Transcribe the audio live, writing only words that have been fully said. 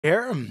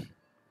Here,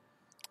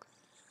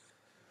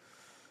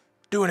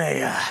 doing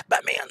a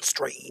Batman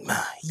stream.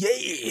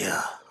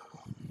 Yeah.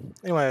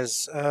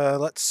 Anyways,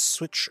 let's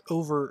switch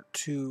over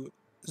to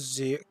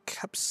the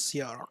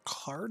capture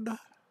card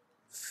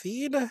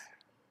feed.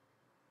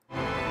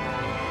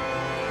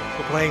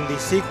 We're playing the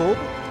sequel,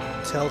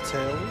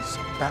 Telltale's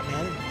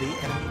Batman: The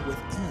Enemy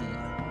Within.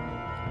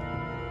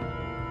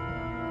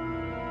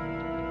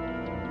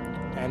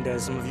 And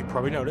as some of you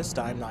probably noticed,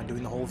 I'm not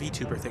doing the whole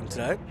VTuber thing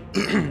today.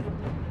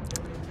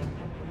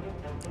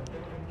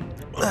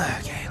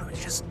 Okay, let me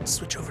just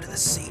switch over to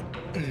this seat.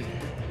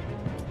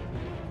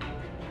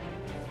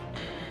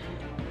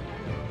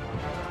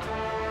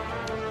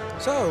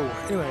 So,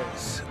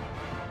 anyways,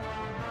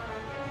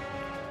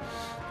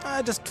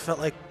 I just felt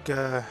like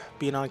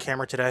being on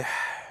camera today.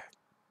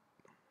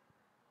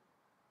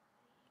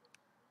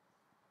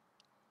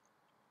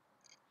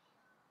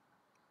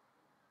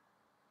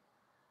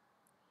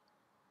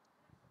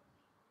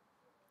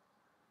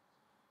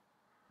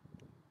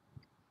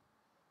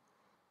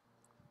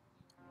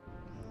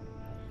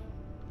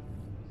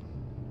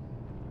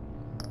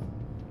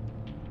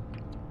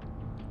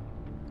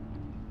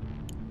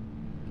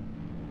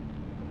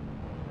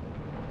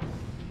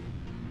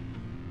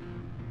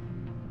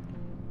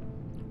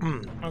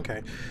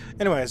 Okay.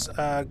 Anyways,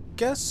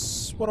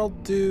 guess what I'll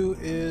do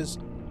is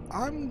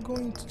I'm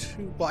going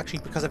to... Well, actually,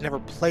 because I've never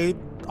played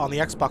on the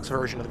Xbox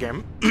version of the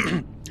game,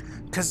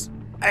 because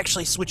I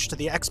actually switched to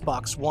the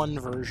Xbox One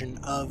version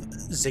of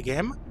the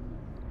game,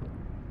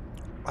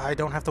 I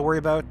don't have to worry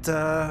about...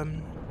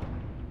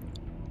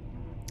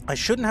 I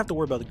shouldn't have to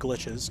worry about the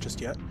glitches just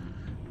yet.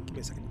 Give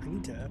me a second. I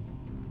need to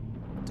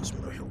do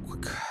some real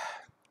quick.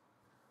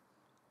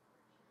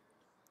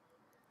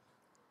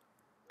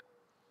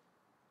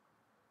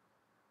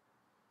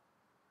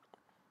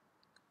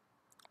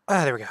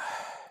 There we go.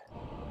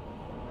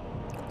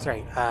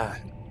 Sorry,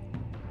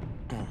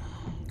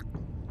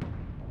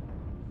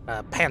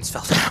 pants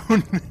fell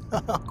down,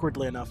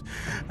 awkwardly enough.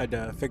 I'd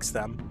fix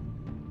them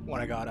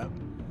when I got up.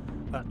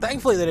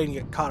 Thankfully they didn't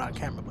get caught on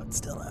camera, but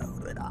still a little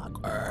bit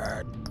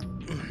awkward.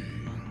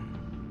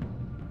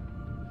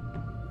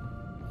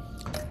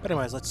 But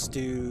anyways, let's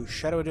do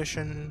Shadow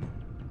Edition.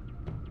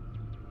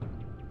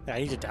 Yeah, I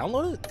need to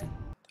download it?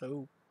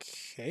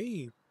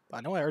 Okay.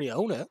 I know I already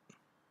own it.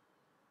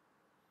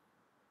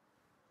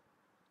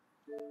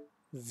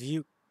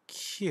 View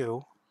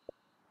queue.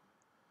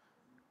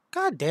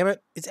 God damn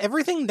it. Is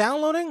everything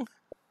downloading?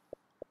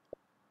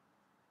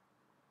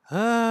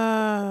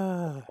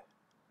 I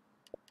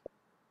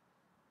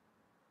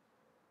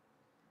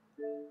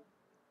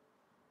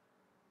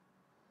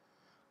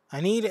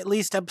need at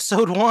least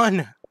episode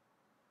 1.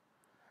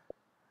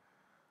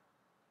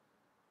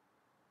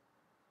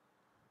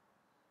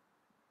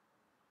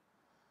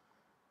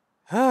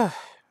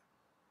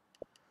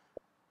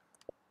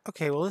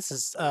 Okay, well this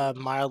is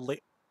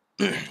mildly...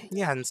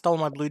 yeah, install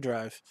my blue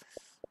drive.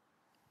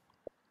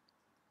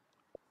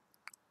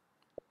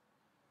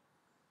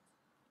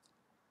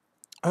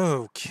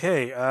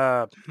 Okay,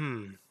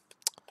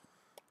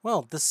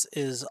 well, this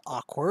is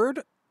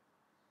awkward.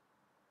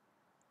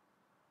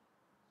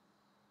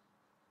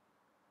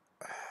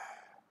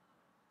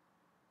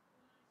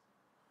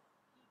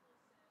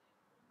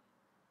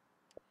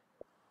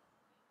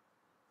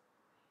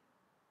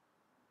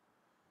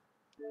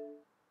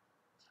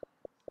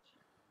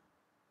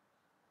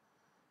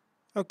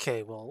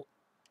 Okay, well...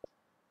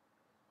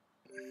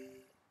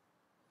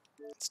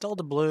 Install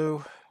the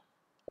blue.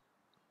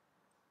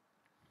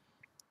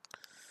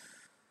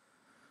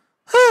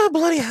 Ah,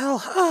 bloody hell.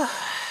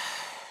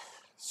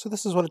 So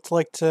this is what it's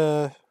like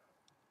to...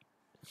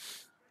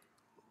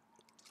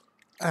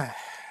 I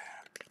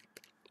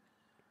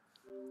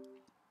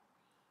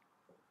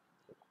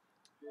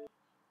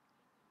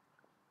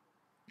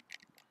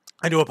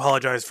do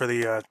apologize for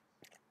the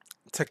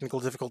technical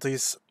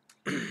difficulties.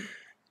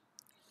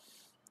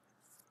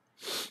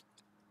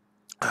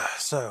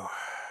 So,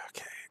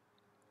 okay.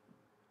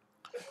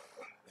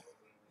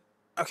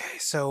 Okay,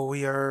 so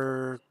we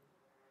are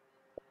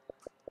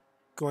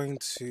going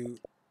to...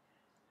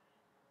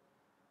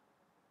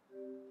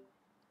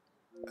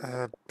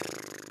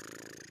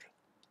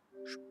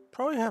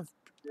 probably have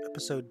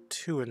episode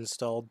 2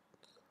 installed.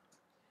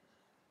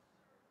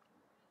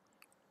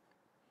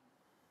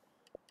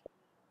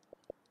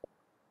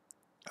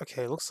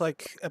 Okay, looks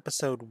like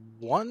episode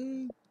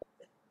 1,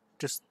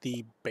 just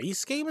the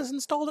base game is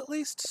installed at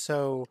least,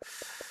 so...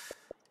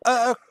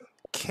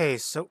 okay,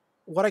 so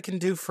what I can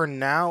do for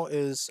now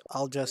is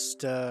I'll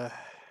just, at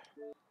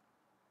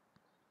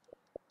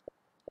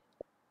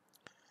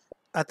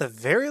the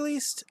very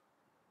least,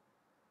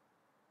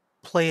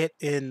 play it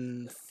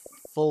in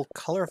full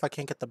color if I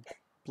can't get the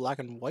black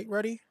and white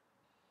ready.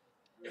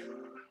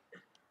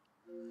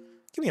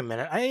 Give me a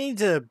minute. I need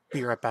to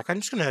be right back. I'm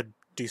just gonna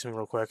do something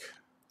real quick.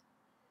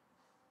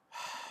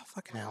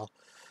 Fucking hell.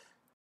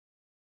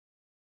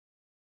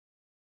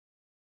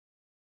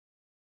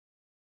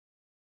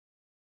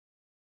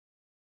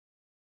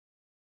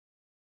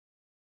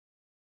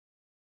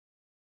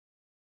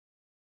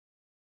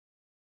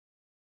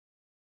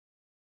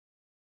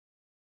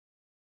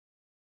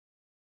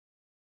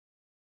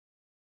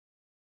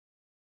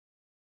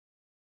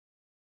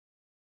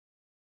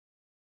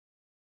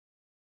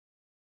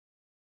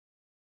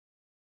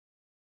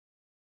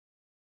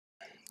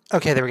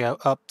 Okay, there we go.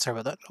 Oh, sorry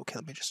about that. Okay,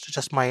 let me just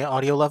adjust my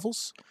audio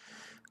levels,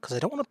 because I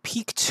don't want to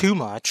peak too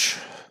much,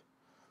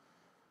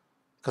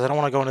 because I don't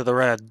want to go into the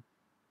red.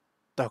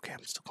 Okay,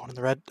 I'm still going in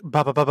the red.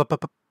 Fucking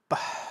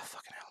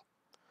hell.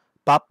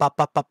 Bop, bop,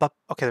 bop, bop, bop.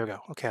 Okay, there we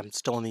go. Okay, I'm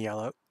still in the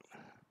yellow,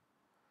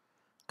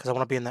 because I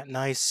want to be in that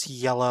nice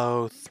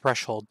yellow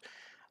threshold.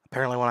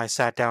 Apparently, when I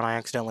sat down, I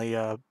accidentally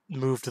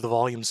moved the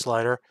volume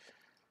slider.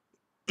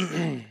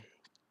 There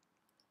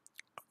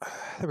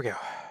we go.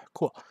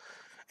 Cool.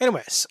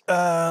 Anyways,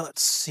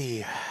 let's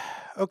see.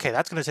 Okay,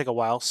 that's going to take a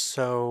while,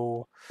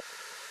 so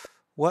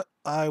what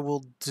I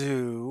will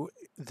do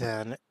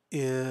then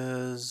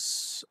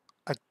is...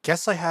 I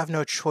guess I have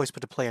no choice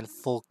but to play in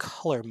full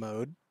color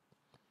mode.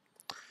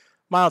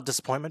 Mild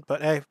disappointment,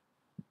 but hey,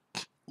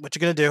 what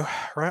you gonna do,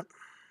 right?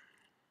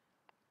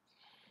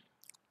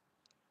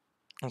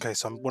 Okay,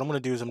 so what I'm gonna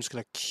do is I'm just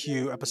gonna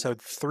queue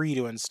episode 3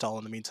 to install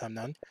in the meantime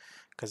then,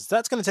 because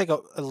that's gonna take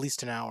at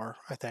least an hour,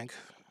 I think.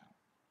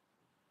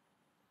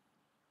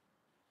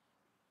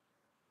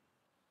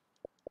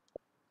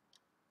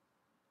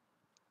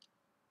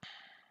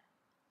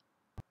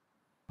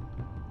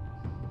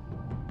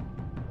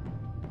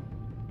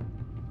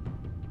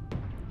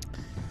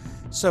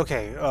 So,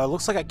 okay,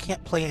 looks like I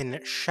can't play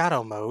in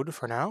shadow mode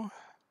for now.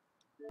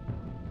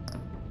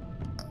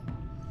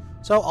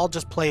 So I'll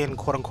just play in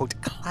quote-unquote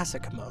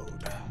classic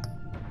mode.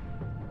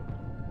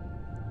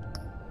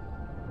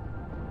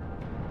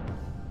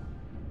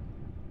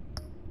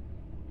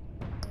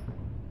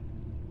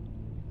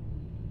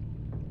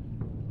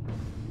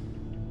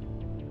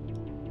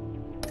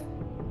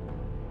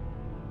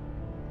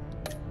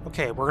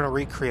 Okay, we're gonna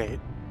recreate.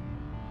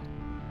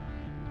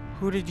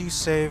 Who did you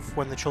save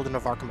when the Children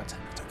of Arkham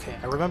attacked? Okay,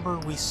 I remember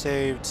we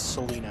saved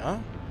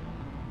Selina.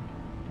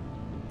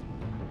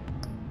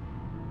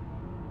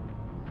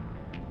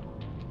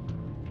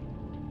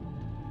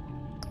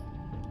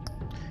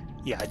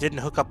 Yeah, I didn't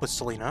hook up with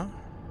Selina.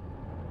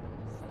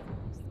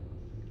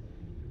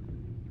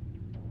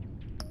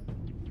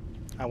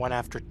 I went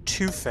after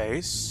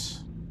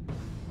Two-Face.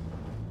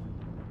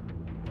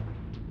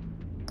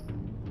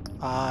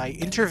 I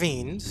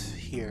intervened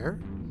here.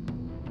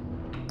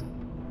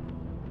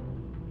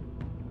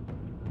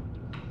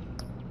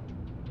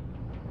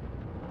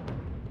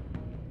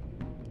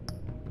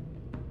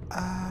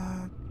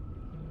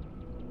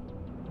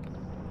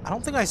 I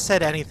don't think I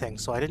said anything,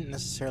 so I didn't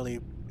necessarily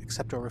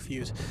accept or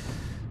refuse.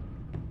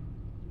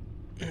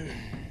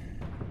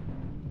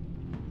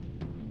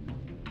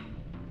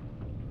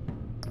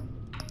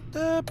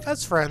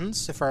 As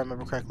friends, if I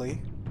remember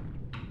correctly.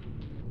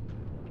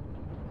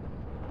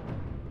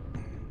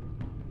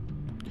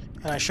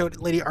 And I showed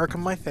Lady Arkham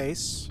my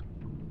face.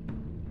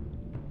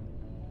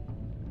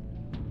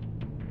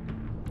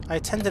 I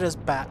attended as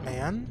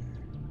Batman.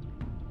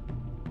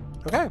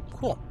 Okay,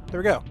 cool. There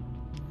we go.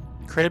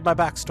 Created my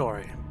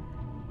backstory.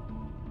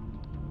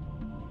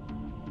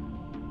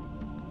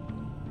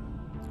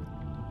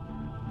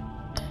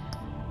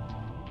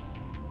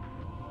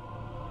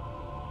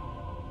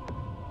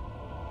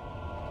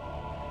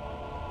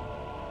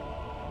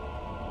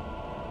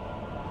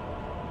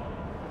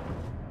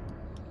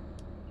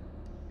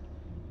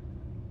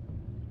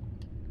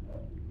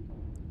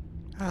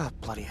 Ah,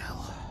 bloody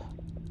hell.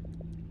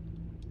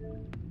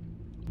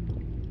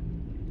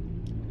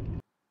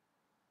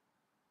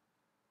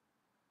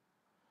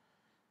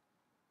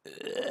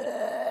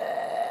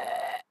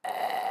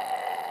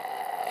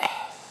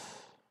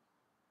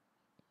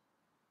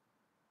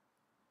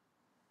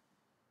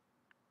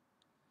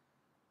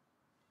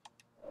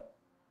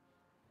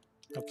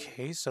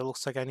 Okay, so it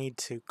looks like I need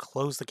to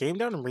close the game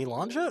down and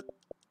relaunch it?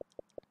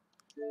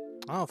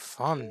 Oh,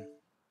 fun.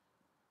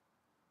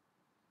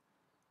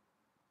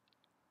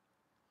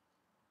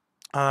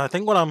 I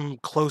think when I'm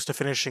close to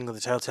finishing the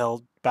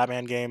Telltale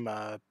Batman game,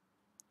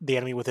 The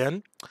Enemy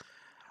Within,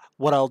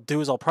 what I'll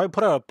do is I'll probably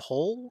put out a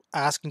poll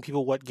asking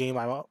people what game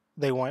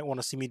they might want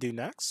to see me do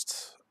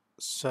next.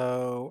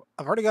 So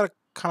I've already got a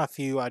kind of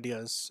few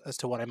ideas as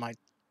to what I might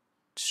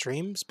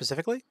stream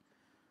specifically,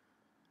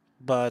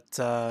 but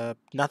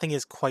nothing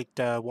is quite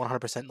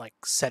 100%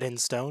 like set in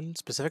stone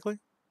specifically.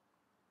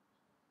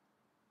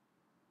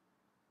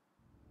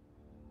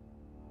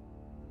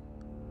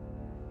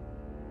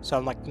 So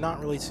I'm like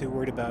not really too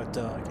worried about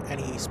like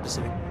any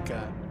specific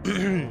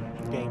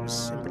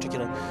games in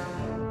particular.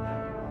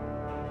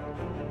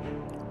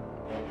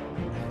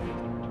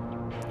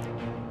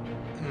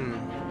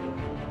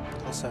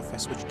 Also, if I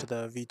switch to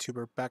the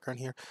VTuber background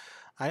here,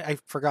 I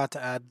forgot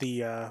to add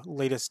the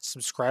latest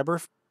subscriber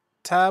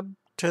tab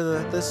to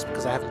this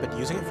because I haven't been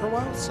using it for a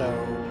while, so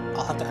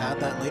I'll have to add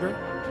that later.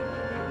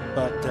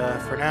 But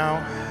for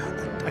now,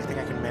 I think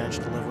I can manage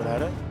to live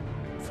without it.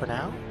 For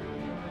now.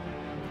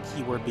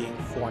 Keyword being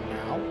for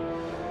now.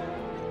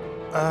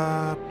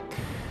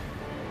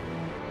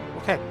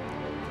 Okay.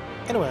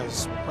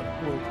 Anyways, what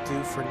we'll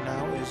do for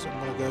now is I'm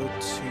going to go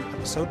to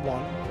episode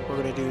 1.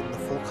 We're going to do it in the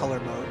full color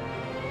mode.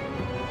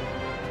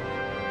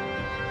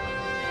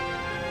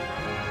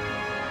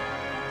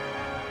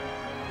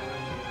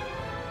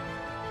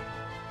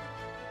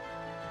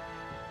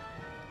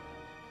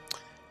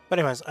 But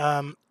anyways,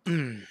 God,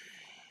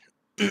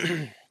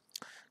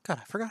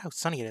 I forgot how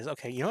sunny it is.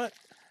 Okay, you know what?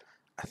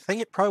 I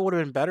think it probably would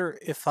have been better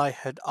if I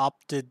had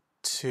opted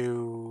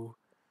to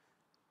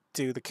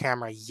do the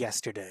camera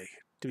yesterday,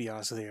 to be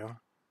honest with you.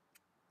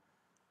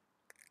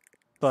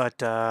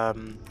 But,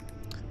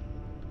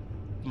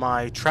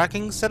 my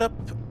tracking setup,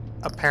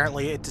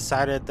 apparently it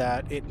decided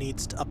that it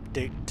needs to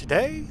update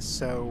today,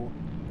 so...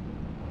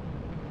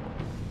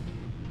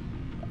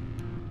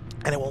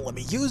 And it won't let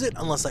me use it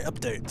unless I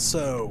update,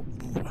 so...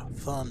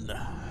 Fun.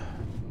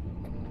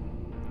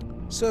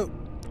 So,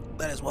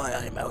 that is why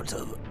I'm out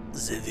of the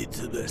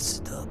VTuber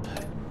setup.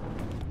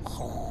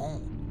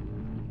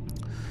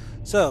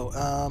 So,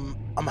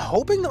 I'm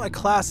hoping that my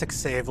classic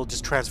save will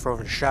just transfer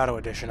over to Shadow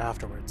Edition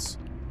afterwards.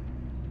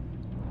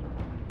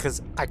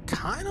 Because I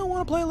kind of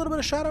want to play a little bit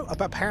of Shadow.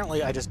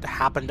 Apparently, I just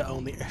happen to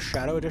own the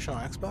Shadow Edition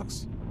on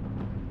Xbox.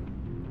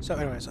 So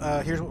anyways,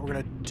 here's what we're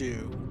going to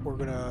do. We're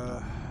going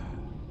to...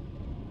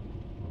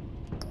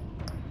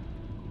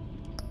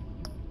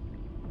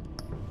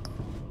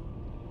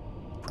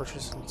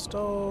 Purchase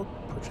installed,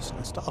 purchase and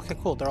install. Okay,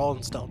 cool, they're all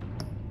installed.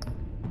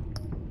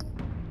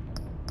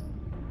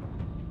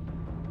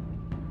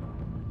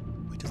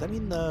 Wait, does that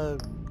mean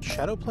the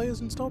Shadow Play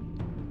is installed?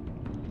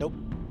 Nope.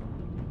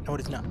 No,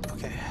 it is not.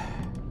 Okay.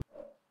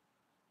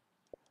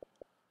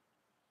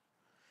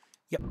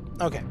 Yep,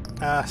 okay.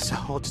 So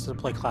we'll just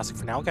play Classic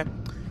for now, okay.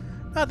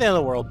 Not the end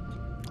of the world.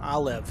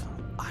 I'll live.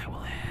 I will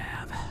live.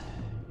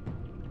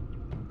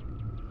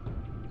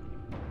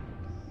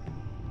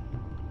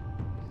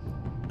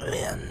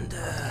 And,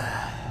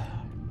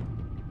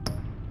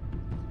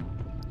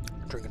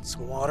 drinking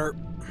some water.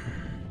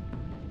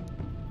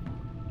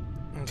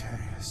 Okay,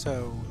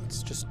 so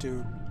let's just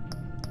do...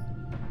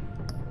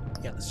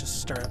 Yeah, let's just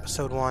start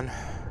episode 1.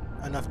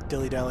 Enough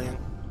dilly-dallying.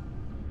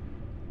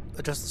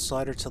 Adjust the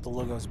slider till the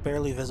logo is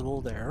barely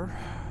visible there.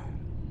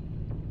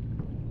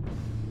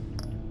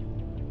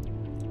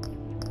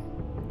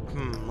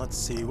 Let's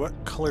see. What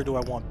color do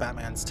I want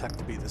Batman's tech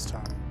to be this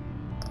time?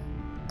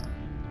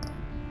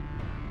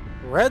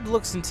 Red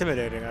looks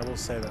intimidating, I will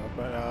say though,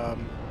 but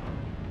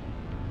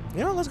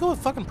you know, let's go with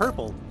fucking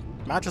purple.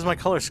 Matches my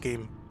color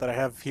scheme that I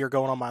have here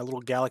going on my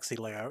little galaxy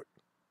layout.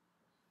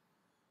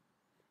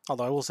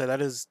 Although I will say that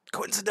is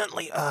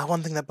coincidentally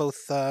one thing that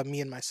both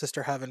me and my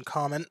sister have in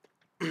common.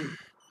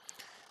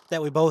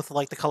 That we both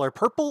like the color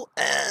purple,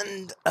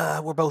 and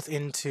we're both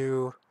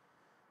into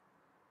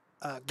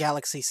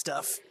galaxy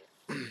stuff.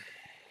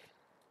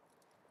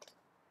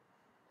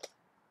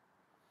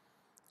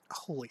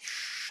 Holy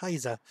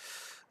shiza.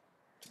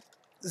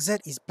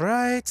 That is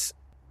bright.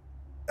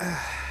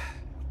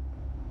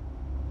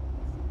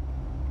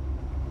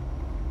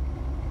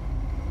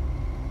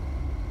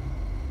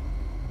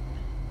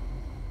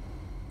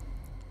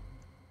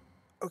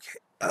 Okay.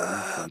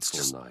 Let's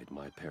just... night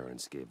my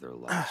parents gave their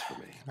lives for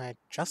me. Can I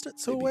adjust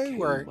it so they a way became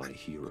where my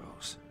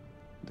heroes,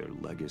 their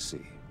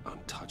legacy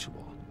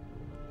untouchable.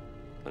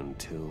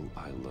 Until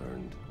I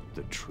learned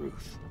the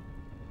truth.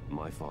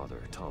 My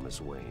father, Thomas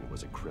Wayne,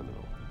 was a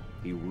criminal.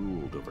 He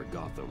ruled over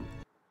Gotham.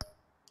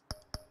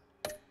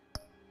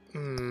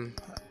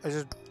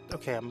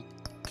 Okay, I'm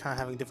kind of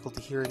having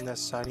difficulty hearing this,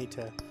 so I need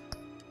to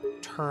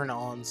turn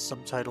on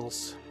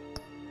subtitles.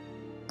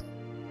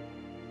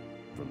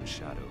 From the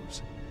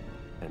shadows,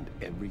 and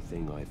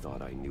everything I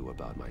thought I knew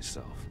about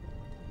myself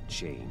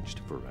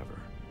changed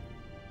forever.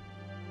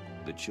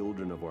 The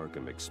children of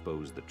Arkham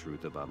exposed the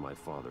truth about my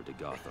father to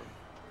Gotham.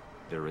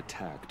 Their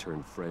attack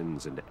turned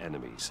friends into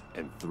enemies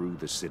and threw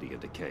the city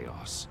into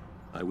chaos.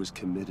 I was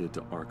committed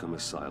to Arkham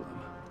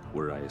Asylum,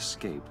 where I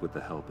escaped with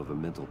the help of a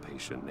mental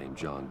patient named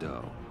John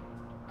Doe.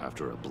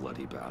 After a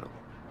bloody battle,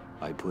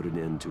 I put an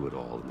end to it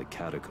all in the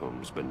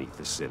catacombs beneath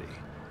the city.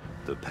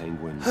 The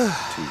Penguin,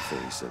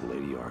 Two-Face, and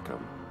Lady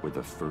Arkham were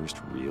the first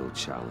real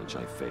challenge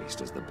I faced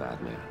as the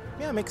Batman.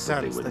 Yeah, it makes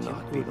But sense they that would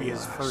not it would be be the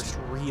his last. first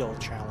real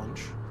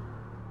challenge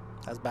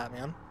as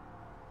Batman.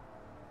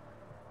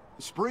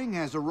 Spring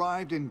has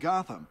arrived in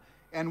Gotham,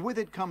 and with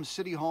it comes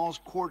City Hall's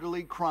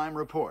quarterly crime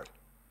report.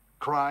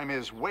 Crime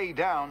is way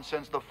down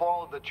since the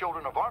fall of the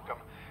Children of Arkham,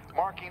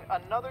 marking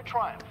another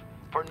triumph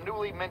for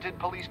newly minted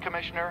Police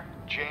Commissioner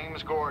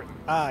James Gordon.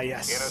 Ah, In a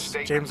yes.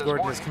 statement James this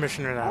Gordon morning, is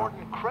commissioner now.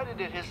 Gordon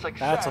credited his success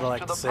That's what I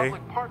like to to the see.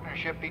 public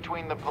partnership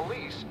between the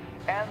police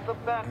and the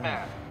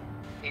Batman.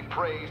 He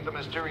praised the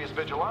mysterious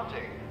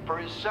vigilante for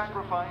his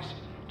sacrifice,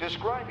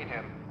 describing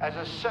him as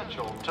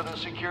essential to the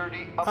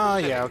security of the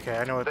city. Yeah, okay,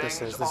 I know what this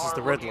Things is. This is are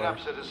the looking Riddler. up,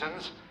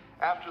 citizens.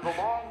 After the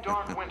long,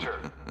 dark winter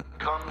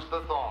comes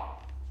the thaw.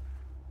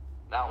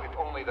 Now, if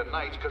only the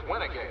Knights could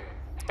win a game,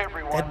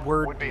 everyone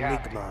Edward would be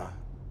happy. Nigma.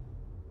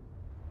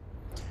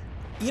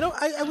 You know,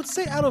 I would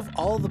say out of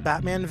all the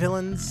Batman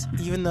villains,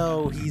 even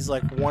though he's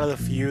like one of the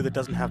few that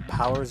doesn't have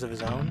powers of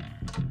his own,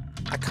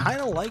 I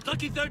kind of like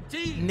Lucky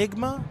 13!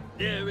 Nigma.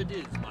 There it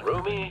is, my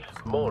Rumi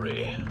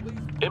Mori,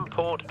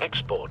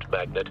 import-export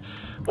magnate,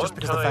 Just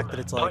because of the fact one-time that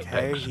it's like,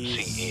 hey, Pipex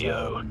he's,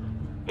 CEO.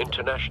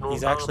 international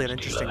He's actually an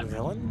arms interesting dealer.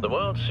 villain. The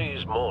world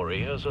sees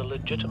Maury as a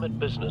legitimate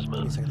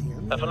businessman,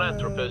 a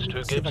philanthropist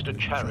who gives to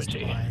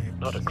charity,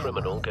 not a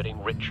criminal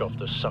getting rich off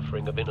the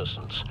suffering of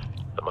innocence.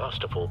 A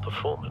masterful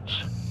performance.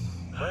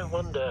 I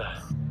wonder,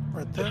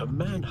 if a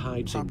man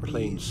hides in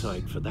plain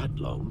sight for that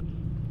long,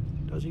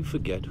 does he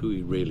forget who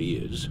he really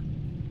is?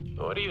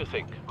 What do you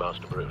think,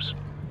 Master Bruce?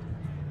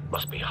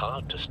 Must be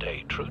hard to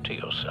stay true to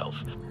yourself.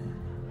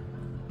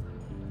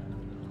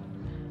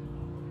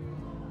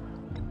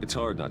 It's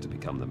hard not to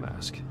become the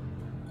mask.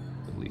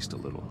 At least a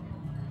little.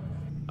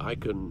 I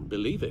can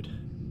believe it.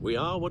 We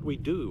are what we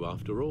do,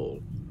 after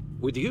all.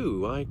 With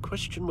you, I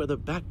question whether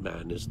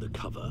Batman is the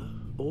cover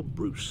or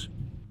Bruce.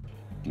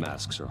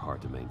 Masks are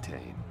hard to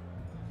maintain.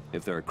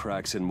 If there are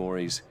cracks in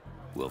Maury's,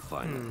 we'll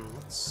find them.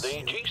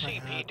 The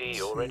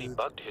GCPD already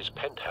bugged his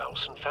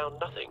penthouse and found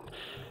nothing.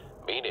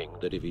 Meaning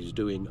that if he's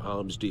doing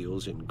arms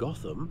deals in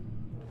Gotham...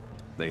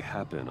 They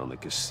happen on the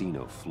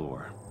casino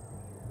floor.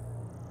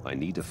 I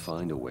need to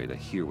find a way to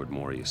hear what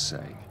Maury is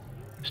saying.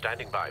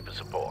 Standing by for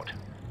support.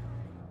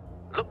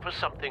 Look for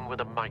something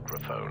with a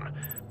microphone.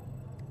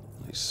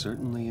 He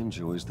certainly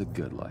enjoys the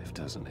good life,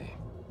 doesn't he?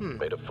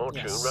 Made a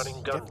fortune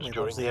running guns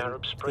during the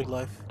Arab Spring.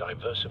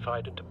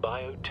 Diversified into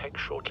biotech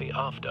shortly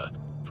after.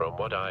 From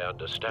what I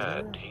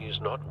understand, he's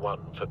not one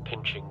for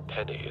pinching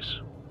pennies.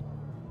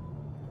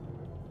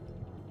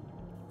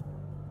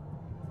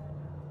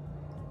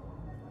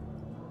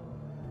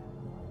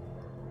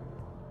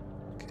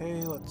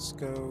 Okay, let's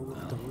go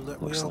with the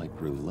roulette Looks wheel.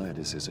 like roulette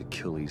is his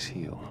Achilles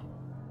heel.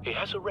 He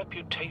has a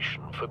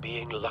reputation for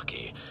being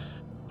lucky,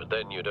 but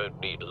then you don't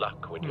need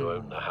luck when you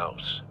own the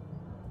house.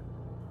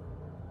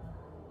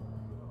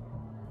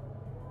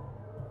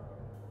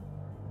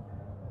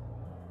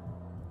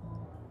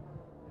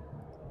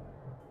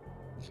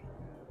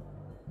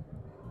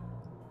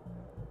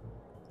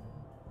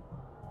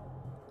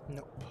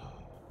 Nope.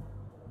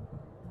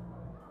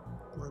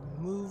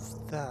 Remove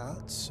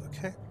that.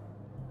 Okay.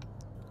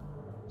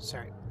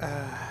 Sorry.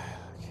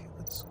 Okay,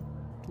 let's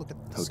look at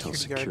the Hotel security guard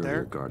security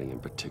there. are guarding him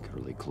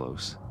particularly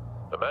close.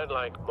 A man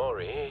like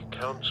Maury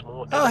counts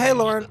more. Oh, hey, enemies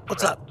Lauren. than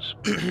What's up?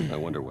 friends. I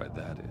wonder why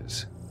that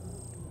is.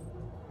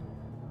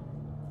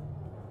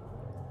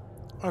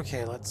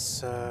 Okay,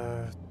 let's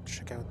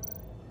check out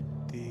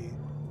the...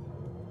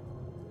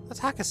 Let's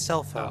hack his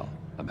cell phone.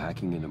 I'm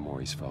hacking into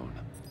Maury's phone.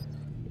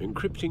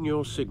 Encrypting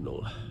your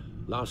signal.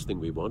 Last thing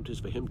we want is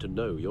for him to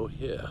know you're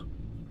here.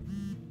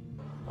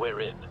 We're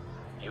in.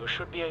 You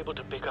should be able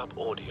to pick up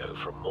audio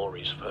from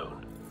Maury's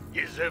phone.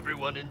 Is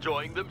everyone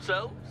enjoying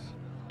themselves?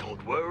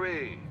 Don't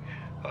worry.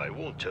 I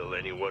won't tell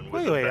anyone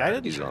with Wait, I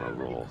didn't... He's on a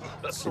roll.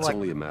 It's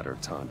only a matter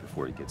of time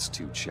before he gets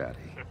too chatty.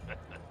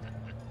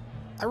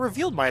 I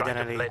revealed my Try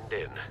identity. to blend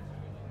in.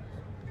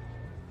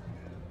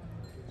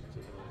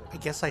 I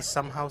guess I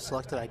somehow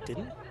selected I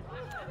didn't?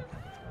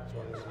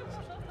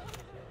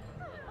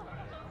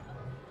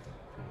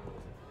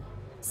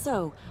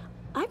 So,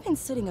 I've been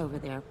sitting over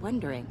there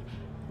wondering,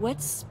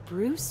 what's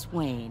Bruce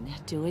Wayne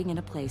doing in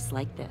a place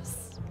like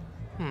this?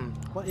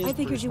 What is I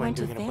figured Bruce you Wayne went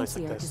to doing in a place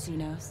like fancier this?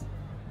 casinos.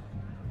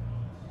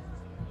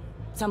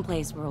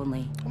 Someplace where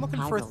only I'm looking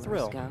high for a rollers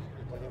thrill. go.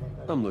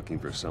 I'm looking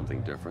for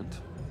something different.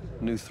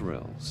 New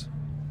thrills.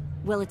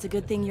 Well, it's a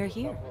good thing you're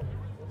here.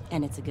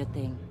 And it's a good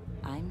thing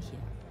I'm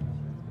here.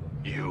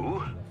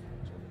 You?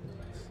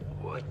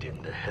 What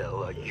in the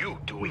hell are you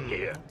doing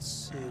here?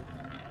 Let's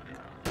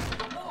see.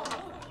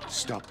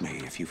 Stop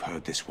me if you've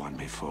heard this one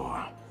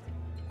before.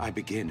 I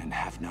begin and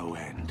have no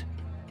end.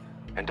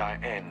 And I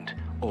end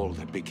all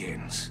that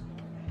begins.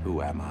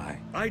 Who am I?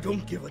 I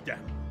don't give a damn.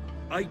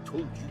 I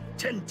told you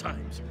 10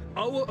 times.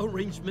 Our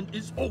arrangement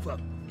is over.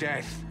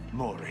 Death,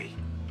 Maury.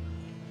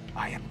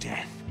 I am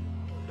death.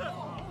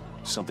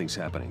 Something's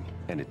happening,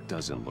 and it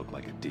doesn't look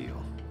like a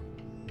deal.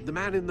 The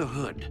man in the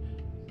hood.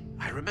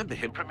 I remember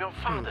him from your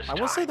father's I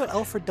will say time. that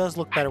Alfred does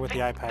look better with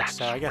the eye patch,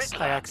 so that's I guess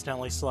Riddler. I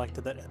accidentally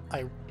selected that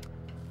I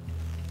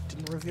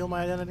didn't reveal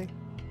my identity.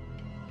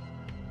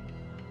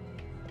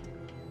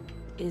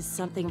 Is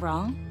something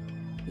wrong?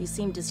 You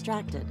seem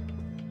distracted.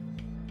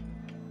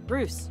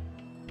 Bruce,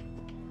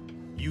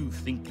 You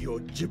think your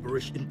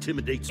gibberish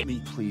intimidates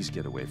me? Please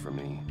get away from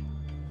me.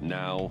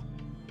 Now,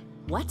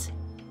 what?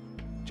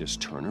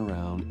 just turn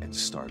around and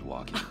start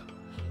walking.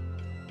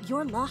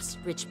 You're lost,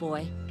 rich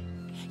boy.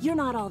 You're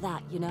not all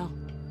that, you know.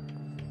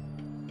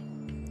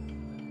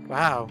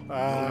 Wow.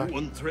 No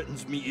one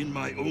threatens me in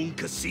my own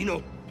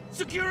casino.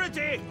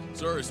 Security!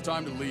 Sir, it's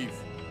time to leave.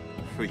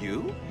 For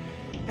you?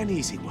 An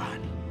easy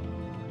one.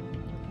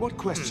 What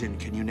question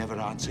can you never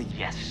answer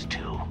yes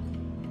to?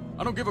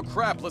 I don't give a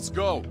crap, let's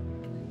go.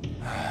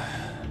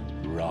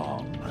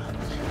 Wrong.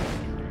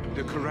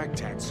 The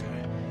correct answer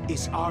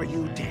is, are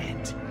you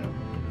dead?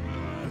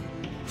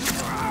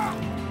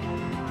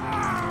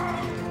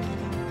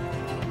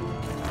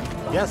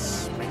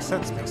 Yes, makes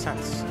sense, makes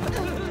sense.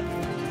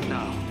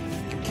 No.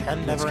 You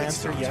can never get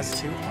answer started. yes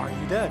to are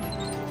you dead?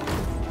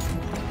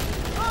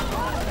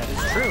 That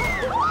is true.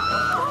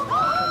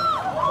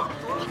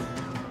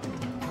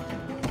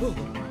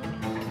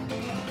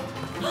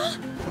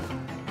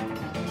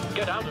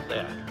 Get out of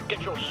there.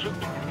 Get your suit.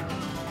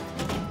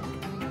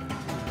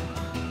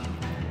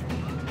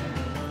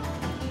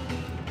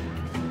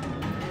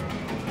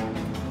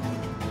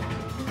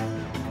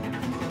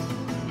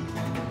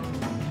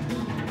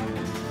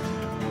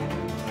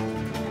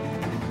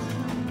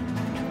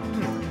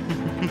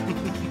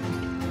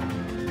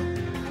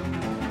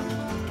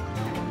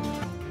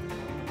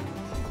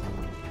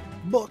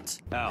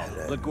 But Al,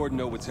 let Gordon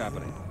know what's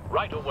happening.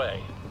 Right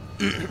away.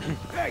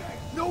 Hey,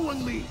 no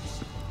one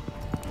leaves.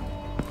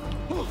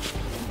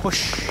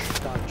 push,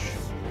 dodge,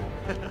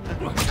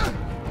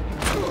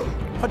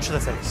 punch to the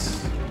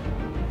face,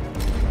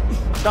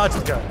 dodge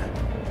the gun,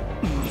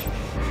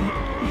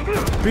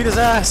 beat his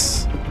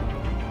ass.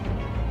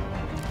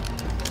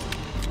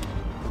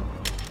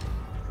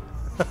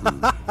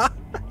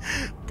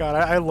 God,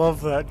 I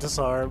love that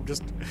disarm.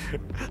 Just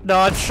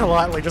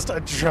nonchalantly just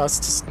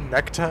adjust his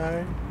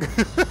necktie.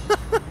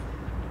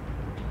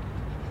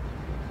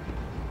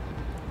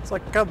 It's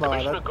like, come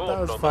on, that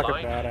was fucking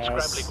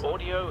badass. Scrambling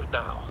audio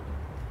now.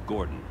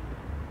 Gordon.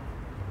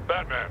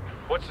 Batman,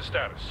 what's the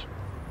status?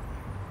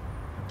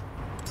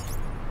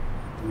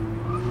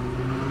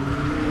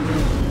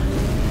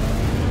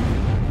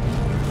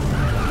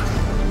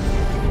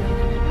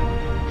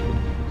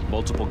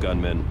 Multiple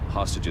gunmen,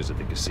 hostages at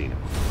the casino.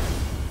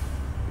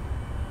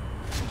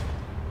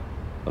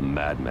 A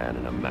madman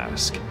in a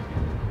mask.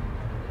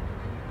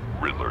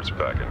 Riddler's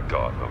back in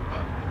Gotham.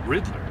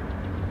 Riddler?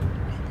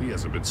 He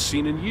hasn't been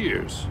seen in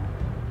years.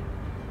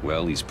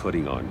 Well, he's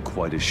putting on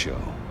quite a show.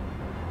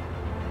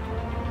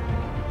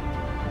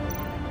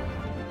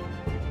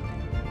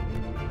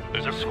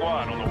 There's a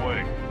squad on the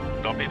way.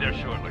 They'll be there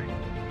shortly.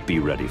 Be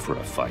ready for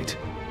a fight.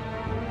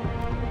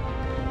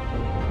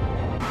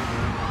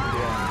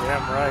 Yeah,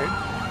 damn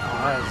right.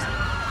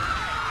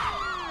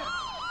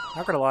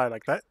 Not gonna lie,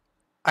 like that.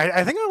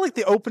 I think I like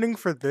the opening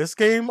for this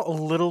game a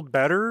little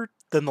better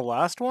than the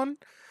last one,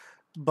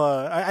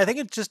 but I think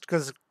it's just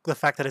because the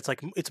fact that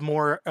it's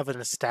more of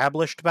an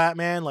established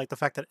Batman, like the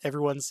fact that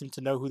everyone seems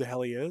to know who the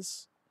hell he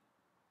is.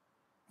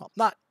 Well,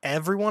 not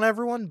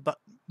everyone, but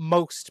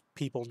most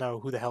people know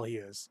who the hell he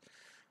is.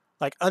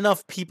 Like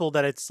enough people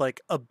that it's like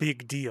a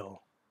big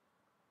deal.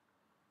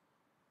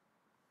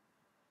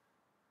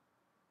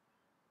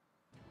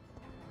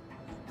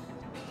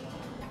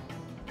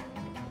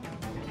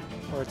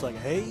 Or it's like,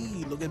 hey,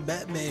 look at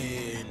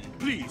Batman.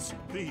 Please,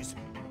 please,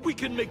 we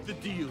can make the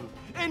deal.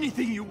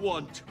 Anything you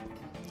want.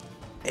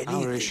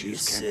 Our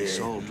issues can be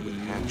solved with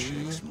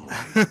handshakes,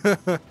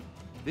 Morty.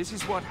 This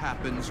is what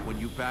happens when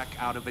you back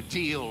out of a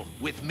deal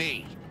with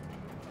me.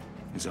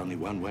 There's only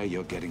one way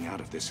you're getting out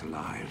of this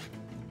alive.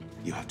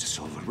 You have to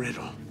solve a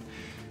riddle.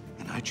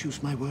 And I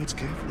choose my words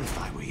carefully if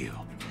I were you.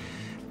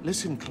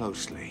 Listen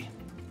closely.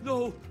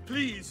 No,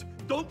 please,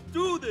 don't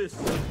do this.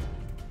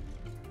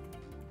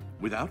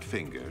 Without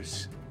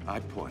fingers,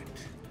 I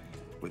point.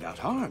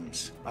 Without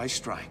arms, I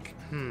strike.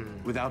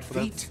 Without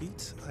feet,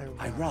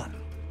 I run.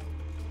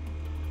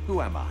 Who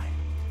am I?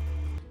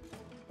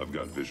 I've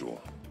got visual.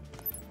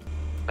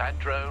 That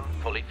drone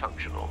fully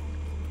functional.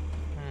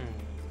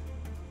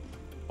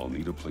 I'll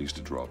need a place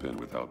to drop in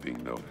without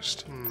being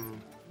noticed.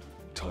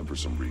 Time for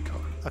some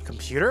recon. A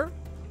computer?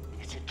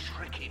 It's a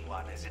tricky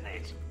one, isn't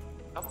it?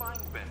 A mind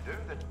bender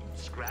that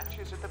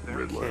scratches at the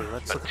very Riddler. Okay,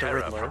 let's A look at the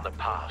terror Riddler. from the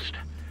past.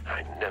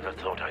 I never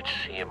thought I'd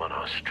see him on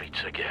our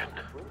streets again.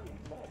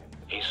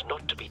 He's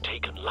not to be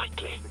taken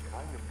lightly.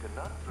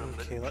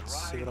 Okay,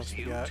 let's see what else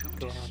we got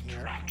going on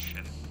here.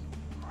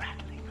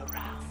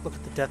 Look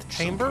at the death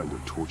chamber. Some kind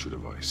of torture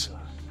device.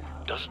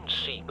 Doesn't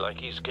seem like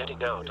he's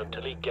getting out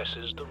until he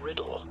guesses the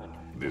riddle.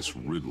 This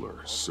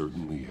Riddler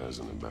certainly has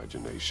an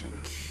imagination.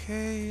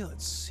 Okay,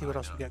 let's see what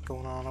else we got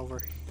going on over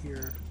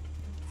here.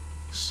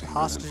 Seen it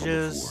from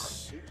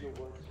Hostages.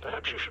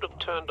 Perhaps you should have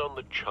turned on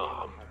the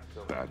charm.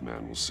 before.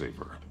 Batman will save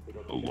her,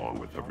 along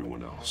with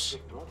everyone else.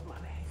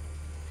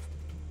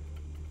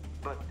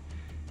 But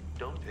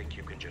don't think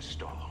you can just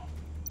stall.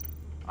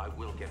 I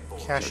will get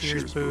bored.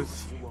 Cashier's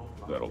booth.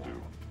 That'll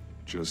do.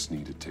 Just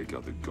need to take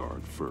out the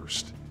guard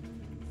first.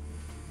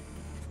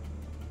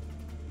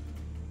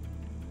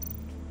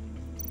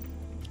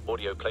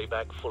 Audio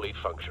playback fully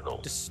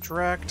functional.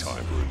 Distract.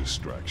 Time for a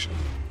distraction.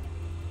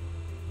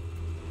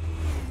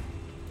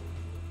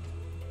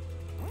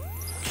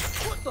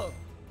 What the?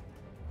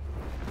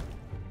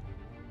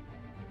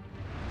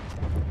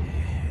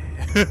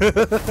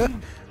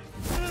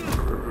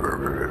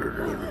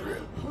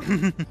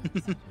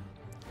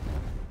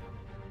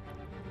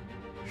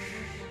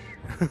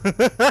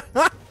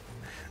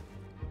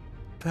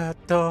 Bat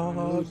dog.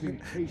 Losing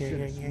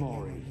patience,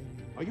 Maury.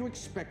 Are you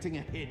expecting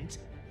a hint?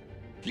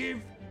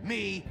 Give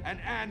me an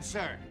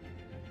answer.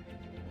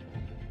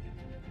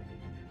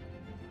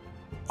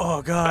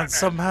 Oh god,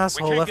 some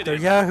asshole can't left get their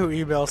in. Yahoo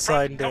email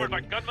signed Covered in.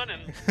 by gunmen,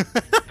 and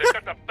they've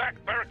got the back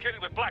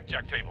barricaded with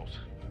blackjack tables.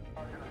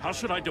 How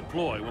should I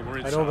deploy when we're I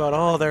inside? know about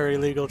all their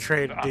illegal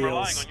trade I'm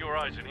relying deals. on your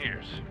eyes and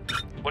ears.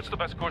 What's the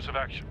best course of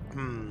action?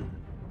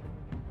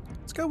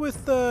 Let's go with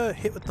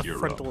hit with the Gear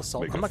frontal up.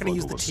 assault. Make I'm a not going to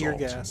use the frontal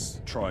tear assault.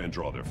 gas. Try and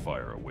draw their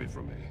fire away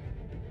from me.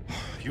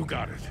 You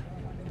got it.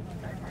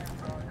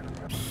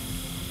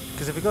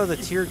 Because if we go to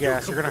the tear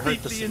gas, you're gonna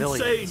hurt the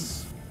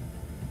civilians.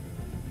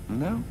 Insane.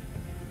 No,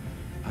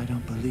 I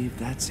don't believe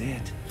that's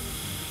it.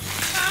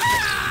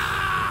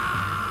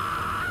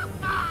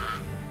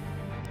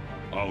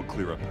 I'll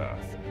clear a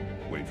path.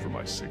 Wait for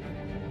my signal.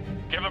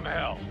 Give him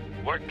hell.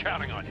 We're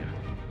counting on you.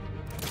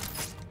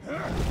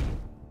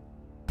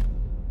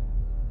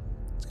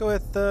 Let's go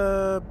with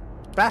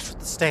bash with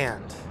the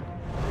stand.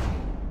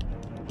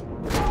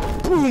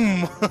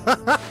 Boom!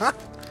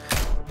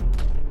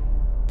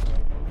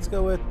 Let's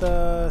go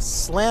with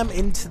slam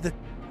into the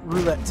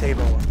roulette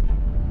table.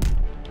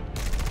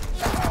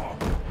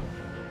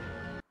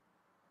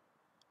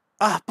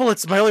 Ah,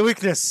 bullets, my only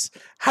weakness.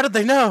 How did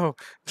they know?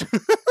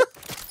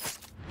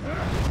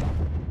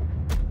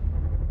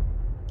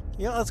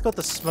 Yeah, let's go with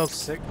the smoke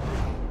stick.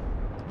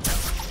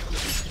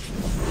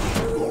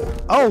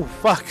 Oh,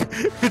 fuck.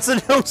 It's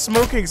a no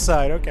smoking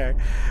sign. Okay.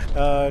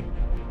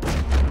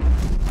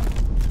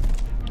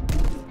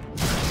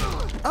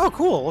 Oh,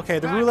 cool. Okay,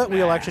 the roulette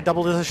wheel actually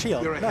doubled as a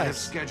shield. You're ahead of Nice.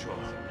 schedule.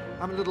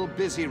 I'm a little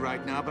busy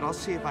right now, but I'll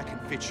see if I can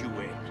fit you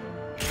in.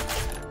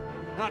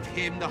 Not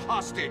him, the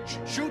hostage.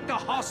 Shoot the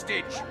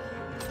hostage!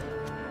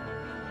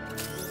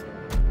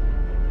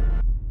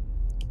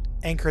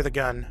 Anchor the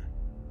gun.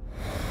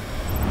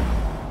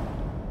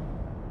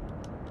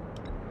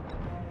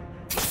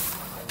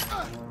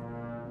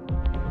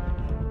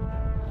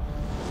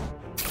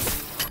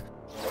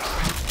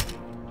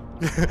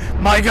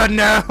 My gun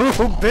now,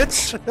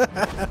 bitch!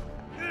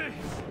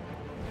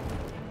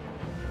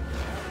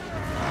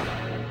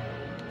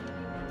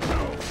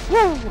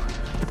 Woo!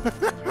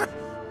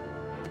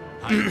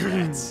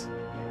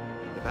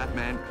 The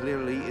Batman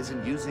clearly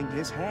isn't using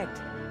his head.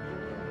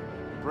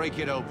 Break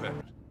it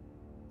open.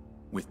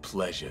 With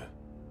pleasure.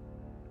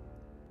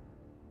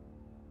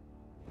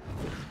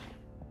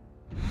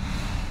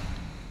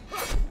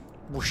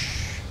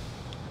 Whoosh.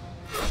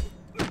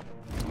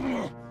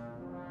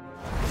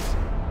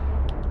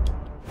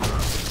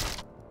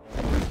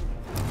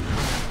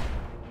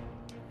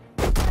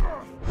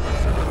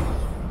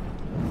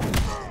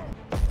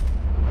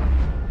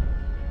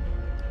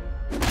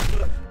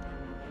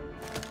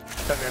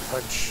 Batman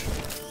punch.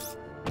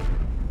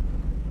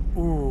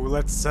 Ooh,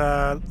 let's, you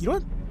know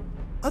what?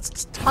 Let's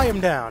just tie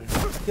him down. I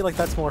feel like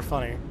that's more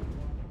funny.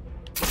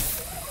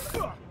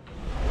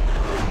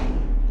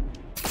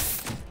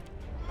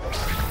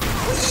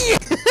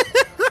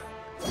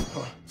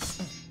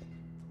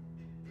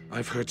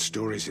 I've heard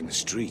stories in the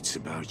streets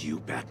about you,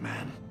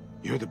 Batman.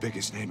 You're the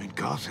biggest name in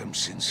Gotham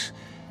since...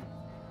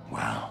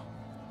 well,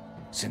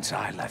 since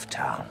I left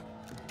town.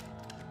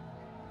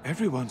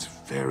 Everyone's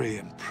very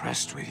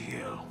impressed with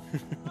you.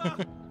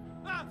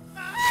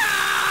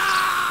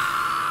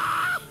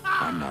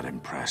 I'm not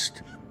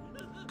impressed.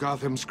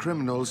 Gotham's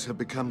criminals have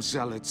become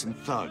zealots and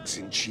thugs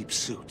in cheap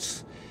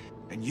suits.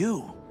 And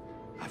you,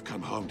 I've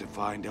come home to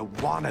find a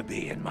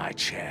wannabe in my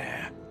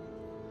chair.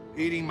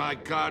 Eating my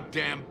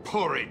goddamn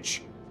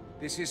porridge.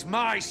 This is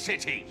my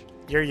city.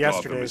 You're Gotham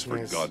yesterday's has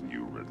news. forgotten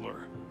you,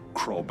 Riddler.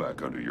 Crawl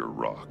back under your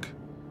rock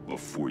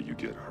before you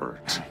get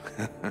hurt.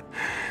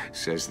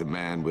 Says the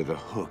man with a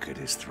hook at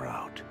his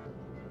throat.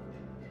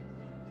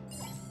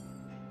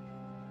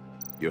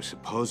 You're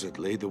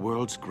supposedly the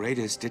world's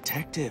greatest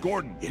detective.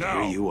 Gordon, Yet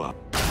now! here you are.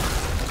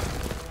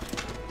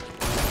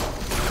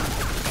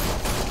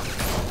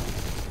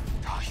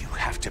 Oh, you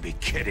have to be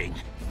kidding.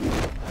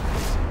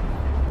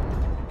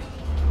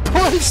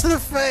 Punch to the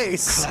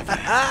face!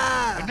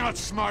 I'm not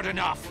smart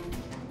enough.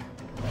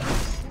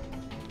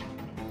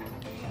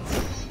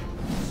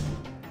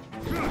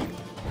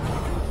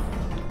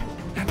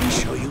 Let me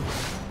show you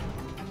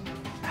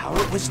how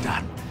it was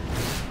done.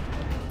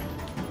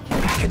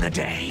 Back in the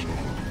day.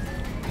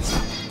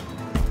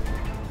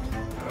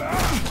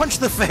 Punch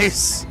to the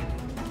face!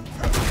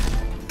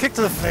 Kick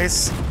to the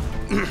face.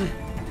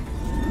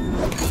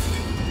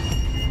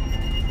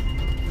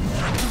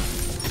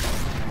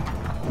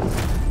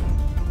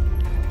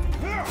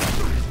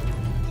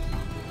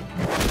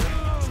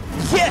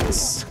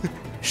 Yes!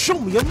 Show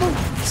me your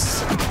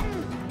moves!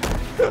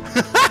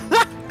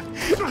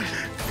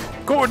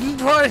 Gordon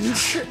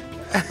punch!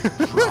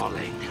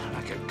 Crawling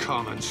like a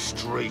common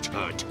street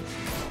hood.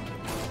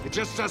 It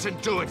just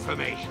doesn't do it for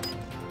me.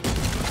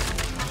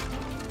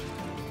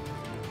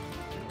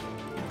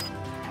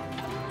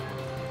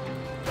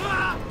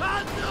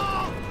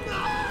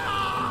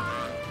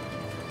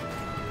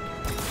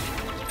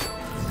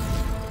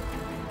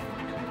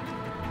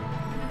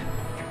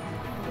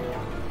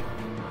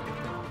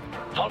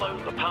 Follow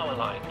the power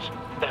lines.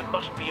 There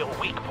must be a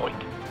weak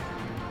point.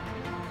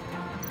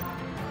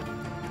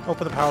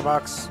 Open the power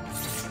box.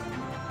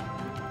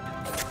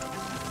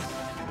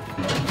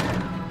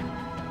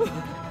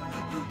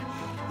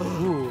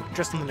 Ooh,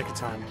 just in the nick of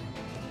time.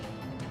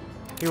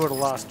 He would have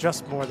lost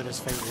just more than his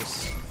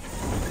fingers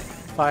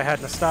if I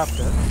hadn't have stopped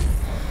it.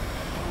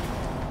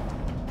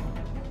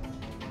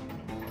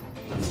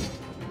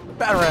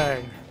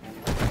 Batarang!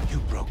 You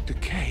broke the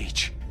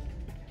cage.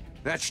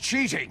 That's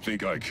cheating.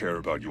 Think I care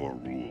about your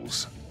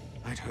rules?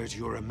 I'd heard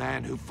you were a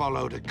man who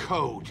followed a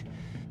code.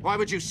 Why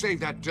would you save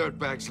that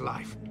dirtbag's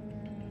life?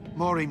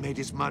 Maury made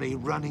his money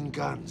running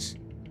guns,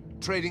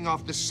 trading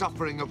off the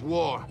suffering of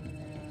war.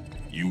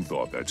 You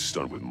thought that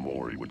stunt with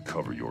Maury would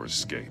cover your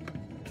escape.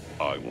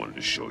 I wanted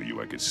to show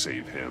you I could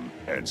save him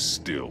and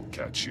still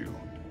catch you.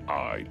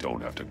 I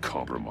don't have to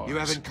compromise. You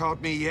haven't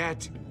caught me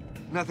yet.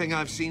 Nothing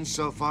I've seen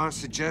so far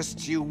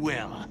suggests you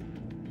will.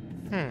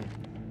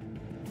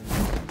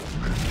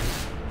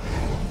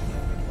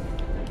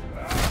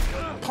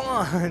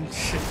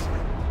 Punch!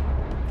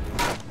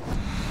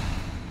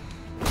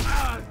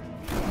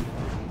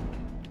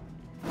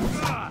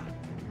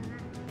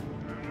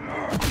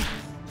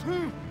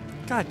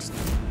 God,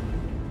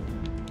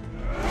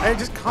 I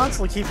just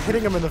constantly keep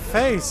hitting him in the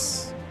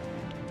face.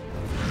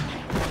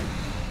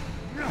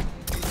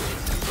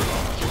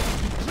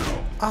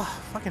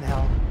 Oh, fucking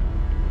hell.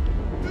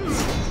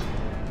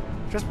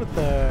 Just with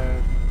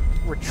the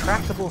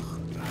retractable hook.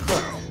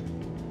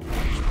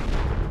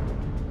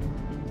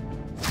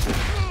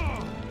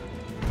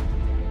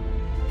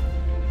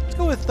 Let's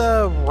go with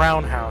the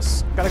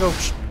roundhouse.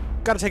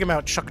 Gotta take him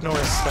out Chuck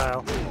Norris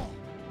style.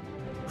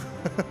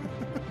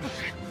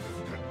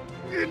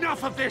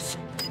 Enough of this!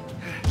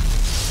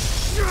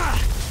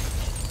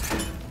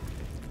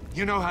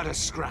 You know how to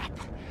scrap.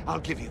 I'll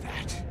give you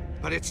that.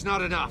 But it's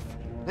not enough.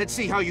 Let's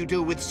see how you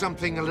do with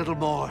something a little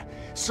more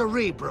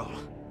cerebral.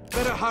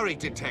 Better hurry,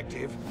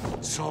 detective.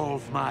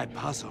 Solve my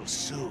puzzle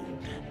soon.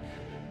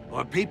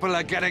 Or people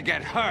are gonna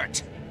get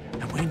hurt.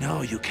 And we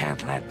know you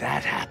can't let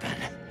that happen.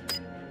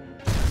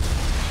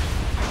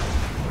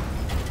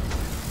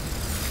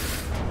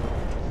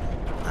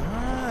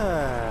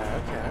 Ah,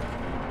 okay.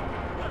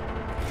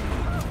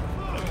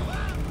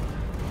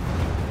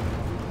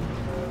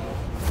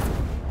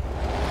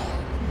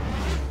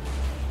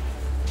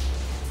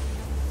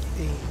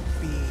 A,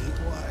 B,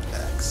 Y,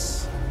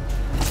 X.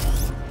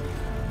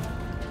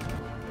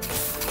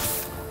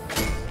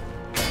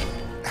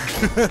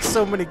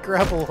 So many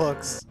grapple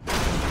hooks.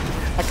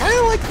 I kind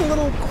of like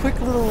the quick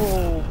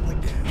little,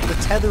 like, the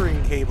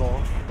tethering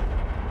cable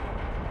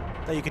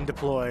that you can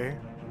deploy.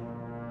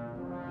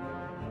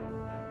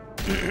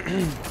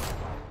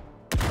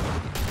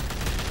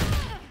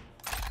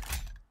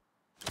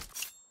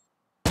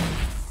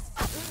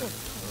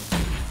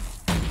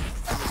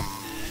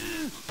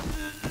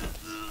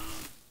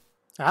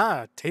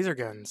 Ah, taser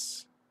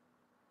guns.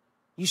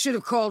 You should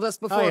have called us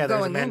before Oh yeah, there's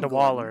going Amanda in.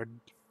 Wallard.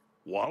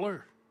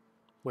 Waller?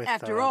 With,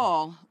 After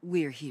all,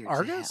 we're here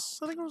Argus,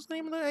 I think was the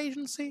name of the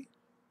agency.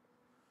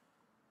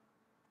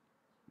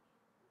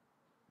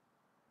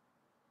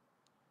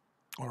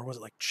 Or was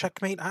it like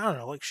Checkmate? I don't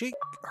know. Like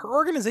her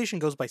organization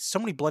goes by so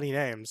many bloody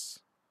names.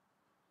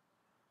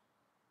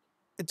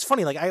 It's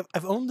funny. Like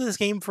I've owned this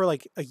game for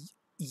like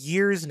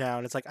years now,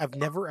 and it's like I've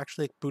never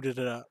actually like, booted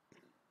it up.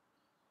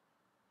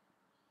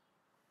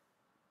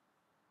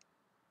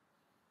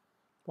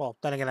 Well,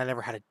 then again, I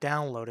never had it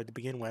downloaded to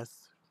begin with.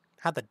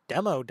 Had the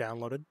demo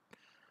downloaded,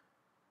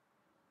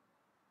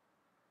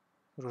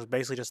 which was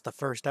basically just the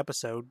first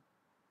episode.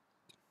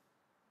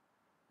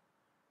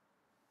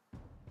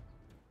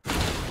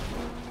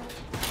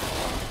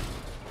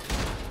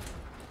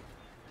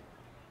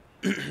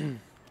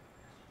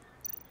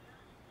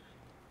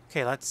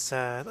 Okay, let's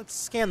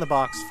scan the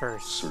box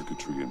first.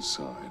 Circuitry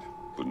inside,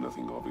 but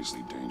nothing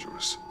obviously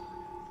dangerous.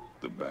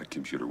 The back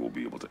computer will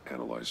be able to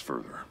analyze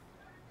further.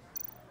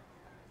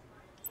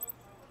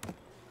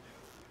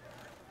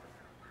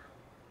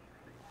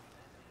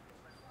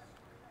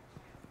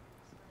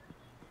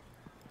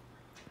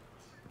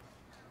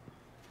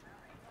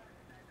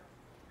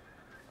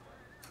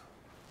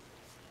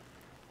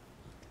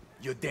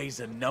 Your days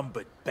are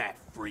numbered, bat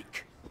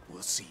freak.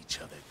 We'll see each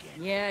other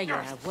again.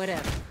 Yeah,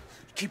 whatever.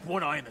 Keep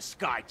one eye in the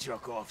sky,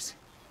 jerk-offs.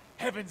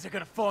 Heavens are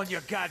gonna fall on your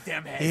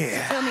goddamn heads.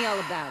 Yeah. Tell me all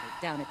about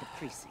it down at the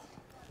precinct.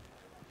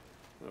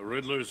 The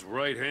Riddler's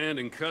right hand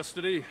in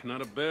custody.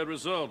 Not a bad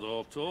result,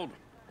 all told.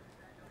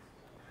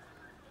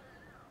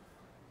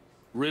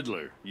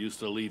 Riddler used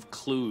to leave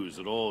clues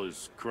at all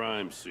his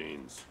crime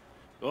scenes.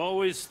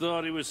 Always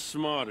thought he was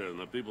smarter than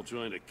the people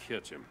trying to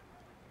catch him.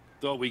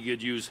 Thought we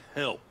could use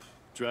help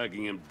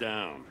dragging him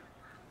down.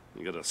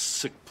 He got a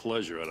sick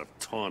pleasure out of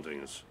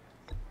taunting us.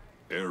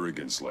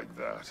 Arrogance like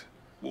that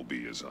will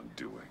be his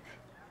undoing.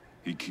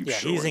 He keeps Yeah,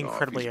 showing he's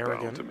incredibly off he's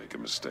arrogant. bound to make a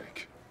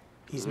mistake.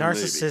 He's Maybe,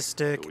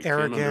 narcissistic, but we can't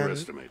arrogant.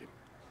 underestimate him.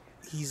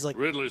 He's like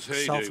Riddler's heyday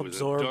was a dark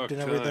self-absorbed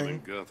and time in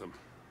everything. Gotham.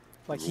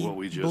 Like From he what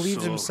we just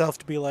believes saw, himself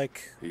to be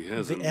like he the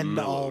hasn't end-all,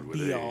 mellowed with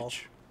be-all.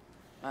 age.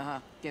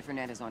 Different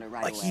Ed is on it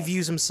right Like away. he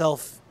views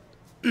himself.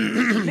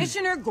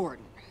 Commissioner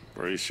Gordon.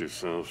 Brace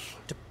yourselves.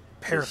 To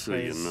Just so you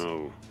paraphrase,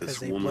 know, this as a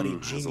bloody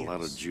woman has a lot of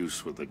genius.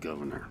 juice with the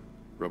governor.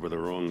 Rub her the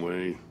wrong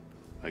way,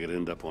 I could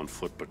end up on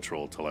foot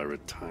patrol till I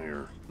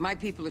retire. My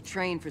people are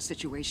trained for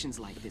situations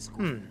like this,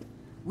 Gordon.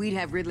 We'd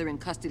have Riddler in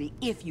custody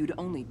if you'd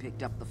only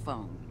picked up the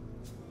phone.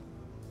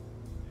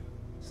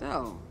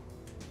 So,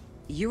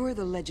 you're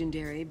the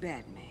legendary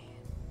Batman.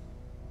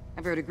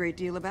 I've heard a great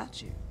deal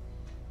about you.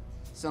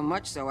 So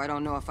much so, I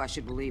don't know if I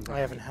should believe that. I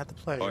haven't had the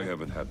pleasure. I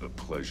haven't had the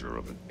pleasure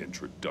of an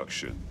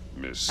introduction,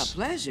 Miss... A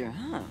pleasure,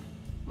 huh?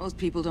 Most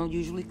people don't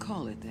usually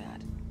call it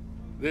that.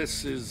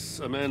 This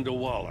is Amanda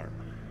Waller,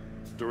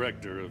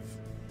 director of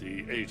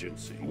the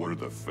agency. What are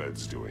the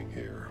feds doing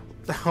here?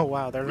 Oh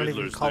wow, they're not even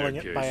Riddler's calling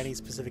their it by case. any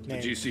specific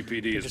name. The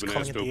GCPD They're has just been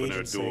calling asked it to the open their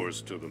agency.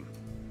 doors to them.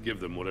 Give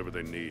them whatever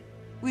they need.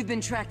 We've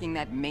been tracking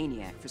that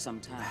maniac for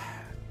some time.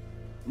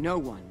 No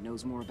one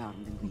knows more about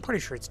him than we I'm pretty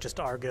sure it's just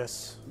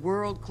Argus.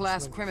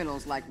 World-class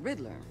criminals like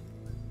Riddler.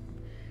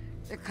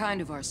 They're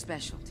kind of our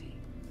specialty.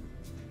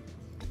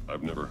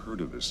 I've never heard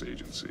of this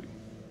agency.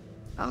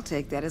 I'll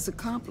take that as a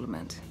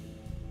compliment.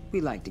 We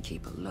like to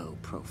keep a low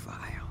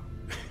profile.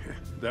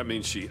 That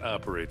means she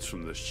operates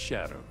from the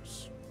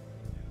shadows.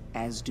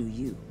 As do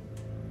you.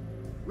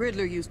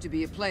 Riddler used to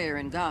be a player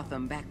in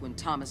Gotham back when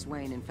Thomas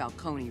Wayne and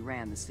Falcone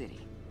ran the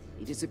city.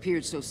 He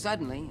disappeared so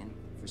suddenly and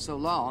for so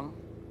long,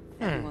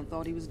 everyone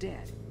thought he was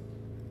dead.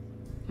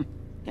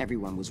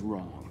 Everyone was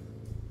wrong.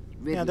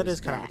 Yeah, that Riddler's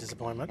is kind of a back,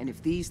 disappointment. And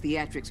if these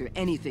theatrics are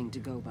anything to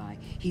go by,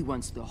 he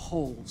wants the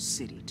whole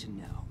city to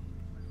know.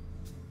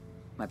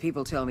 My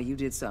people tell me you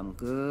did some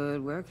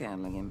good work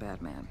handling him,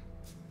 Batman.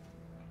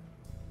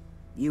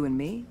 You and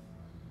me?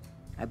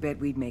 I bet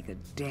we'd make a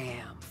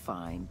damn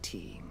fine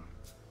team.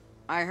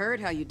 I heard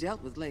how you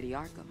dealt with Lady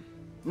Arkham.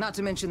 Not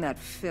to mention that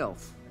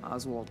filth,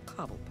 Oswald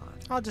Cobblepot.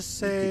 I'll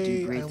just We say could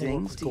do I great work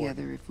things with Gordon.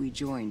 together if we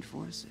joined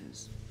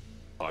forces.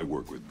 I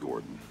work with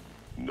Gordon.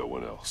 No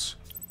one else.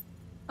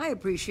 I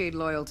appreciate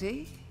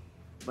loyalty,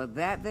 but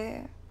that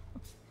there,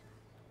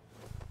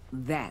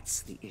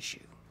 that's the issue.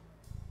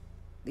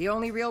 The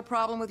only real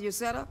problem with your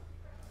setup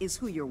is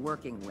who you're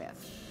working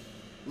with.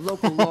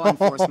 Local law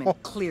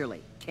enforcement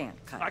clearly can't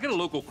cut I it. got a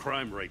local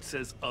crime rate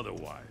says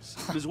otherwise.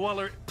 Ms.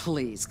 Waller,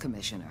 Please,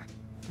 Commissioner.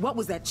 What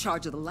was that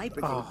charge of the light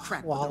brigade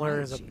crap with the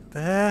Waller is a riot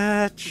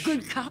bitch.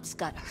 Good cops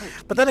got hurt.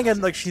 But then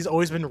again, like, she's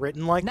always been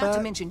written like Not that.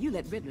 to mention you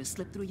let Riddler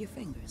slip through your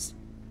fingers.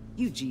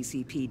 You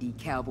GCPD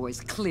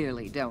cowboys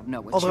clearly don't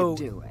know what Although,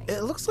 you're doing.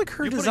 it looks like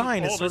her You're putting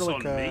design all is sort of this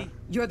like on a... me?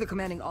 You're the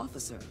commanding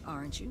officer,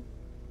 aren't you?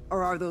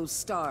 Or are those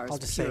stars I'll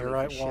just say it purely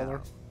right, for show?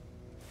 Waller.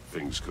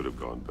 Things could have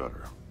gone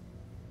better.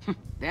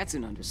 That's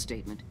an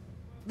understatement.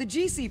 The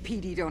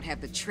GCPD don't have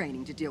the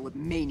training to deal with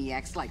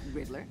maniacs like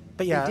Riddler.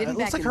 But They yeah, it didn't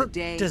looks back like in her the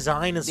day,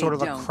 design is they sort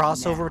of a don't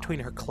crossover now. between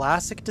her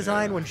classic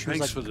design when she was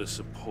thanks like, for the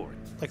support.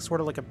 like sort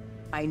of like a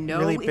I know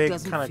really it big,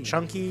 doesn't kind of feel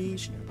chunky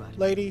Commissioner, but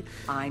lady,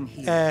 I'm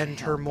here and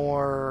to her help.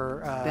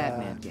 more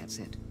Batman gets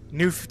it.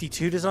 New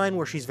 52 design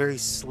where she's very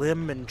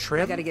slim and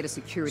trim. I gotta get a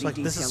security So, like,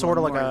 this is detail sort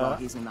of on like Maury while a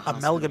he's in the hospital.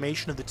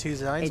 amalgamation of the two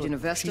designs. Agent Like,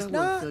 Avesta she's will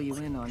not, fill you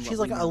in on she's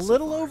what like we a know so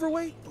little far.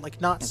 overweight,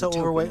 like not As so a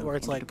token overweight of where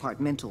it's like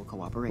interdepartmental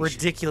cooperation.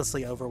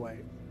 ridiculously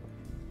overweight.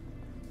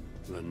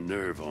 The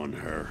nerve on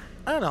her.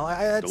 I don't know.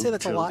 I'd Don't say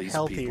that's a tell lot these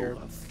healthier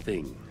people a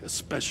thing,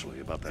 especially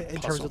about that in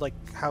terms puzzle. of like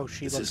how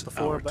she This looks is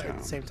before, our but at town.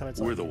 the same time, it's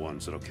We're like the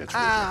ones that'll catch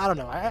I don't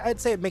know. I'd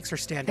say it makes her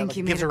stand out. Think Like,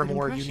 you gives made her a a good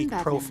more impression, unique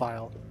Batman.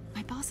 profile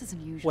My boss isn't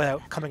usually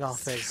without that coming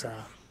off nice. as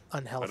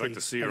unhealthy. I'd like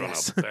to see her I on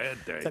guess. a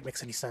bad day. If that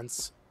makes any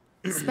sense.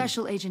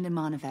 Special Agent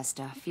Iman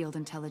Avesta, Field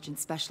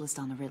Intelligence Specialist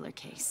on the Riddler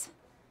case.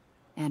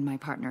 And my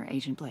partner,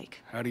 Agent Blake.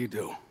 How do you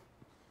do?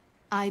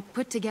 I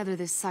put together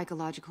this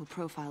psychological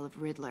profile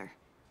of Riddler.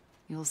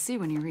 You'll see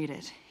when you read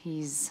it.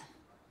 He's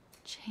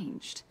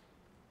changed.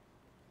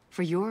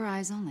 For your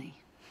eyes only,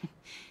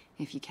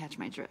 if you catch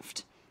my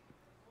drift.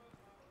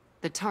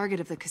 The target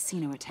of the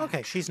casino attack.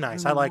 Okay, she's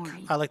nice. Earl I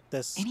Morey. like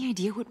this. Any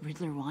idea what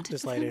Riddler wanted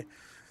This with lady. him?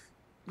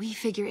 We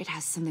figure it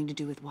has something to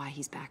do with why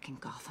he's back in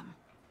Gotham.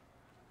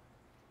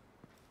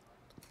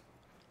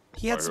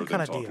 He had I some heard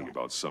kind them of talking deal.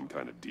 about some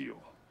kind of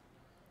deal.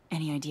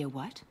 Any idea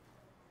what?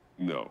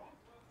 No,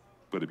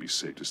 but it'd be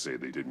safe to say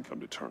they didn't come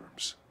to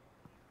terms.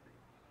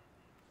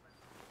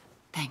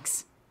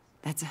 Thanks.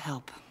 That's a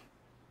help.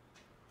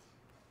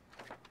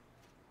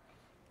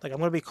 Like, I'm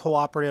going to be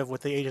cooperative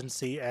with the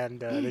agency and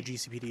the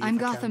GCPD. I'm if I can.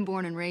 Gotham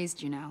born and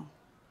raised, you know.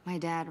 My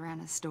dad ran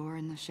a store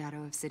in the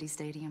shadow of City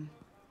Stadium.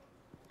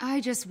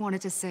 I just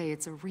wanted to say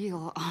it's a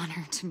real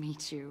honor to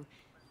meet you.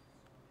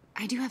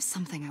 I do have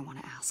something I want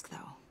to ask,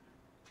 though.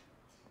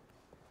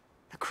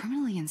 The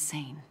criminally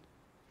insane.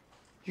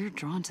 You're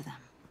drawn to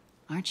them,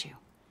 aren't you?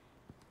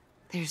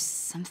 There's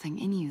something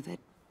in you that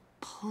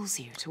pulls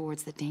you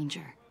towards the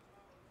danger.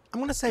 I'm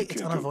going to say You it's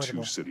can't go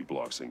unavoidable. 2 city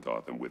blocks in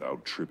Gotham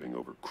without tripping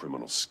over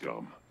criminal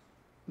scum.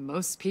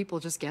 Most people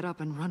just get up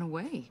and run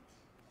away.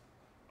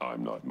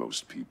 I'm not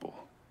most people.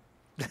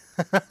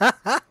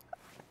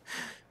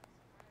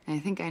 I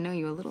think I know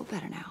you a little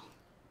better now.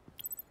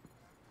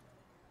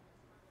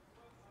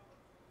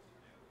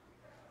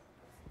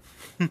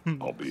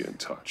 I'll be in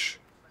touch.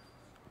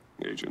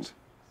 Agent.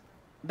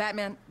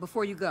 Batman,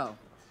 before you go,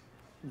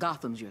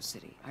 Gotham's your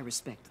city. I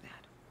respect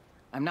that.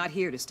 I'm not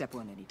here to step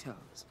on any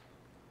toes.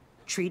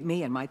 Treat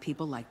me and my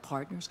people like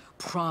partners.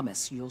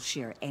 Promise you'll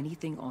share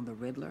anything on the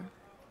Riddler.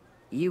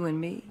 You and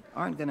me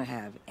aren't gonna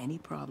have any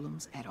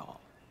problems at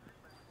all.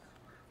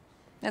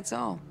 That's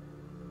all.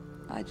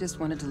 I just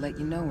wanted to let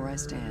you know where I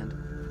stand.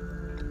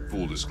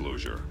 Full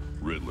disclosure,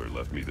 Riddler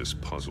left me this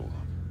puzzle.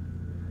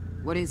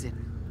 What is it?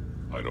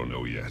 I don't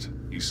know yet.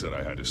 He said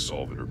I had to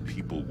solve it or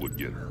people would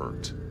get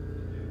hurt.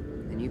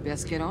 Then you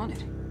best get on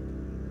it.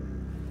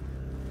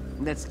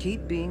 Let's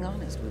keep being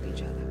honest with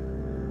each other.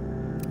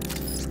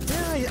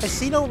 Yeah, I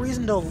see no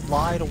reason to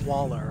lie to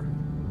Waller.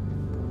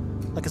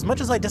 Like, as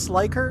much as I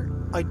dislike her,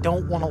 I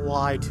don't want to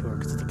lie to her.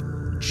 Because,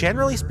 like,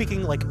 generally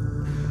speaking, like,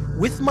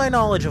 with my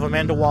knowledge of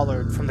Amanda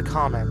Waller from the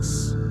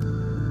comics,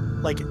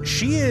 like,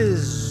 she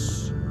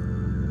is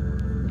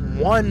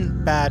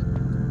one bad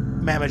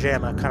mamma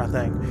jamma kind of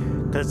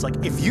thing. Because it's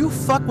like, if you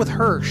fuck with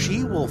her,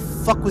 she will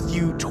fuck with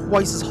you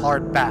twice as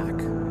hard back.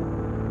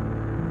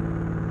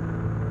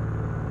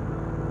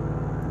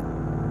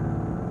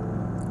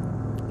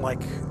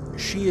 Like,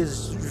 she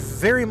is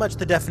very much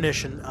the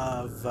definition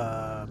of,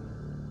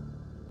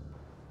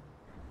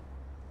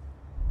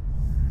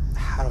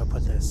 how do I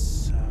put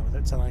this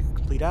without sounding like a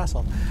complete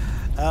asshole?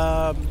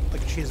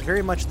 Like, she is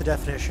very much the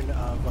definition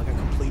of, like, a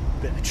complete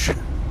bitch.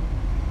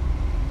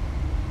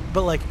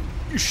 But, like,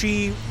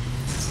 she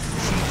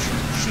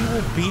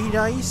will be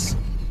nice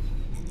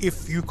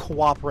if you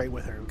cooperate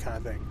with her, kind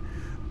of thing.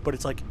 But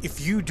it's like,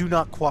 if you do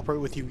not cooperate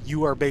with you,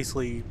 you are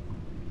basically...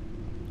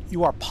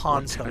 You are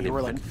pawn scum. You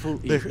were like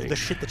the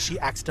shit that she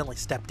accidentally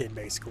stepped in,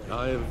 basically.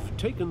 I've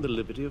taken the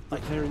liberty of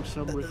preparing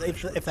some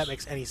refreshments. If that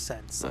makes any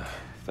sense. Like,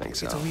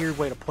 Thanks, it's Al. a weird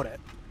way to put it.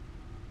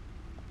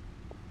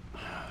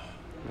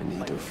 I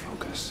need to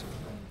focus.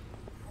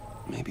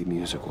 Maybe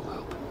music will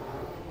help.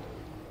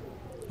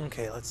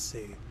 Okay, let's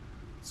see.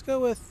 Let's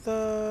go with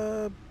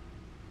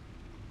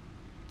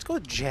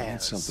jazz. I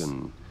need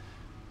something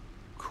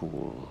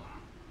cool.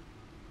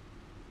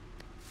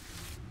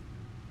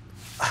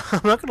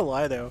 I'm not gonna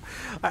lie though,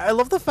 I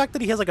love the fact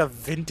that he has like a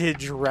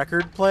vintage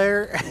record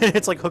player and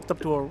it's like hooked up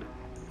to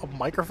a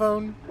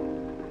microphone.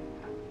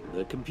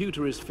 The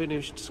computer is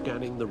finished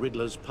scanning the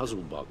Riddler's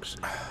puzzle box.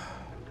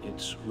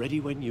 It's ready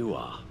when you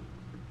are.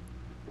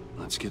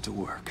 Let's get to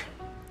work.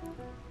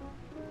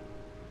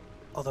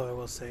 Although I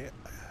will say,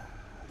 I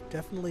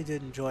definitely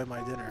did enjoy my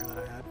dinner that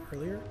I had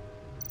earlier.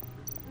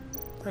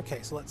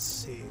 Okay, so let's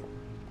see.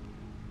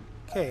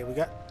 Okay, we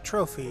got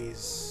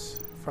trophies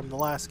from the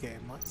last game.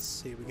 Let's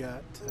see, we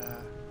got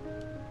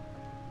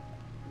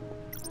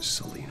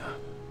Selina.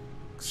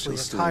 Selina She'll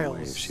stay away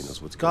tiles, if she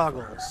knows what's good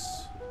for her.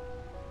 goggles,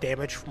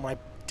 damage from my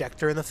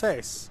decked her in the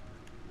face.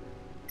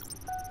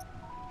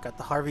 Got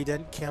the Harvey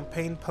Dent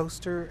campaign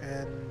poster,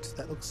 and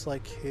that looks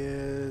like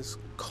his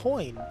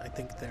coin, I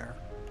think, there.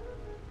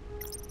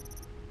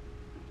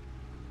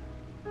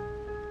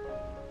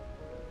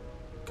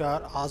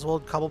 Got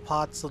Oswald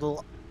Cobblepot's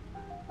little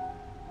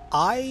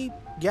eye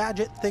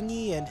gadget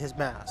thingy and his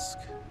mask.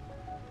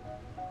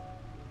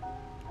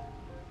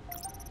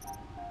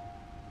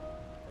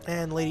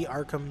 And Lady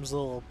Arkham's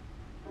little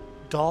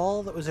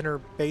doll that was in her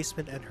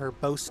basement and her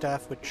bow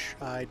staff, which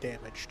I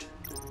damaged.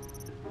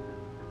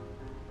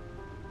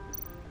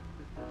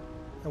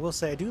 I will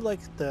say, I do like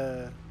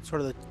the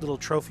sort of the little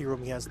trophy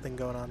room he has thing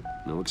going on.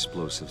 No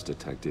explosives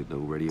detected, no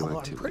Although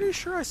radioactivity. I'm pretty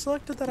sure I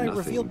selected that I Nothing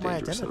revealed my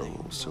dangerous at identity.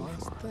 all so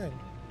That's far. the thing.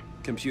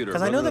 Computer,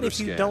 Because I know run that another if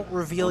you scan. don't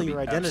reveal I'll be your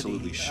identity,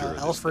 absolutely sure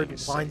this Alfred thing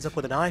is winds safe. up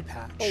with an eye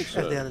patch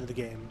Also, at the end of the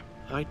game.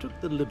 I took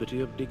the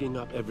liberty of digging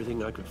up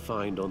everything I could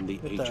find on the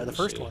With agency. the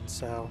first one,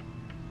 so...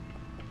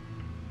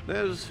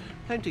 There's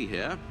plenty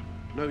here.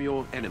 Know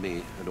your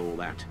enemy and all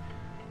that.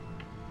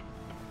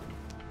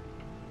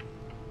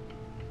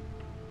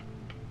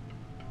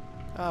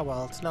 Ah,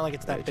 well, it's not like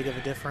it's that big of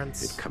a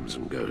difference. It comes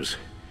and goes.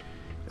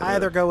 I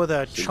either go with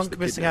a Since chunk the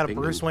missing out of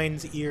kidnapping Bruce and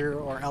Wayne's ear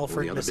or all the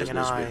Alfred other missing an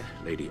business eye. with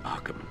Lady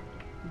Arkham.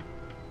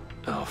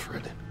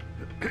 Alfred.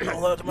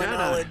 Although, to my No, no,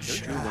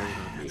 knowledge, don't you worry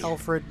about me.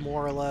 Alfred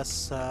more or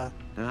less I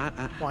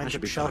winds should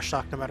up be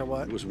shell-shocked no matter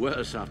what. It was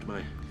worse after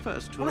my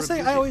first I tour want of to say,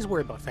 duty. I always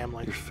worry about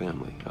family. Your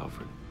family,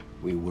 Alfred.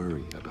 We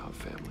worry about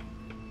family.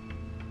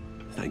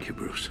 Thank you,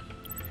 Bruce.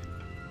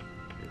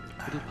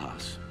 It'll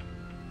pass.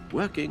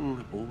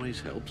 Working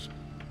always helps.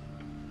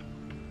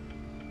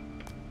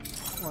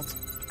 Well, that's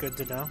good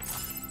to know.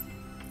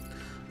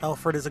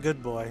 Alfred is a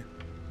good boy.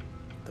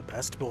 The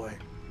best boy.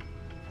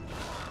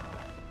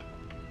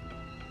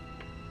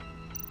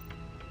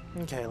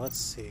 Okay, let's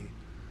see.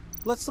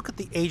 Let's look at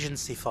the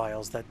agency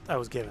files that I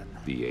was given.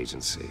 The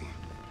agency.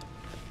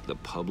 The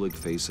public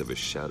face of a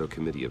shadow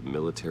committee of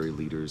military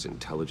leaders,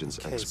 intelligence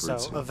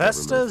experts, so and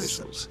Avesta's government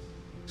officials.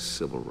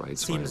 Civil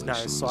rights seems nice,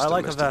 violations, so I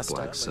like domestic Avesta,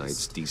 black at sites,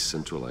 least.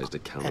 decentralized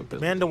And accountability.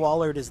 Amanda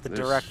Waller is the There's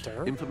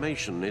director.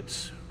 Information.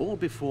 It's all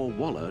before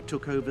Waller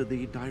took over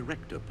the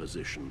director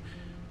position.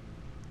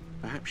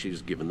 Perhaps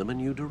she's given them a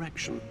new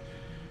direction.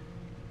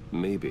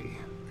 Maybe.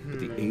 But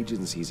the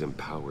agency's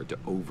empowered to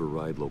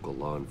override local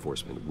law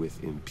enforcement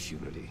with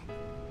impunity.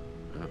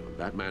 Oh,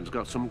 that man's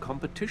got some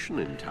competition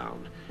in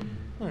town.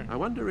 I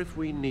wonder if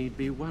we need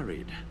be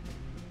worried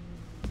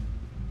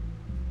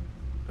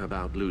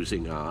about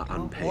losing our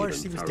unpaid Waller and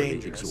seems thoroughly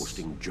dangerous.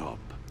 exhausting job.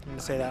 I'm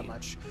gonna say that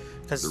much.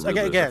 Because, The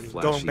Riddler's a again,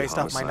 going flashy based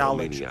off my homicidal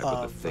knowledge maniac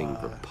of... with a thing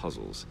for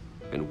puzzles.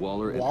 And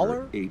Waller and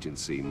Waller? her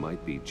agency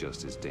might be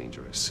just as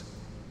dangerous.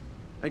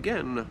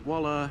 Again,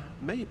 Waller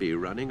may be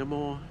running a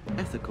more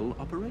ethical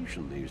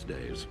operation these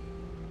days.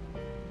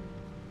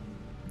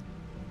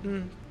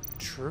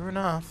 True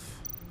enough.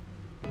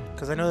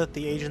 Because I know that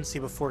the agency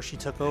before she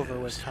took over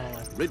was kind of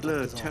like...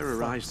 Riddler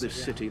terrorized this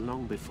city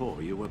long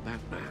before you were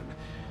Batman.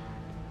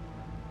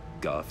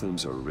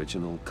 Gotham's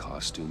original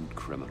costumed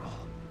criminal.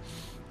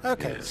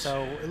 Okay, Yes.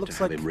 so it looks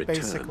To have like him returned,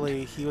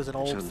 basically he was an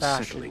it's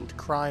old-fashioned unsettling.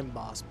 crime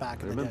boss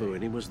back in the day. Remember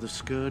when he was the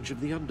scourge of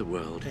the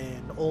underworld?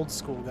 In old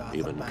school Gotham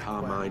Even back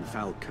Carmine when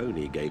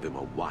Falcone gave him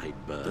a wide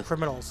berth. the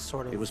criminals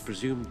sort of... He was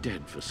presumed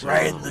dead for so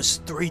ran long. the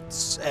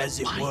streets,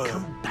 as it Why were.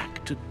 come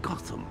back to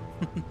Gotham?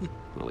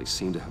 Well, he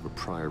seemed to have a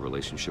prior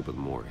relationship with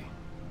Mori.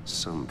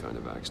 Some kind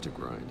of axe to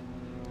grind.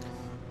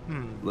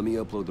 Let me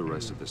upload the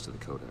rest of this to the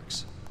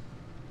Codex.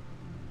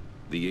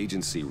 The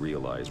agency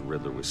realized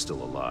Riddler was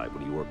still alive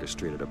when he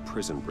orchestrated a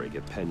prison break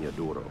at Peña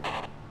Duro.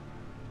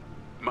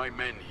 My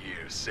men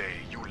here say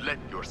you let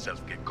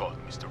yourself get caught,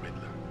 Mr.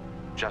 Riddler.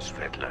 Just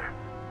Riddler.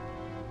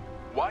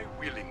 Why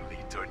willingly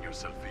turn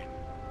yourself in?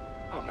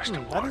 Oh,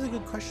 Mr. That is a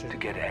good question. To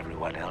get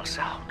everyone else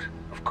out,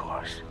 of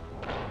course.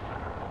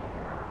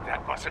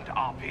 That wasn't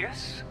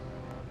obvious.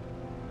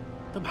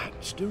 The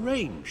man's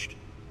deranged.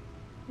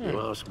 You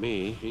ask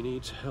me, he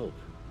needs help.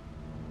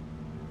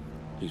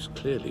 He's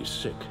clearly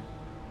sick.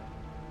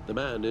 The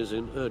man is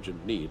in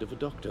urgent need of a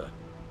doctor.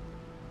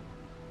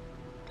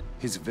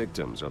 His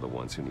victims are the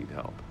ones who need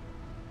help.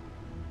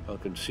 I'll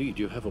concede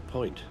you have a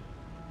point.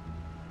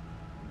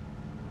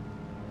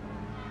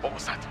 What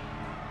was that?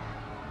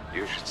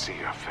 You should see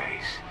your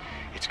face.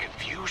 Its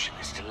confusion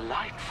is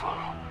delightful.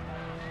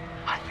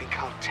 I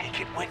think I'll take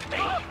it with me.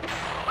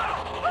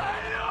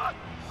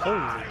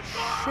 Holy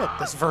shit,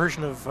 this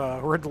version of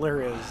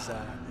Riddler is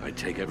I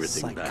take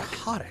everything back.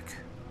 psychotic.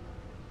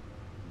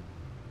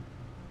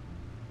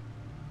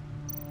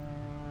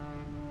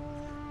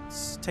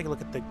 Let's take a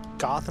look at the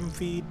Gotham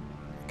feed.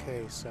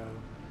 Okay, so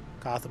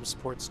Gotham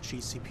Sports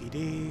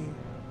GCPD.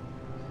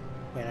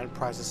 Wayne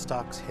Enterprises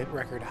stocks hit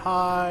record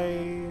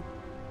high.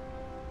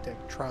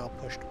 Deck trial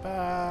pushed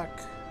back.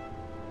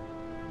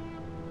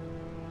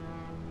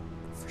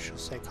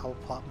 Officials say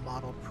Cobblepot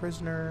model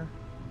prisoner.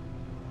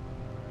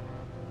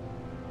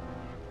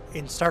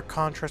 In stark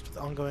contrast with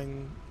the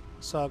ongoing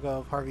saga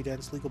of Harvey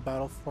Dent's legal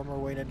battle, former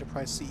Wayne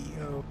Enterprise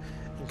CEO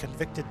and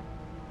convicted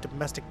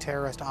domestic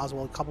terrorist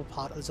Oswald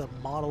Cobblepot is a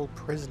model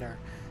prisoner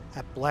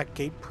at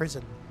Blackgate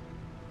Prison.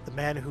 The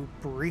man who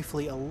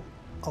briefly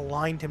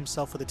aligned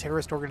himself with the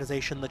terrorist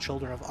organization the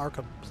Children of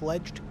Arkham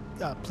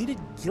pleaded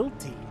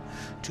guilty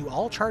to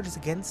all charges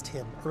against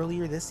him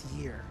earlier this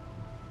year.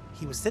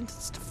 He was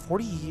sentenced to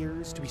 40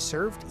 years to be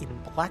served in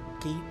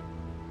Blackgate.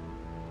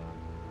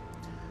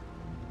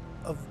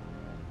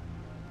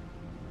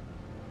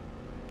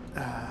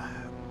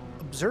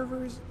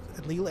 Observers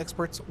and legal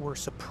experts were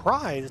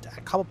surprised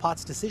at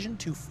Cobblepot's decision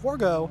to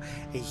forego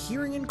a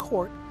hearing in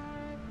court,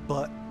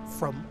 but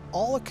from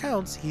all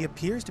accounts, he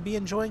appears to be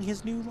enjoying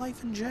his new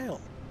life in jail.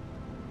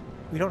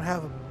 We don't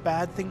have a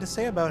bad thing to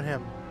say about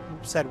him,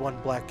 said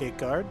one Blackgate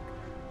guard,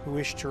 who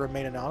wished to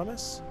remain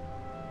anonymous.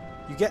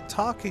 You get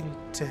talking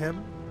to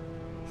him,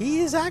 he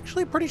is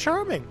actually pretty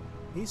charming.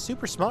 He's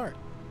super smart.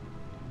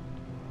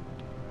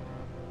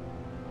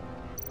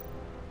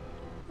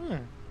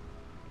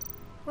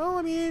 Well,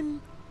 I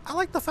mean, I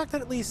like the fact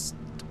that at least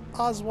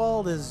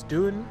Oswald is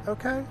doing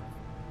okay.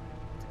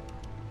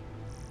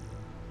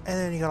 And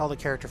then you got all the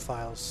character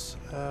files.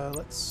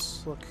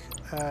 Let's look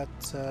at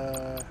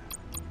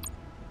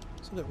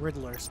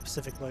Riddler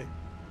specifically.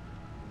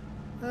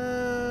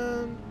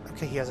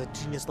 Okay, he has a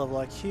genius level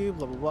IQ,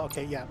 blah blah blah.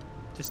 Okay, yeah,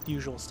 just the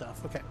usual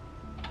stuff. Okay,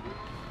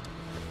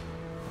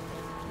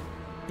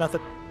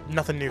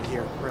 nothing new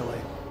here, really.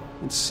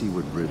 Let's see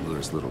what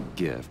Riddler's little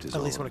gift is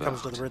all At least when it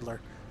comes to about. the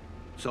Riddler.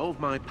 Solve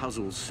my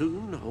puzzle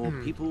soon, or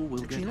people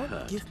will get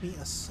hurt. Give me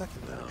a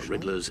second.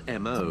 Riddler's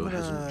MO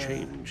hasn't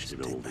changed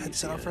in all these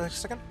Headset off for a years.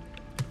 second.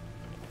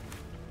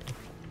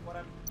 What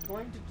I'm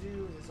going to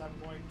do is I'm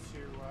going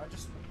to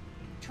just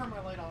turn my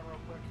light on real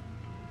quick.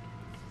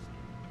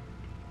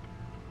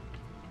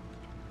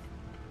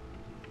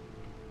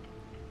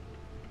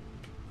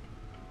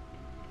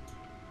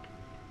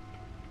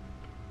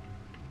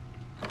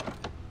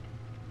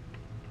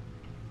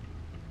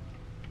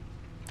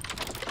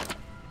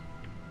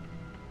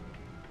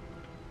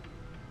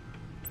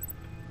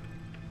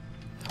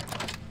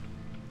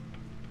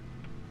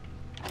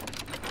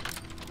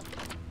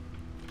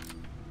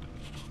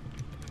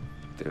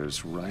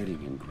 There's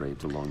writing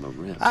engraved along the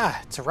rim. Ah,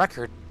 it's a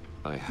record.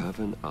 I have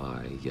an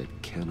eye, yet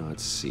cannot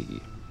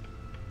see.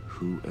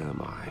 Who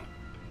am I?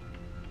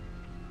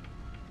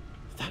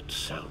 That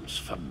sounds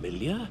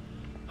familiar.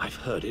 I've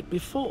heard it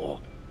before.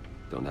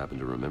 Don't happen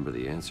to remember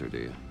the answer,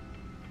 do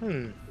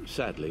you?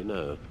 Sadly,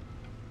 no.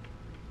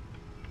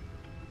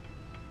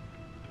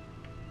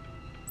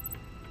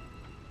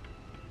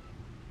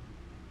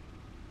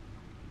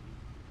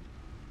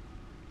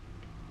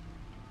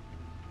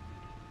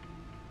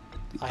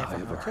 The eye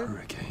of a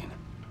hurricane.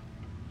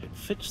 It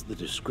fits the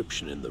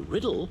description in the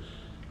riddle,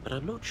 but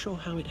I'm not sure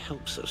how it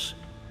helps us.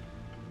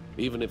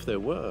 Even if there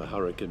were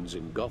hurricanes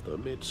in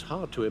Gotham, it's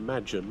hard to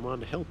imagine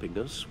one helping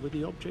us with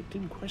the object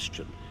in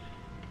question.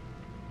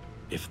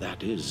 if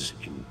that is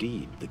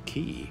indeed the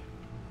key.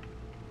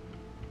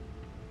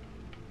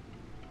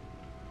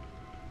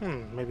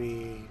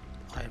 Maybe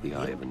The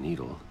eye of a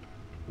needle.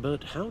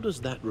 But how does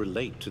that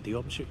relate to the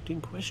object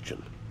in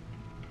question?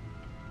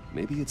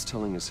 Maybe it's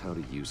telling us how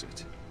to use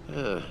it.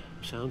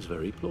 Sounds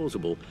very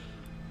plausible.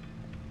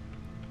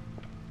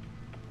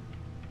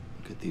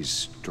 Look at these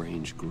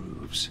strange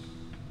grooves.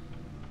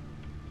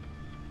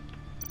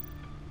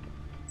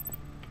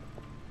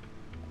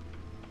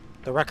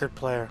 The record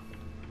player.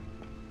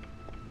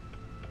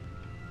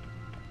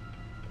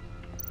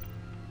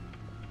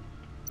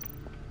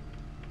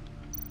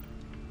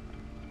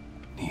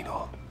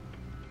 Needle.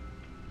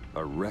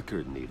 A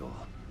record needle.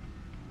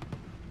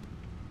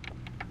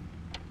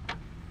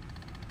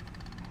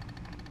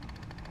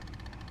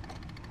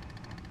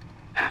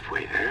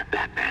 Halfway there,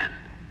 Batman.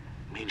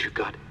 Means you've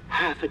got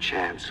half a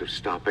chance of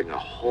stopping a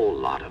whole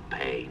lot of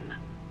pain.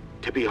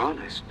 To be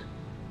honest,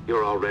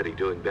 you're already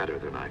doing better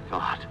than I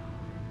thought.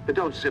 But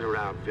don't sit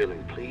around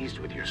feeling pleased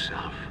with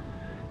yourself.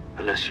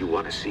 Unless you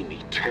want to see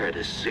me tear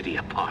this city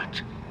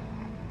apart.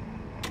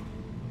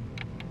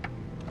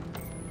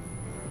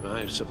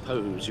 I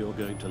suppose you're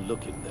going to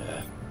look in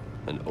there.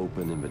 An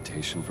open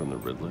invitation from the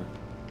Riddler?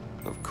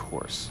 Of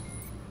course.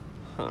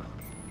 Huh.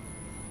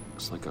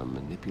 Looks like I'm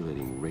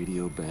manipulating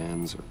radio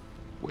bands or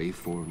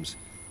waveforms.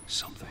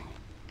 Something.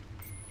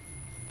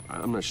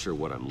 I'm not sure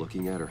what I'm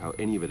looking at or how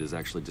any of it is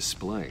actually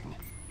displaying.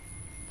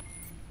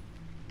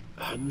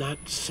 And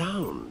that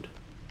sound.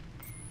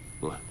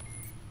 What?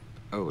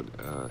 Oh,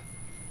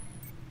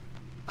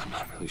 I'm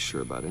not really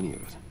sure about any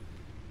of it.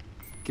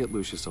 Get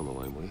Lucius on the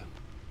line, will you?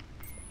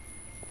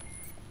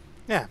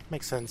 Yeah,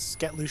 makes sense.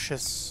 Get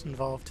Lucius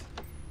involved.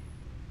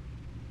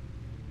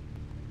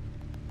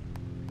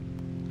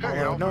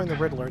 Although, knowing the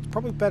Riddler, it's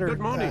probably better. Good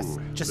morning,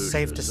 just Lucius.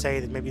 safe to say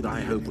that maybe.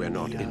 I hope we're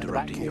not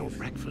interrupting your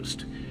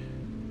breakfast.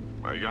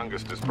 My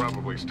youngest is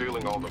probably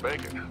stealing all the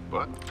bacon,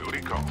 but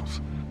duty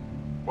calls.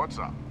 What's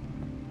up?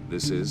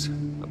 This is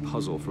a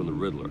puzzle from the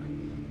Riddler.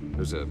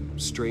 There's a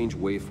strange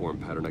waveform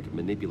pattern I can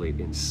manipulate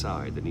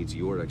inside that needs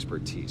your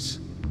expertise.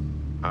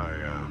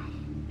 Yeah,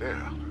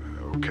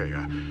 okay.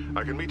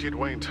 I can meet you at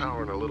Wayne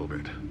Tower in a little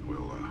bit.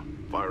 We'll,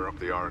 fire up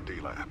the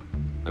R&D lab.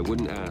 I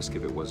wouldn't ask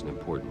if it wasn't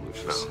important,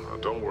 Lucius. No,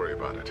 don't worry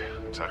about it.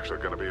 It's actually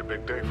gonna be a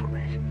big day for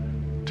me.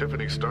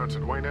 Tiffany starts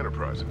at Wayne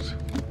Enterprises.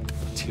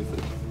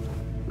 Tiffany?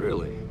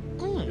 Really?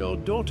 Your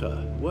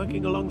daughter,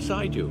 working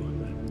alongside you.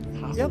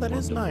 How Yeah, that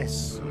is wonderful.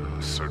 nice.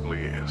 Certainly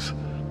is.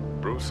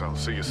 Bruce, I'll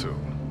see you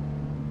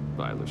soon.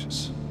 Bye,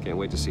 Lucius. Can't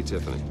wait to see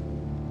Tiffany.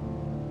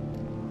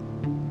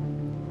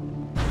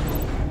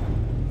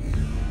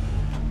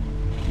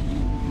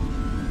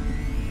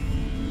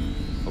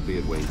 I'll be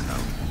at Wayne Tower.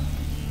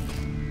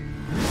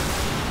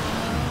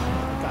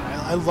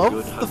 I love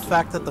the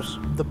fact that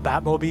the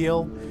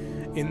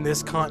Batmobile in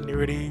this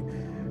continuity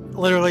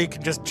literally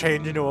can just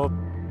change into a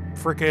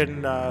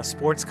freaking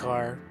sports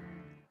car,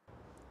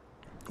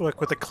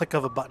 like with a click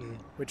of a button,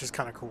 which is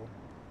kind of cool.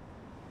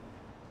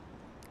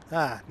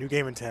 Ah, new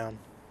game in town.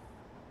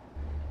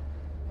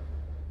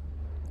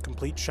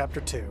 Complete Chapter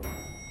 2.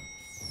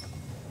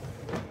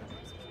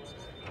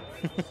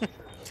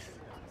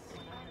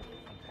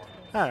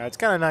 I don't know, it's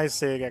kind of nice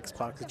seeing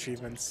Xbox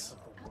achievements.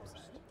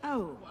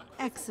 Oh,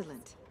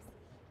 excellent.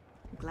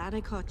 I'm glad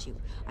I caught you.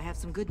 I have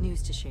some good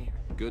news to share.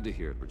 Good to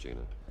hear it,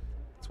 Regina.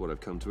 It's what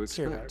I've come to Let's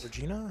hear expect. that,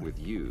 Regina. With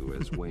you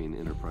as Wayne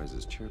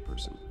Enterprises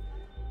chairperson.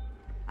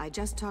 I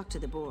just talked to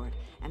the board,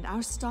 and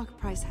our stock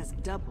price has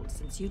doubled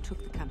since you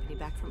took the company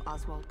back from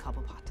Oswald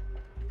Cobblepot.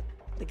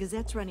 The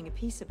Gazette's running a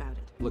piece about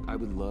it. Look, I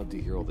would love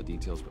to hear all the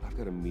details, but I've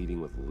got a meeting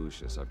with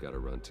Lucius I've got to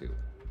run to.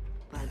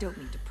 Well, I don't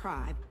mean to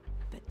pry,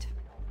 but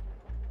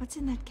what's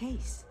in that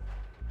case?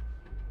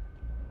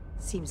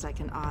 Seems like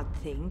an odd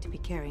thing to be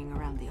carrying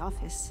around the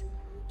office.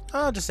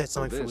 I'll just say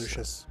something for this,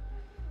 Lucius.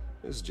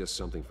 This is just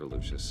something for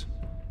Lucius.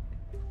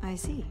 I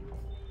see.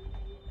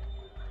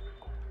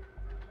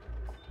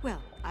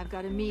 Well, I've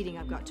got a meeting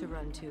I've got to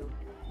run to.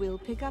 We'll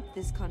pick up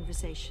this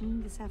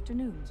conversation this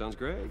afternoon. Sounds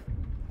great.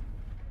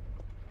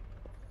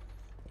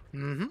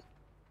 Mm-hmm.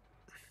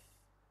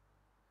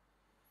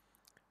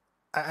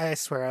 I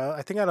swear,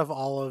 I think out of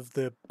all of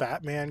the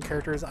Batman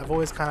characters, I've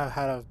always kind of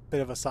had a bit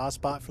of a soft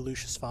spot for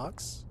Lucius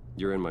Fox.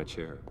 You're in my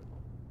chair.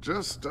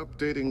 Just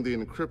updating the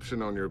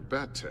encryption on your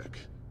bat tech.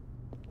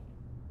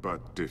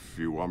 But if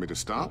you want me to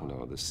stop? Oh,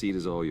 no, the seat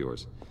is all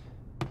yours.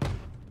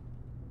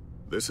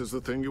 This is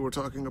the thing you were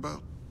talking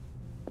about?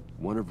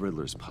 One of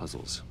Riddler's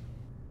puzzles.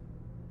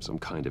 Some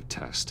kind of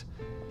test.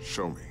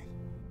 Show me.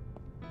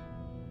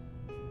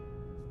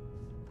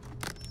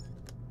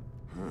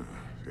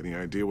 Any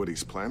idea what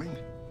he's planning?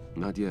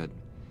 Not yet.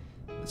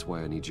 That's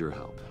why I need your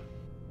help.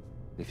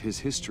 If his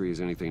history is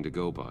anything to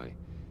go by,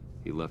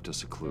 he left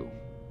us a clue.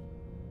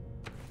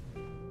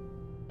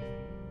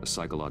 A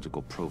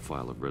psychological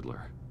profile of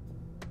Riddler.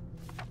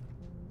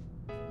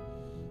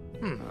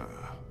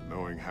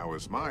 Knowing how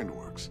his mind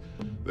works,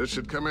 this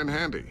should come in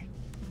handy.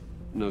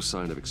 No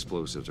sign of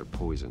explosives or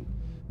poison.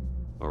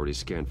 Already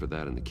scanned for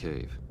that in the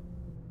cave.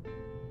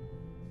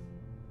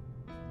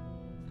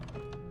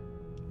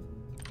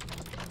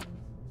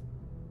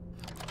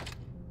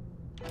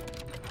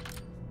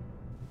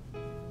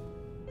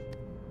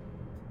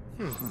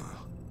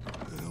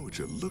 Well, would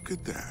you look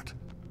at that?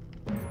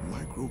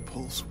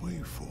 Micropulse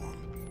waveform.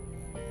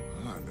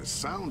 And the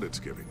sound it's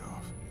giving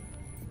off.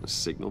 A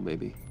signal,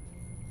 maybe?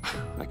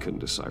 I couldn't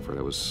decipher it.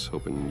 I was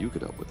hoping you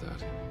could help with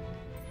that.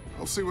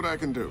 I'll see what I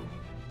can do.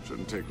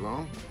 Shouldn't take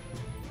long.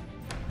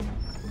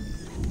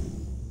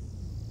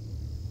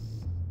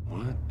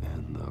 What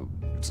in the...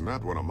 It's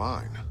not one of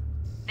mine.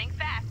 Think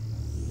fast.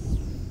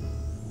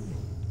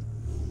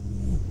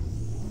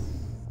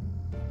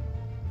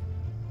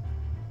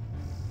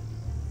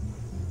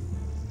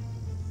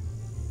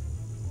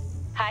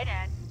 Hi,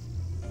 Dad.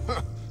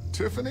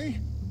 Tiffany?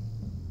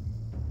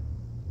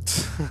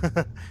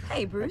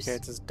 Hey, Bruce. Okay,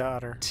 it's his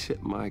daughter.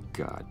 My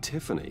God,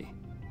 Tiffany.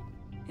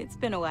 It's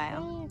been a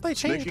while. They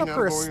changed Making up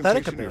her out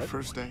aesthetic a orientation your bit.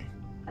 first day?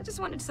 I just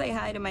wanted to say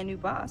hi to my new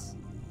boss.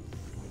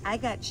 I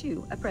got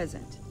you a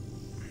present.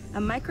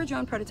 A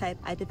micro-drone prototype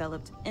I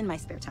developed in my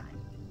spare time.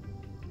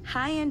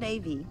 High-end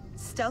AV,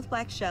 stealth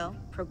black shell,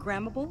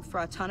 programmable for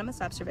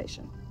autonomous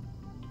observation.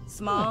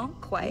 Small,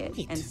 quiet,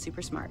 and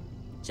super smart.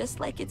 Just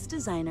like its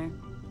designer.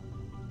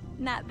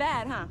 Not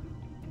bad, huh?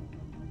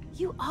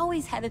 You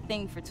always had a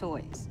thing for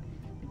toys.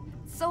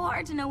 So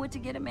hard to know what to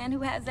get a man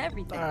who has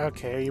everything.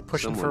 Okay, are you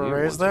pushing Someone for a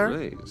here raise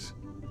wants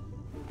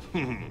a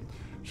there? raise.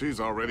 She's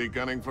already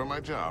gunning for my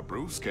job,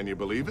 Bruce. Can you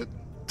believe it?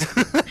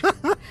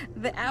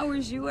 The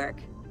hours you work?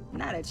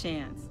 Not a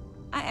chance.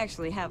 I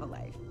actually have a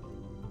life.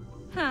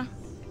 Huh.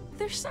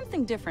 There's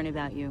something different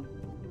about you.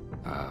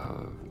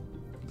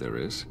 There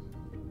is?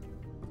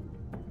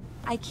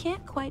 I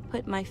can't quite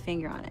put my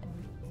finger on it.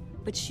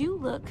 But you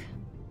look...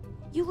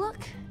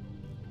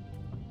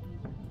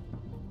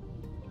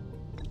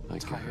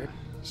 Like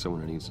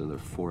someone who needs another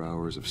 4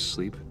 hours of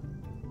sleep?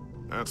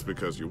 That's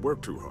because you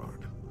work too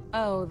hard.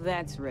 Oh,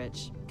 that's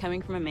rich.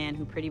 Coming from a man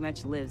who pretty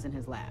much lives in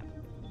his lab.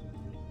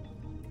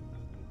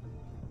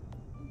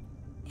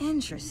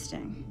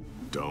 Interesting.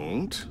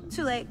 Don't.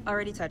 Too late.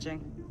 Already touching.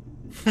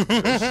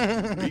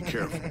 Be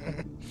careful.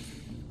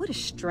 What a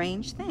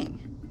strange thing.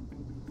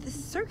 The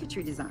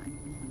circuitry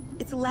design.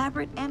 It's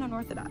elaborate and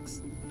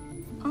unorthodox.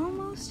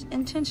 Almost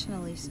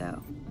intentionally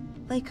so.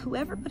 Like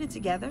whoever put it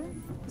together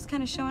was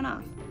kind of showing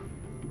off.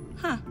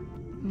 Huh.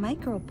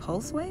 Micro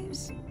pulse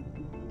waves?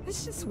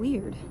 It's just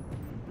weird.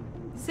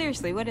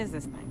 Seriously, what is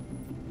this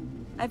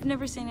thing? I've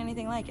never seen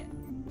anything like it.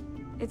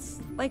 It's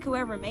like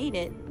whoever made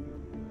it.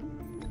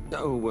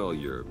 Oh, well,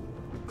 your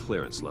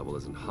clearance level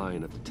isn't high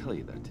enough to tell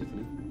you that,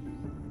 Tiffany.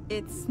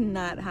 It's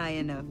not high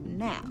enough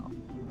now.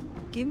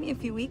 Give me a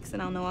few weeks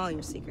and I'll know all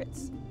your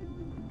secrets.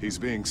 He's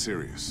being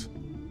serious.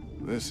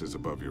 This is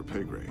above your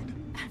pay grade.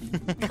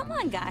 Come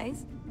on,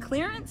 guys.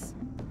 Clearance?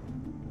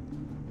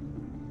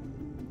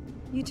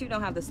 You two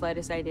don't have the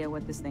slightest idea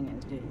what this thing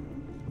is, do you?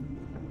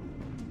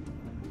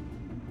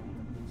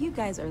 You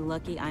guys are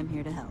lucky I'm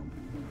here to help.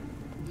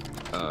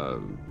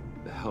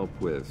 Help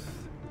with...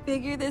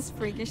 Figure this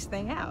freakish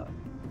thing out.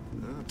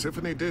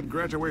 Tiffany did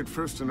graduate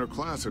first in her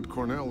class at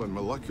Cornell in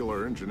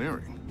molecular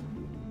engineering.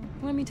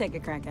 Let me take a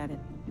crack at it.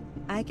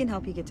 I can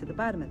help you get to the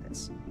bottom of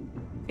this.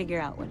 Figure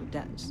out what it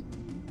does.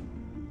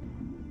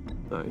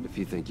 All right, if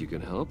you think you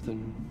can help,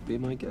 then be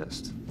my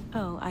guest.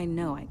 Oh, I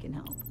know I can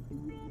help.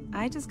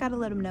 I just gotta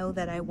let him know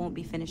that I won't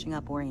be finishing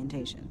up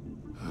orientation.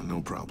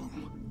 No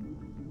problem.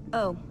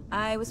 Oh,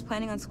 I was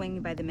planning on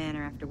swinging by the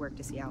manor after work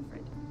to see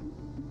Alfred.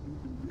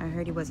 I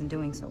heard he wasn't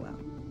doing so well.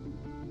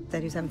 That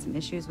he was having some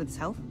issues with his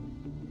health?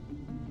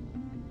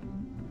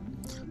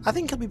 I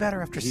think he'll be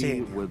better after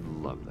seeing. He would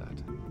love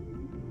that.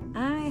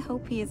 I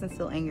hope he isn't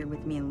still angered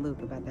with me and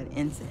Luke about that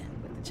incident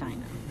with the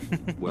china.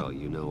 Well,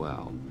 you know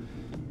Al.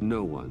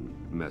 No one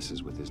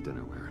messes with his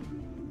dinnerware.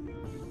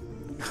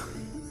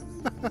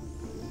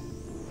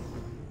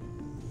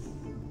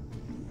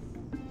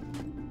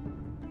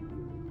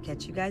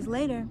 Catch you guys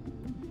later.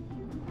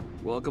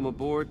 Welcome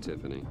aboard,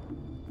 Tiffany.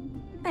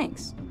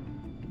 Thanks,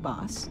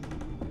 boss.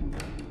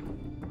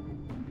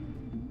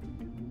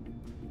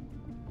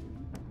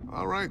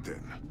 All right,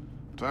 then.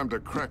 Time to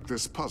crack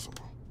this puzzle.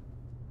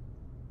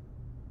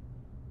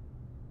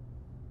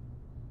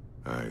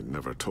 I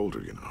never told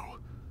her, you know.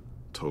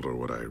 Told her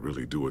what I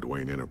really do at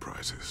Wayne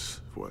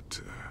Enterprises.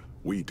 What,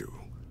 we do.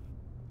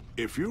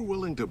 If you're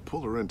willing to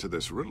pull her into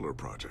this Riddler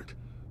project,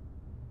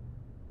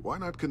 why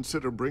not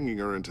consider bringing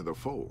her into the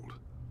fold?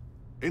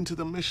 Into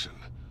the mission?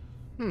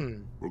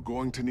 We're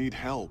going to need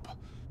help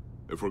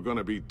if we're going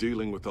to be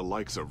dealing with the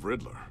likes of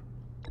Riddler.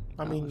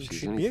 I mean, she's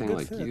she'd be a anything good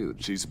like fit. you.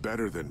 She's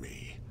better than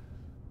me.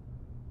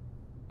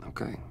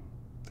 Okay,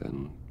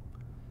 then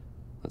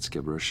let's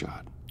give her a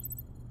shot.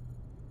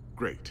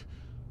 Great.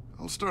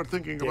 I'll start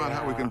thinking about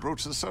how we can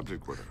broach the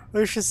subject with her.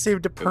 Lucius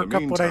seemed to perk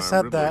up when I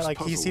said that, like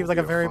he seemed like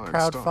a very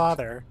proud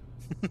father.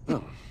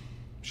 Well,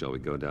 shall we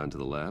go down to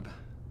the lab?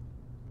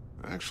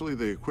 Actually,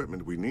 the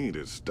equipment we need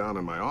is down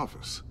in my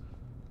office.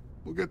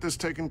 We'll get this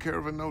taken care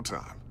of in no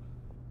time.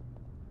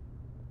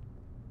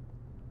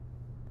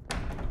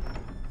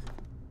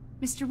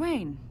 Mr.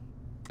 Wayne.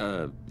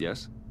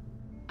 Yes?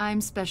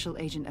 I'm Special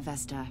Agent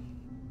Avesta.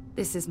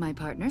 This is my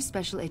partner,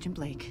 Special Agent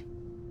Blake.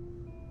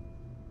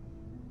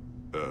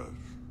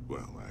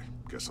 Well, I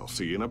guess I'll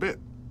see you in a bit.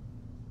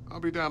 I'll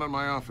be down in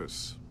my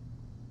office.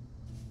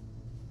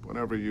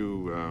 Whenever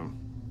you,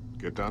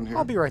 get done here.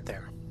 I'll be right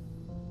there.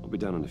 I'll be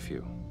down in a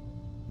few.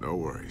 No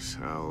worries.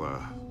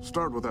 I'll,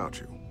 start without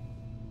you.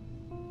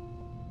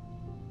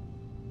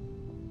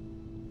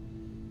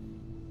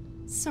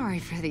 Sorry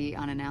for the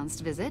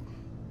unannounced visit.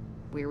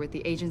 We're with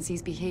the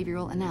agency's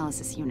behavioral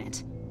analysis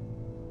unit.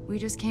 We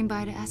just came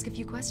by to ask a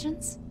few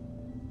questions.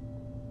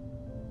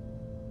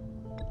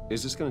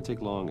 Is this gonna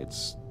take long?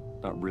 It's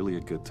not really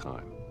a good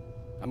time.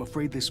 I'm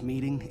afraid this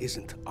meeting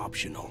isn't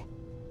optional.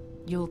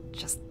 You'll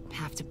just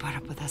have to put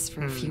up with us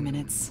for a few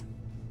minutes.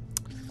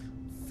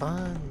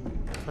 Fun.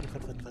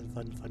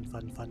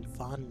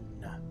 Fun.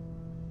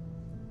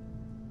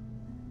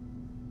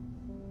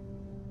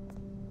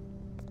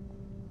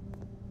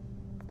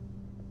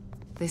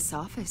 This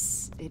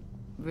office, it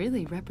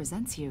really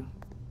represents you.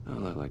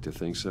 Well, I like to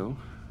think so.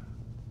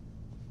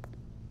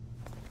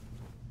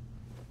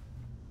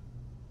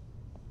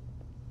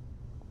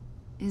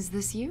 Is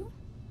this you?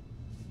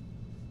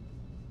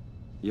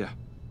 Yeah.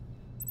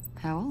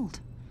 How old?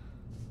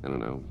 I don't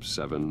know,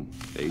 7,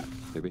 8,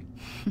 maybe?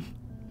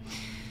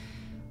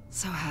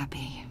 So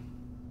happy.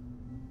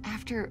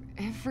 After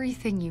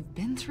everything you've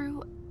been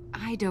through,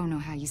 I don't know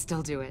how you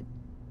still do it.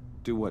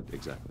 Do what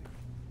exactly?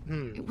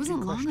 It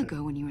wasn't long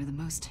ago when you were the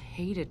most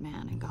hated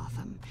man in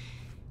Gotham.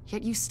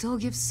 Yet you still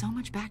give so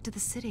much back to the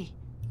city.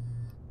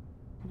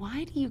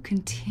 Why do you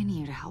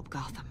continue to help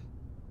Gotham?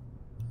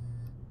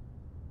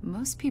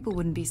 Most people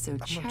wouldn't be so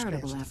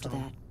charitable after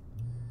that.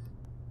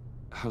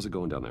 How's it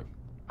going down there?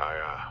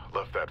 I,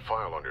 left that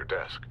file on your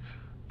desk.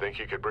 Think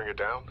you could bring it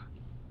down?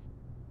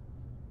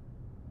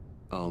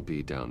 I'll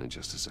be down in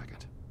just a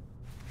second.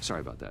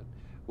 Sorry about that.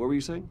 What were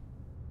you saying?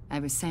 I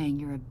was saying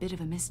you're a bit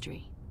of a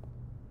mystery.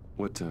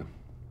 What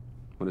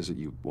is it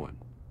you want?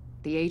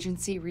 The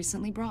agency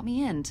recently brought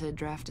me in to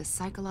draft a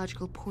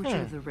psychological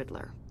portrait of the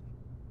Riddler.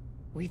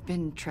 We've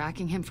been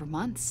tracking him for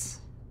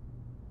months,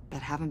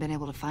 but haven't been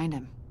able to find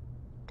him.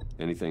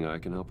 Anything I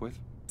can help with?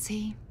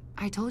 See,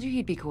 I told you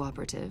he'd be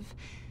cooperative.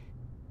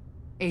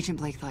 Agent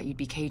Blake thought you'd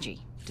be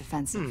cagey,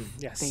 defensive,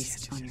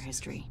 based on your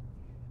history.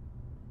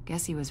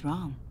 Guess he was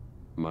wrong.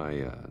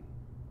 My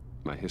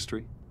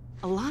history?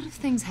 A lot of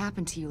things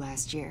happened to you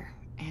last year,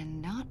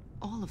 and not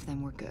all of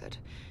them were good.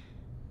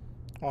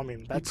 Well, I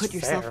mean, that's you put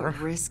yourself fair. at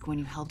risk when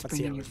you helped Let's bring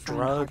see, in I your was friend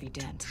drugged, Harvey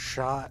Dent.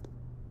 Shot.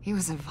 He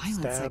was a violent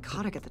stabbed.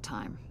 psychotic at the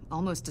time.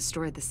 Almost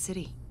destroyed the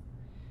city.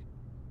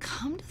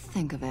 Come to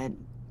think of it,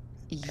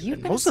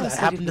 you've been most of that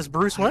associated happened with as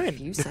Bruce quite a Wayne.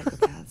 few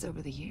psychopaths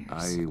over the years.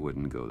 I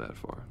wouldn't go that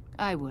far.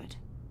 I would.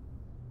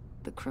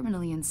 The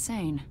criminally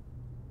insane.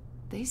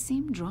 They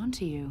seem drawn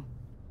to you.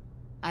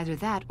 Either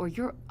that, or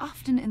you're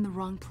often in the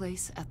wrong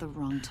place at the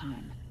wrong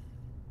time.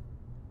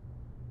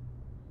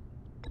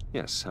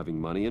 Yes, having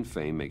money and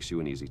fame makes you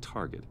an easy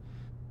target.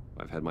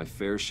 I've had my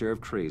fair share of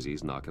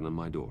crazies knocking on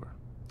my door.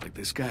 Like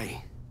this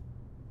guy.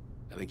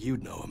 I think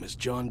you'd know him as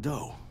John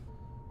Doe.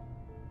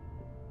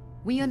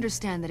 We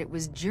understand that it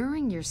was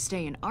during your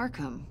stay in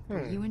Arkham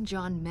where you and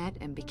John met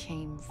and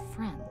became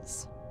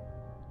friends.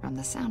 From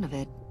the sound of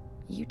it,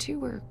 you two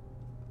were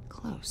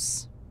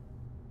close.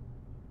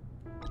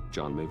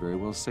 John may very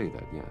well say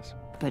that, yes.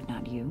 But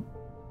not you.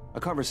 A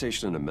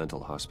conversation in a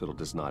mental hospital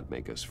does not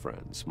make us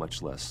friends,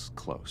 much less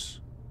close.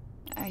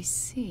 I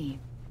see.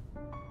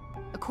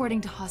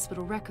 According to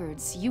hospital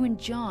records, you and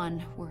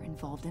John were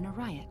involved in a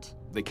riot.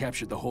 They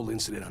captured the whole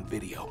incident on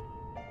video.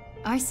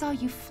 I saw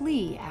you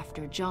flee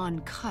after John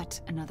cut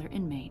another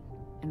inmate,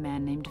 a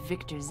man named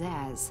Victor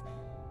Zsasz.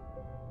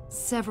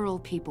 Several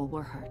people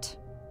were hurt.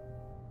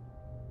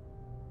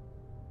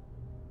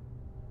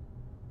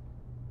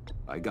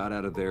 I got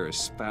out of there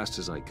as fast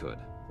as I could.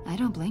 I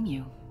don't blame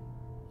you.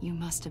 You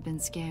must have been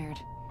scared.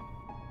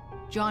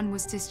 John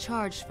was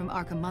discharged from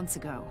Arkham months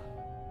ago.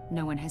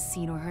 No one has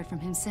seen or heard from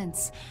him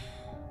since.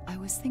 I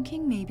was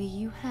thinking maybe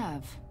you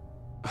have.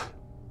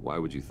 Why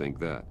would you think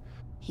that?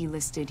 He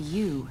listed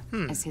you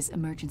as his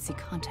emergency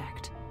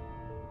contact.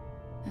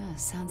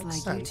 Sounds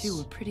Makes like you two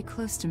were pretty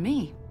close to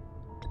me.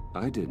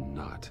 I did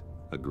not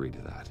agree to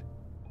that.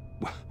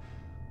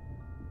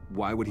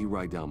 Why would he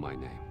write down my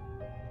name?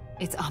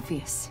 It's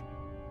obvious.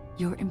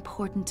 You're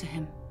important to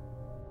him.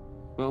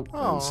 Well,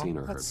 I haven't seen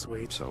or heard that's from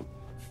him, so...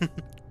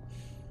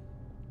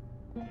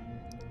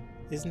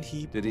 Isn't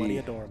he Did bloody he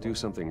adorable? do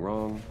something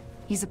wrong?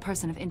 He's a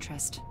person of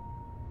interest.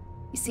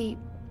 You see,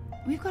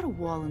 we've got a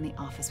wall in the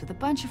office with a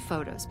bunch of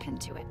photos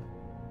pinned to it.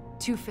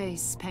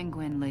 Two-Face,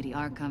 Penguin, Lady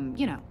Arkham,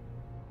 you know,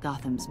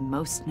 Gotham's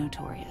most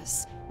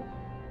notorious.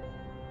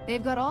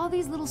 They've got all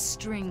these little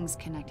strings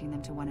connecting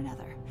them to one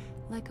another,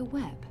 like a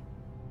web.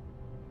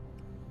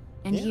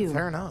 And Yeah, you,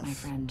 fair enough. my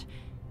friend,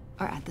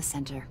 are at the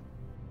center.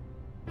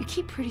 You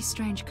keep pretty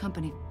strange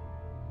company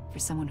for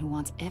someone who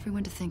wants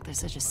everyone to think they're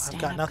such a I've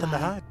stand-up got nothing guy.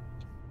 to hide.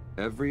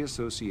 Every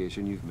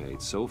association you've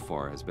made so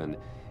far has been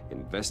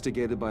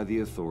investigated by the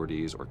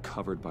authorities or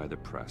covered by the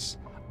press.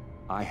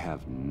 I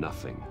have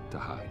nothing to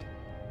hide.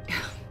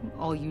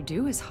 All you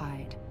do is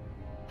hide.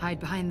 Hide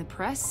behind the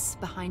press,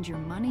 behind your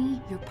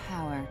money, your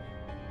power.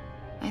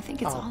 I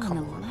think it's all an Come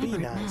on, be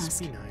elaborate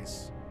nice, mask. be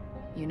nice.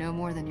 You know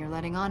more than you're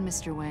letting on,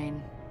 Mr.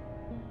 Wayne.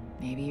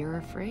 Maybe you're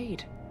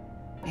afraid.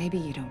 Maybe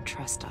you don't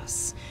trust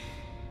us.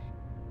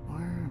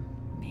 Or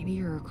maybe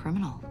you're a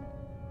criminal,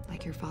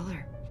 like your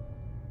father.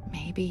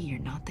 Maybe you're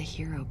not the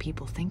hero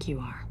people think you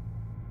are.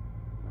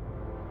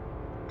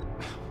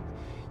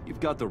 You've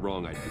got the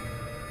wrong idea.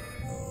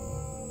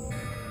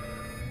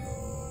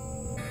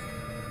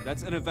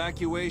 That's an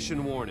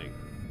evacuation warning.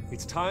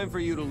 It's time for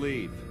you to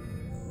leave.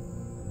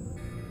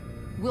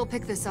 We'll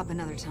pick this up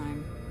another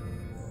time.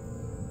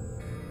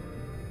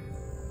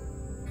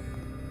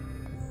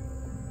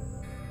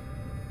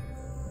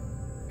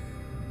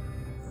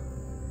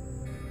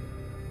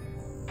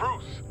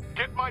 Bruce,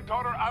 get my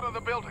daughter out of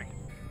the building.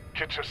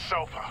 Get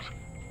yourself out.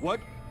 What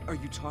are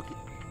you talking?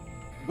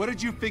 What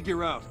did you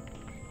figure out?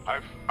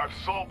 I've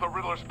solved the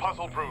Riddler's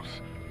puzzle, Bruce.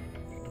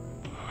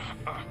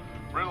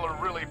 Riddler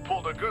really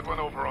pulled a good one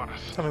over on us.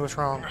 Tell me what's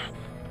wrong.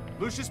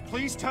 Lucius,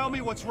 please tell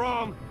me what's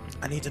wrong.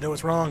 I need to know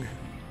what's wrong.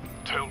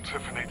 Tell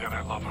Tiffany that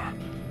I love her.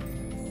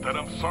 That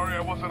I'm sorry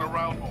I wasn't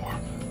around more.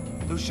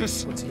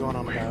 Lucius? What's he going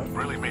on about? We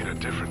really made a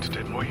difference,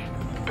 didn't we,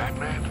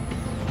 Batman?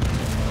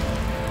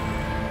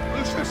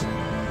 Lucius!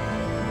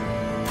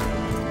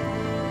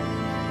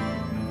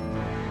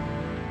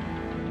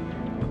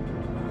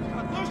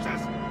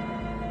 Lucius!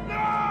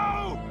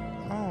 No!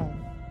 Oh.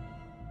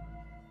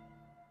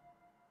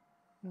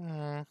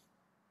 Hmm.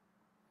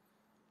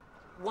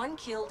 1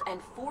 killed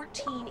and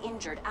 14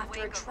 injured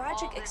after a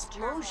tragic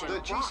explosion The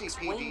rocks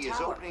GCPD Wayne is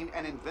Tower. opening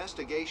an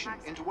investigation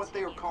into what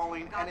they are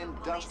calling an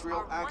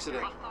industrial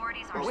accident.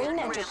 Wayne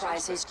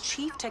Enterprises'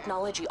 chief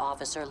technology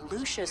officer,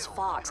 Lucius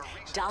Fox,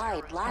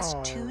 died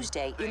last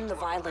Tuesday in the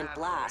violent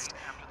blast.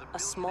 A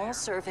small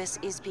service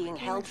is being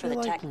held for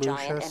the tech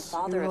giant and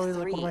father of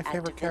 3 at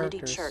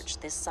Divinity Church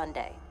this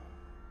Sunday.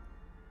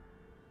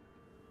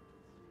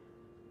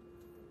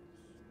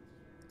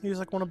 He was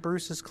like one of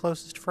Bruce's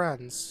closest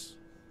friends.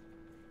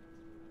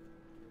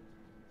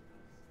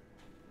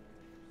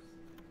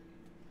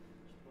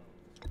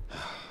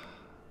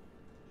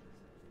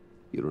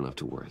 You don't have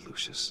to worry,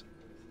 Lucius.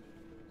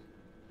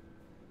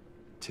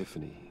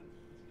 Tiffany,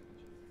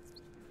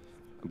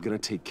 I'm gonna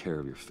take care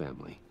of your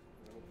family.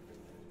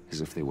 As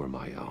if they were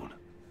my own.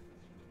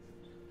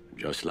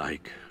 Just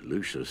like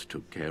Lucius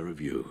took care of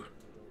you.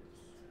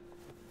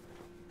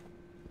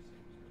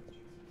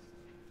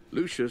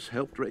 Lucius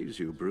helped raise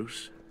you,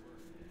 Bruce.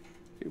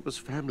 It was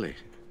family.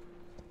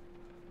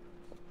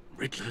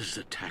 Riddler's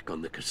attack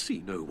on the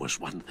casino was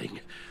one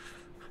thing.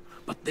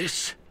 But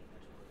this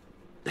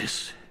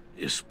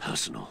is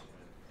personal.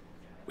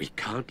 We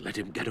can't let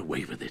him get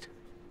away with it.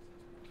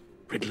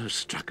 Riddler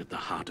struck at the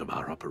heart of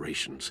our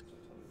operations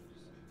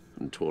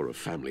and tore a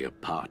family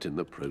apart in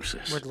the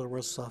process. Riddler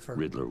will suffer.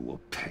 Riddler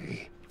will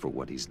pay for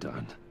what he's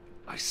done.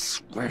 I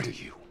swear to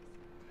you,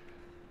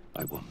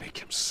 I will make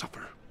him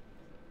suffer.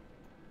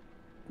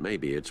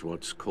 Maybe it's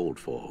what's called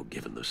for,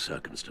 given the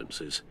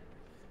circumstances.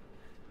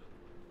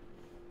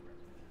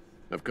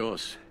 Of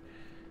course,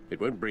 it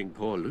won't bring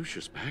poor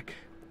Lucius back.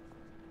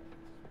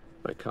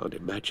 I can't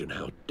imagine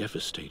how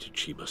devastated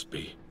she must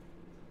be.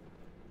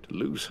 To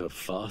lose her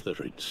father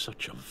in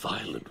such a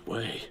violent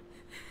way.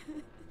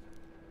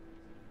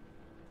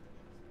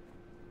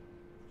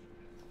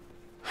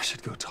 I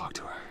should go talk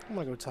to her. I'm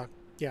gonna go talk.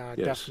 Yeah,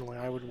 Yes. definitely.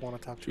 I would want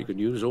to talk to She her. can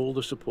use all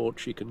the support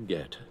she can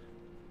get.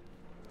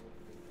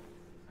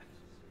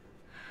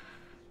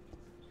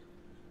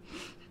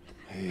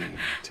 Hey,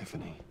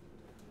 Tiffany.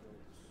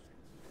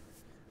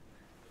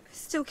 I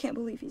still can't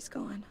believe he's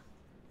gone.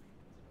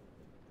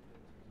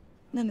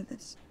 None of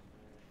this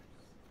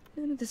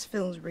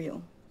feels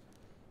real.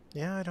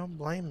 Yeah, I don't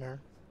blame her.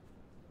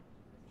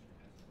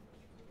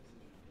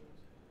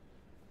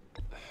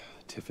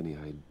 Tiffany,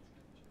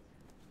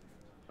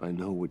 I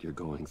know what you're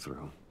going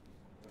through.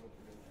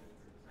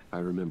 I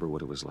remember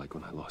what it was like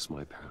when I lost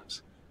my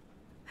parents.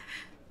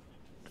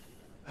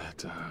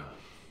 That,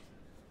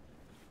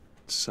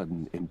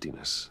 sudden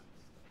emptiness.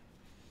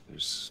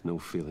 There's no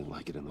feeling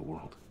like it in the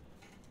world.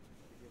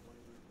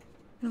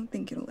 I don't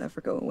think it'll ever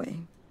go away.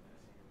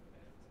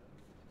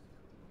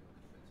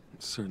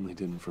 It certainly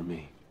didn't for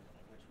me.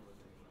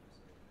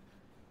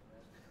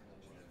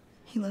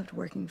 He loved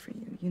working for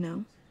you, you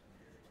know?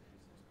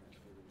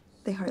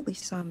 They hardly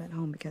saw him at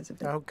home because of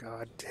that. Oh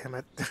god damn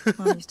it.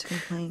 Mom used to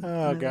complain.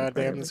 Oh god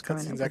damn, this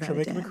cutscene's actually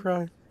making me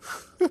cry.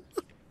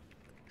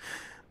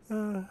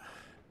 Now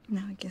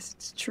I guess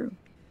it's true.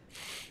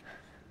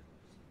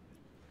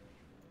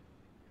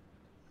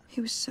 He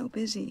was so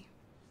busy.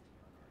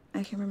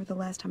 I can remember the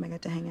last time I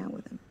got to hang out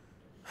with him.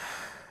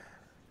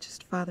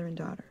 Just father and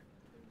daughter.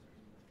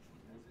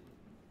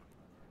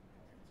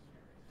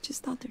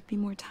 Just thought there'd be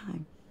more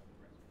time.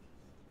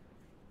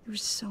 There were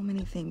so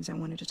many things I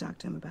wanted to talk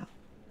to him about.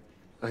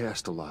 I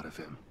asked a lot of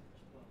him.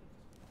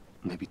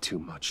 Maybe too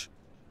much.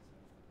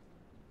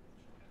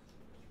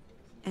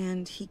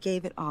 And he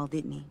gave it all,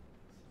 didn't he?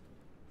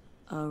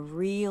 A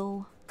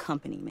real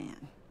company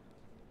man.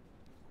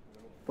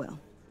 Well,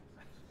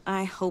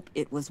 I hope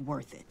it was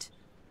worth it.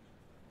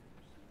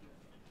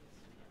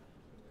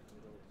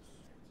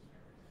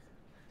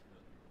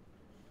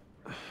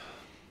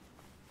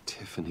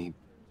 Tiffany.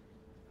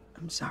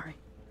 I'm sorry.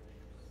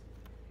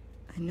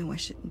 I know I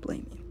shouldn't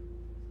blame you.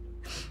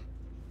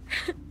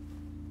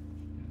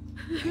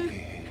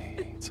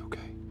 Hey, it's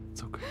okay.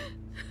 It's okay.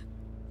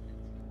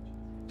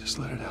 Just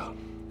let it out.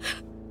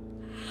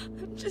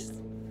 I'm just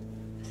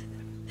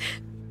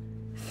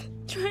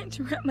trying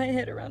to wrap my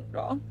head around it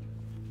all.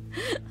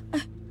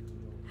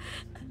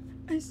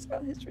 I saw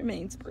his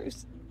remains,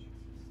 Bruce.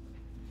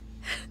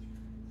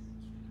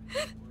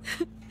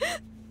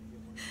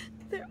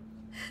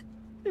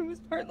 There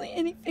was hardly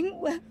anything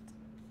left.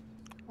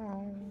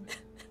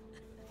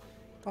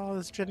 Oh,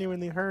 this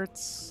genuinely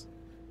hurts.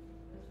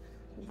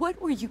 What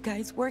were you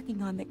guys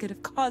working on that could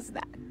have caused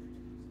that?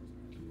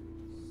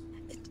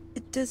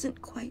 It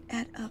doesn't quite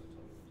add up.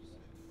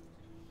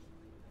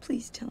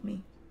 Please tell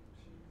me.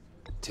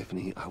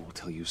 Tiffany, I will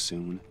tell you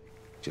soon.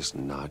 Just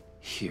not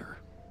here.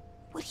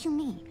 What do you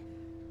mean?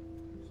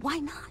 Why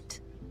not?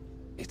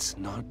 It's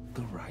not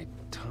the right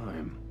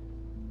time.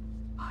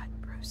 What,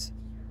 Bruce?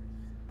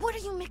 What are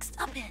you mixed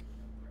up in?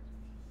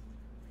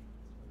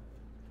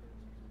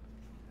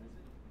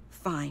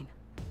 Fine.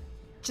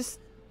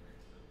 Just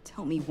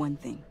tell me one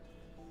thing.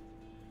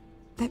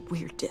 That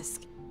weird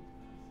disc.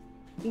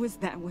 Was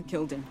that what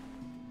killed him?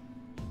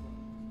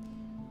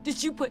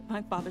 Did you put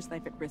my father's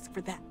life at risk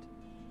for that?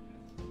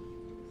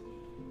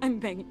 I'm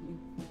begging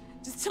you.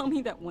 Just tell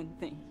me that one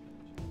thing.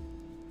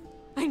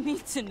 I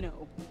need to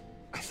know.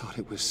 I thought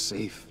it was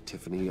safe,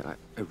 Tiffany. I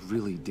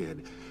really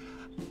did.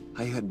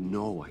 I had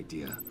no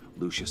idea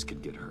Lucius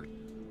could get hurt.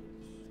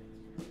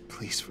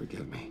 Please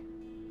forgive me.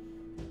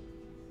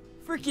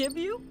 Forgive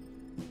you?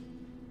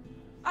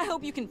 I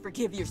hope you can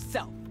forgive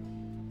yourself.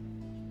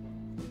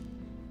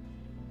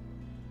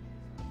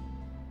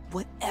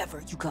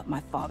 Whatever you got my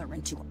father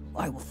into,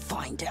 I will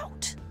find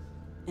out.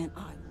 And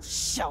I will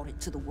shout it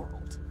to the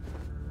world.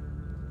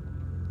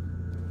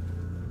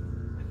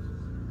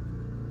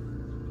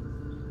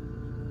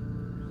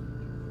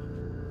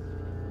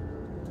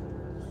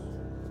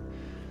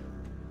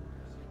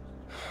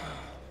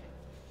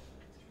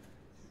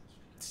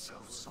 So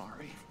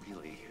sorry,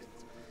 really.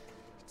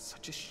 It's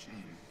such a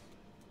shame.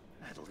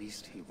 At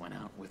least he went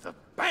out with a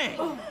bang,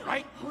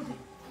 right?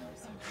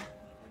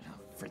 Now,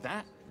 for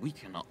that, we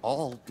can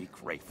all be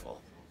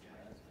grateful.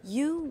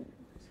 You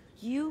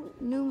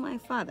knew my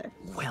father.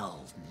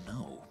 Well,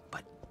 no,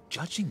 but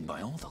judging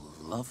by all the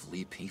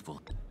lovely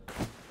people...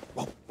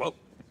 Whoa, whoa,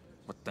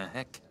 what the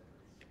heck?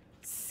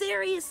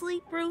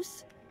 Seriously,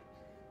 Bruce?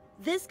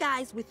 This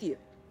guy's with you.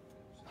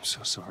 I'm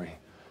so sorry.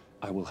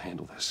 I will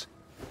handle this.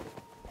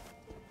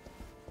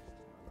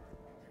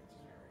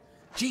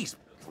 Jeez,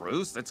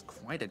 Bruce, that's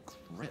quite a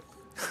grip.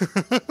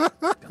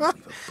 Gonna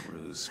leave a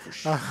bruise for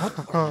sure.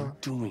 What are you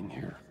doing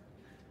here?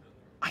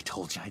 I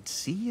told you I'd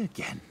see you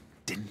again,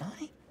 didn't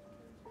I?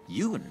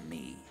 You and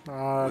me,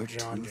 we're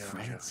two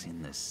friends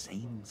in the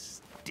same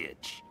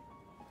stitch.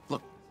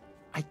 Look,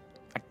 I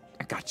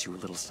got you a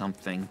little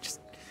something, just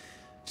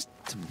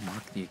to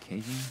mark the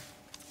occasion.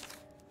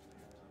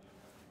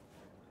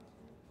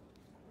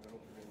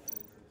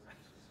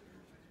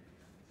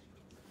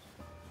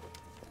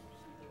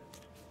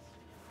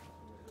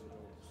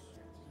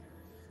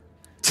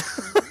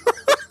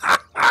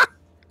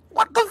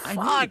 What the fuck?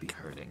 I knew you'd be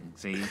hurting,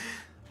 see?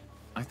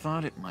 I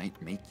thought it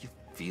might make you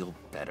feel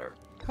better.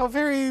 How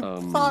very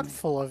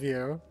thoughtful of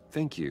you.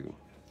 Thank you,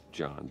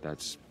 John.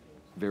 That's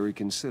very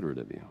considerate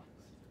of you.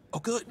 Oh,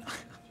 good.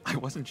 I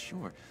wasn't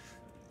sure.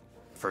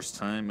 First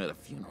time at a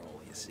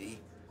funeral, you see?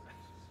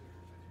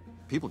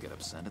 People get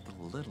upset at the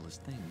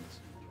littlest things.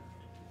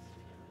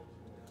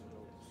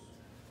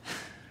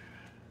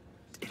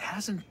 It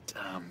hasn't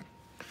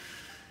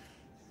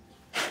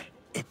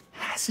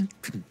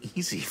been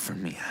easy for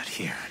me out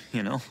here,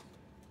 you know?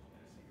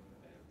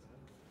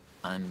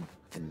 I'm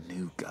the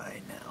new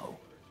guy now.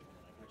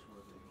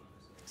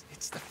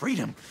 It's the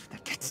freedom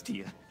that gets to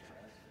you.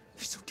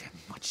 There's so damn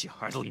much you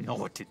hardly know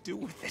what to do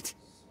with it.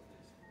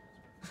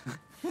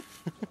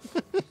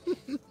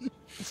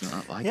 It's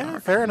not like yeah,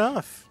 fair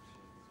enough.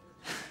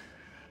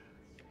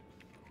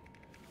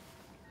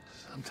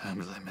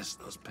 Sometimes I miss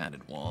those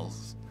padded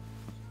walls.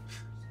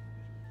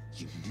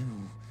 You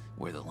knew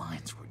where the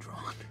lines were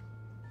drawn.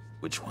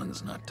 Which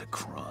ones not to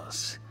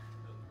cross.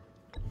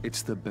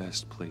 It's the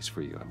best place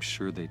for you. I'm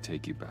sure they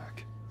take you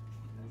back.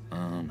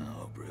 Oh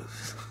no,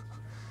 Bruce.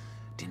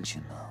 Didn't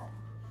you know?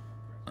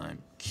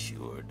 I'm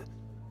cured.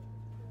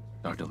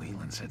 Dr.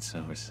 Leland said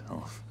so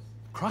herself.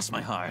 Cross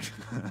my heart.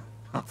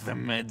 Off the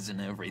meds and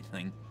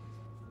everything.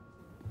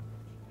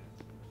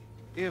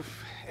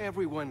 If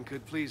everyone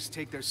could please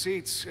take their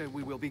seats,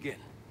 we will begin.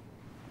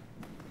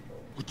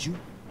 Would you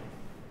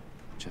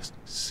just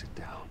sit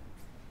down?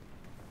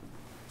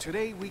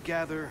 Today we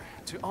gather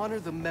to honor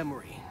the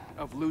memory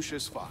of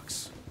Lucius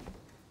Fox.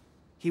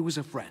 He was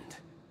a friend,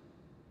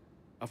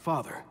 a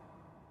father,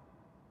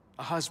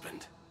 a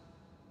husband,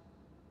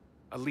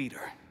 a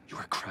leader. You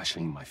are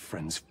crashing my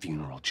friend's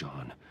funeral,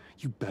 John.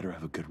 You better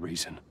have a good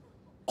reason.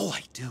 Oh,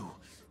 I do.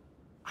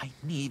 I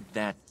need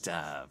that,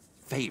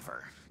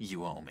 favor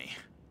you owe me.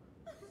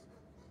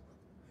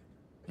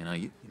 You know,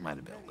 you might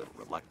have been a little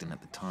reluctant at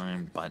the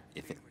time, but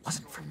if it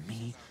wasn't for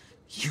me,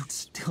 you'd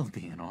still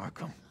be in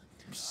Arkham.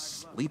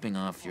 Sleeping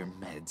off your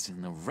meds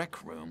in the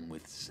rec room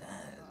with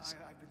Zaz.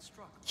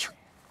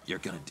 You're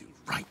gonna do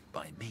right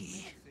by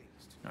me,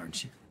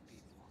 aren't you?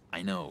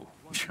 I know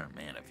you're a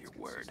man of your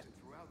word.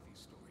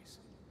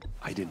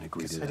 I didn't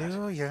agree to I that.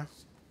 do, yeah.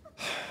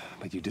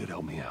 But you did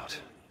help me out.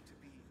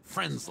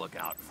 Friends look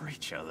out for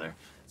each other.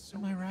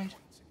 Am I right?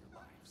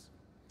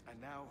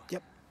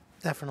 Yep,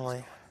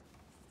 definitely.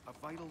 A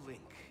vital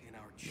link in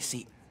our You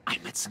see, I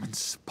met some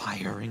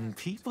inspiring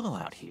people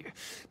out here.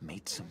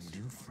 Made some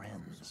new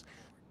friends.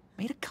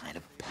 Made a kind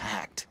of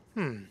pact.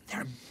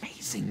 They're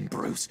amazing,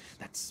 Bruce.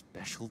 That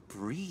special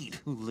breed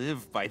who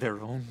live by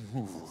their own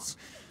rules.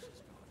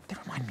 They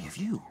remind me of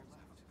you.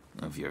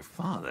 Of your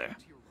father.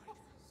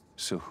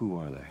 So who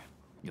are they?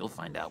 You'll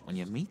find out when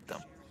you meet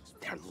them.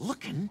 They're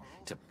looking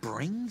to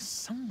bring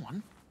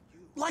someone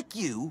like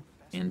you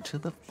into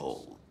the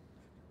fold.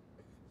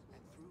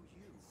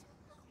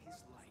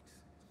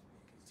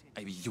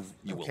 You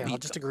will Okay, lead I'll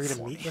just them agree to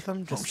for meet me, with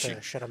them just won't to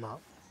you? shut them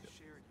up.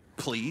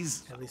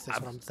 Please? At least that's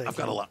what I'm thinking. I've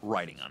got a lot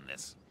writing on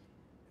this.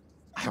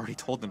 I already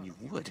told them you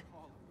would.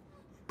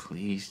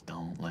 Please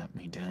don't let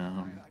me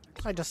down.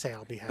 I just say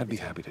I'll be happy. I'd be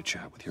happy to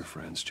chat with your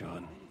friends,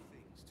 John.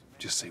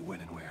 Just say when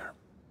and where.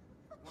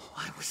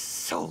 I was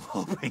so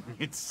hoping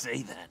you'd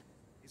say that.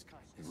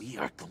 We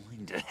are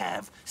going to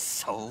have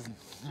so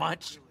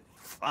much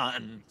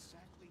fun.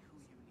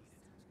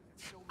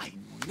 I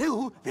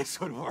knew this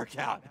would work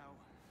out.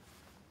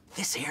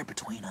 This air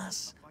between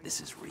us,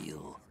 this is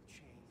real.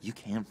 You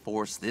can't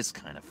force this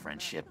kind of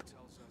friendship.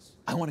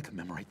 I want to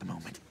commemorate the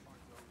moment.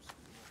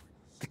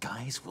 The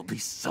guys will be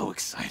so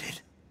excited.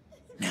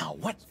 Now,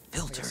 what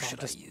filter should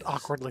I use?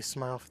 Awkwardly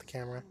smile for the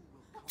camera.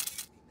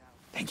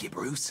 Thank you,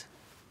 Bruce.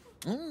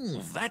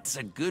 Ooh, that's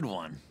a good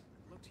one.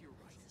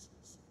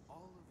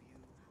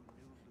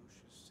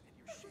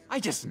 I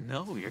just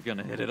know you're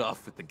gonna hit it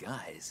off with the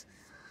guys.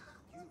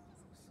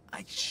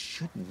 I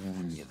should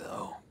warn you,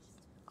 though.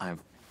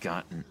 I've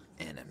got an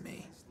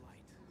enemy.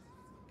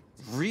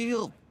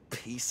 Real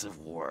piece of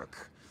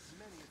work.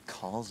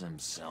 Calls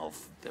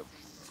himself the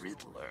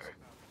Riddler.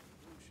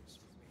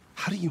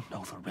 How do you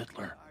know the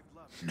Riddler?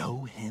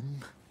 Know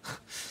him?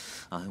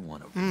 I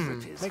want to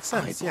rip his makes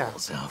sense, yeah.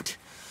 eyeballs out.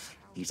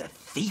 He's a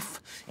thief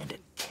and a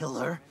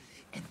killer,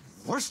 and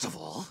worst of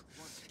all,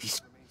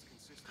 he's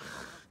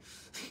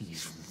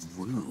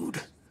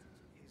rude.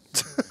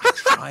 I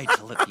tried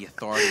to let the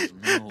authorities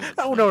know.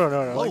 Oh, no.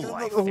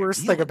 Like, the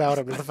worst thing about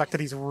him is the fact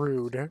that he's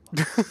rude. Wait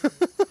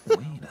a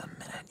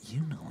minute,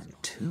 you know him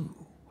too.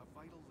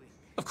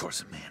 Of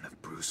course, a man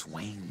of Bruce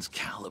Wayne's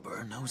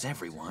caliber knows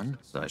everyone,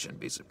 so I shouldn't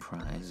be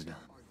surprised.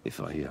 If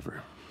I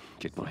ever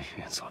get my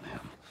hands on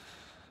him,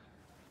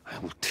 I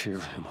will tear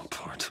him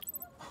apart.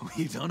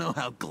 You don't know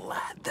how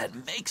glad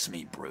that makes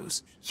me,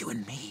 Bruce. You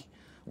and me,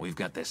 we've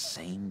got the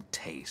same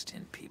taste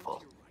in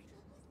people.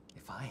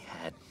 If I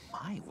had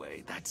my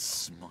way, that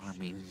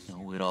smarmy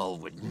know-it-all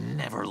would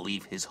never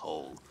leave his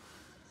hole.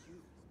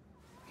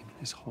 Even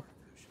his hole?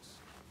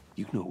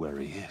 You know where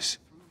he is.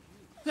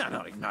 No,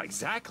 not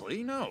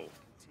exactly, no.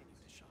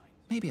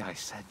 Maybe I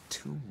said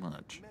too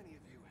much.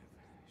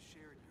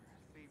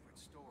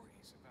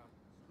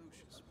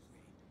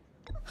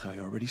 I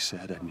already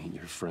said I'd meet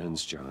your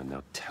friends, John.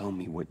 Now tell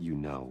me what you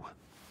know.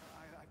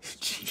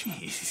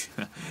 Jeez.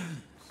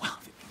 Well,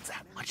 if it means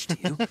that much to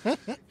you.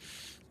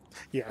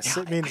 Yes,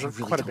 yeah, it means I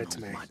really quite a don't bit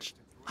to know me. Much.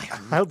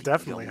 I'll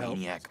definitely help.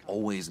 Maniac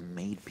always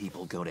made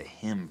people go to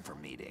him for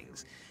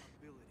meetings.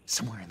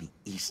 Somewhere in the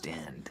East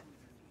End.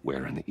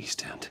 Where in the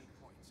East End?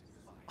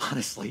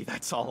 Honestly,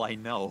 that's all I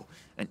know.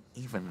 And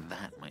even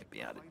that might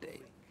be out of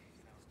date.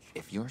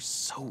 If you're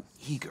so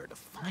eager to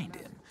find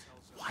him,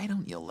 why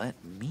don't you let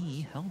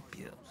me help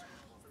you?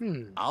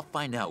 I'll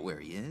find out where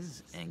he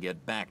is and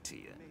get back to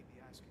you.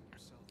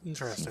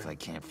 Interesting. See if I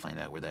can't find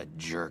out where that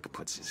jerk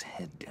puts his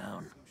head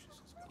down.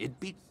 It'd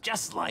be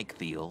just like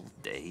the old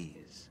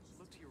days.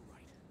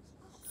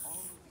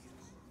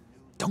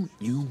 Don't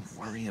you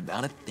worry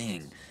about a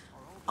thing.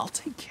 I'll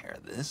take care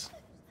of this.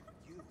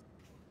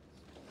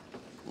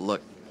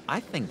 Look, I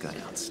think I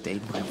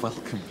outstayed my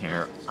welcome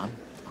here. I'm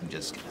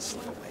just gonna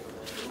slip away.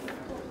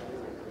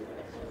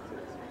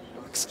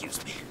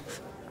 Excuse me.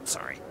 I'm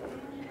sorry.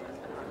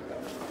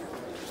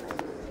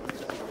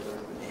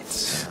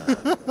 It's,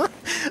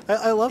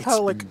 I love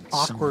how, like, so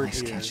awkward nice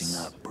he catching is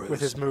up, Bruce. with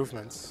his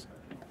movements.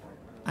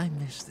 I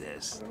miss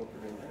this.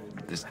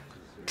 This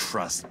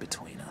trust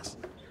between us.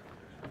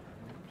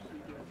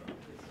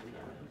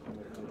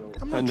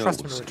 I'm I not know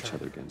trusting we'll him see to each return.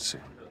 other again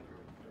soon.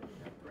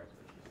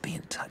 Be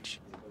in touch.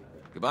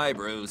 Goodbye,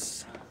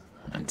 Bruce.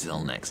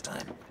 Until next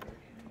time.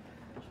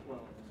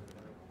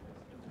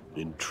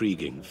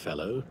 Intriguing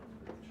fellow.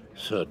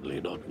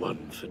 Certainly not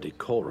one for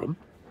decorum.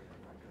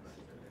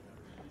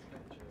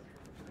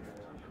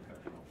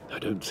 I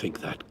don't think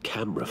that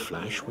camera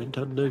flash went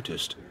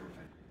unnoticed.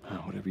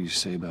 Whatever you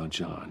say about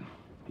John,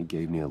 he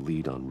gave me a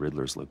lead on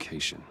Riddler's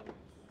location.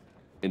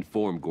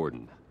 Inform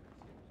Gordon.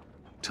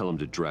 Tell him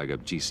to drag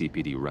up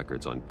GCPD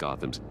records on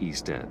Gotham's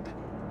East End.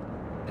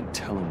 and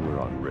tell him we're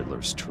on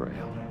Riddler's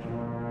trail.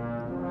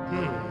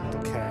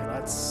 Okay,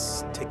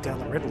 let's take down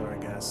the Riddler, I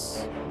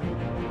guess.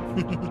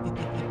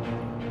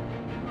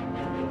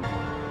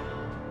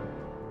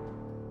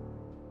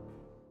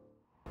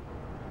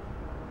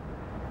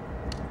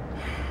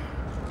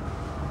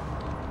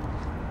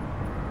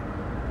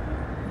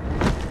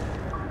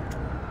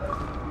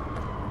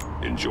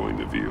 Enjoying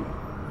the view.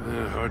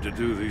 Hard to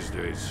do these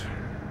days.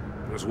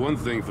 There's one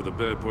thing for the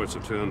bad parts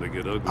of town to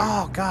get ugly.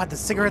 Oh god, the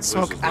cigarette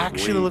smoke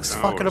actually looks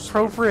fucking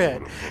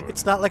appropriate.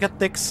 It's not like a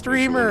thick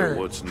streamer.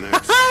 What's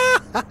next?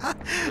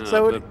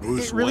 So it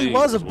really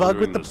was a bug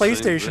with the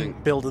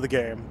PlayStation build of the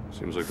game.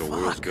 Seems like the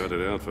world's got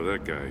it out for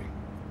that guy.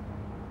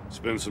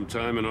 Spends some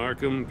time in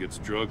Arkham, gets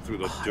drugged through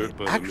the dirt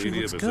by the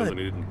media for something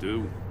he didn't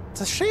do.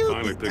 It's a shame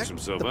Finally picks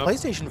himself up.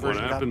 PlayStation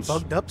version What happens?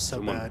 got bugged up so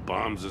Someone bad.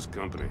 bombs his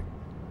company.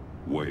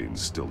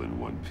 Wayne's still in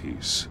one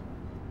piece.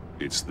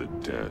 It's the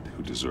dead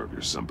who deserve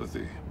your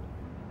sympathy.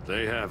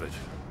 They have it.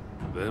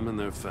 Them and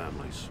their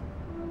families.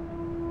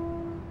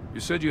 You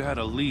said you had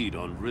a lead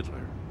on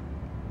Riddler.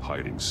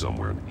 Hiding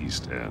somewhere in the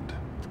East End.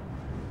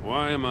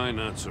 Why am I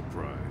not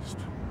surprised?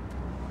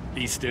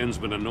 East End's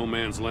been a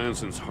no-man's land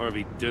since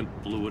Harvey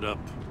Dent blew it up.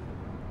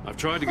 I've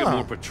tried to get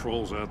more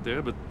patrols out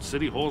there, but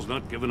City Hall's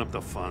not giving up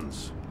the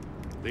funds.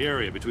 The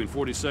area between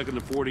 42nd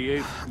and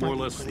 48th, more or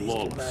less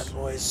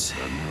lawless.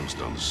 That narrows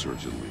down the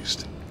search at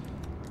least.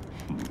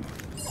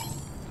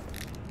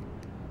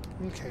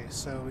 Okay,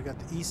 so we got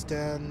the East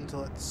End.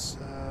 Let's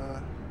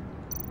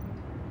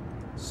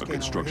a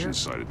construction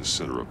site at the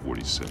center of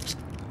 46th.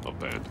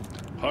 Abandoned.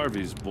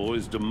 Harvey's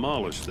boys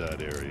demolished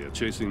that area,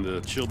 chasing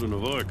the children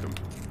of Arkham.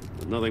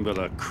 There's nothing but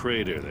a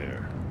crater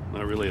there.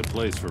 Not really a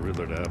place for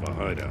Riddler to have a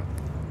hideout.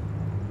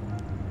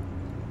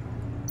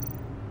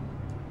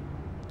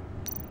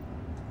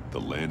 The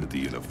land at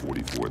the end of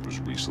 44th was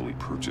recently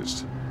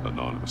purchased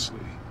anonymously.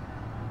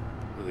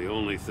 The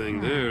only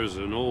thing there is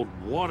an old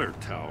water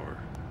tower.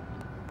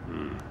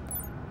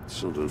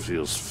 Something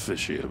feels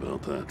fishy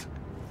about that.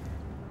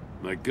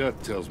 My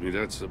gut tells me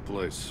that's the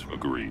place.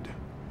 Agreed.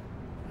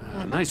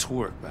 Nice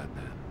work,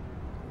 Batman.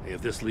 Hey,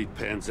 if this lead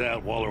pans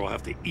out, Waller will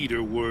have to eat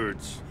her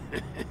words.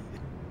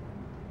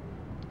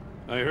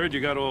 I heard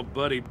you got all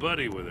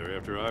buddy-buddy with her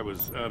after I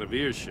was out of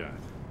earshot.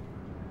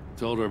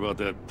 Told her about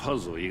that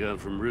puzzle you got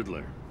from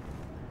Riddler.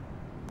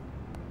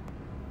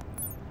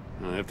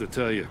 I have to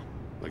tell you,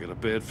 I got a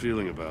bad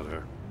feeling about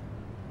her.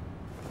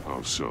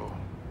 How so?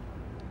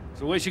 It's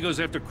the way she goes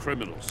after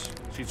criminals.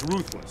 She's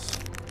ruthless.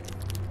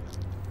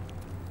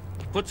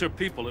 Puts her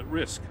people at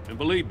risk, and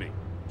believe me,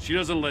 she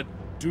doesn't let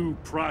due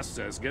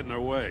process get in her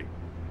way.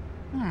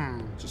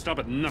 So stop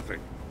at nothing,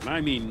 and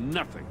I mean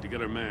nothing, to get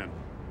her man.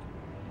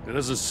 It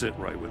doesn't sit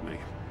right with me.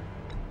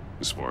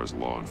 As far as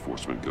law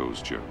enforcement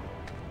goes, Jim,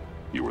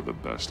 you are the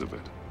best of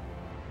it.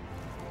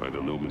 I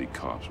don't know many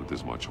cops with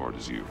as much heart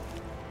as you.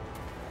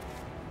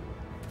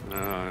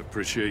 I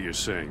appreciate you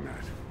saying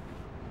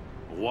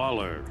that.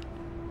 Waller,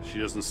 she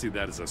doesn't see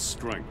that as a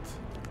strength.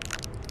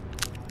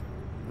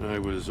 I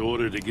was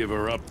ordered to give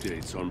her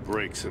updates on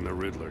breaks in the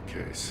Riddler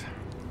case.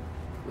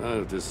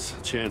 If there's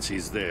a chance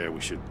he's there, we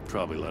should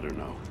probably let her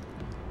know.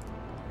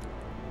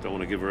 Don't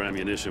want to give her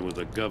ammunition with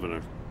the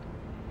governor.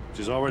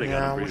 She's already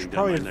got a breathing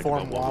down my neck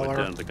about what went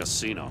down at the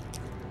casino.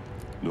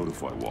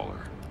 Notify Waller.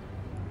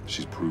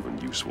 She's proven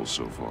useful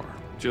so far.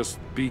 Just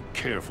be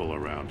careful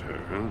around her,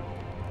 huh?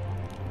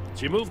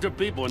 She moved her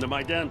people into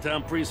my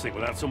downtown precinct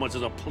without so much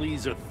as a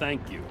please or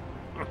thank you.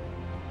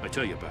 I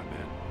tell you,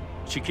 Batman,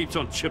 she keeps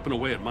on chipping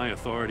away at my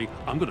authority,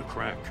 I'm gonna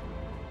crack.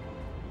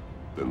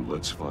 Then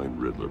let's find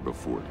Riddler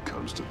before it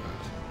comes to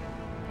that.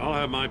 I'll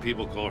have my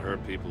people call her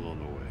people on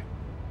the way.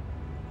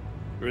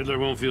 Riddler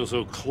won't feel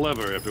so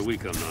clever after we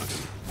come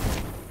knocking.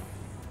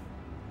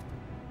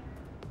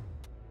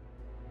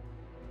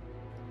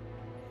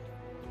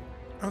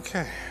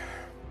 Okay.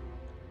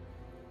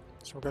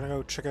 So we're gonna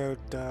go check out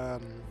the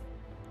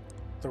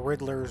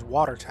Riddler's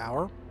water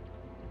tower.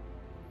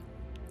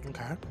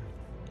 Okay.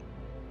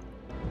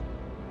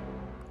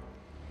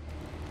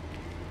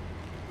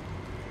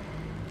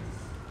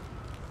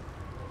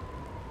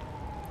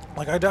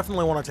 Like, I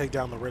definitely want to take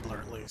down the Riddler,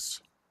 at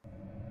least.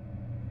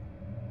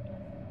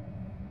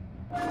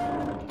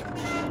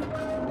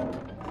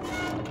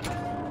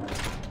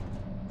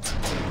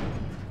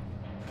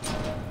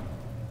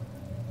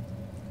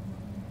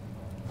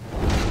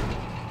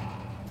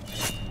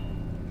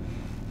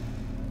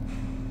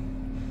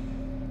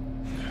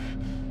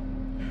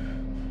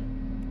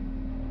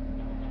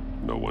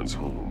 No one's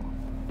home.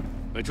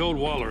 I told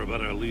Waller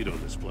about our lead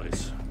on this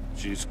place.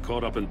 She's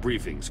caught up in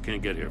briefings,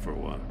 can't get here for a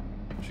while.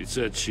 She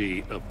said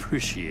she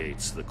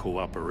appreciates the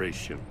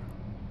cooperation.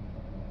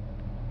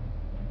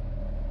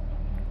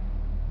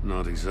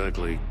 Not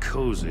exactly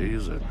cozy,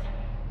 is it?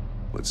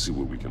 Let's see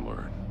what we can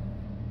learn.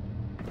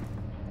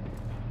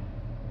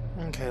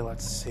 Okay,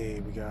 let's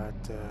see. We got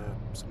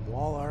some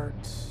wall art.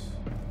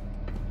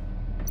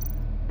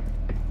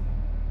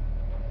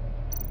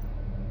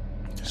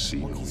 See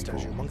monkey no statue.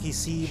 evil. Monkey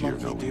see, Hear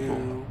monkey no do.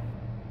 evil.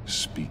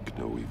 Speak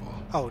no evil.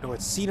 Oh no,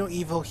 it's see no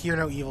evil, hear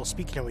no evil,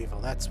 speak no evil.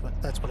 That's what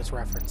it's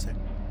referencing.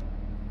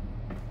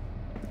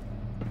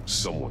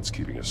 Someone's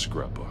keeping a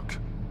scrapbook.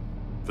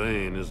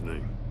 Thane, isn't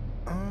he?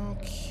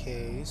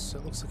 Okay, so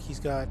it looks like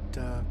he's got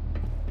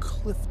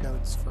cliff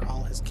notes for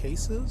all his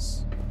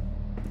cases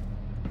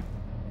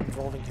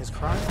involving his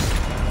crimes.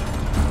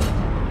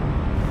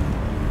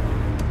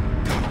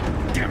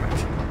 God damn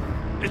it!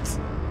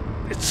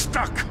 It's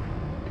stuck!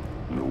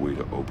 No way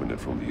to open it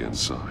from the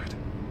inside.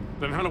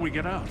 Then how do we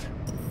get out?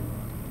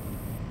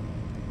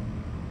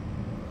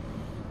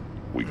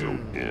 We go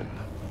in.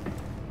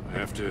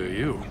 After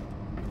you.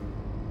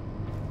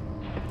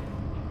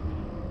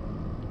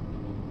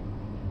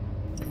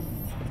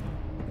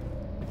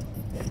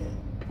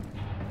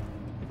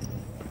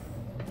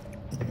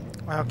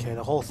 Okay,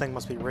 the whole thing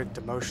must be rigged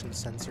to motion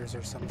sensors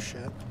or some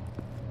shit.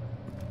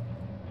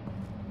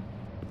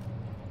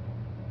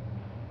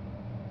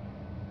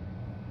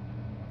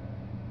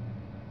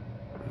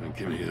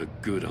 Give me a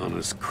good,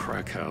 honest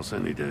crack house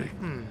any day.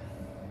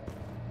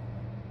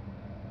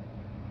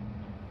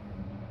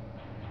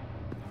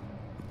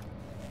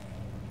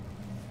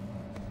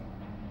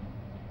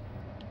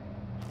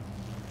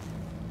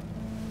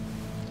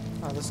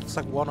 Oh, this looks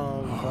like one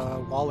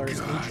of Waller's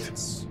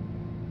agents.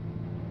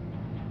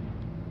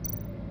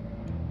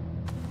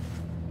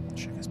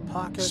 Check his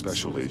pockets.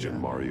 Special Agent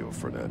Mario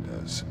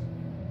Fernandez.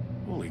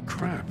 Holy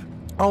crap.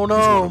 Oh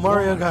no,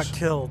 Mario got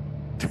killed.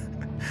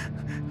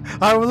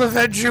 I will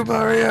avenge you,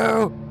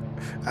 Mario!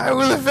 I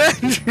will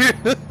avenge you!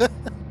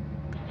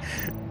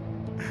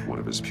 One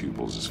of his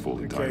pupils is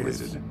fully dilated.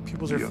 His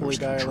pupils are The fully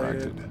other's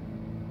dilated.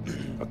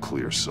 contracted. A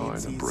clear sign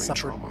of brain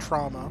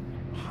trauma.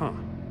 Huh.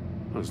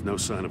 There's no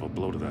sign of a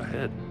blow to the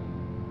head.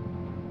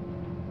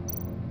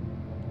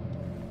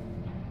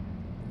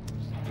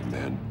 The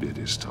man bit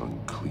his tongue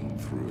clean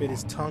through. Bit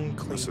his tongue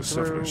clean Must have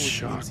through, suffered a which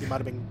shock. means he might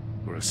have been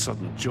Or a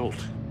sudden jolt.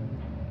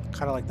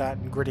 kind of like that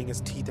and gritting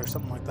his teeth or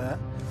something like that.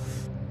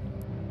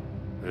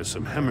 There's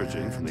some hemorrhaging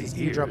And from the his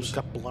ears. eardrums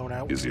got blown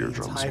out. His which means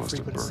eardrums high must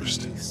have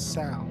frequency burst.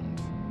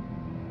 sound.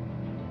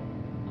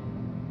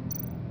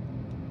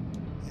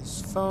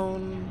 His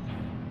phone.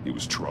 He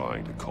was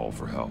trying to call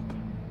for help.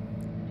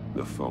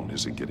 The phone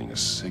isn't getting a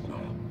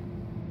signal.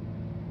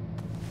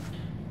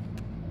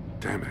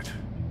 Damn it.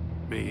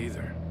 Me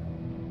either.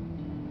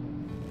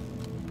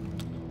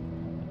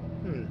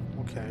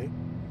 Okay.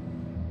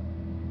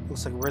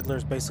 Looks like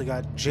Riddler's basically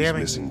got He's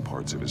jamming missing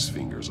parts of his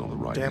fingers on the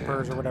right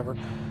dampers hand. or whatever.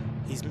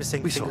 He's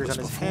missing We saw fingers this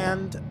on his before.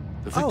 hand.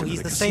 The victim Oh, in he's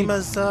the the same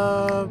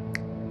casino.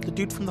 as the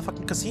dude from the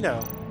fucking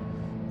casino.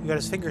 He got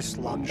his fingers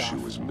One locked off.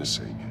 shoe is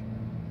missing.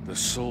 The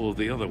sole of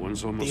the other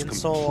one's The almost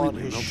insole on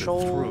completely his melted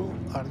shoulder, through.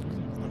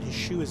 on his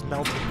shoe is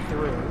melted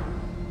through.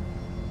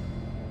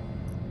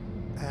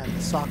 And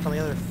the sock on the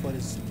other foot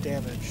is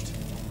damaged.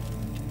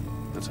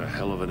 That's a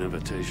hell of an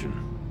invitation.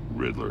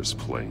 Riddler's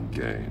playing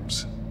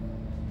games.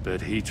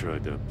 Bet he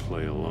tried to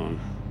play along.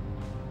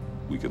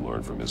 We can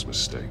learn from his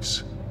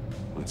mistakes.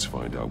 Let's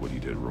find out what he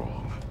did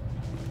wrong.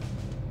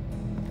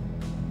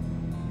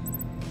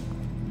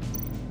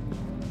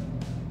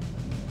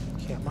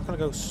 Okay, I'm not gonna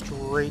go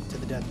straight to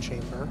the death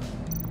chamber.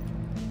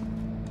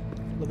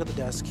 Look at the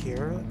desk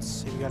here. Let's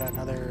see, we got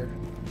another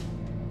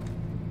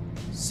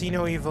see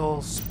no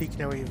evil, speak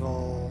no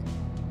evil.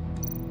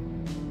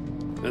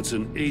 That's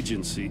an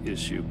agency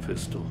issue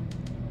pistol.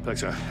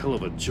 Packs a hell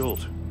of a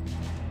jolt.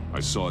 I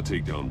saw it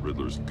take down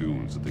Riddler's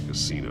goons at the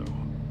casino.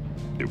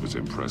 It was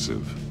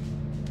impressive.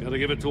 Gotta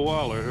give it to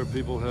Waller. Her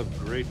people have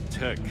great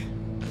tech.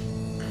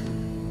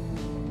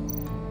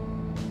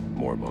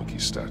 More monkey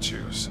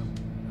statues.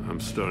 I'm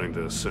starting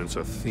to sense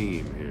a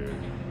theme here.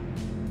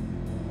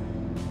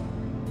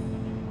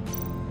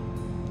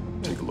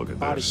 Take a look at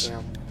Body this.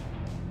 cam.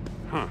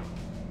 Huh.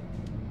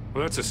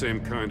 Well, that's the same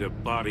kind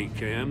of body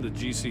cam the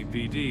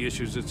GCPD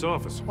issues its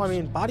officers. Well, I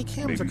mean, body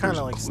cams Maybe are kind there's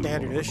of a like clue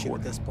standard on the issue at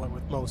recording. this point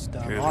with most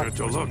Can't law hurt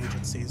to enforcement look.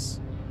 agencies.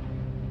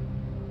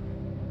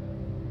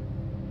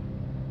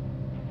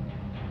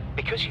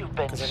 Because you've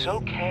been so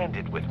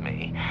candid with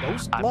me,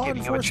 Most I'm law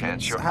giving you a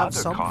chance enforcement your have other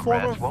some form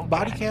comrades of won't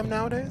body get. cam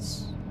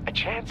nowadays. A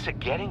chance at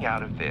getting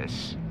out of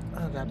this.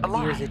 Oh god,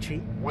 my ears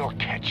itchy. We'll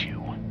catch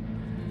you.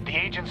 The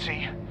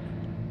agency,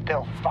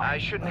 they'll find I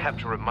shouldn't have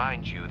to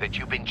remind you that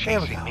you've been There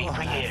we chasing go. me Oh,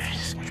 for that's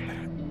years. much better.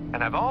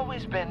 And I've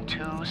always been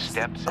 2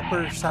 steps Upper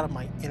ahead. side of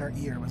my inner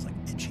ear was like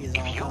itchy as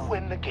all If you hell.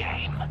 win the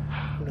game,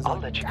 It was I'll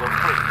like, let you go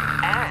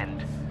free.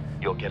 And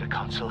you'll get a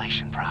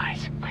consolation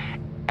prize.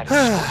 An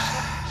exclusive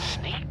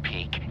sneak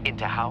peek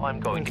into how I'm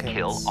going to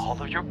kill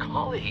all of your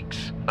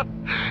colleagues.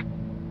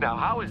 Now,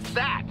 how is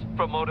that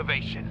for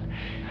motivation?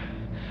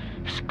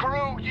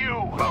 Screw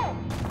you!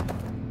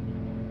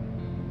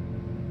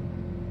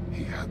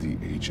 He had the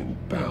agent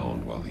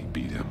bound while he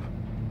beat him.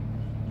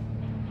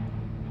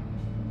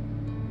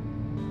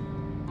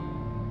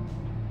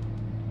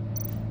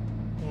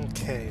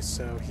 Okay,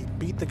 so he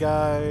beat the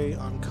guy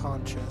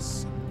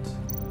unconscious.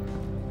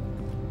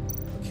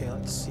 Okay,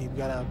 let's see. We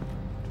got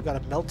a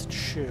melted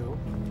shoe.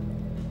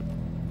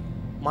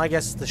 My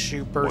guess is the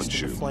shoe burst into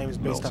shoe flames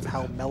based off melted.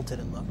 how melted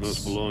it looks.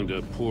 Must belong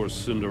to poor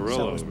Cinderella.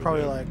 So it was over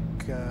probably there. like,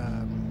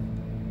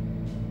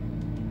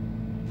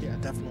 yeah,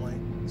 definitely.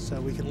 So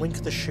we can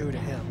link the shoe to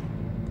him.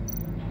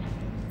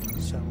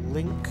 So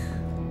link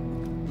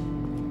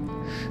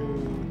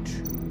shoe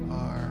to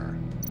our.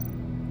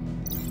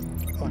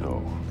 Oh, No,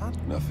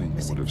 nothing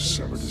would have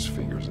severed his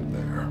fingers in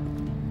there.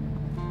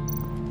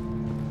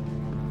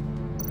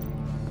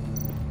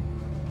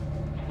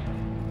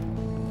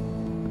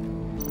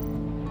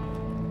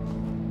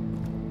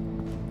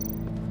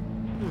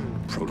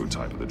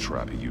 Prototype of the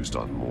trap he used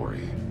on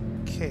Mori.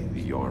 Okay.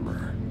 The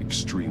armor,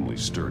 extremely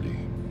sturdy,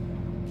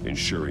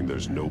 ensuring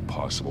there's no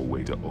possible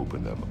way to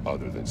open them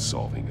other than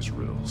solving his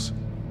riddles.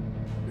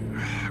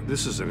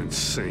 This is an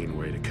insane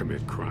way to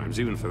commit crimes,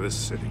 even for this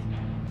city.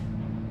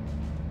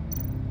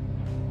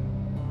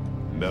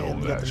 Metal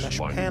And we got the mesh mesh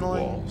lining the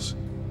paneling. walls.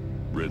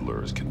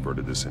 Riddler has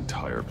converted this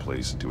entire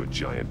place into a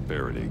giant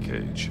Faraday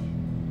cage.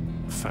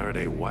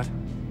 Faraday what?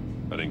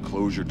 An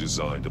enclosure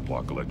designed to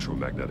block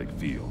electromagnetic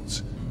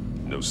fields.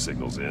 No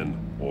signals in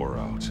or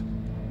out.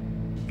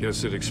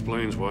 Guess it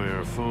explains why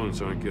our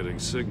phones aren't getting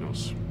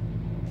signals.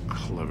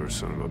 Clever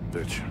son of a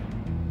bitch.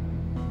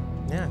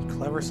 Yeah,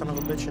 clever son of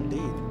a bitch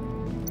indeed.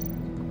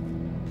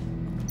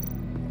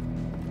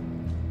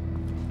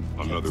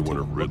 Another one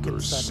of take a look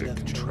Riddler's inside sick that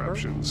chamber.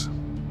 contraptions.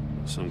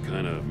 Some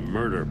kind of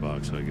murder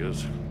box, I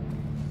guess.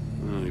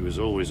 Well, he was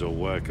always a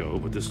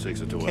wacko, but this takes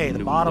it to Okay, a the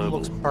new bottom level.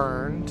 looks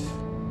burned.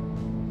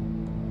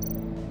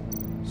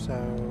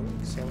 So,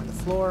 examine the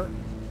floor.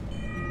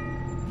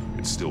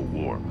 It's still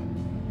warm.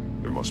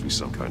 There must be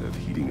some kind of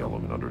heating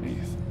element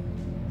underneath.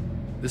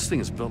 This thing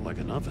is built like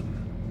an oven.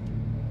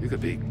 You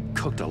could be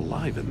cooked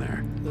alive in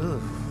there.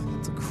 Ugh,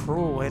 that's a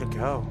cruel way to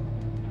go.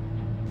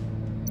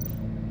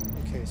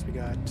 Okay, so we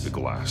got The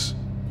glass.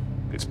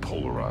 It's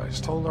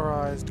polarized.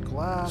 polarized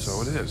glass.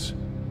 So it is.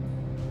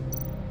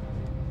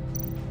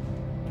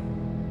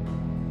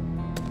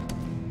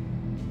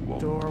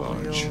 Won't Door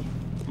budge. wheel.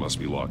 Must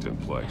be locked in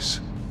place.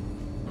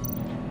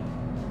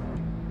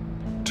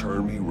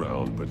 Turn me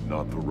round, but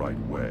not the right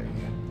way,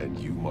 and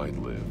you might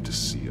live to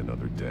see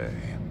another day.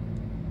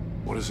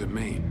 What does it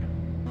mean?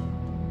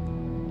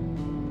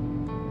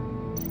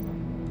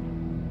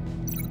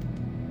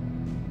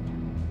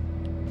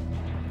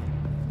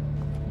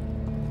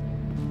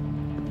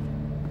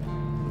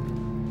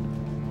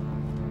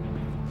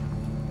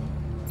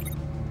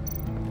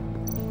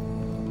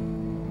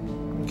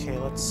 Okay,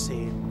 let's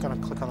see. I'm gonna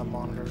click on the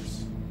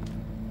monitors.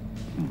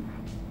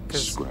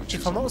 Because Scratches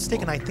if I'm not on the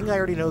mistaken, I think I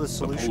already know the The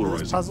solution to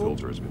polarizing this puzzle.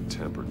 filter has been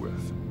tampered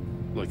with.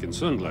 Like in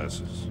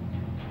sunglasses.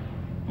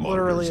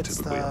 Literally, Monitors it's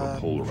typically have a the-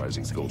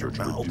 polarizing filter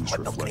to reduce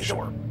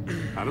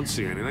reflection. I don't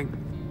see anything.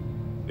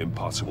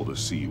 Impossible to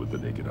see with the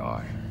naked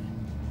eye.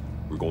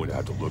 We're going to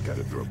have to look at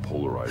it through a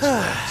polarized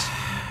lens.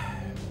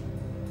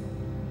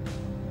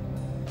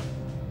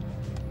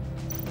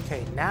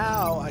 Okay,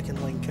 now I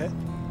can link it.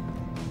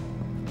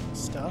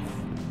 Stuff.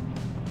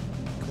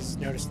 Because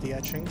notice the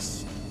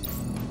etchings.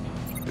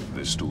 If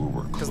this door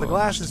were closed, Because the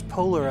glass is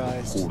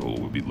polarized. the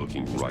portal would be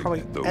looking There's right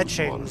probably at those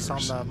etchings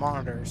monitors. on the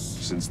monitors.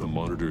 Since the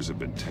monitors have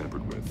been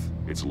tampered with,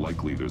 it's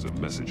likely there's a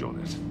message on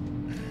it.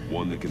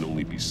 One that can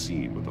only be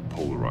seen with a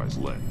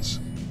polarized lens.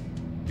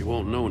 You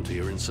won't know until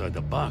you're inside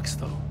the box,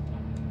 though.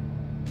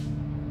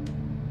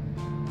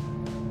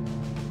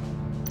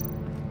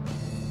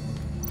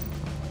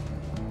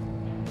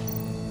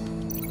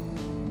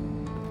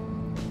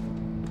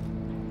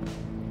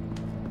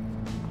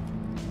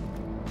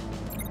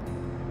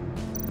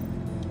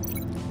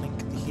 Link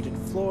the heated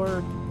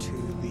floor to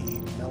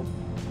the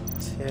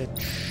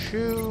melted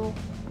shoe.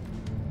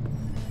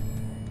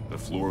 The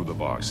floor of the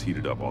box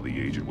heated up while the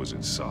agent was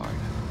inside.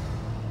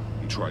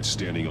 He tried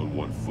standing on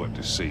one foot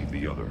to save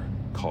the other,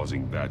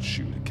 causing that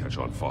shoe to catch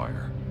on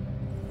fire.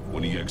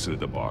 When he exited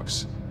the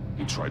box,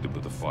 he tried to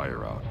put the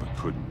fire out, but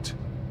couldn't.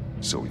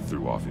 So he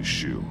threw off his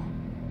shoe.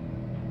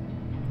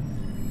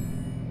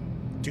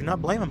 Do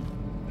not blame him.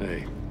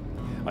 Hey,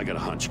 I got a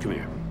hunch. Come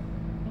here.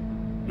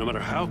 No matter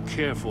how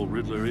careful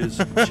Riddler is,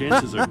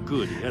 chances are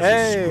good he has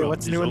Hey, scrubbed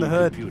what's his new in the own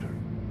hood? computer.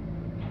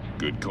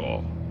 Good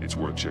call. It's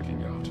worth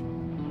checking out.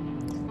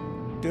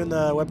 Doing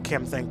the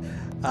webcam thing.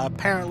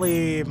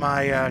 Apparently,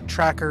 my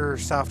tracker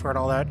software and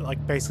all that,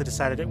 like, basically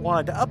decided it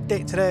wanted to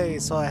update today,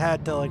 so I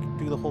had to, like,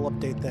 do the whole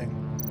update thing.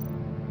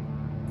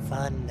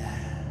 Fun.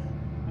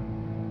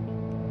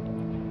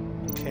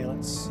 Okay,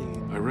 let's see.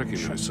 I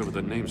recognize some of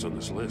the names on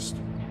this list.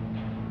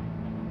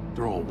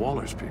 They're all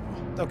Waller's people.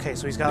 Okay,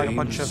 so he's got like, a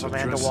bunch Names, of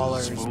Amanda addresses,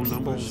 Waller's phone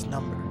people's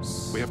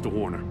numbers. We have to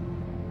warn her.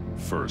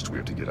 First, we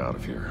have to get out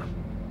of here.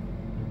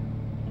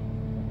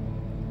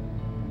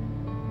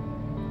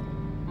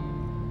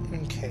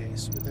 Okay,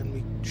 so then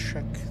we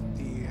check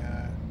the,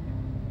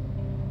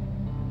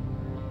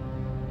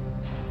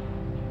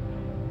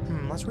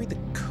 let's read the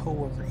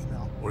coworker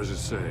email. What does it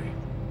say?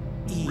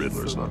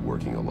 Riddler's not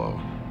working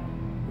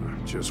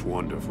alone. Just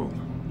wonderful.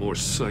 More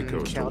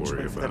psychos to Couch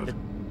worry wait for them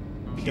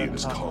about. to He and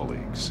his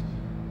colleagues,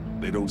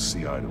 they don't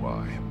see eye to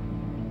eye.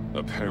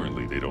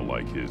 Apparently, they don't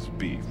like his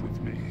beef with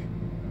me.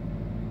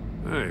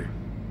 Hey,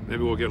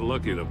 maybe we'll get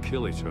lucky to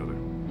kill each other.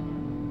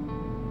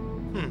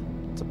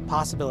 It's a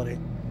possibility.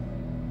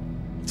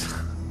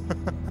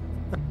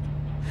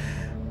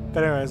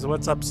 But anyways,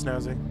 what's up,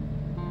 Snowy?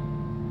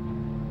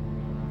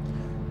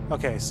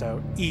 Okay,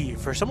 so E,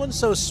 for someone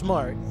so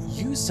smart,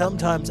 you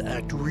sometimes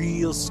act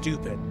real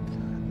stupid.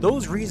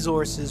 Those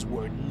resources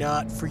were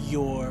not for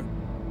your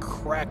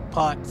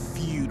crackpot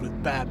feud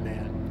with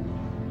Batman.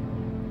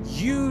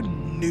 You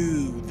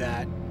knew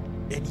that,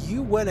 and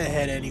you went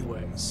ahead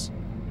anyways.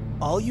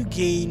 All you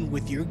gain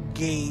with your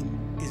game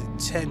is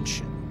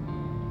attention,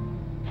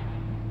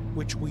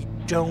 which we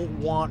don't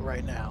want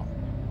right now.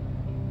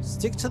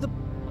 Stick to the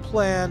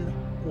plan,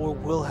 or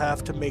we'll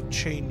have to make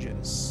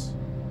changes.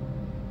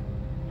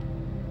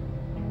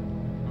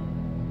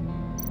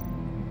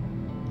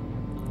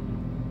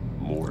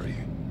 Mori,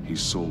 he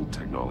sold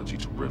technology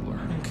to Riddler.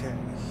 Okay.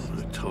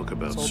 Talk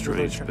about Sold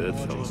strange Riddler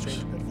technology, bedfellows.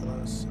 strange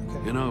bedfellows.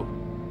 Okay. You know,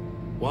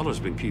 Waller's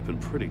been keeping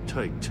pretty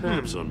tight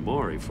tabs on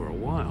Mori for a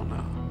while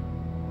now.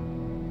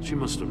 She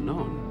must have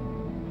known.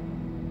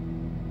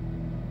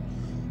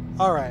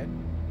 Alright.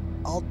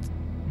 I'll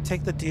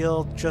take the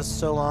deal just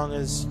so long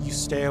as you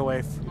stay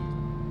away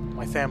from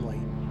my family.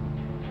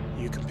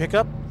 You can pick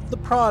up the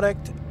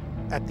product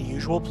at the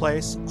usual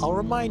place. I'll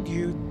remind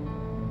you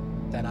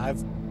that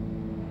I've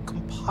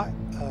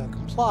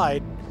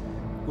complied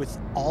with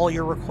all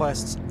your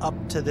requests up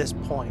to this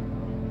point.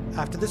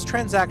 After this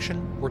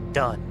transaction, we're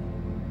done.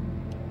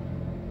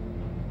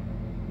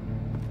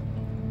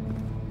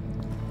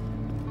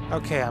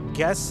 Okay, I'm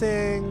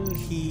guessing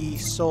he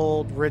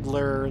sold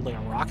Riddler like a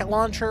rocket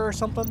launcher or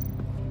something?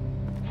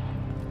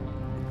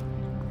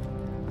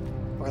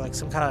 Or like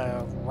some kind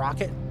of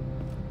rocket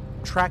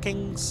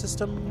tracking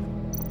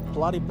system?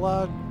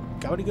 Bloody-blah,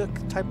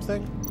 gobbledygook type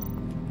thing?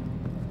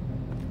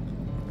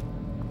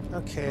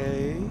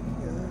 Okay,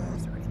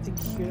 is there anything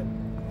here?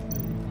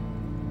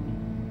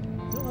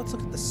 Well, let's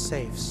look at the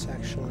safes,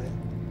 actually.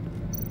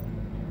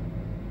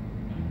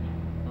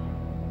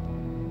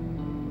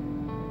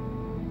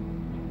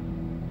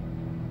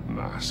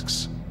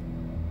 Masks.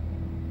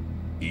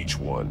 Each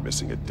one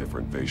missing a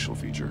different facial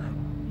feature.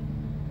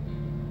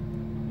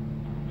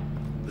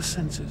 The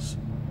senses.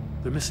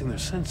 They're missing their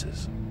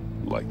senses.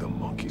 Like the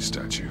monkey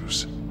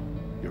statues.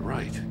 You're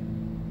right.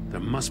 There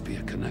must be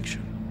a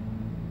connection.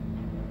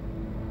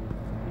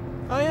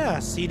 Oh yeah,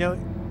 see no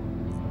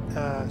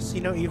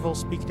evil,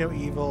 speak no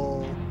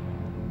evil,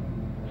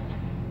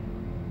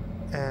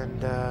 and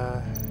there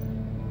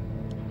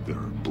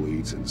are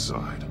blades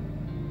inside.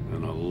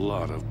 And a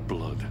lot of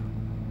blood.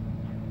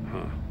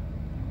 Huh.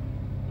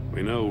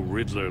 We know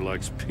Riddler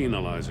likes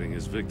penalizing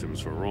his victims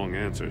for wrong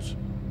answers.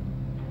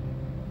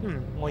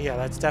 Well yeah,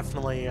 that's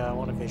definitely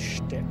one of his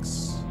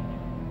shticks.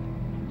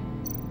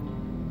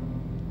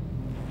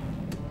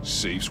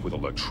 Safes with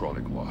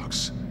electronic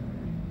locks.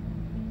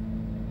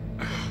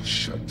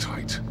 Shut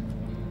tight.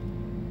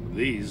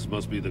 These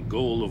must be the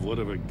goal of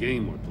whatever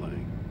game we're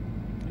playing.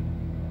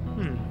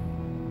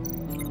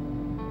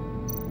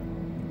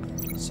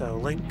 So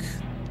link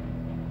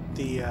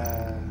the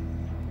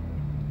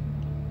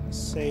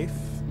safe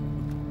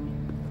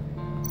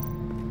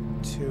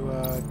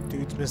to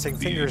dude's missing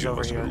fingers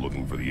over here. here.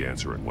 Looking for the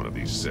answer in one of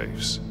these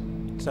safes.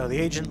 So the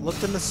agent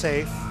looked in the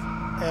safe,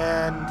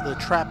 and the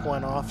trap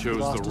went off. Chose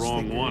the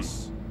wrong one.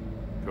 Fingers.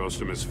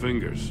 Cost him his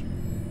fingers.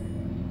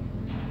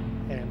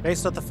 And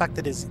based on the fact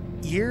that his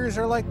ears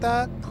are like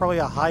that, probably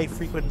a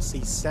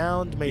high-frequency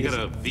sound made You his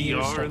got a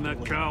ears VR start in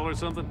that to cowl or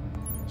something?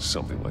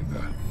 Something like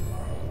that.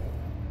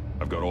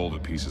 I've got all the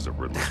pieces of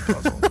Riddler's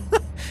puzzle.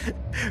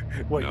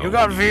 Wait, Now you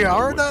got I need to know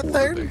VR what in that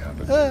order they thing?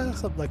 happen.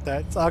 Something like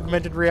that. It's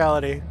augmented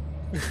reality.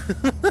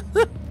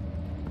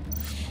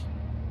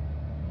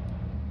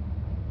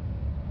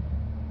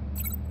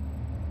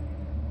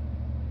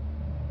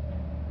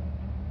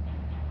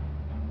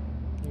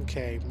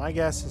 Okay, my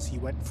guess is he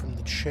went from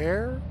the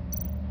chair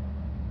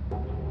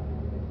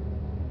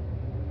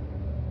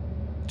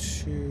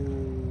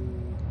to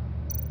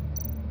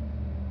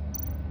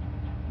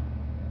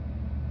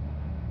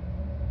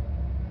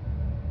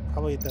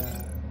probably the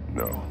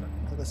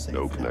safe.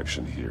 No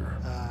connection here.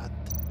 The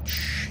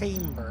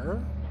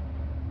chamber.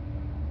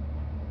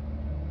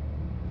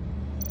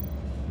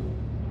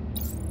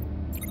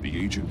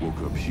 The agent woke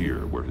up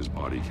here where his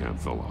body cam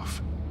fell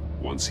off.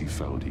 Once he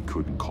found he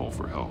couldn't call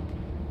for help,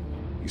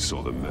 he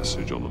saw the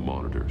message on the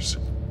monitors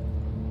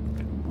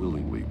and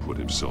willingly put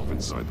himself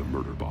inside the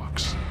murder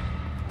box.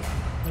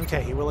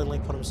 Okay, he willingly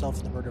put himself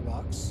in the murder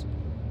box.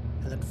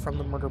 And then from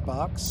the murder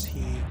box,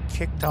 he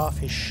kicked off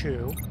his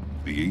shoe.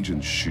 The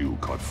agent's shoe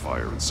caught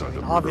fire inside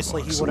the murder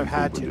Obviously, box. he would have and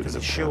had opened to, it because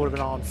in his a shoe would have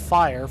been panic. on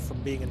fire from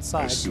being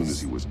inside. As soon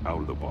as he was out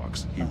of the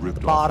box, he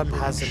ripped The off bottom the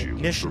burned has an shoe and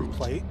ignition threw it.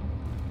 plate.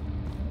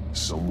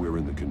 Somewhere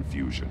in the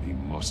confusion, he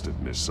must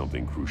have missed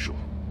something crucial.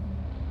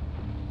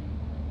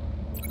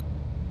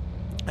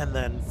 And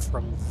then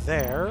from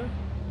there,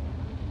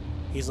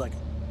 he's like,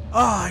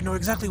 I know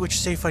exactly which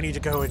safe I need to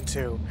go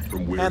into.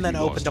 From where And then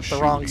he opened lost up his the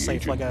shoe, wrong the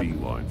safe like agent a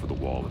beeline for the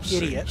wall of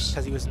idiot, safes.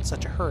 because he was in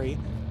such a hurry,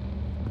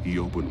 He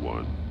opened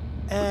one,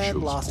 but and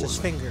chose lost his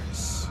poorly.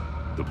 fingers.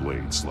 The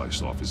blade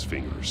sliced off his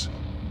fingers.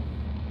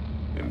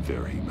 And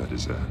there he met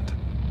his end.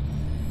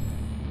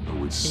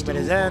 Though it's still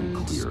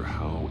unclear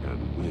how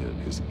and when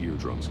his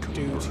eardrums could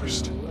have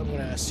burst. I'm going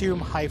to assume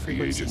high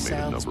frequency The agent made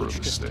a sounds, number which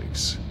of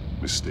mistakes.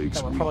 Mistakes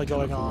that were we probably can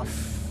going avoid.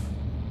 off.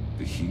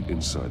 The heat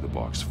inside the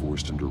box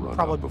forced him to run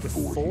Probably out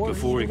before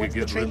Before he went could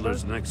to the get chamber?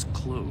 Riddler's next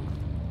clue.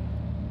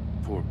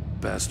 Poor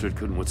bastard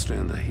couldn't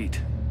withstand the heat.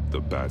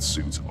 The bat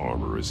suit's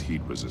armor is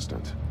heat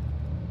resistant.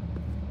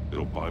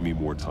 It'll buy me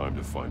more time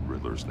to find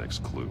Riddler's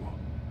next clue.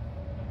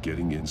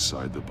 Getting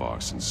inside the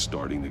box and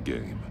starting the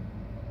game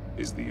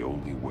is the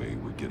only way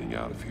we're getting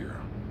out of here.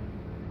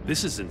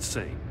 This is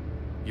insane.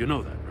 You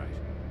know that, right?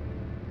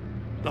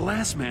 The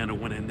last man who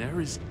went in there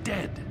is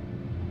dead.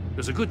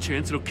 There's a good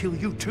chance it'll kill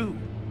you too.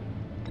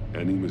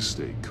 Any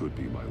mistake could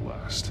be my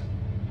last.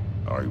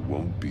 I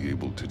won't be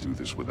able to do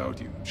this without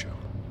you, Jim.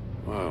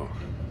 Wow,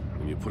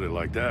 when you put it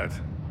like that,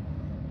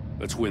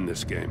 let's win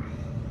this game.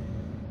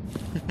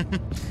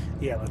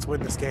 Yeah, let's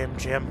win this game,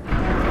 Jim.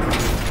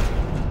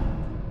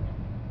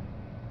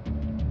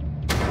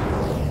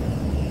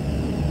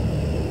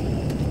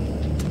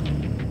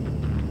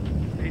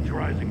 Age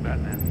rising,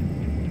 Batman.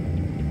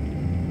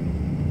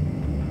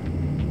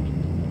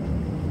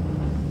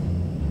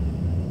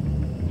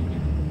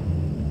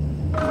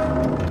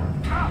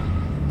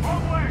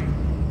 Wrong way!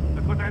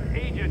 That's what that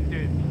agent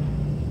did.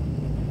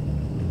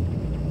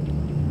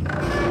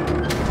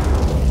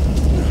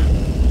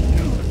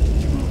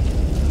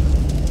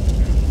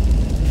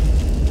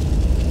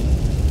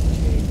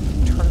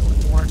 Turn it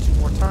like 1 or 2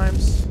 more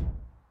times.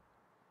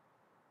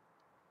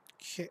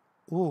 Okay.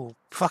 Ooh,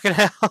 fucking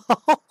hell.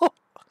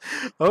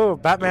 Oh,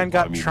 Batman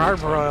got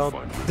charbroiled.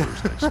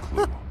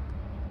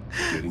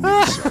 Getting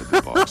inside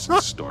the box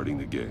and starting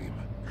the game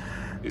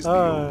is the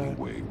only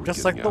way we're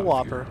just getting like the out of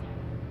Whopper. here.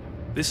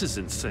 This is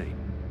insane.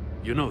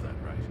 You know that,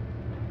 right?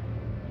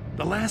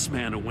 The last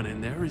man who went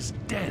in there is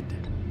dead.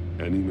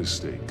 Any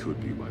mistake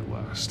could be my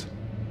last.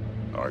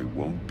 I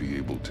won't be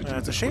able to do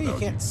It's a this shame you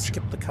without can't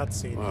skip the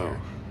cutscene. Wow.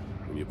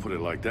 When you put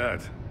it like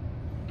that,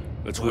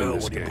 let's Well, win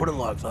this when you game. put it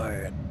like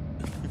that.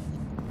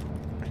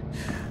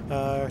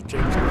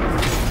 James.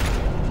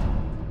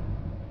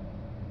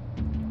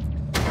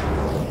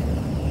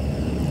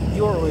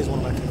 You are always one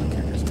of my favorite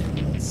characters.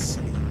 Let's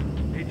see.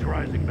 Age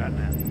rising,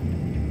 Batman.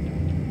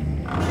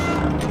 I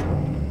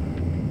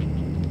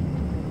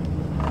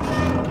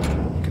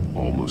can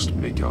almost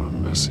make out a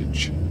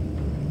message.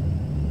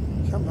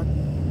 Come on.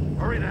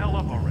 Hurry the hell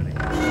up already.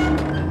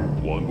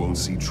 One won't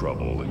see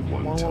trouble and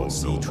one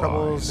tells no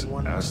lies.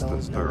 Ask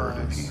the third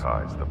if he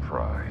hides the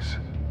prize.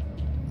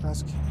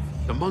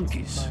 The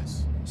monkeys.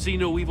 See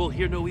no evil,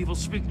 hear no evil,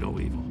 speak no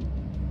evil.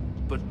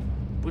 But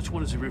which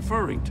one is he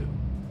referring to?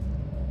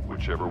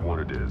 Whichever one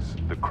it is,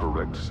 the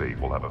correct safe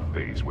will have a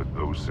phase with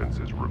those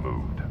senses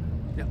removed.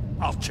 Yeah,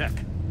 I'll check.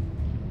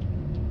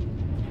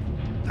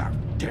 Ah,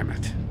 damn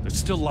it. It's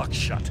still locked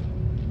shut.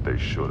 They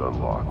should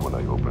unlock when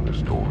I open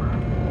this door.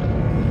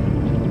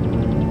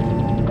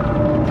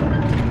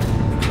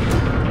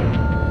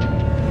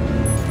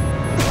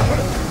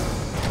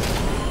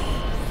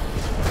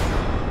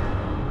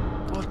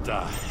 What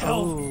the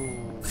hell?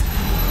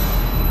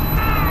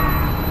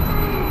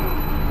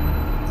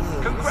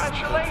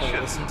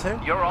 Congratulations!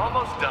 You're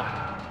almost done.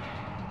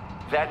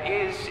 That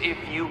is, if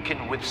you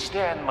can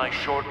withstand my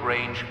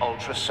short-range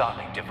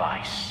ultrasonic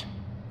device.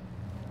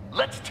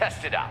 Let's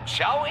test it out,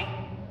 shall we?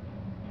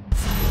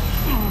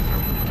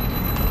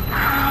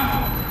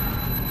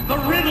 The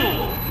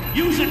riddle!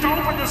 Use it to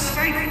open the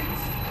safe!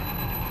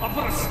 I'll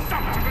put a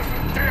stop to this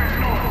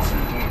damn noise!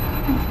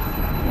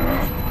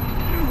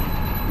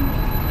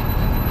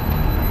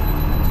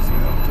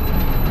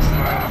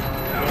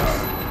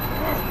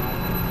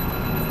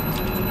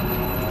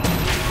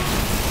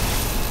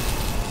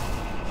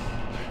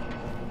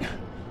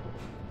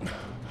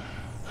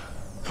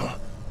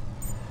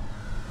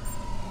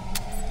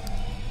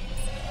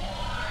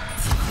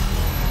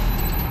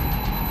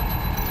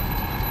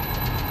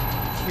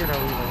 Hear no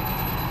evil.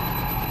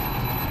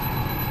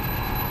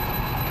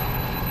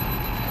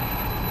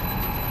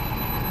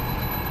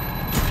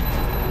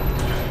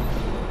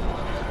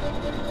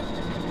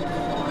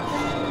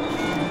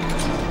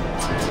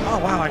 Oh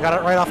wow, I got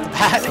it right off the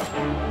bat.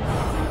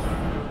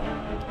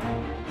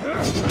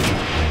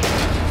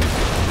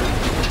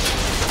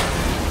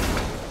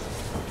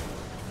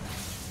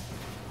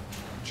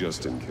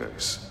 Just in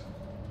case.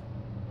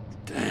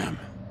 Damn.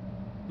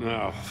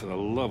 Now, for the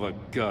love of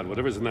God,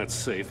 whatever's in that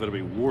safe better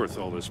be worth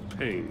all this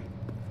pain.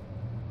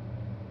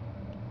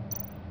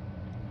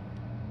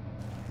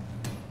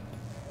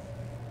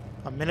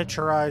 A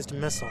miniaturized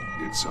missile.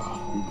 It's a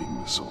homing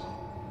missile.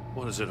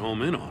 What does it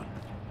home in on?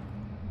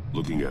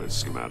 Looking at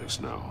its schematics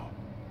now.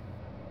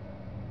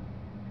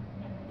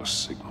 A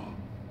signal.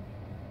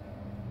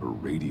 A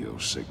radio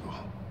signal.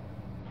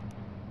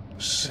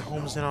 It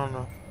homes in on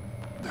a...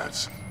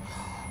 That's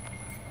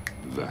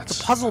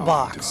the puzzle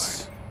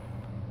box.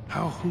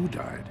 How who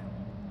died?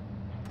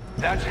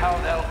 That's how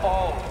they'll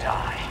all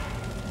die.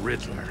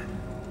 Riddler.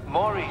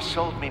 Maury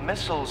sold me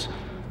missiles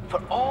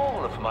for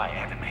all of my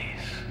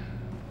enemies.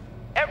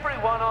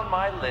 Everyone on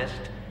my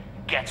list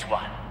gets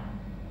one.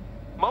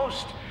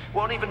 Most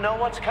won't even know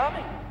what's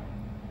coming.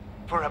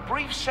 For a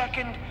brief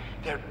second,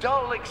 their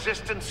dull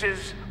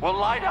existences will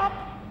light up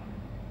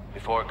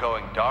before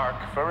going dark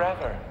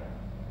forever.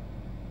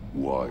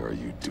 Why are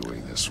you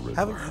doing this, Riddler?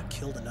 Haven't you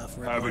killed enough,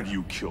 Riddler? Haven't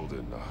you killed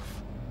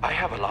enough? I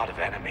have a lot of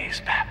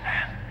enemies,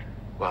 Batman.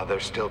 While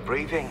they're still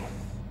breathing,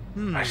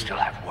 I still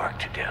have work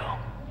to do.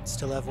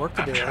 Still have work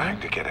to do, I'm trying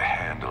to get a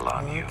handle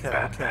on you,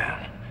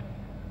 Batman.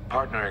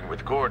 Partnering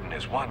with Gordon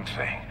is one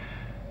thing.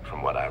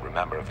 From what I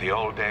remember of the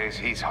old days,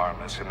 he's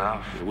harmless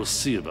enough. Yeah, we'll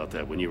see about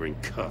that when you're in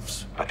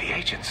cuffs. But the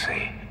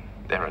agency,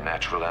 they're a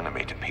natural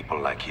enemy to people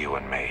like you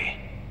and me.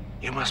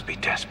 You must be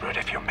desperate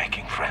if you're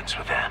making friends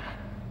with them.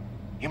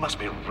 You must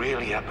be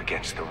really up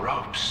against the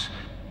ropes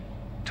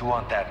to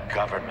want that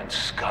government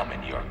scum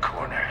in your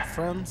corner.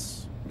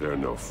 Friends? They're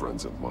no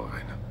friends of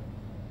mine.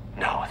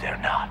 No, they're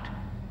not.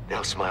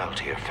 They'll smile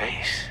to your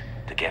face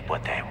to get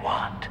what they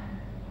want.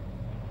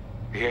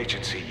 The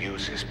agency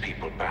uses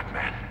people,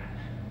 Batman.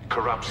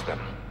 Corrupts them,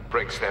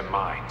 breaks their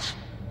minds.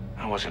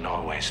 I wasn't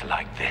always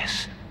like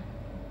this.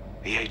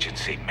 The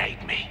agency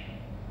made me.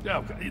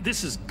 Oh,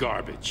 this is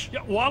garbage.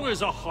 Yeah,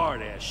 Waller's a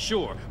hard ass,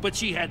 sure, but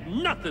she had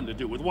nothing to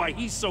do with why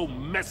he's so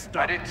messed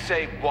up. I didn't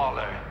say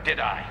Waller, did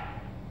I?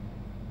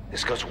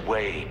 This goes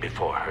way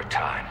before her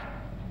time.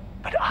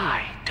 But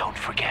I don't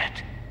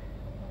forget.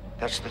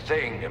 That's the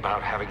thing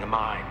about having a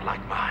mind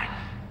like mine.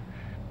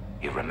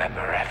 You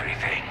remember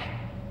everything.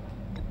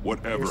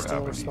 Whatever You're still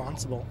happened to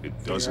responsible you, it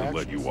for your doesn't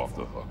let actions. you off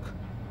the hook.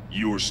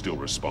 You're still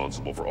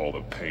responsible for all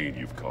the pain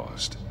you've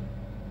caused.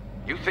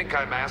 You think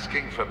I'm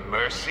asking for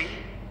mercy?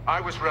 I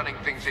was running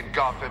things in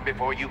Gotham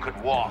before you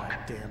could walk.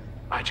 Damn.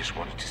 I just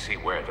wanted to see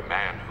where the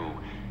man who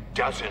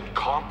doesn't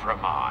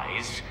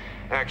compromise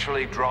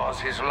actually draws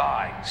his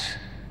lines.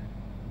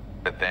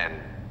 But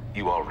then,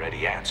 you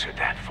already answered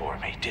that for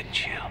me,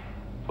 didn't you?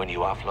 When you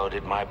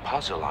offloaded my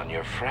puzzle on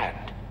your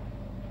friend.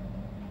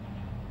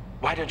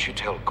 Why don't you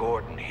tell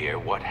Gordon here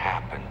what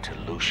happened to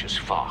Lucius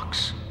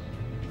Fox?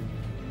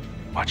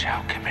 Watch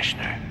out,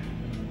 Commissioner.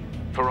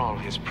 For all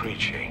his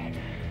preaching,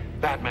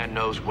 Batman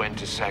knows when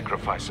to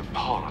sacrifice a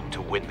pawn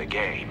to win the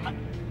game.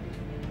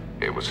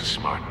 It was a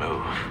smart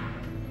move.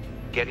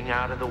 Getting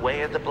out of the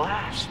way of the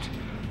blast.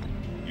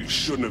 You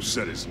shouldn't have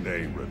said his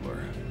name,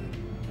 Riddler.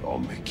 I'll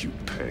make you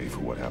pay for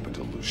what happened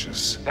to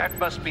Lucius. That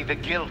must be the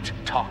guilt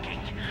talking.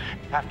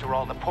 After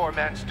all, the poor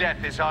man's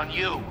death is on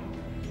you.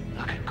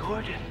 Look at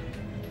Gordon.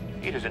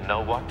 He doesn't know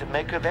what to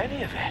make of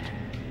any of it.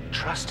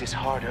 Trust is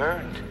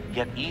hard-earned,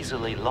 yet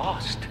easily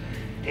lost,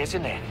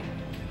 isn't it?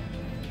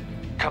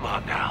 Come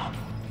on now.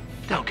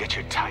 Don't get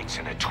your tights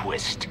in a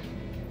twist.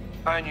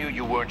 I knew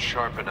you weren't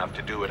sharp enough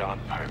to do it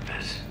on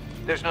purpose.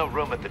 There's no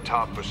room at the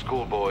top for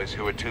schoolboys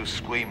who are too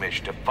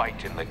squeamish to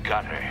fight in the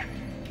gutter.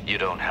 You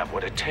don't have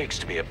what it takes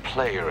to be a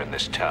player in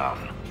this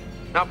town.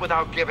 Not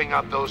without giving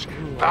up those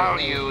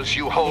values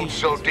you hold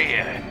so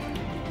dear.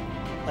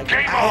 Like,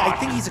 I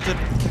think he's a good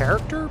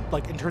character,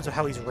 like, in terms of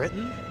how he's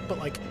written, but,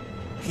 like,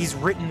 he's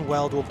written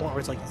well to a point where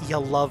it's like, you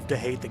love to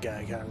hate the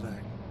guy kind of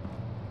thing.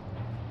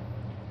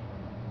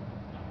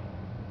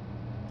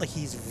 Like,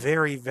 he's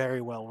very,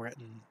 very well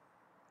written.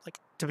 Like,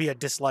 to be a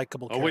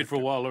dislikable character. I'll wait for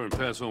Waller and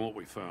pass on what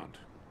we found.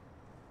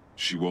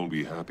 She won't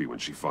be happy when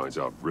she finds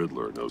out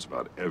Riddler knows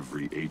about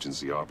every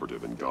agency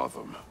operative in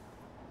Gotham.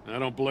 I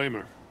don't blame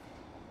her.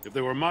 If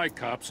they were my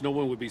cops, no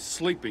one would be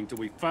sleeping till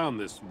we found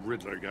this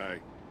Riddler guy.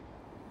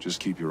 Just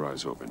keep your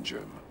eyes open,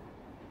 Jim.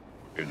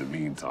 In the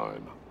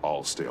meantime,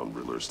 I'll stay on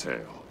Riddler's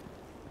tail.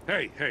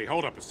 Hey,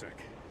 hold up a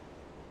sec.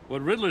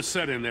 What Riddler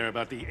said in there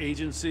about the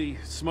agency,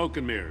 smoke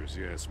and mirrors,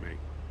 you ask me.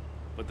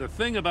 But the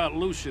thing about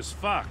Lucius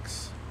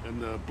Fox and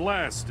the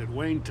blast at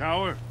Wayne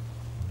Tower,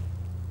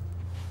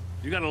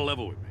 you gotta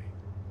level with me.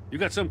 You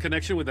got some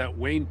connection with that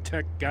Wayne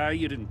Tech guy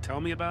you didn't tell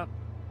me about?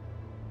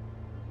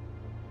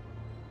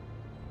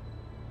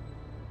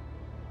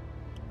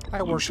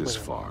 Lucius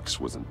Fox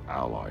was an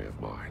ally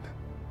of mine.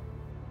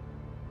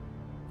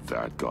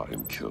 That got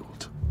him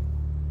killed.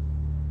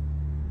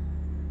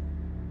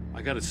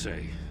 I gotta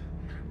say,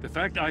 the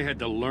fact I had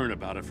to learn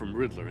about it from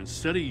Riddler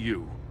instead of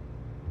you,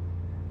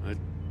 it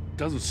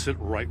doesn't sit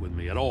right with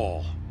me at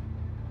all.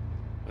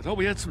 I thought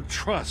we had some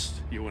trust,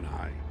 you and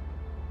I.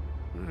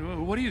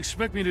 What do you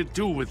expect me to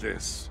do with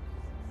this?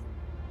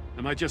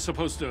 Am I just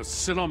supposed to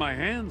sit on my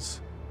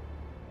hands?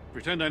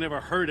 Pretend I never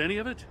heard any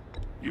of it?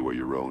 You are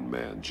your own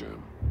man,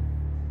 Jim.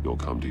 You'll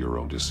come to your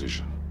own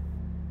decision.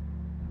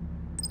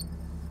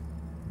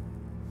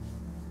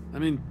 I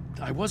mean,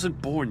 I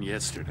wasn't born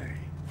yesterday.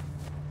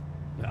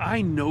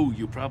 I know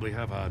you probably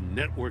have a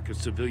network of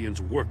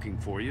civilians working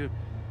for you.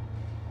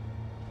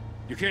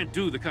 You can't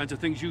do the kinds of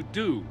things you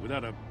do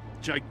without a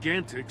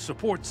gigantic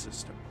support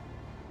system.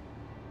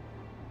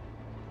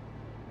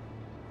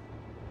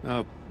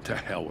 Oh, to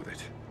hell with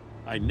it.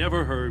 I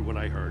never heard what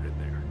I heard in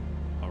there.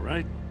 All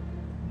right?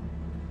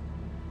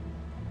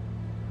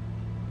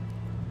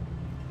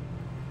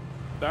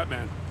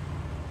 Batman.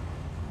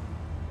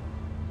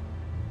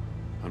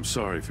 I'm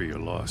sorry for your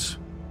loss.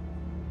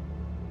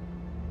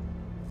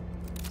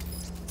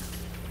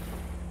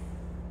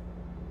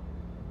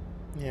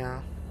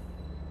 Yeah.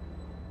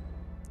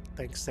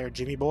 Thanks there,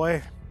 Jimmy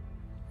boy.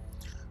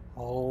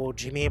 Oh,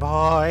 Jimmy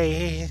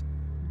boy.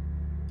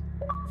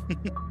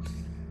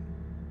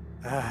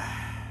 The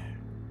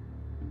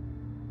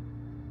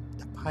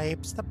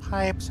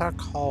pipes are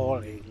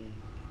calling.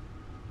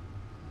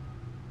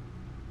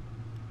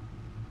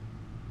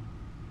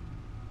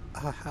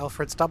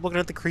 Alfred, stop looking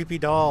at the creepy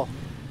doll.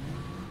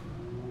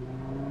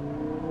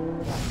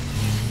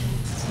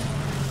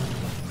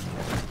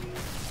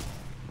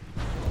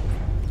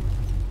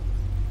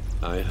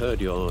 I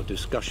heard your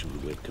discussion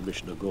with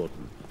Commissioner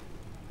Gordon.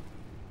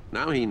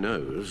 Now he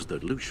knows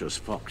that Lucius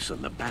Fox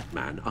and the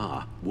Batman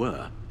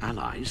were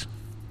allies.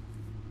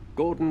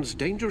 Gordon's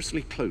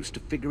dangerously close to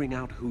figuring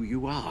out who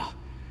you are.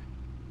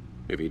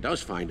 If he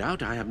does find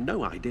out, I have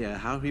no idea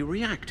how he'll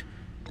react.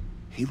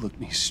 He looked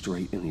me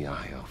straight in the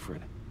eye,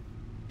 Alfred.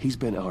 He's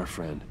been our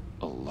friend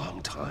a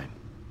long time.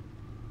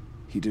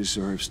 He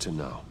deserves to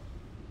know.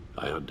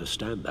 I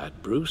understand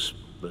that, Bruce,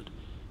 but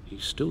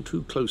he's still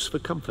too close for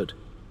comfort.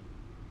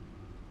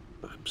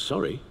 I'm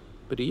sorry,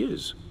 but he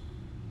is.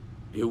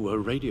 You were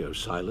radio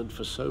silent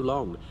for so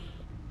long.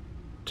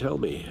 Tell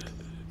me,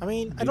 I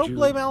mean, I don't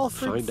blame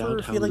Alfred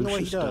for feeling the way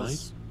he Lucius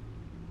does. died?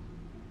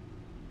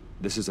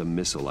 This is a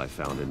missile I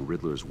found in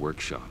Riddler's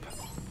workshop.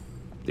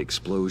 The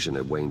explosion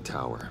at Wayne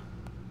Tower.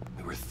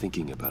 We were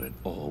thinking about it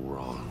all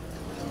wrong.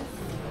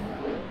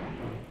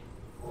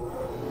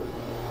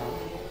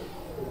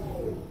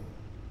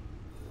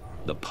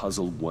 The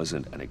puzzle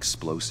wasn't an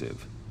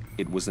explosive.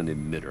 It was an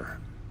emitter.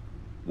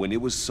 When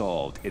it was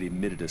solved, it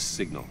emitted a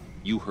signal.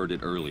 You heard it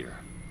earlier.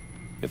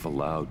 If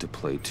allowed to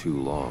play too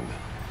long,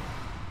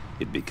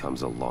 it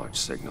becomes a launch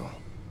signal.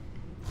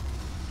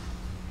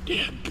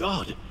 Dear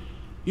God,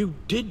 you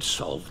did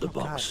solve the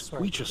box.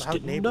 We just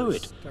didn't know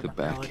it. The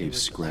Batcave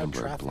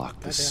scrambler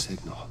blocked the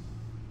signal.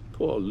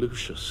 Poor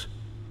Lucius.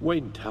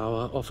 Wayne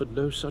Tower offered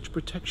no such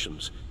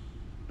protections.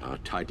 Our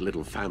tight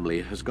little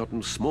family has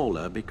gotten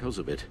smaller because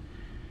of it.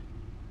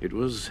 It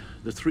was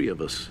the three of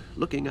us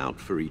looking out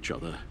for each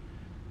other.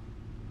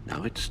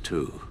 Now it's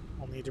two.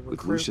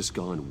 With Lucius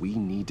gone, we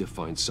need to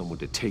find someone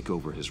to take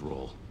over his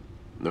role.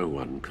 No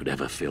one could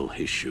ever fill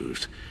his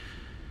shoes.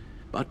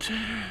 But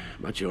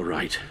you're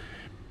right.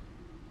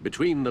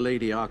 Between the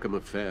Lady Arkham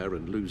affair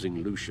and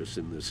losing Lucius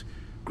in this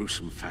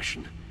gruesome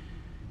fashion,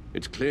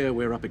 it's clear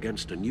we're up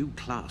against a new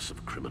class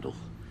of criminal.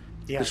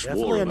 Yeah, this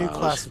definitely war a of new ours,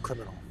 class of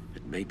criminal.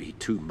 It may be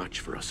too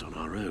much for us on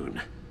our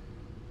own.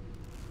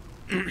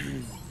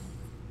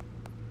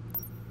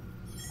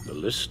 The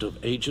list of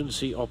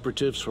agency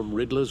operatives from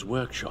Riddler's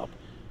workshop.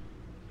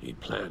 He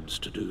plans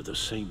to do the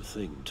same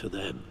thing to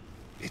them.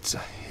 It's a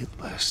hit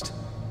list.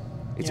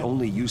 It's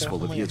only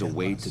useful if he has a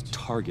way to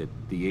target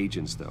the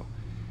agents, though.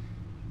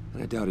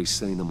 And I doubt he's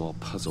sending them all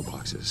puzzle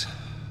boxes.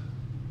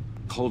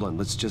 Hold on,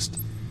 let's just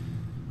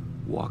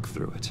walk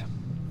through it.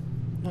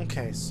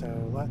 Okay, so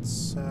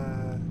let's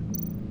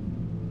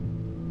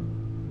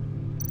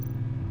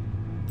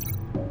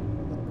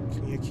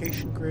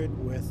communication grid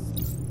with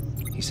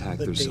He's hacked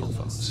their cell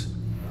phones.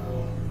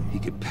 He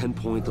could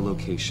pinpoint the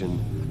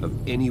location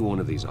of any one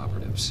of these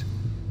operatives.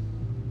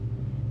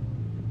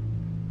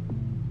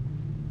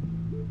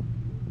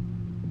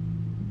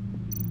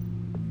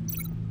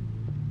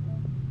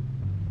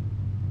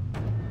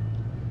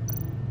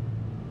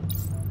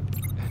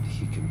 And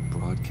he can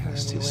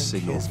broadcast his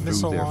signal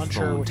through their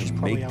phone to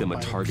make them a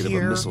target of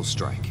a missile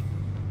strike.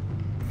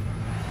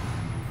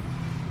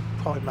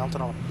 Probably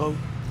mounted on a boat.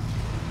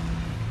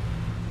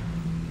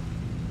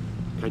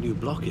 Can you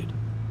block it?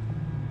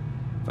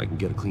 If I can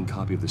get a clean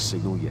copy of the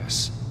signal,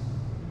 yes.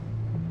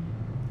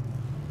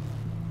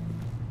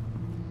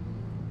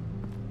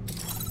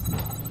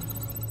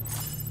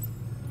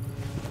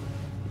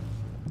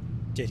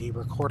 Did he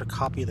record a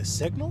copy of the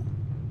signal?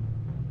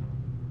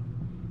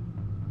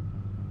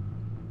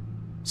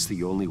 It's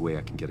the only way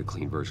I can get a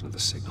clean version of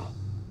the signal.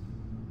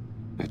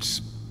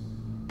 It's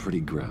pretty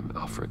grim,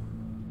 Alfred.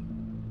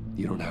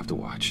 You don't have to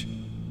watch.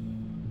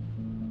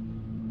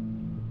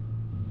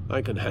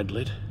 I can handle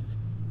it.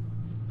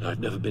 I've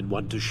never been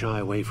one to shy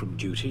away from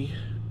duty,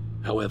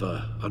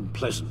 however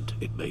unpleasant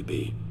it may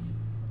be.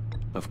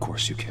 Of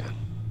course you can.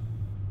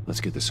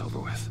 Let's get this over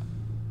with.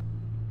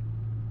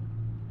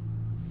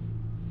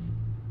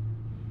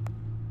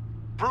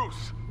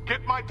 Bruce,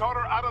 get my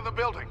daughter out of the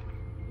building.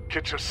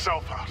 Get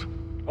yourself out.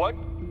 What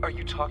are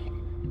you talking?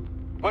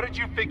 What did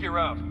you figure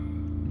out?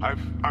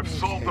 I've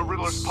solved the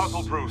Riddler's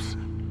puzzle, Bruce.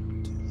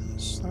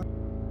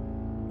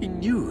 He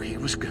knew he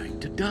was going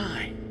to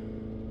die.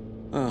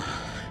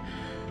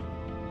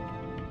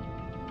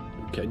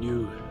 Can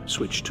you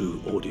switch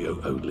to audio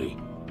only,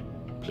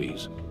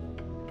 please?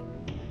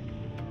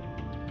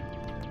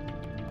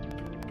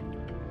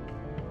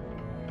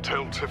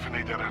 Tell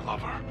Tiffany that I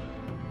love her.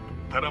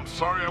 That I'm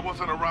sorry I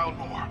wasn't around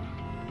more.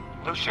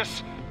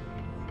 Lucius?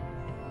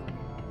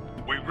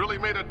 We really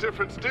made a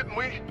difference, didn't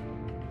we?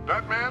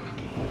 Batman?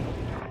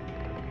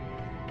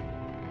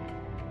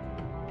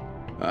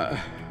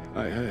 I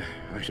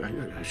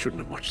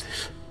shouldn't have watched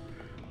this.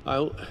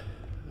 I'll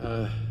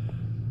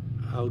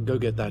go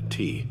get that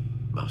tea,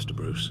 Master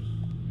Bruce.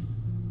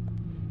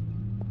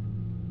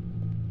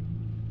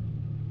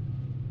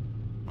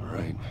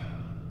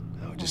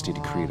 Just need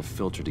to create a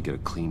filter to get a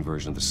clean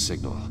version of the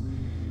signal.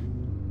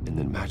 And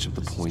then match up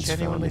the points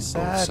found in both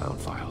sound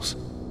files.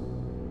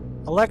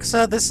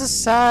 Alexa, this is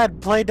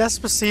sad. Play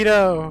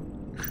Despacito.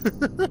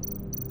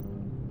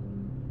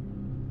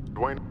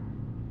 Dwayne.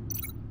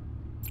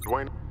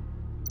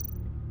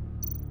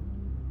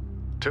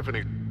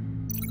 Tiffany.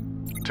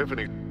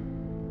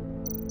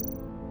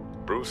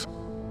 Bruce.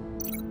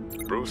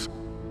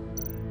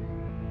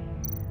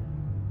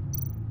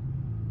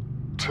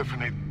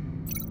 Tiffany.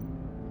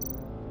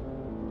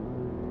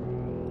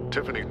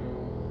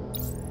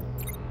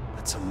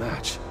 That's a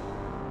match.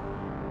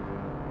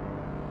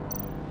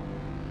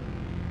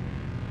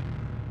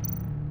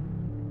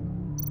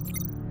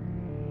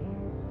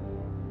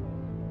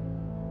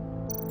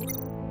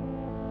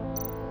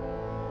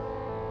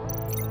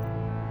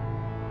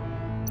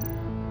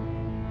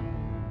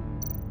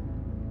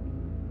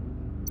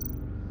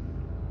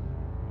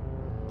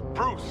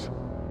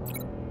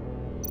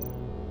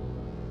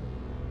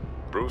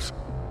 Bruce.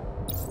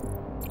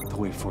 The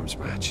waveforms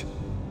match.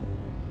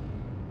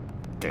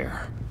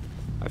 There.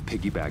 I've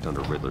piggybacked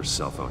onto Riddler's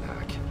cell phone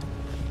hack.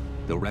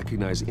 They'll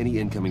recognize any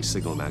incoming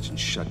signal match and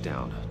shut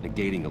down,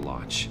 negating a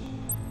launch.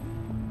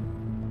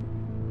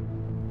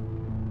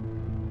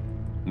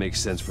 Makes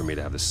sense for me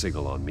to have the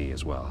signal on me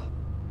as well.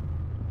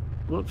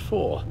 What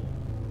for?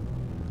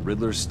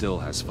 Riddler still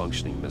has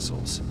functioning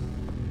missiles.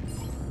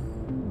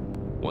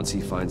 Once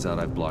he finds out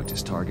I've blocked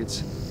his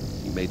targets,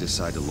 he may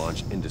decide to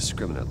launch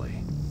indiscriminately.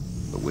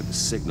 But with the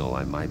signal,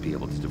 I might be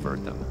able to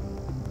divert them.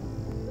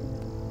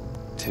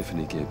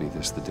 Tiffany gave me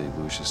this the day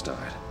Lucius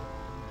died.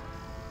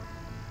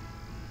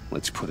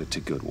 Let's put it to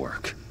good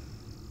work.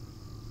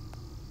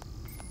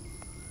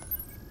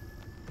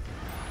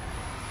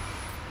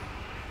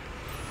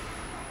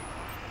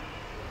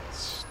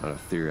 It's not a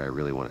theory I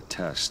really want to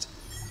test.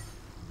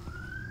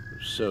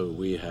 So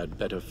we had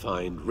better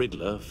find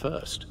Riddler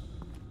first.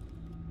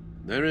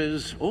 There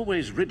is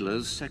always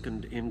Riddler's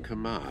second in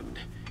command.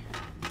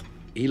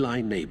 Eli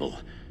Nabel,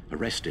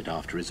 arrested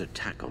after his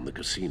attack on the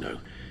casino.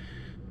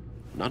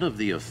 None of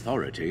the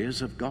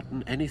authorities have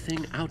gotten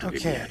anything out of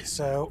it yet. Okay,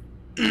 so...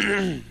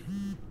 time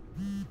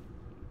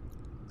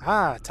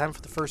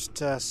for the first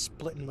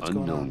split in what's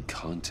going on. Unknown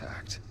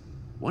contact.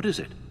 What is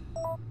it?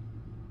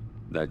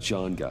 That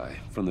John guy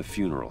from the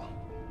funeral,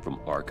 from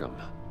Arkham.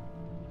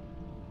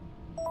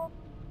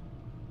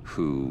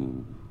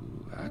 Who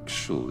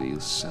actually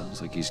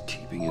sounds like he's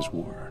keeping his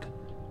word.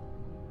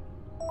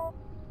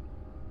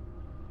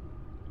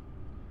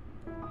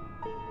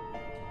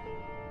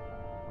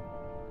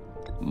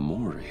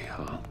 Mori,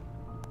 huh?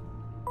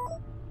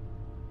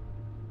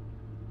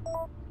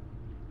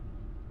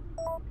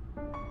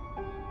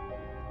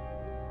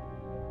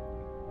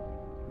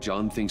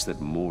 John thinks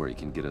that Mori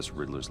can get us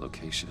Riddler's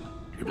location.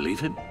 You believe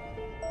him?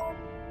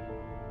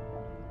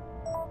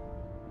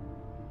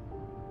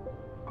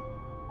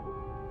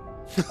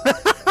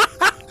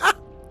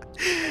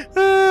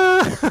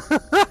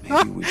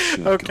 Maybe we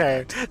should.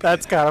 Okay,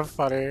 that's kind of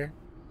funny.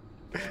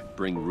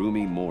 Bring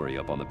Rumi Mori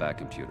up on the back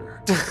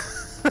computer.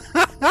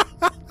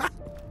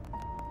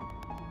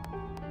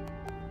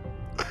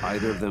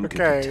 Either of them could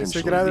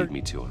potentially lead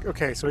me to him.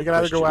 Okay, so we can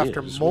either go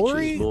after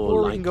Mori,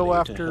 or we can go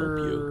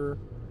after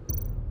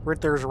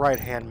Riddler's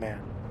right-hand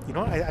man. You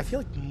know what? I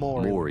feel like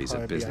Mori's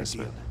a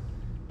businessman.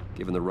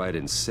 Given the right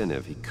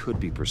incentive, he could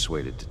be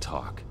persuaded to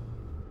talk.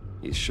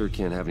 He sure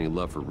can't have any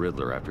love for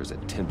Riddler after his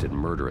attempted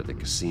murder at the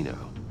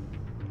casino.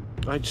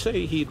 I'd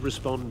say he'd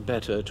respond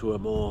better to a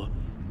more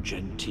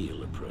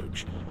genteel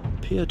approach,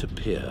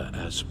 peer-to-peer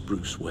as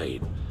Bruce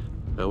Wayne.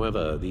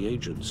 However, the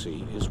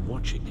agency is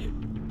watching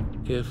him.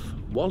 If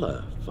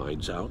Waller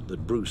finds out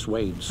that Bruce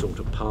Wayne sought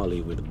a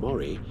parley with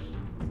Mori,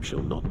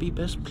 she'll not be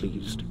best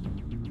pleased.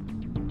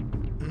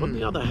 On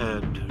the other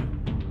hand,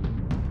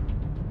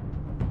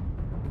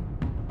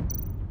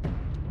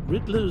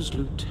 Riddler's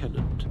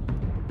lieutenant.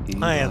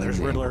 Yeah, there's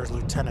Riddler's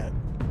lieutenant.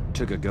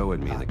 Took a go at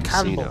me in the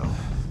casino.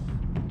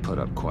 Put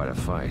up quite a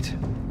fight.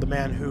 The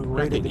man who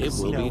raided the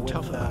casino will be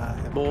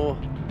tougher, more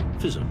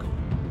physical.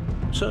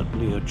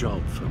 Certainly a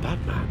job for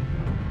Batman.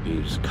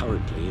 He's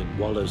currently in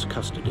Waller's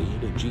custody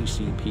in a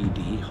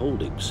GCPD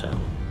holding cell.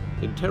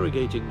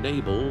 Interrogating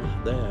Nabel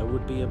there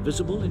would be a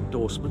visible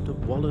endorsement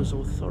of Waller's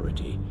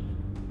authority.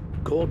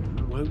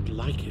 Gordon won't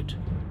like it.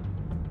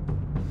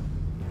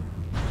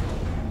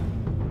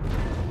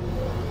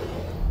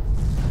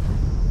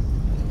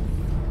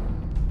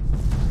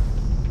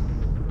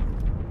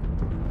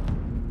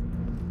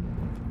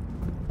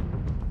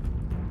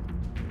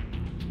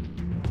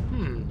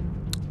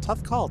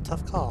 Tough call,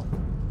 tough call.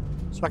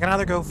 So I can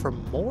either go for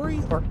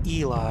Mori or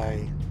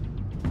Eli.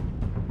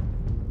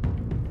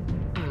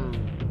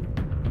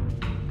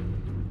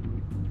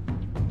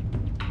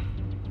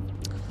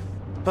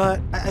 But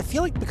I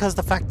feel like because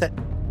the fact that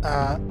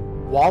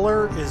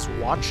Waller is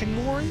watching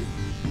Mori,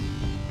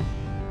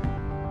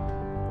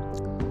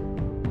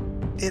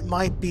 it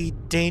might be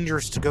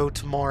dangerous to go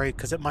to Mori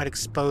because it might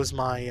expose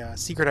my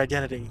secret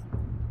identity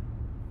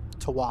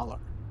to Waller.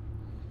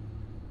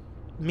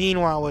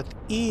 Meanwhile, with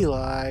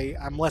Eli,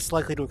 I'm less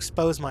likely to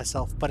expose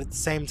myself, but at the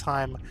same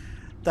time,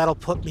 that'll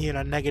put me in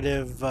a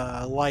negative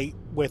light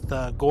with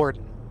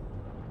Gordon.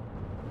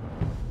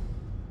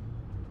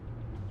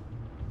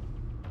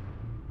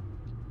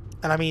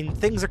 And I mean,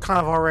 things are kind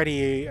of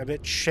already a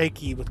bit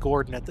shaky with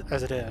Gordon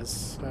as it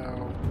is,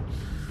 so...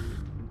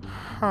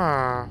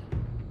 Huh.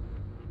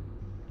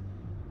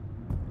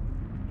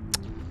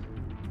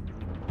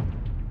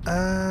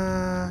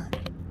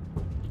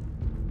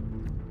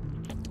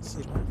 Let's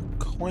see, do I have a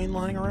coin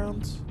lying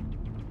around?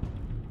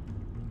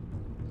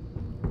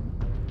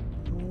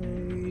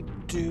 I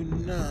do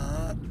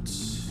not.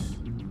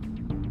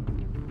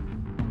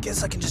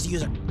 Guess I can just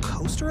use a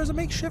coaster as a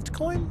makeshift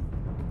coin?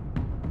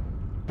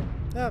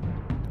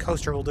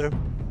 Coaster will do.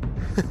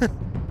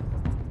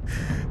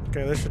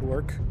 Okay, this should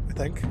work, I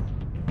think.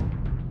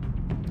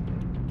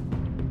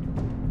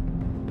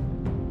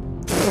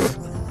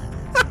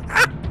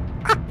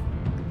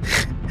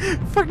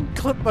 Fucking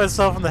clip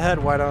myself in the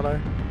head, why don't I?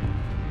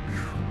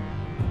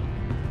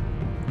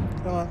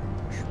 Come on.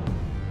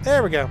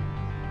 There we go.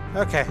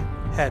 Okay,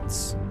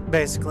 heads,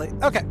 basically.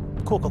 Okay,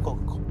 cool.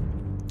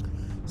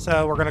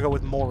 So we're gonna go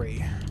with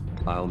Maury.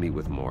 I'll meet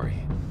with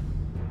Maury.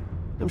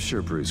 I'm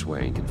sure Bruce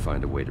Wayne can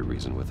find a way to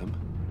reason with him.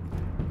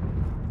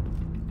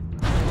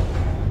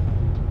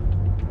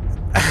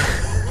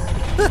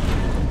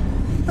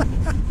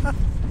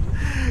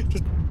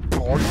 Just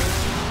bonk.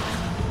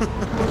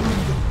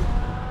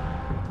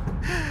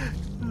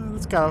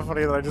 It's kind of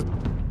funny that I just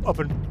up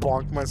and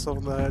bonk myself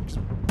in the head.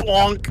 Just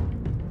bonk!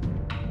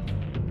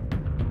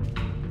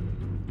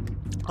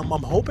 I'm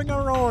hoping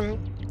I'm wrong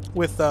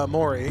with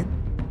Maury.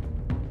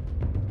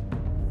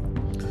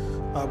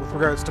 With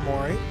regards to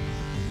Maury.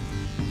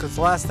 Because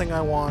the last thing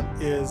I want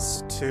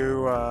is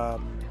to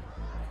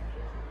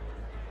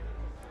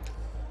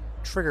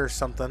trigger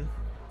something.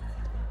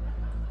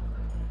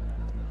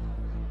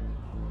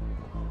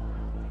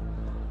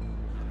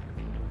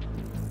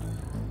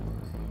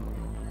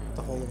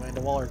 The whole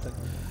Amanda Waller thing.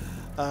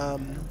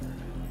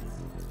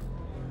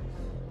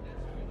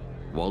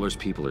 Waller's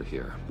people are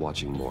here,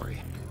 watching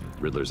Maury.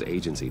 Riddler's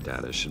agency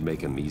data should make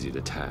him easy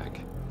to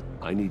tag.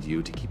 I need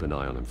you to keep an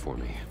eye on him for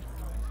me.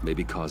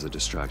 Maybe cause a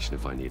distraction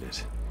if I need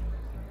it.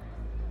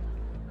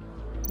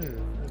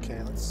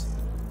 Okay, let's...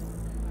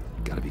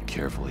 Gotta be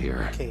careful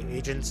here. Okay,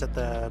 agents at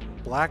the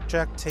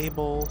blackjack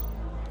table.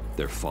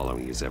 They're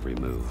following his every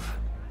move.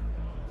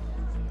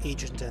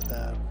 Agent at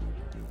the...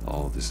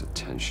 All this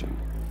attention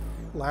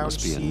lounge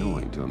must be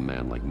annoying to a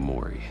man like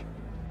Maury.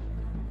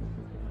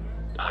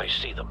 I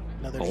see them.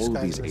 All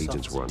of these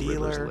agents were on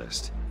Riddler's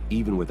list.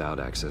 Even without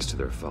access to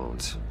their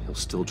phones, he'll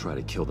still try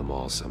to kill them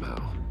all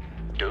somehow.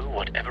 Do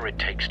whatever it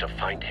takes to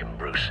find him,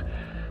 Bruce.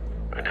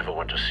 I never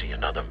want to see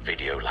another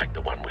video like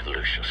the one with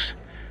Lucius.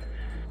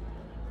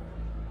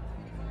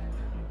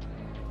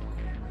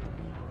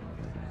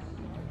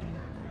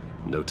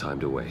 No time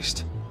to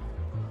waste.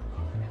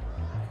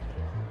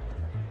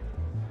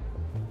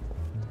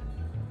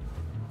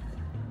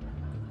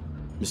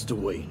 Mr.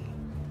 Wayne,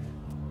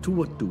 to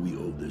what do we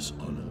owe this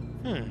honor?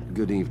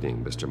 Good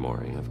evening, Mr.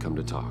 Maury. I've come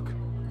to talk.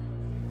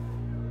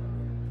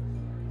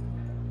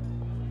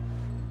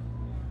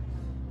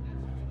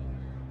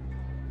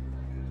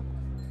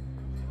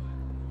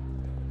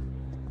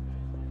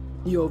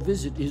 Your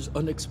visit is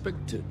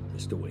unexpected,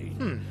 Mr.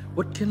 Wayne.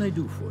 What can I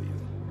do for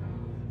you?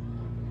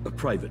 A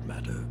private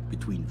matter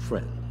between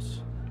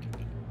friends.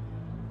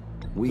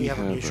 We have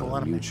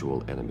a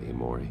mutual enemy,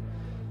 Maury.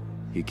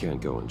 He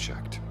can't go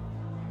unchecked.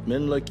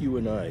 Men like you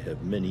and I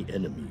have many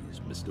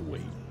enemies, Mr.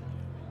 Wayne.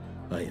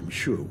 I am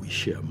sure we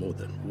share more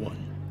than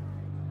one.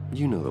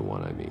 You know the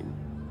one I mean.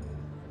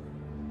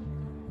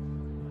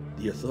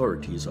 The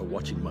authorities are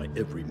watching my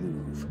every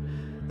move.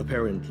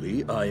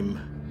 Apparently, I'm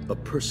a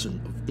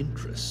person of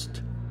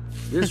interest.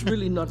 There's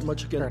really not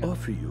much I can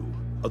offer you,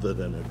 other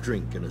than a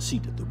drink and a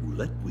seat at the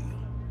roulette wheel.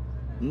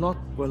 Not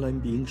while I'm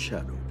being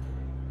shadowed.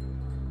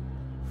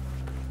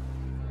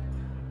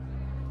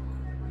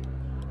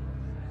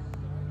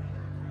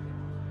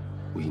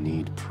 We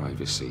need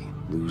privacy.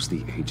 Lose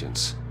the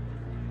agents.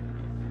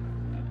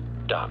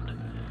 Done.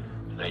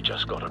 They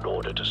just got an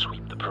order to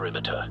sweep the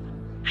perimeter.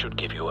 Should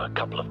give you a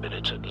couple of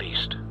minutes at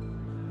least.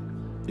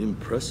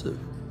 Impressive,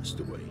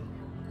 Mr. Wayne.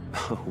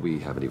 We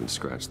haven't even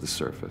scratched the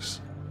surface.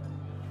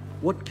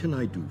 What can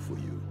I do for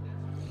you?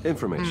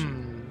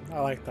 Information. I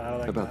like that. I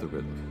like about that. the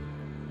Riddler.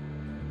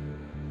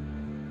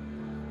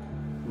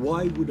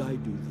 Why would I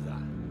do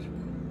that?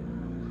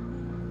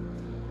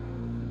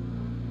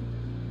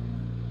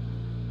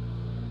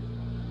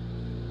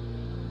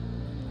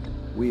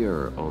 We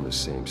are on the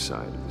same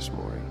side of this,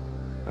 Maury.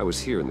 I was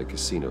here in the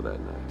casino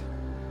that night.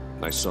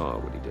 I saw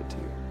what he did to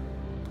you.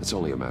 It's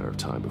only a matter of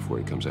time before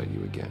he comes at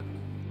you again.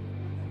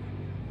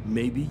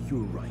 Maybe you're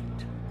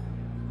right.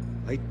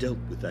 I dealt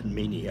with that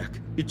maniac,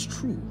 it's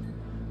true.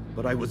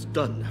 But I was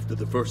done after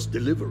the first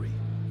delivery.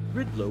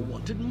 Riddler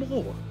wanted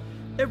more.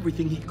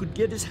 Everything he could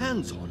get his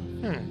hands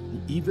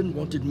on. He even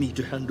wanted me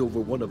to hand over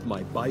one of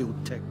my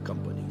biotech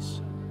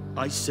companies.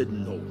 I said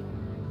no.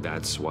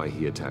 That's why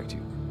he attacked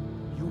you?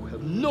 You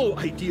have no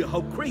idea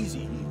how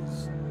crazy he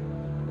is.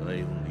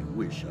 I only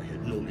wish I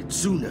had known it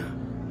sooner.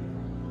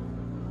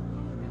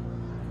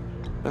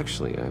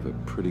 Actually, I have a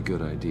pretty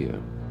good idea.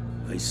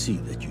 I see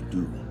that you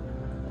do.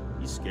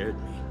 He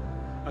scared me.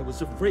 I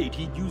was afraid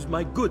he'd use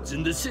my goods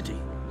in the city.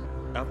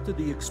 After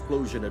the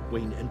explosion at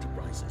Wayne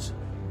Enterprises,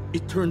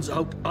 it turns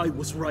out I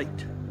was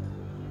right.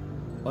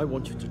 I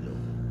want you to know,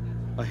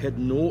 I had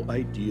no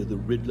idea the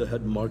Riddler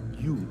had marked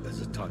you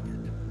as a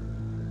target.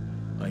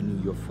 I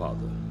knew your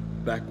father,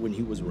 back when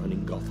he was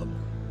running Gotham.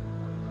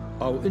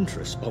 Our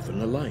interests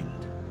often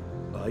aligned.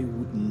 I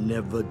would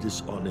never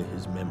dishonor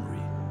his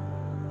memory.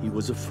 He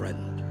was a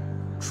friend,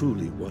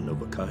 truly one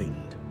of a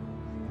kind.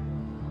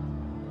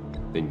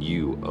 Then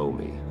you owe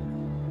me,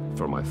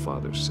 for my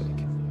father's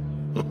sake.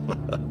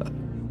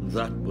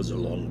 That was a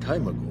long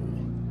time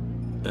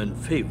ago, and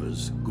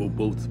favors go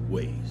both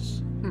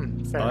ways.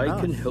 Fair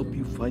enough. Can help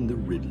you find the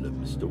Riddler,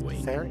 Mr.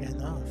 Wayne. Fair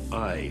enough.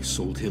 I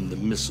sold him the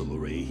missile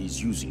array he's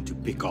using to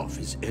pick off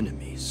his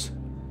enemies.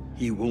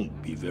 He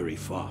won't be very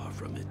far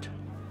from it.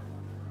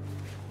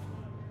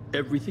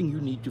 Everything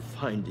you need to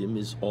find him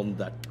is on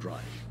that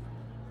drive.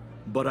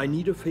 But I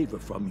need a favor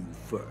from you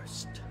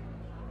first.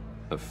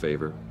 A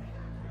favor?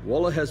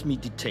 Waller has me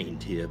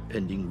detained here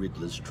pending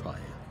Riddler's trial.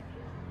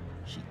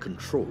 She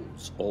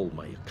controls all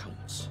my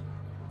accounts.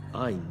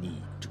 I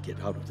need to get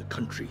out of the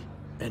country,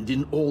 and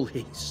in all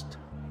haste.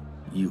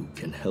 You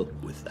can help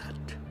with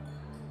that.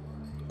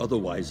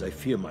 Otherwise, I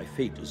fear my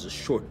fate is a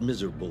short,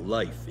 miserable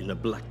life in a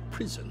black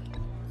prison.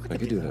 I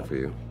could do that for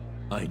you.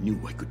 I knew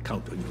I could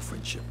count on your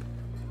friendship.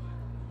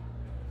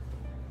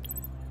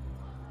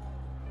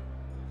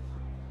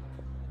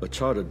 A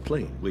chartered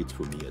plane waits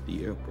for me at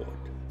the airport.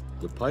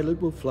 The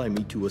pilot will fly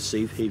me to a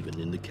safe haven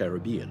in the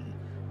Caribbean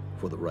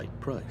for the right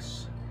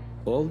price.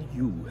 All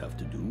you have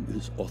to do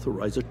is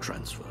authorize a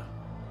transfer.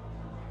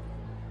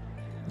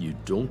 You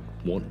don't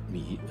want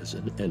me as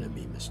an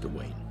enemy, Mr.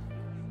 Wayne.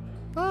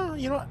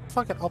 You know what?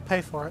 Fuck it. I'll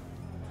pay for it.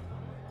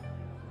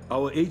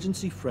 Our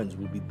agency friends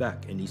will be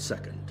back any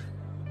second.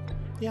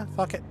 Yeah,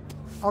 fuck it.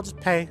 I'll just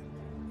pay.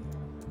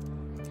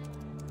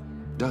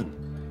 Done.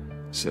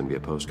 Send me a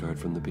postcard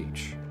from the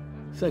beach.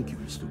 Thank you,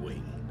 Mr.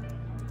 Wayne.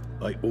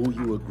 I owe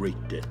you a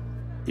great debt.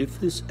 If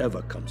this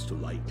ever comes to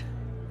light,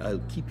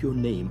 I'll keep your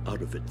name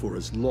out of it for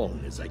as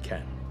long as I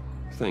can.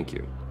 Thank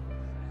you.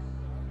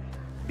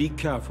 Be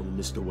careful,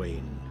 Mr.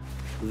 Wayne.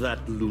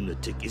 That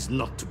lunatic is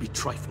not to be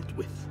trifled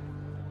with.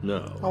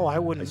 No. Oh, I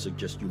wouldn't. I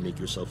suggest you make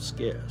yourself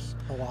scarce.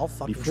 Oh, I'll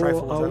fucking before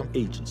trifle with our him.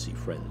 agency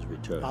friends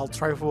return. I'll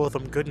trifle with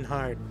them good and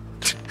hard.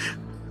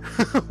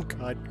 Oh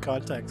god,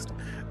 context.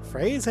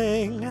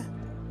 Phrasing.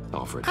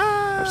 Alfred,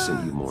 I've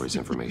sent you Maury's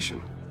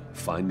information.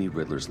 Find me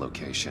Riddler's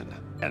location,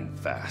 and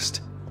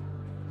fast.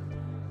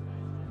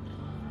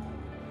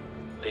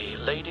 The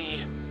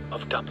Lady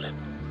of Dublin.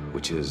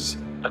 Which is?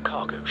 A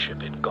cargo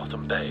ship in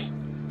Gotham Bay.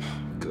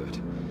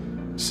 Good.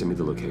 Send me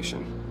the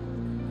location.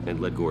 And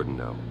let Gordon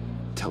know.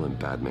 Tell him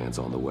Batman's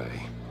on the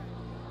way.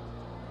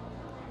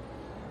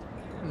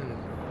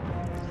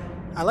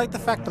 I like the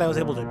fact that I was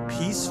able to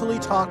peacefully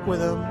talk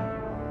with him.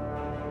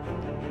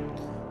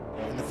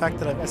 And the fact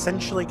that I've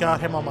essentially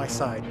got him on my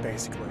side,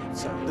 basically.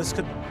 So this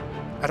could...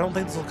 I don't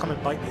think this will come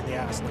and bite me in the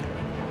ass later.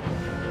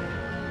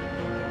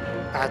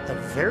 At the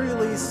very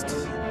least,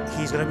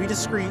 he's going to be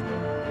discreet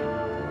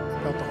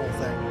about the whole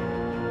thing.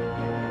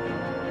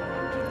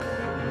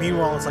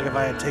 Meanwhile, it's like if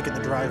I had taken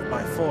the drive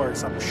by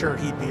force, I'm sure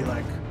he'd be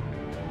like...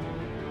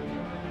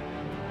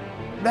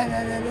 Blah,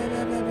 blah, blah,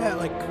 blah, blah, blah,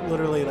 like,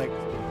 literally, like,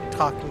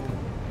 talking...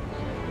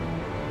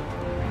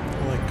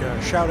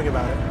 Like, shouting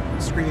about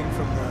it, screaming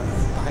from the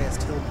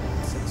highest hill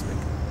point, so to speak.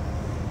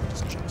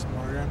 Just check some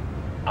more again.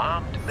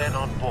 Armed men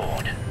on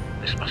board.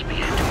 This must be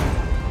it.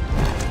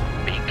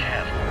 Be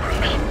careful,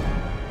 Bruce.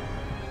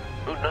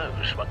 Who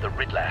knows what the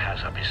Riddler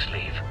has up his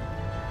sleeve?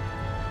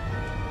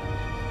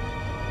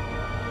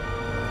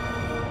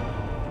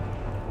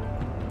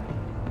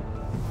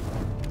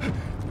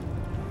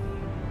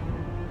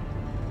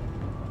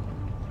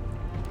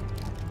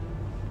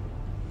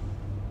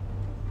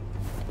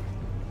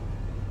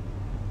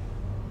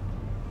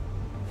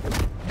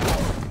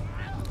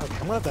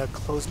 I'm gonna have to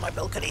close my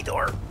balcony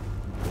door.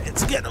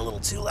 It's getting a little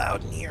too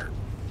loud in here.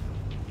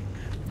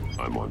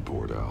 I'm on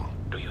board, Al.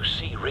 Do you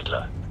see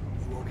Riddler?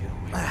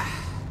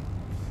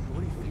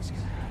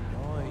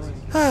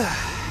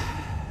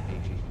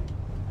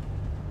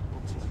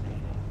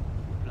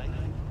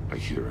 I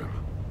hear him.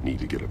 Need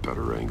to get a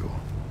better angle.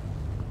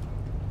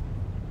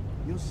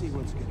 You'll see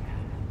what's gonna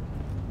happen.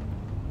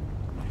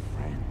 My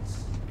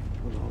friends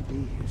will all be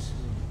here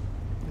soon.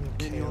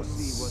 Then you'll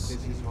see what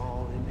this is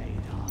all in aid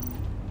of.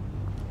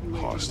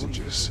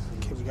 Hostages.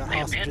 Okay, we got They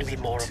appear to hostages be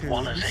in more of twos.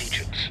 Waller's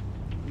agents.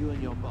 You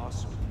and your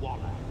boss,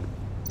 Waller.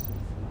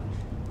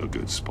 A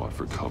good spot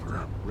for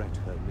cover. Regret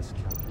her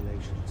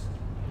miscalculations.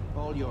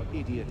 All your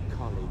idiot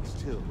colleagues,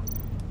 too.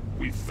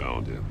 We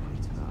found him.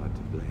 It's hard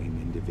to blame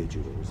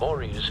individuals.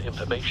 Maury's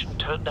information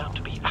turned out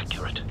to be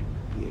accurate.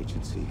 The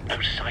agency has...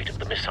 No sight of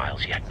the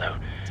missiles yet, though.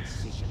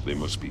 They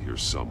must be here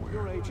somewhere.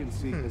 Your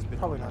agency has been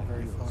Probably not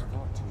very far. too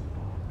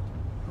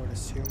long.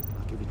 assume.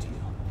 I'll give it to you.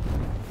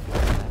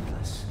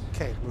 Relentless.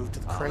 Okay, move to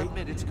the crate. I'll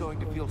admit it's going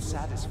to feel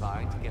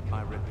satisfying to get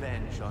my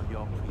revenge on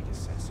your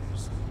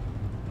predecessors.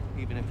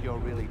 Even if you're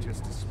really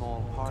just a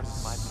small part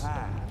of my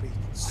plan.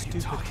 What are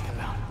you talking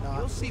about?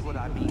 You'll see what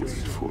I mean. Wait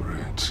for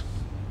it.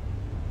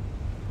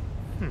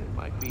 They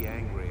might be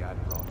angry I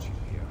brought you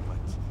here, but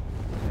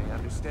when they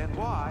understand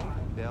why,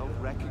 they'll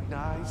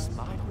recognize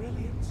my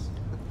brilliance.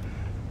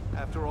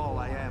 After all,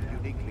 I am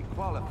uniquely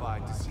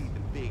qualified to see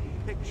the big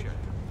picture.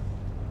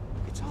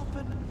 It's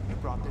open. You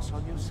brought this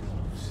on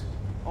yourselves.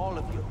 All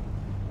of you.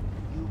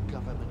 You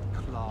government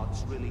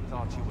clods really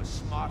thought you were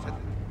smarter.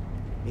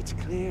 It's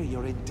clear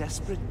you're in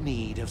desperate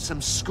need of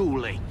some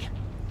schooling.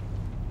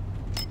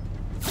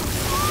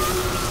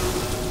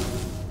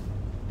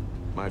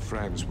 My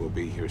friends will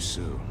be here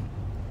soon.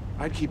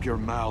 I'd keep your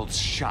mouths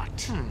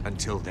shut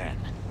until then.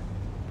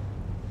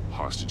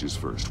 Hostages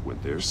first. When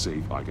they're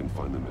safe, I can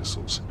find the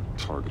missiles.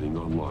 Targeting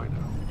online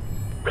now.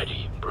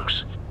 Ready,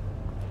 Bruce.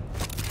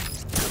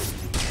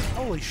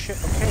 Holy shit,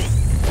 okay.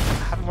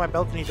 Having my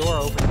balcony door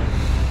open.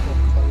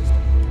 Closed.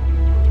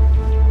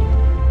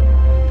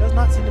 Does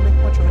not seem to make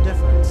much of a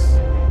difference.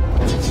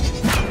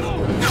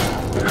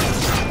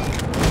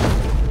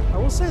 I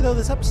will say though,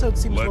 this episode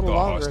seems a little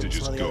longer than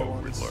some of the other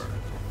ones.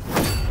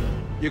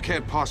 You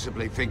can't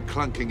possibly think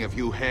clunking a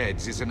few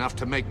heads is enough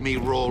to make me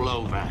roll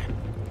over.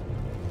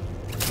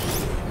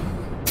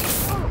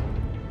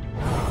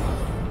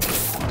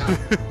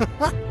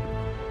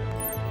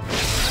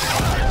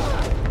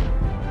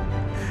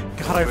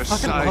 God, I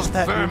fucking love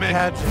that new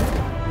gadget.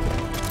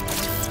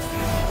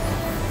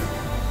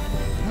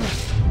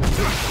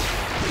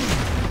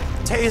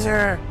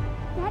 Taser!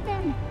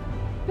 Batman!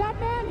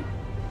 Batman!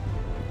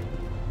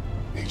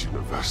 Agent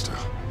Avesta.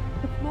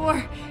 The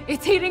floor,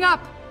 it's heating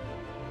up!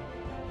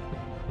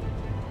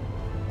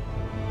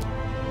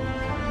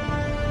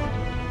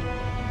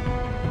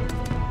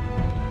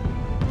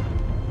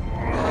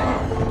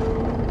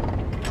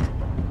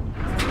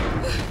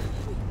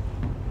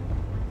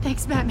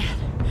 Thanks, Batman.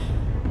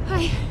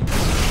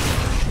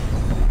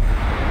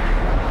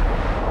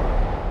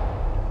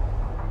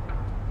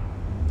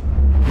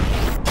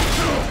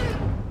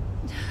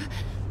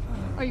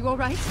 Are you all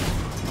right?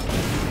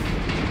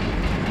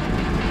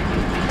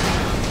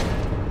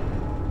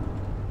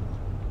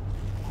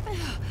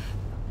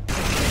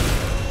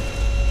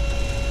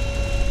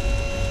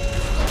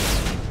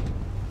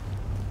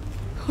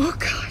 Oh,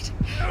 God.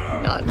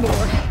 Not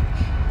more.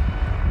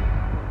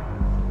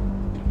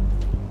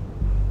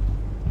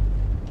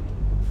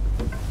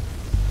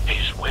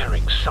 He's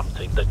wearing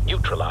something that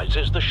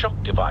neutralizes the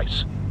shock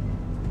device.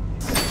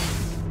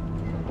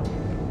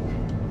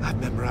 I've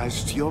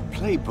memorized your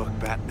playbook,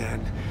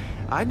 Batman.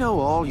 I know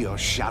all your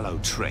shallow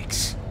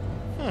tricks.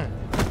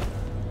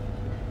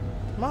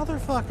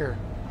 Motherfucker.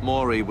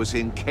 Mori was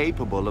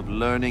incapable of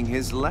learning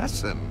his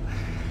lesson.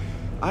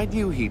 I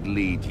knew he'd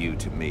lead you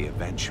to me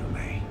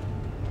eventually.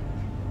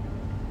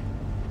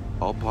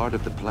 All part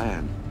of the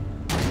plan.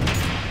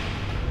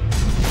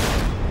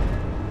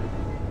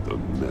 The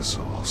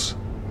missiles.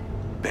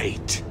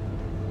 Bait.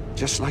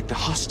 Just like the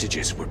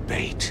hostages were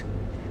bait.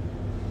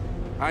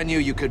 I knew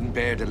you couldn't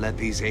bear to let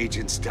these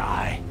agents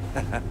die.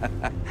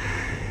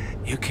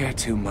 You care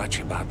too much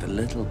about the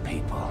little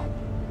people.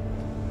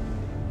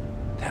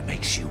 That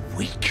makes you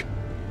weak.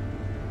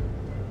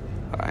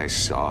 I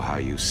saw how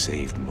you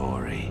saved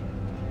Mori.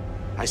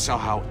 I saw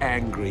how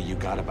angry you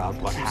got about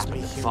what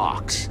happened to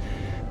Fox.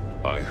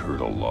 I heard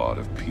a lot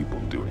of people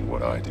doing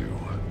what I do.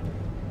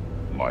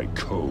 My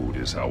code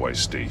is how I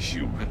stay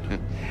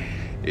human.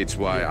 It's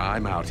why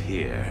I'm out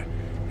here,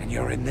 and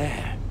you're in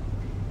there.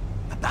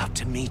 About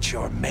to meet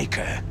your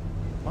maker.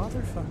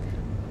 Motherfucker.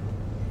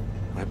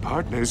 My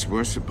partners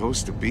were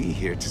supposed to be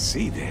here to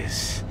see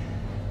this.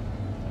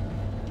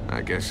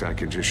 I guess I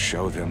can just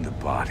show them the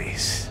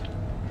bodies.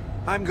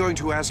 I'm going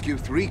to ask you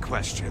 3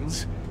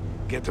 questions.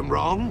 Get them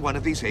wrong, one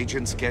of these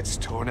agents gets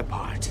torn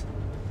apart.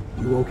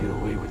 You won't get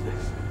away with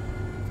this.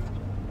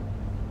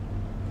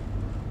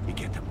 You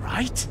get them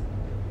right,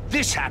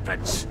 this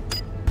happens.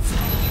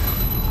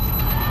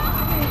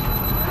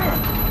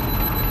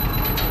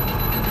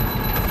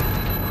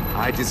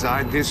 I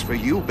designed this for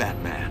you,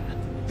 Batman.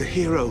 The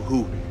hero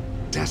who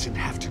doesn't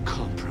have to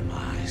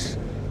compromise.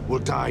 Will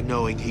die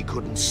knowing he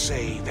couldn't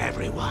save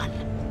everyone.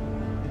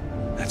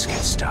 Let's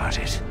get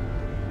started.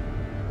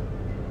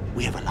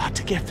 We have a lot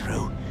to get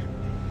through.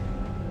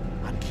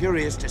 I'm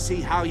curious to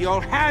see how you'll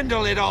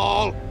handle it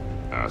all.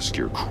 Ask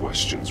your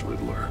questions,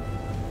 Riddler.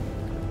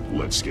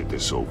 Let's get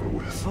this over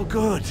with. Oh,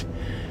 good.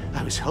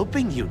 I was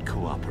hoping you'd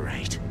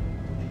cooperate.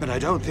 But I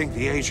don't think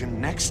the agent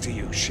next to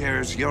you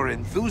shares your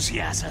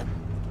enthusiasm.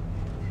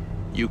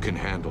 You can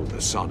handle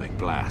the sonic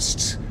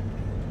blasts.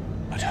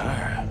 But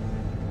her...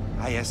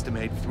 I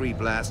estimate 3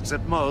 blasts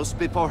at most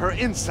before her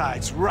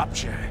insides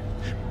rupture.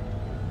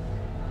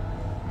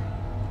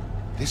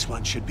 This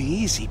one should be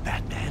easy,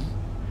 Batman.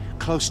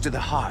 Close to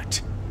the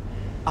heart.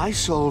 I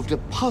solved a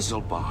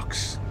puzzle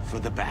box for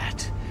the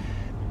Bat.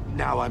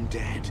 Now I'm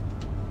dead.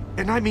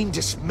 And I mean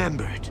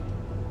dismembered.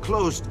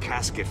 Closed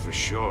casket for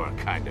sure,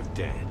 kind of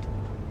dead.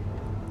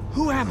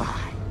 Who am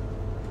I?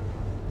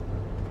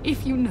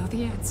 If you know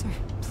the answer,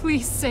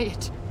 please say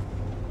it.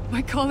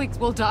 My colleagues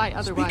will die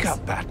otherwise. Speak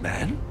up,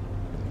 Batman.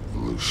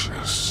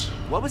 Lucius.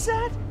 What was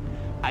that?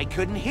 I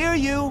couldn't hear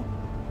you.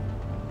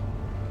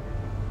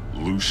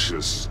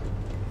 Lucius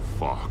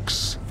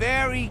Fox.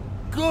 Very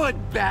good,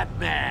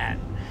 Batman.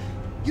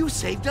 You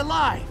saved a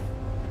life.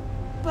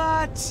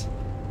 But...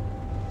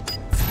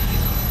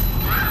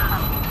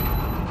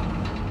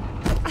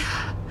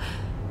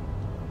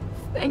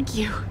 Thank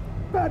you.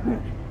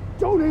 Batman,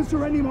 don't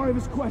answer any more of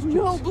his questions.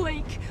 No,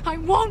 Blake. I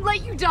won't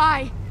let you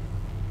die.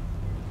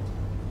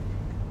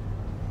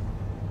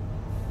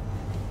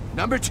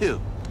 Number 2.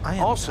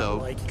 Also,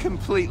 like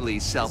completely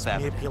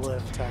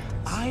self-evident.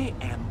 I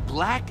am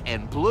black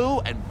and blue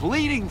and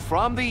bleeding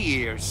from the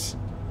ears.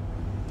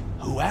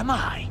 Who am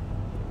I?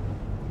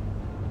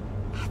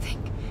 I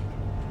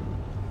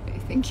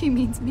think he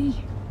means me.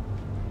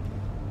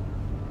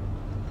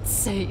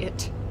 Say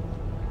it.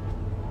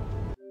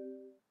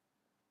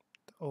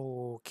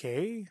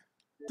 Okay.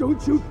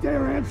 Don't you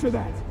dare answer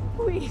that!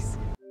 Please.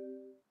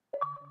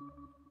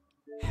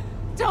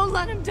 Don't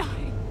let him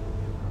die.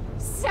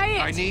 Say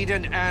it! I need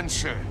an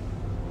answer.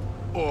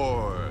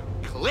 Or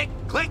click,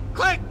 click,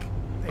 click!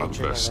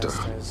 Avesta.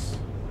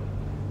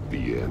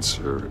 The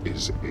answer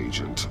is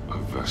Agent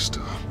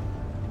Avesta.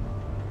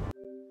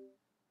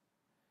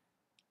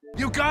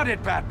 You got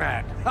it,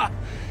 Batman! Ha!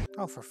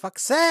 Oh, for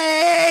fuck's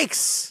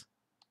sakes!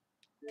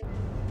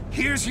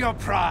 Here's your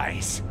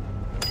prize.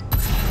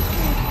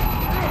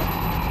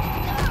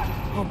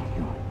 Oh my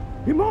god.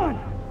 Iman!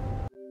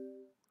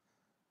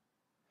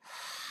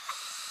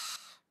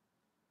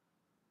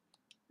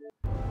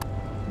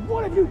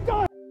 What have you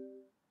done?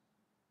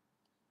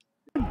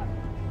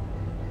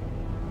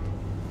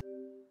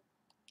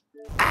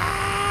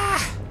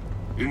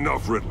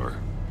 Enough, Riddler.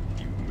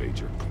 You made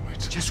your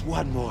point. Just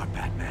one more,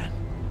 Batman.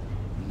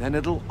 And then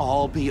it'll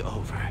all be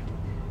over.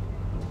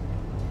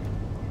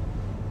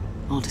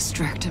 I'll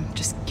distract him.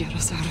 Just get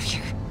us out of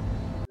here.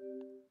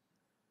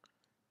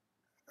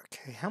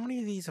 Okay, how many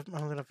of these am I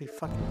gonna be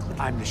fucking clicking?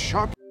 I'm the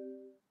sharpest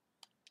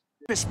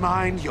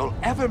mind you'll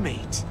ever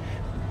meet.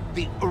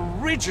 The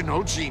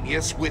original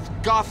genius with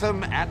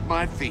Gotham at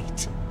my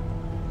feet.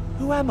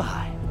 Who am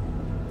I?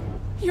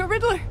 You're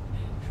Riddler.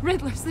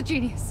 Riddler's the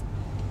genius.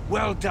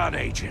 Well done,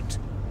 Agent.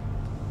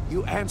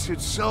 You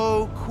answered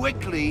so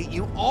quickly,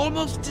 you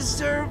almost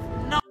deserve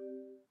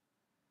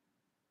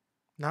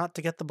Not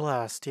to get the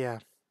blast, yeah.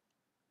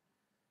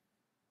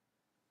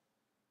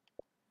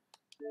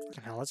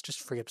 Fucking hell, let's just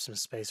free up some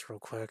space real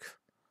quick.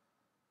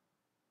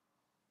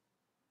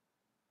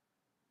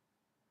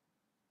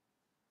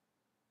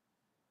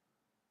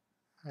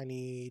 I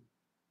need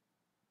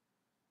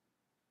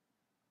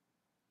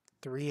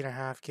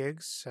 3.5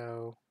 gigs,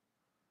 so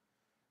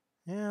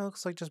yeah,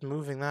 looks like just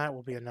moving that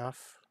will be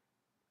enough.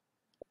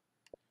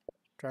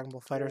 Dragon Ball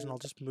Fighters, and I'll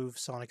just move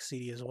Sonic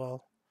CD as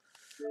well.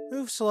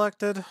 Move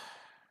selected.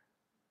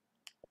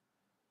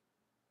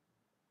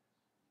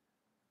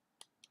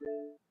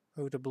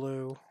 Go to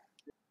blue.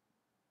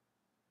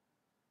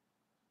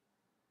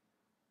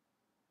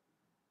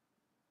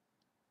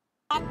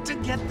 Not to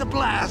get the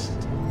blast.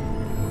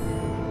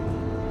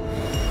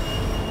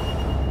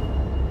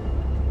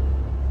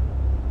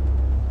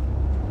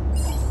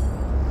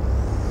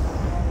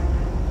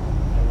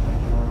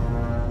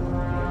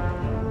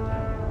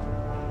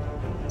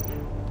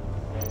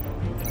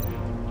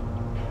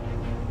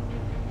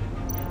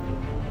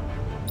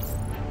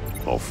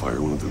 I'll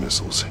fire one of the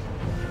missiles.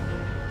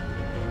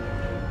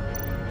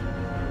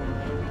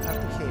 At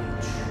the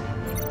cage.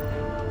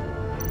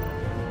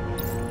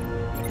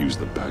 Use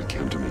the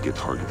Batcam to make it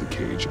target the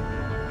cage.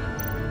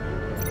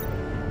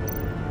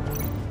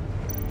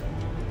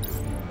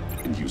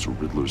 And use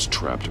Riddler's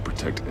trap to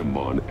protect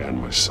Iman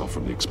and myself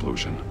from the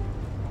explosion.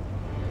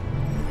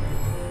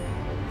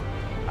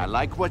 I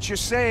like what you're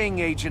saying,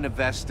 Agent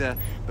Avesta,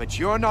 but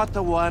you're not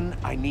the one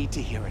I need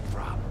to hear it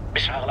from.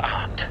 Missile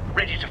armed,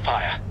 ready to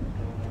fire.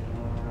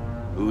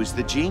 Who's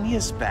the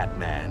genius,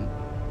 Batman?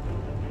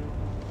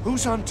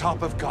 Who's on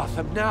top of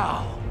Gotham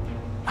now?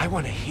 I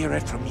want to hear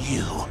it from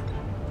you.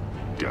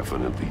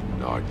 Definitely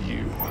not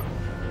you.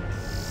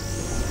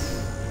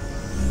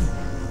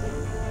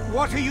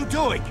 What are you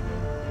doing?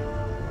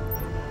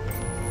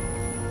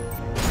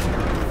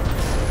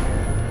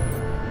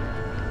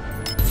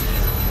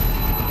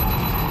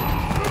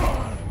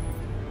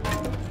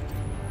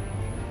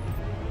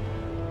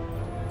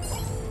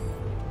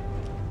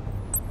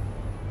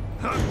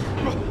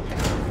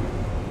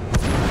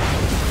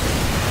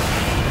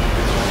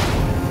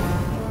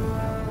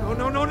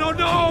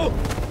 No!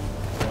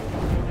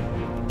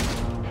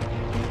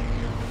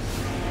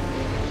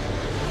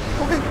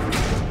 Okay.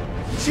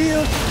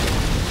 Shield.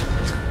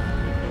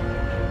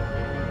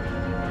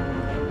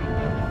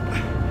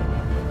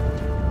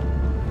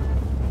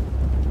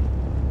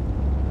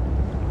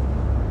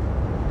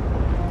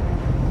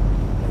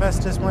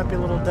 Festus might be a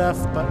little deaf,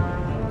 but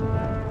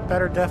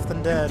better deaf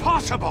than dead.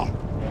 Impossible!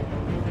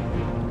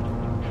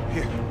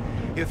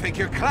 You think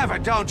you're clever,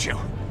 don't you?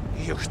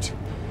 You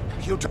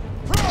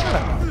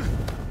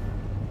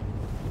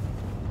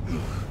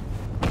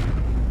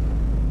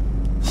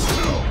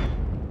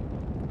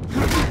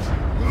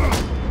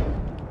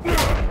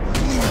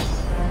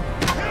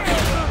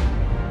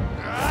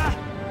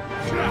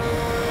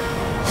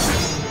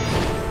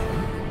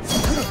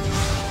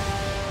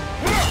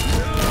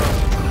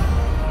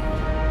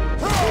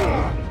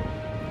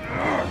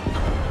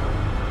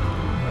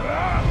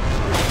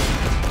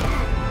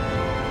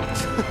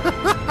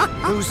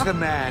Who's the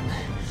man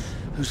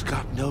who's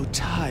got no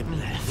time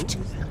left?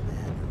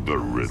 The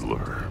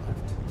Riddler.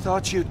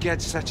 Thought you'd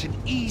get such an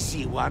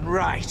easy one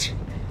right.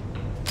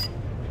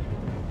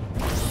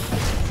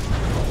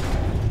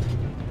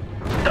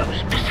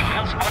 Those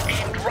missiles are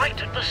aimed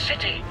right at the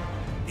city.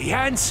 The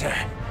answer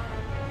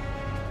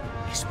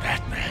is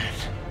Batman.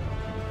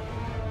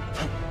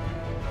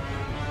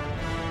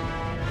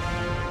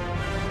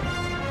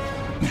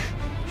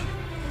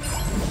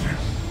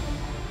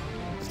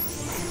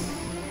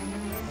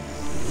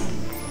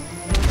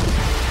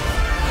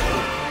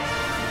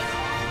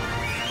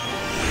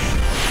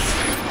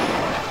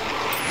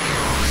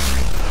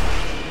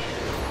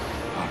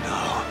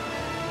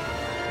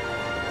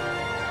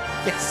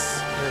 Yes.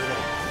 There we go.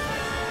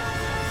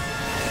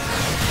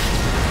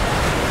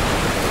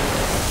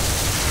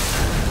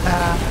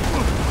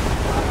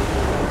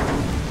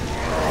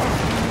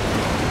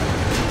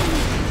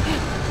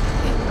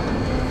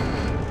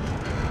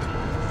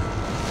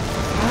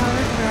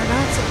 I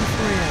got something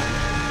for you.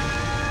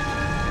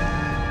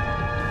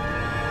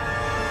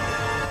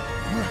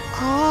 This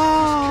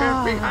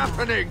can't be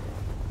happening.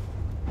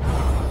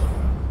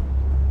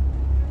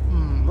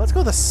 Let's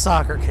go with the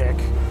soccer kick.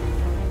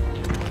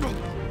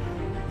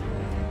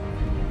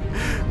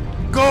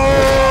 Goal!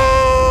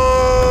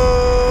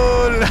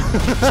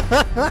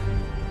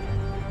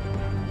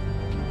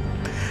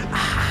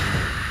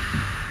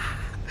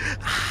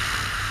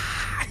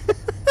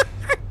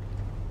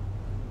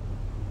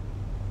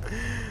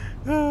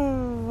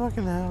 Oh,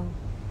 fucking hell.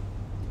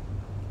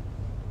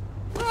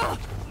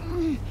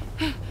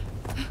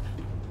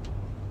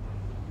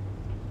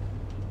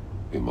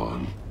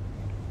 Iman.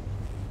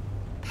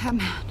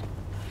 Batman.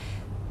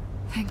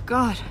 Thank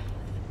God.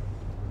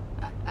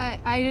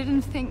 I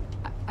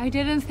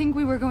didn't think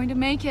we were going to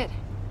make it.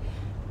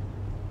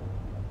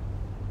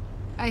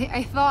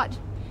 I thought...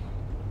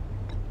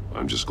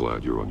 I'm just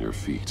glad you're on your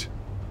feet.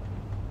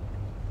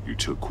 You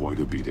took quite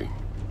a beating.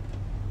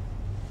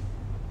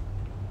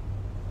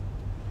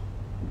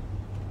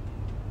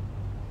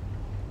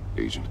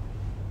 Agent,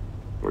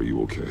 are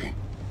you okay?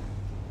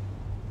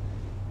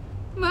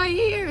 My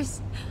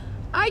ears!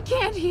 I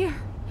can't hear!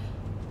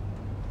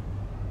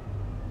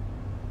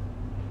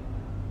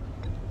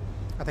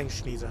 I think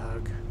she needs a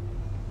hug.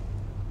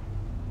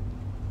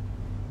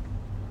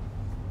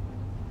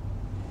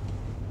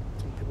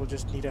 Some people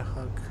just need a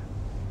hug.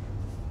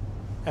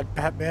 And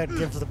Batman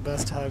gives the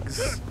best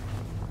hugs.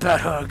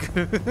 Bat hug.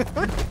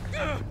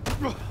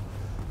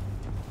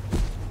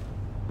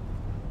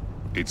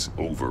 It's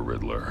over,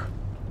 Riddler.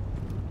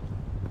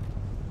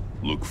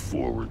 Look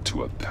forward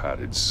to a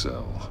padded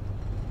cell.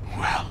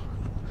 Well,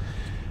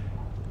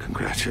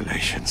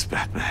 congratulations,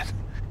 Batman.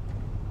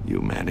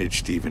 You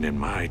managed, even in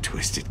my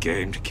twisted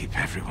game, to keep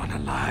everyone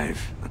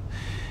alive.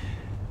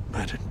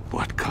 But at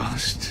what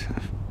cost?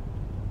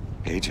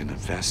 Agent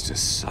Infestus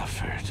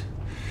suffered,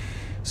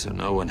 so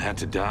no one had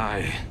to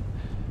die.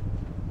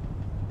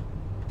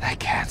 That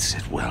can't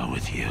sit well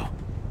with you.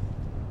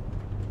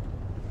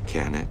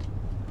 Can it?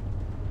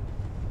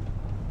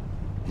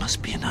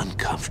 Must be an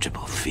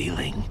uncomfortable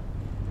feeling.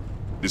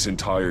 This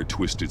entire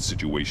twisted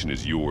situation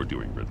is your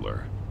doing,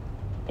 Riddler.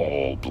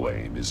 All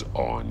blame is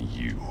on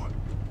you.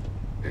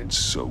 And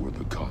so are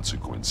the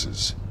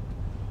consequences.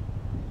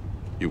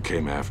 You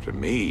came after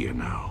me, you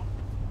know.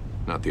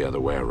 Not the other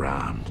way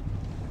around.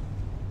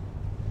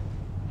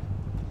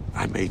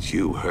 I made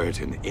you hurt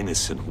an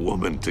innocent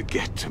woman to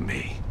get to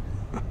me.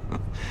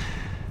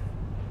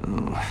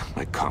 Oh,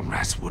 my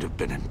comrades would have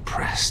been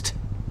impressed.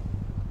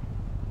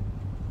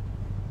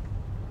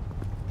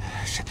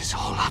 I set this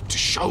all up to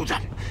show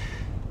them.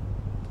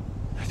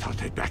 I thought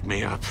they'd back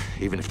me up,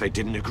 even if they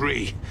didn't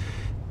agree.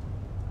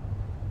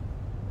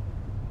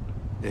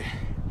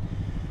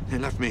 They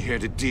left me here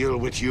to deal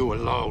with you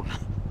alone.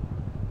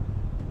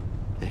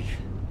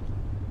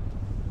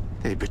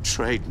 They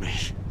betrayed me.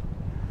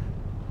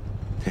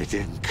 They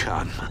didn't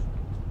come.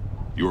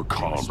 Your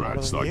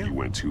comrades thought you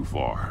went too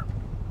far.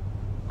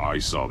 I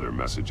saw their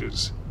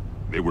messages.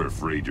 They were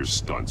afraid your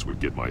stunts would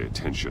get my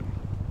attention.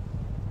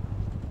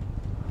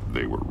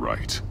 They were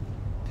right.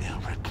 They'll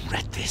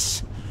regret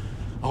this.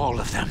 All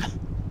of them.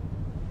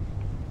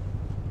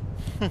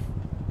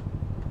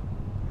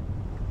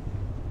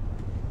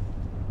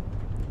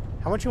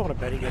 How much you want to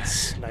bet he gets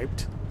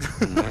sniped?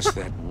 Unless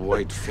that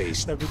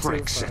white-faced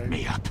prick set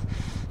me up.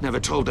 Never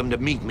told them to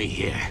meet me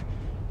here.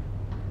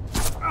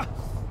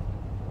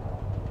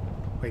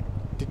 Wait,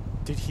 did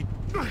he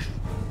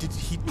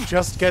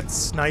just get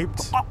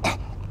sniped?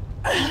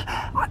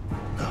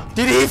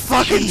 Did he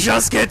fucking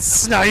just get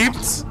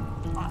sniped?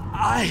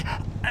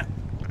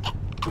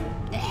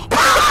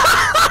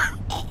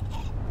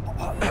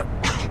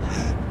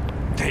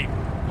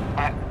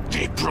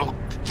 They broke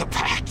the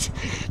pact.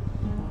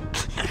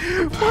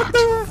 What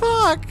the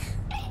fuck?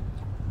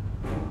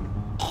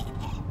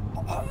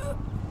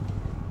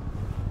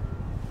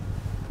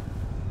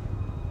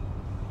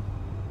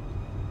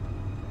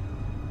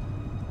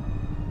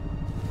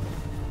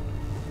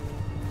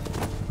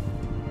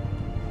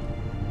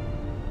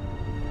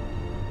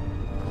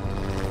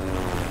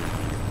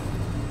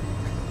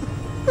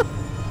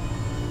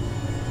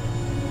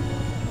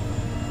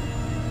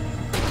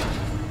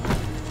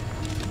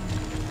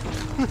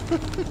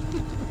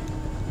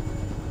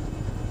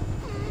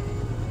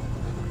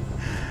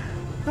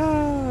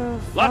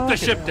 Lock the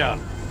ship down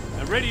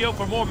and radio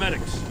for more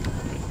medics.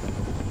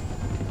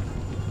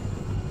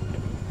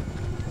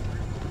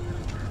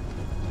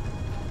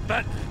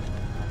 Batman.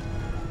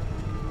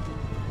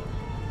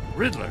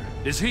 Riddler,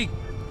 is he?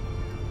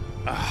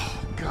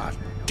 Oh, God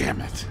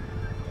damn it.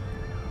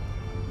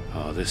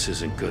 Oh, this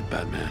isn't good,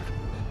 Batman.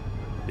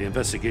 The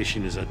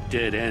investigation is a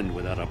dead end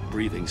without a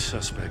breathing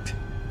suspect.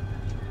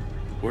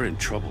 We're in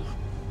trouble.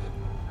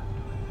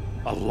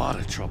 A lot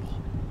of trouble.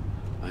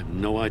 I have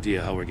no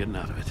idea how we're getting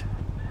out of it.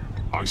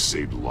 I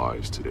saved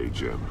lives today,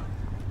 Jim.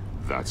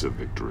 That's a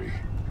victory.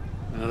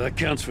 That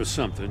counts for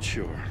something,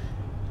 sure.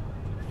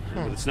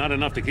 But it's not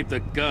enough to keep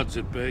the gods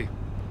at bay.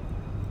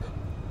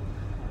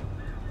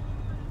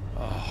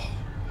 Oh,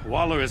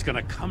 Waller is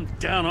gonna come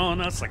down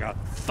on us like a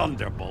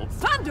thunderbolt.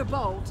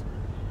 Thunderbolt?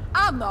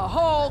 I'm the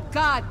whole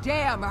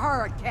goddamn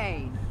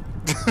hurricane.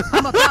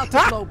 I'm about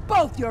to blow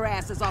both your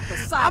asses off the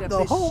side of this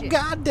ship. The whole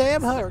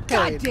goddamn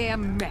hurricane.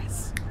 Goddamn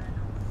mess.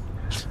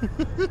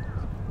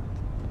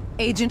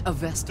 Agent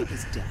Avesta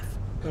is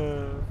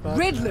dead.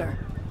 Riddler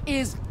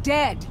is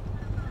dead.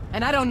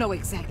 And I don't know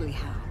exactly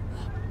how.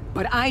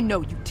 But I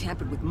know you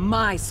tampered with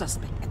my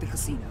suspect at the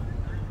casino.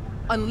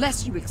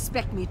 Unless you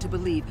expect me to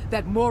believe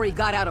that Maury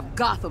got out of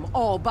Gotham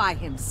all by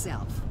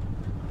himself.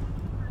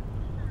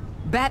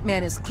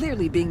 Batman is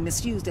clearly being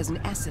misused as an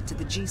asset to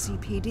the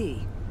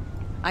GCPD.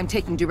 I'm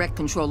taking direct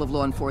control of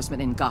law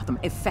enforcement in Gotham,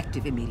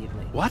 effective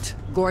immediately. What?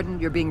 Gordon,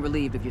 you're being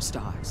relieved of your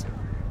stars.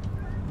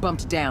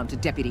 Bumped down to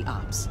Deputy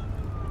Ops.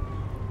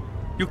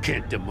 You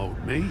can't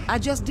demote me. I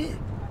just did.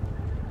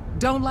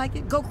 Don't like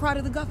it? Go cry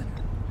to the governor.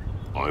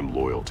 I'm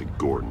loyal to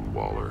Gordon,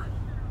 Waller.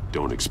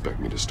 Don't expect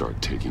me to start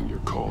taking your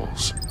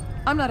calls.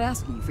 I'm not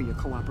asking you for your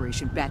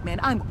cooperation, Batman.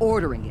 I'm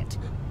ordering it.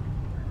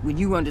 When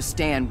you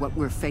understand what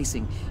we're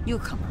facing, you'll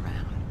come around.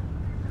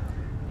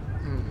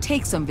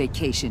 Take some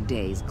vacation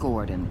days,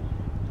 Gordon.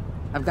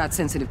 I've got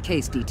sensitive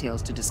case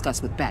details to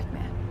discuss with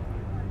Batman.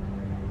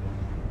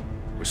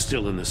 We're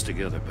still in this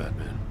together,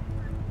 Batman.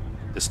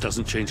 This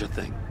doesn't change a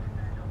thing.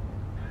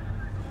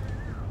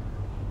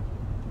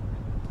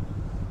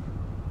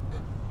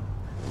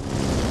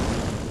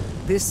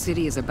 This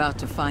city is about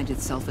to find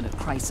itself in a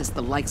crisis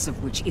the likes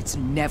of which it's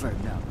never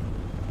known.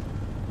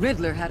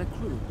 Riddler had a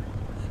crew.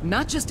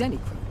 Not just any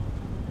crew.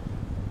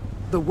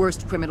 The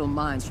worst criminal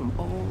minds from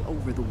all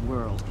over the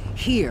world,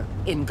 here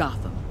in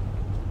Gotham.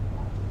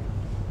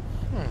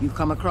 You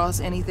come across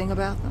anything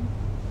about them?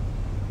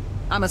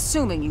 I'm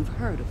assuming you've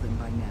heard of them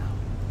by now.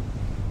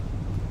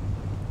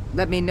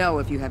 Let me know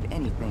if you have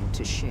anything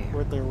to share.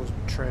 Riddler was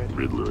betrayed.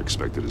 Riddler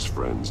expected his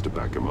friends to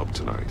back him up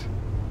tonight.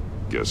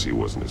 Guess he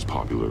wasn't as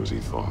popular as he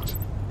thought.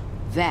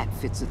 That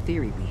fits a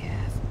theory we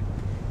have.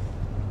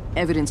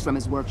 Evidence from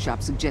his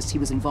workshop suggests he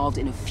was involved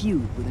in a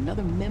feud with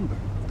another member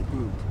of the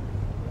group.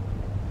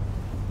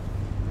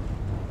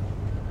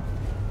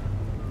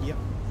 Yep.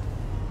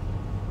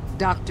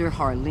 Dr.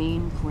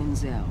 Harleen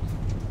Quinzel,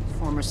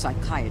 former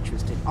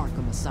psychiatrist at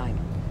Arkham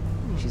Asylum.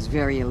 She's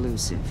very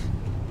elusive.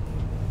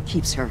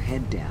 Keeps her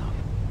head down.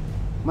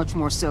 Much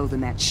more so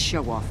than that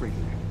show-off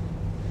Riddler.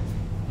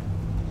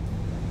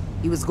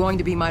 He was going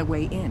to be my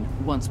way in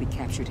once we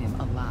captured him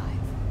alive.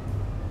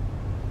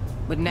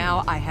 But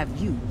now I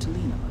have you to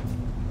lean on.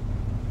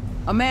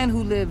 A man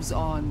who lives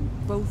on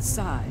both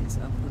sides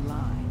of the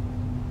line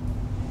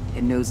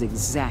and knows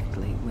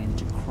exactly when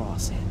to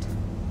cross it.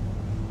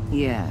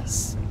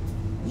 Yes,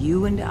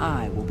 you and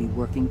I will be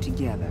working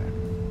together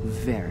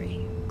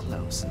very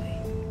closely.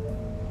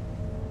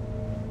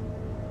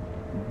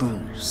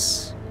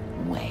 Bruce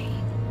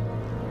Wayne.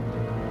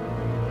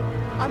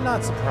 I'm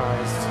not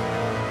surprised.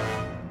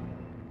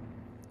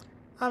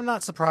 I'm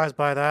not surprised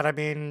by that. I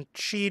mean,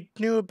 she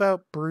knew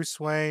about Bruce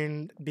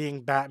Wayne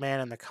being Batman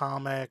in the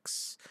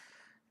comics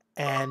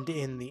and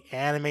in the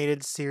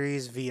animated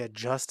series via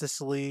Justice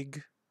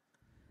League.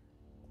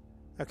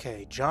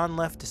 Okay, John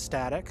left to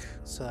static,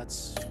 so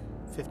that's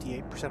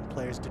 58% of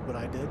players did what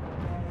I did.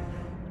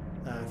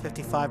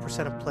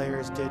 55% of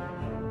players did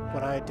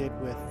what I did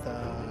with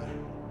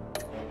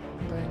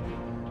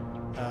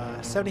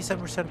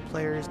 77% of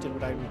players did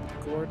what I did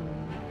with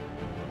Gordon.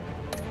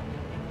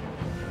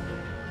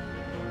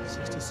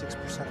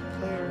 66% of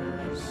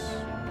players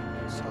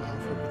saw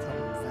Alfred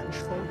become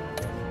vengeful.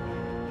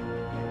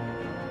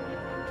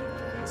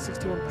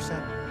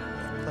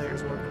 61% of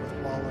players worked with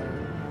Waller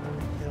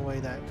in a way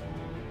that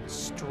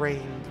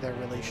strained their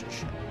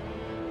relationship.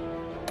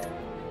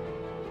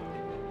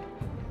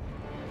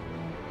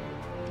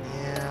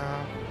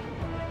 Yeah.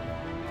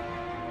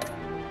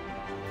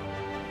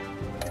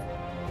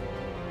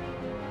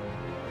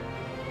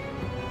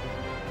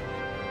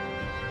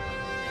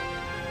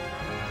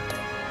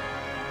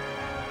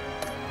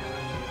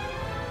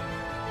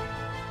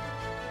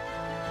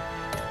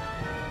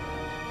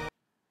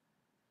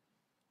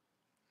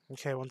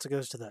 Okay, once it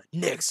goes to the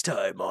next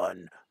time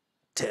on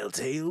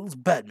Telltale's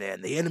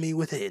Batman, the Enemy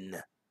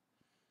Within.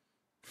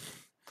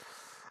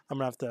 I'm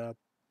gonna have to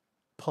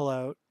pull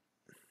out.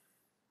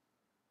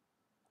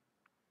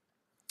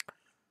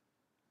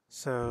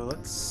 So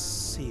let's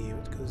see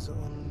what goes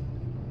on.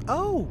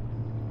 Oh!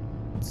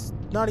 It's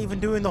not even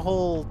doing the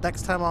whole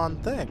next time on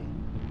thing.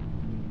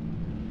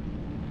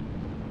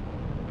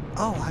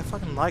 Oh, I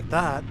fucking like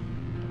that.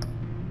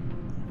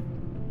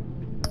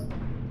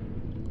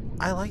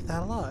 I like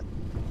that a lot.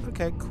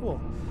 Okay,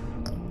 cool.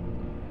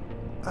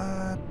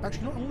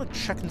 Actually, no, I'm gonna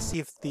check and see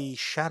if the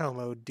Shadow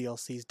Mode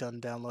DLC is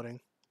done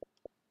downloading.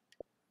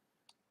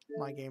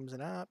 My games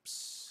and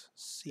apps.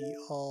 See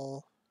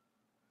all.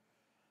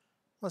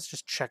 Let's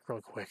just check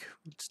real quick.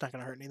 It's not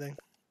gonna hurt anything.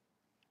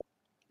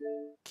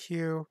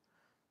 Q.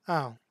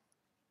 Oh.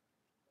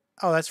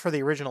 Oh, that's for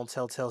the original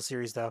Telltale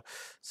series, though.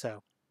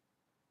 So,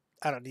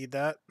 I don't need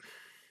that.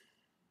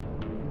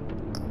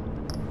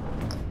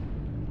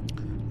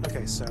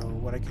 Okay, so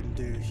what I can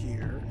do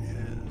here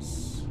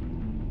is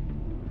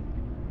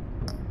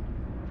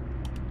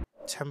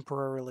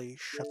temporarily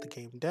shut the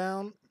game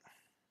down.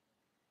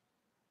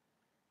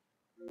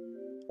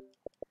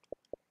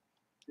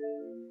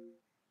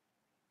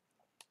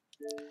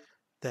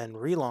 Then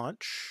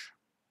relaunch.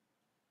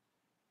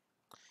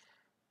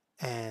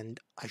 And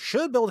I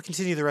should be able to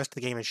continue the rest of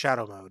the game in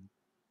Shadow Mode.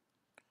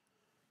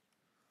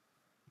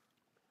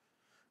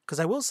 Because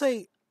I will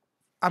say,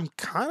 I'm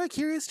kind of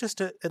curious just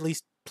to at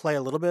least play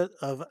a little bit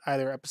of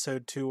either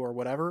episode 2 or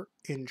whatever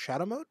in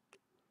Shadow Mode.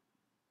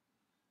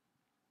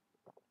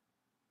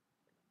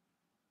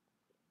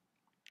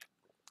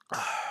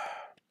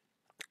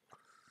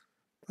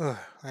 I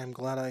am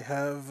glad I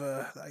have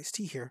the iced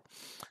tea here.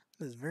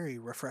 It is very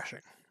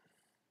refreshing.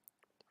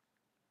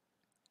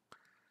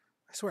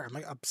 I swear, I'm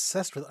like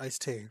obsessed with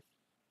iced tea.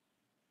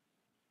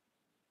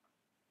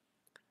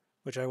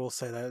 Which I will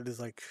say that it is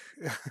like,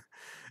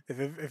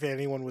 if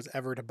anyone was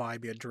ever to buy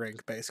me a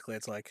drink, basically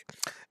it's like,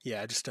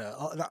 yeah, just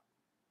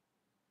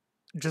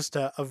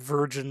a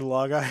virgin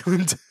Long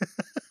Island.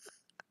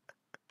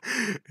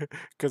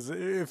 Because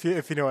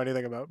if you know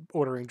anything about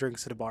ordering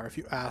drinks at a bar, if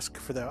you ask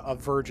for a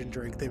virgin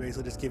drink, they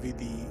basically just give you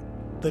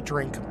the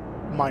drink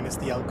minus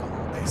the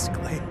alcohol,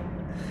 basically.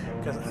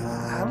 Because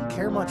I don't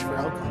care much for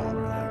alcohol,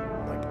 really.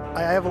 Like,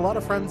 I have a lot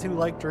of friends who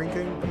like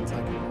drinking, but it's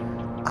like,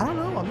 I don't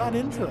know, I'm not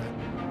into it.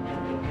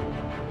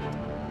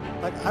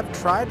 Like, I've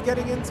tried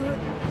getting into it,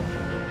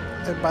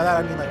 and by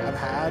that I mean, like, I've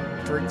had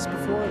drinks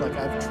before. Like,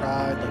 I've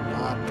tried, like,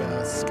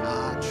 vodka,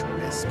 scotch,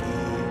 whiskey,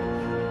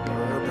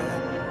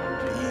 bourbon,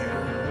 beer,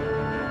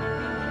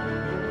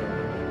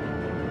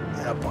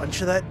 and a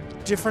bunch of that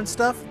different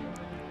stuff.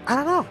 I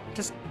don't know,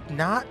 just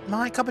not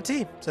my cup of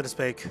tea, so to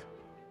speak.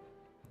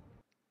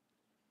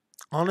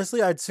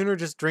 Honestly, I'd sooner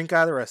just drink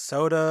either a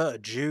soda, a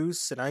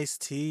juice, an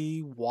iced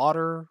tea,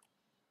 water,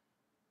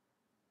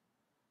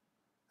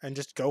 and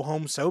just go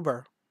home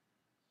sober.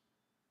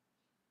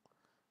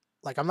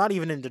 Like, I'm not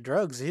even into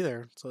drugs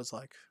either, so it's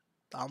like,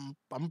 I'm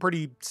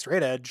pretty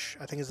straight edge,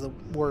 I think is the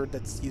word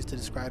that's used to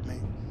describe me.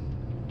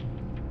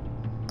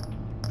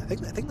 I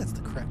think that's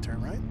the correct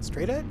term, right?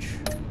 Straight edge?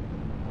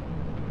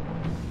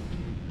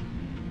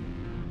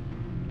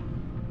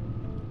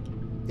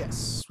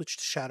 Yes, switch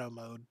to Shadow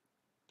Mode.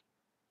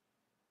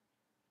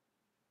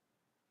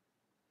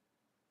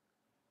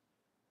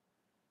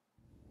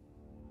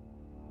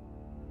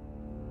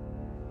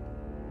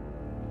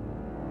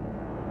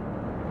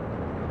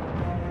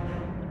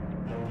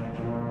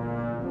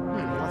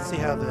 Let's see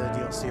how the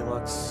DLC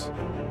looks.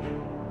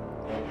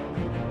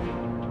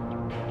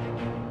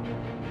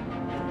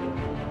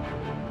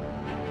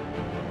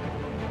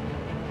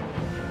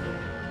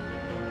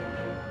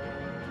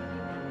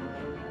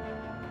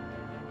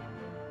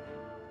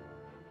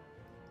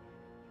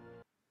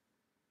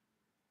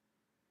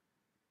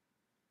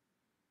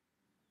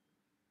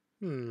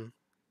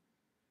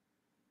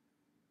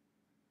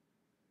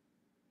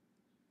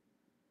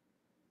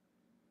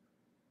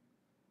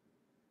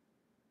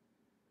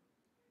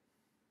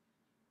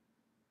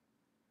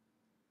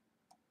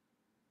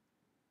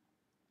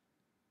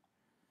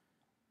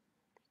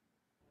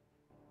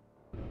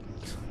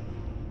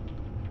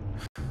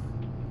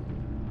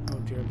 Oh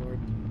dear Lord.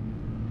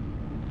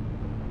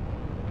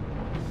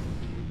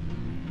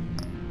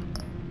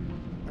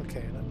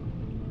 Okay.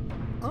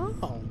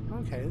 Oh,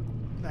 okay.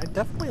 I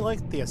definitely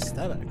like the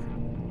aesthetic.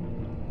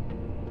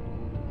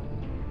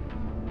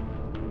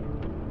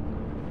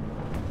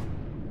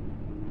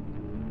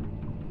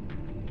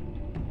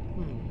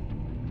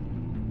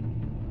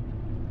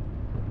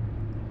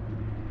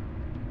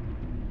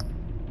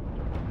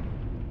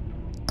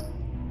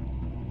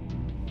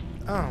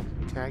 Oh,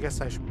 okay, I guess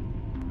I should...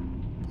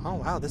 Oh,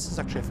 wow, this is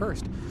actually a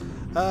first.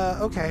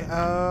 Okay,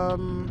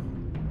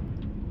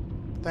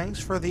 thanks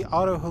for the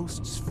auto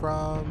hosts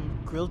from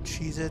Grilled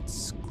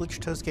Cheez-Its, Glitch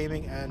Toast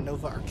Gaming, and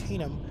Nova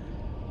Arcanum.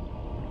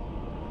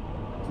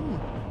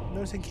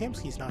 Noticing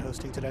Kamsky's not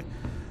hosting today.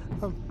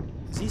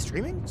 Is he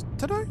streaming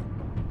today?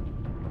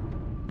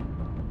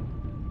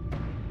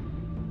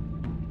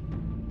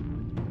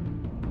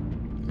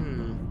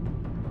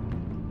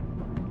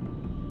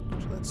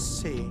 Let's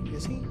see,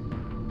 is he?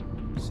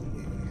 Let's see.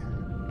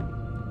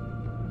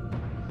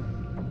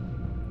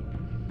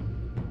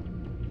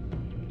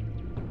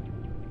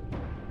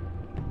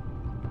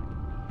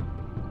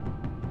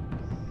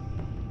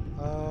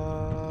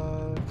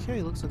 Okay,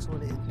 he looks like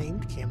someone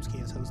named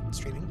Kamsky is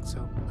streaming,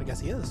 so I guess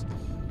he is.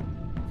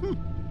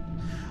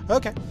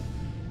 Okay.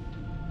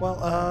 Well,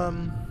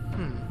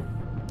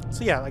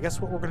 so yeah, I guess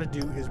what we're gonna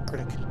do is we're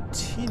gonna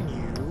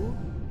continue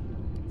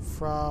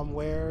from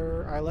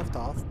where I left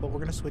off, but we're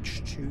gonna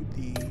switch to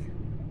the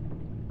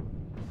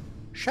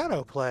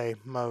shadow play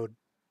mode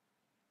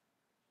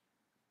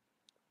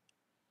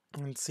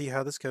and see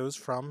how this goes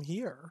from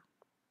here.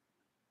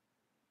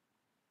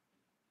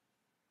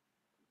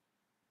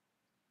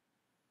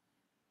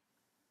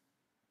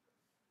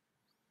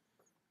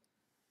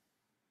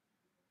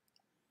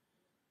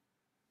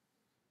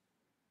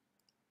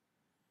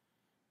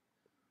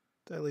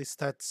 At least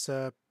that's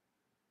a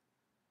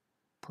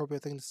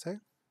appropriate thing to say,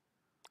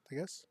 I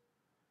guess.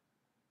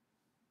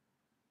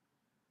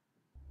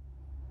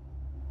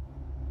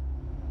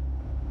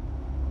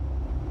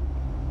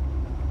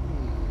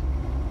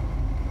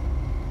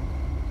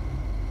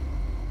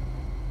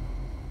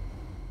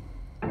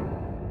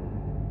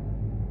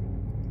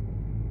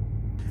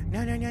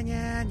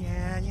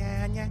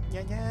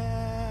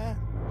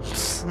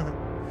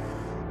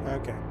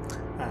 Okay,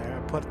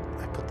 I put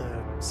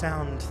the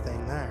sound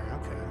thing there.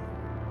 Okay.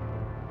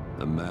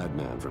 A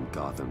madman from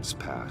Gotham's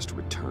past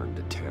returned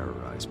to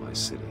terrorize my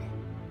city.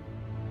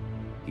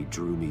 He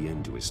drew me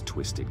into his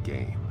twisted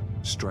game,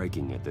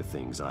 striking at the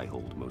things I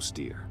hold most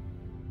dear.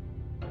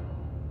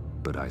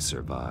 But I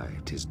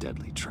survived his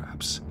deadly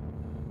traps.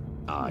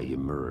 I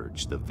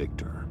emerged the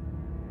victor.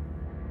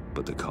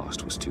 But the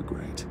cost was too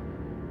great.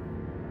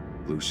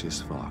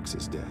 Lucius Fox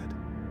is dead.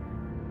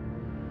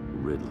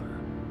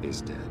 Riddler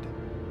is dead.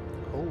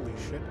 Holy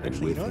shit. And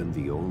Actually, with him,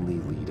 the only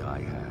lead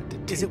I had to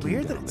take is it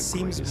weird him that down it the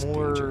seems greatest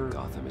more danger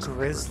Gotham has ever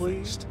grisly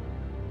faced.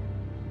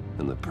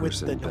 And the with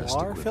person the best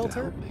noir equipped to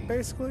filter, help me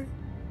basically?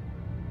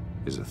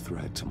 is a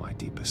threat to my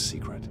deepest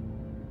secret.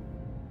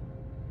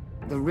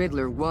 The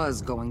Riddler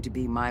was going to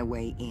be my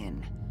way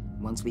in,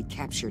 once we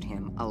captured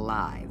him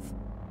alive.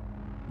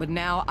 But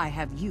now I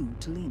have you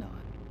to lean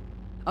on.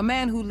 A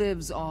man who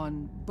lives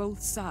on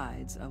both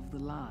sides of the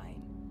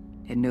line,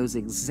 and knows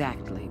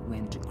exactly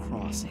when to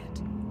cross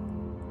it.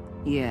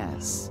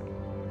 Yes,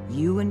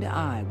 you and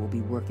I will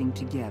be working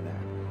together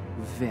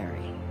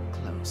very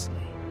closely.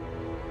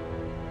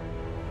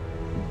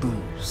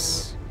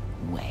 Bruce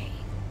Wayne.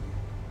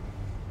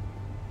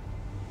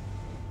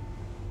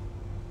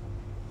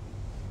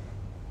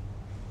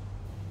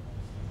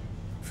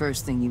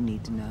 First thing you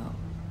need to know,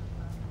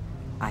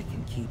 I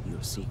can keep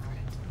your secret.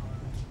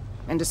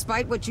 And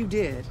despite what you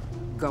did,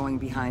 going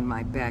behind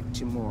my back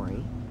to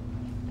Mori,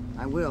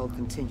 I will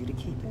continue to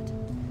keep it.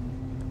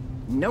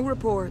 No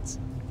reports,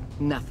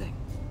 nothing.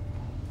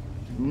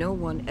 No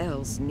one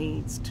else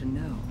needs to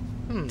know.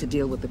 To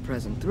deal with the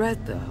present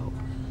threat, though,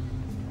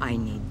 I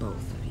need both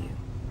of you.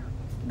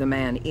 The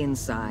man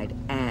inside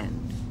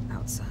and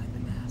outside the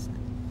mask.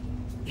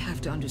 You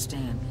have to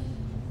understand,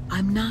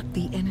 I'm not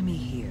the enemy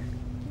here.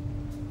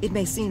 It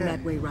may seem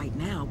that way right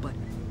now, but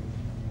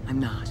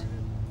I'm not.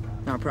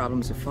 Our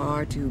problems are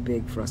far too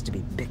big for us to be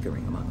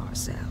bickering among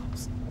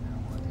ourselves.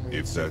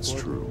 If that's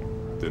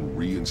true, then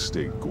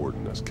reinstate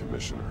Gordon as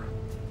commissioner.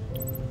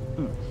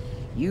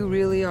 You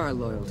really are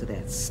loyal to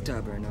that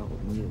stubborn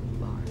old mule,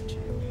 aren't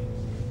you?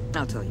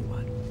 I'll tell you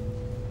what.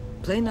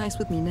 Play nice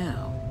with me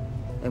now,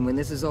 and when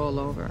this is all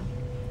over,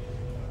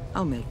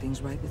 I'll make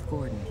things right with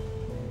Gordon.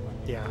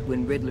 Yeah.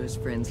 When Riddler's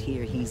friends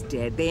hear he's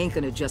dead, they ain't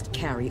gonna just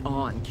carry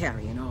on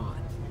carrying on.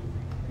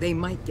 They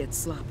might get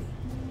sloppy.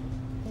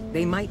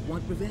 They might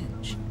want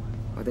revenge,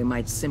 or they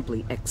might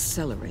simply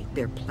accelerate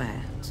their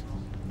plans.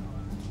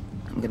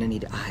 I'm gonna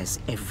need eyes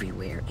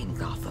everywhere in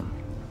Gotham.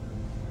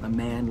 A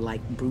man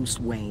like Bruce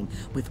Wayne,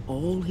 with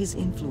all his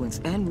influence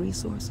and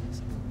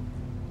resources,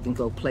 can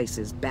go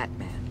places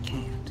Batman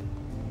can't.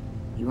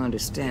 You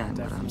understand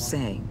what I'm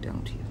saying,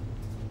 don't you?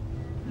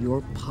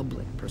 Your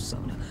public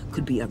persona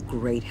could be a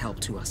great help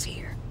to us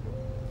here.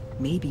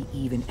 Maybe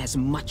even as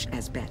much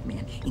as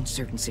Batman in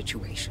certain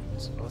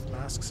situations. Both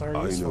masks are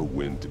I useful. know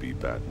when to be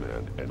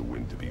Batman and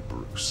when to be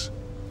Bruce.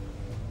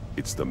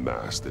 It's the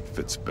mask that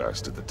fits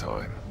best at the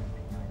time.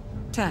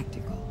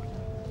 Tactical.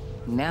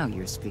 Now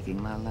you're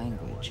speaking my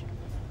language.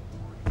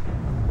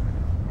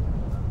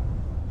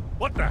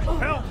 What the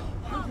hell?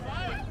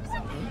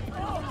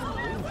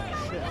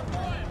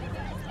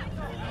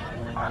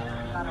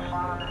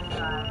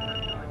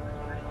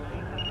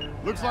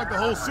 Looks like the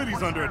whole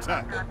city's under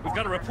attack. We've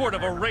got a report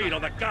of a raid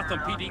on the Gotham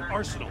PD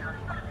arsenal.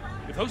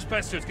 If those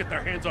bastards get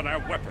their hands on our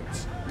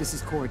weapons... This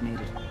is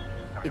coordinated.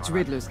 It's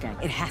Riddler's gang.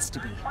 It has to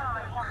be.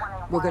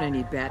 We're gonna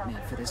need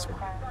Batman for this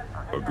one.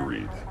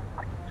 Agreed.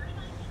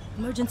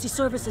 Emergency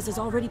services is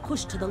already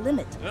pushed to the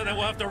limit. Then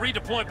we'll have to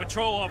redeploy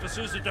patrol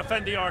officers to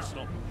defend the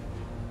arsenal.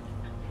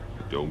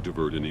 Don't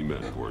divert any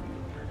men, Gordon.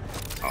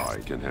 I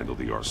can handle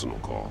the arsenal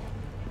call.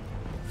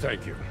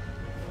 Thank you.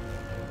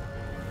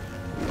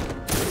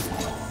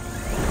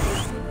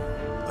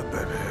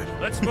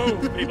 Let's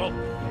move, people.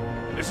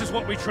 This is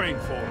what we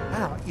trained for.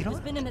 Wow, you know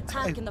There's been an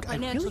attack in the I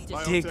financial really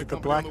district. dig the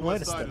black and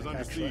white aesthetic,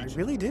 actually. I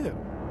really do.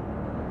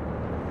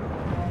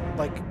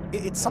 Like,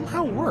 it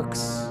somehow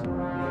works.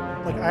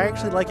 Like, I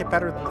actually like it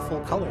better than the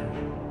full color.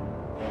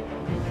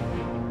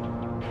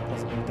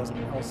 It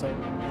doesn't also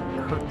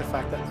hurt the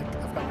fact that like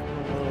I've got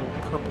little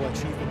purple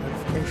achievement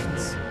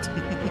notifications.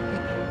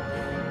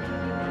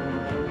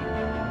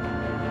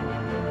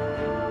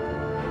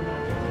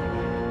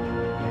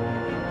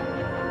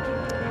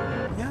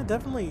 Yeah,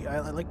 definitely.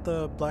 I like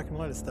the black and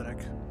white aesthetic.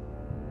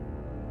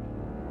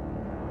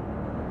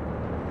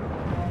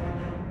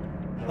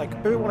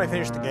 Like, maybe when I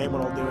finish the game,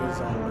 what I'll do is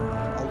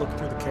I'll look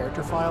through the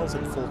character files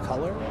in full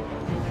color.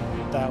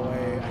 That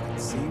way I can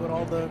see what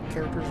all the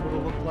characters would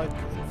have looked like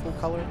in full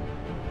color.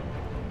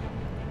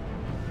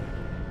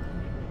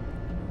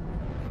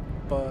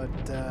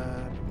 But,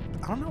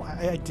 I don't know,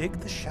 I dig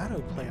the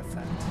shadow play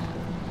effect.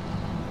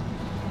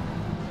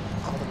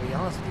 Although, to be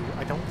honest with you,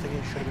 I don't think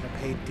it should have been a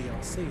paid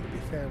DLC, to be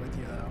fair with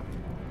you, though.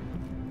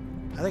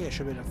 I think it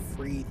should have been a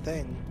free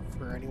thing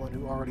for anyone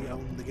who already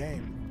owned the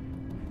game.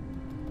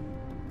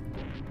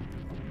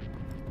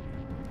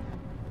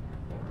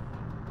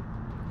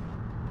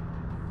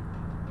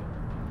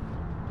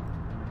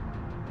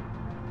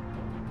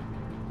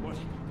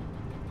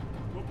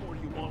 What more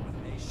do you want with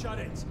me? Shut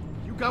it!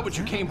 You got what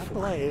you came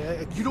for.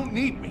 You don't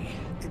need me.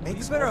 It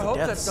makes You better all the hope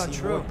deaths that's not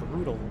seem true. more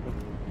brutal.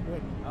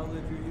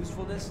 Outlive your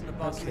usefulness and the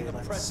boss will Okay, get a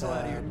let's, pretzel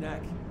out of your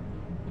neck.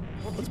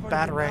 let's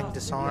batarang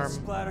disarm.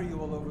 Maybe splatter you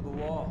all over the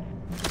wall.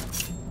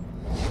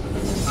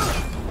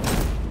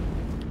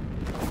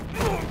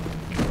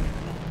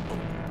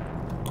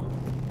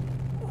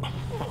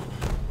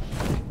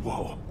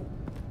 Whoa.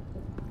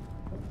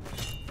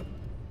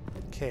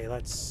 Okay,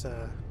 let's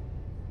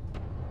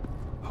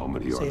How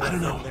many say are that there? I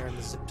don't know. there in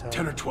the zip tie.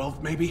 10 or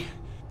 12, maybe?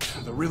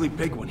 The really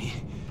big one.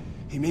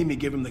 He made me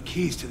give him the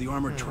keys to the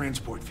armored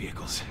transport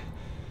vehicles.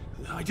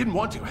 I didn't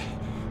want to, I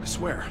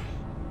swear.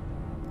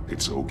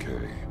 It's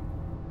okay.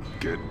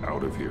 Get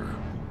out of here.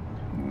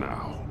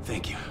 Now.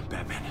 Thank you,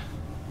 Batman.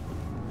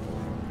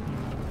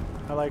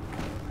 I like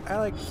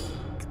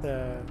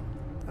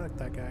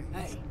that guy.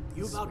 Hey,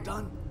 you about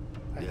done?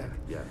 I think.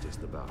 Yeah,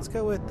 just about. Let's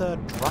go with drop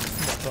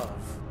from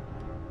above.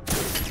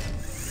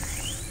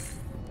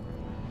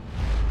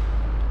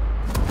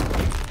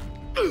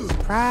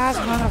 Surprise,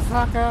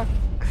 motherfucker!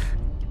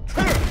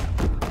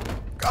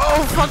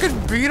 Oh,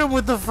 fucking beat him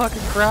with the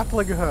fucking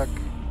grappling hook.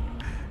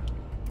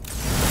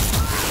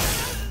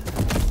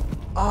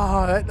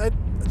 Oh,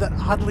 that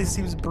oddly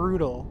seems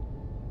brutal.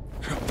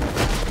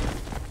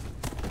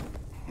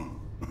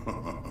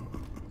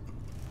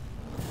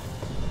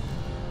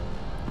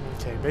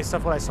 Okay, based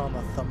off what I saw in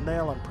the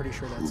thumbnail, I'm pretty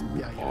sure that's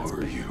yeah.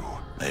 Who are you?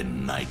 A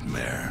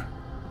nightmare,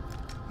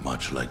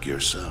 much like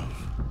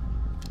yourself.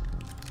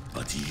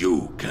 But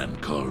you can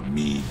call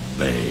me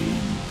Bane.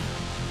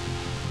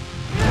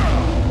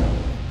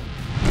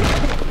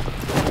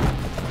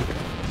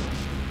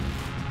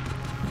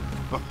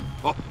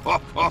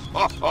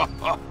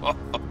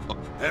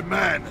 A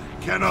man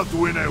cannot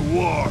win a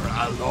war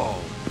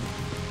alone.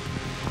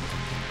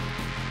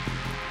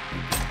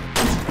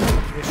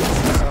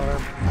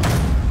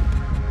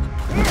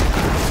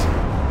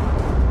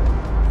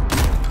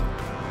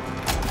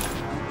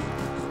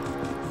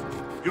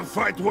 You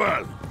fight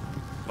well,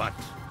 but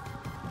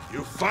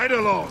you fight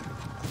alone.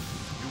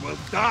 You will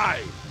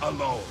die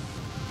alone.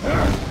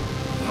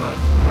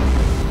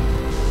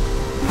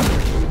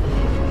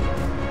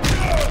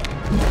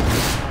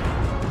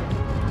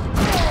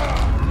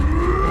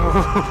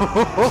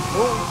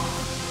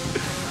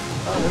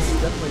 Oh, this is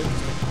definitely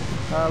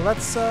interesting.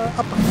 Let's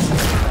up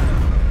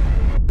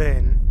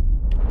Ben.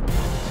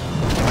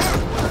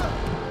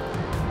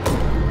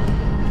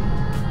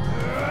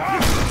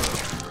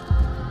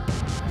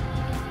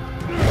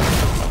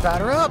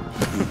 Batter up.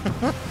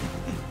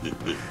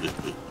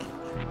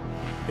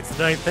 It's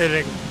ninth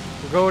inning.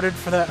 We're going in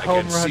for that I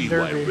home can run see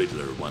derby. why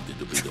Riddler wanted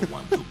to be the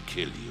one to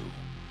kill you.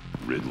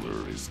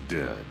 Riddler is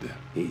dead.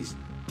 He's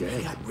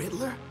dead.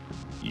 Riddler?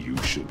 You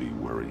should be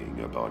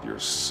worrying about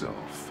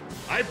yourself.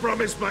 I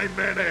promised my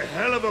men a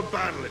hell of a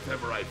battle if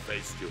ever I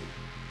faced you.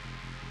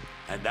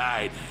 And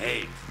I'd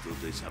hate to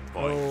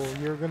disappoint. Oh,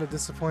 you're gonna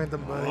disappoint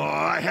them, buddy. Oh,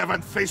 I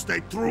haven't faced a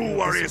true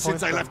warrior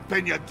since I left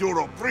Peña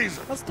Duro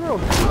prison. Let's throw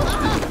him.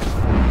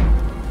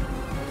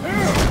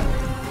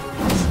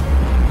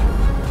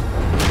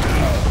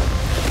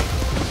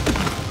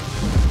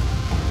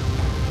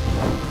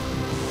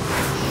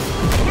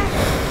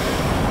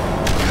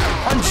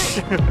 Punch!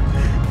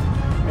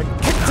 And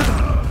kick to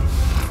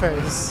the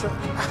face.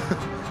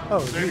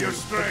 Oh,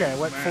 geez. Okay, I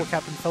went full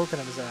Captain Falcon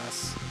on his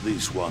ass.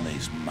 This one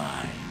is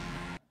mine.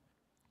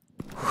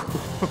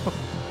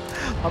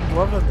 I'm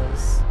loving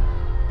this.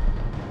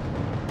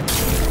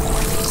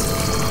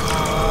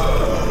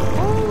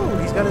 Oh,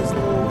 he's got his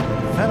little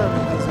venom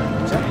as a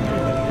projector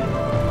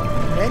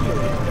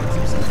manually.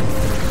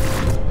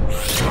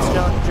 It's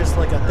not just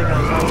like a thing on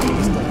his own,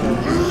 it's just like a...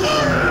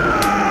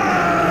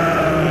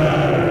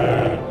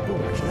 Ooh,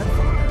 where's that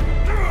from?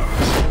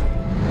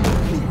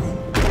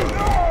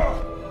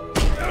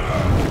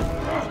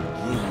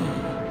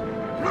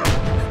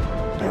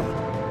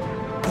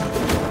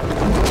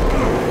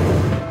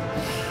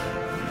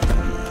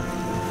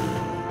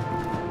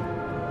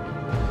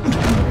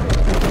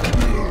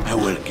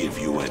 give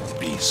you a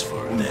piece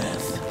for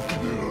death.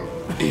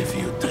 If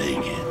you take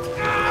it.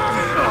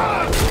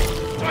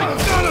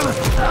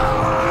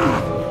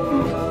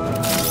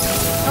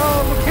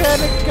 Oh,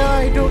 mechanic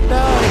guy, don't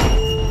die!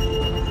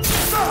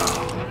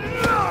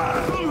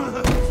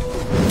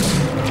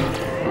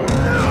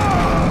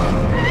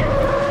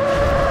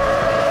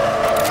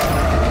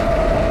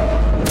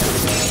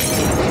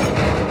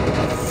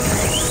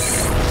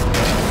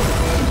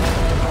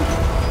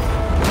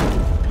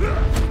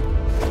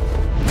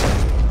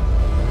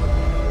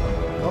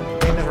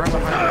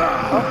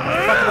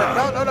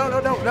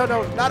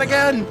 No, not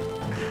again!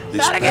 This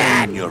Not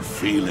again! pain you're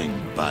feeling,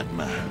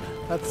 Batman.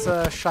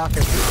 That's,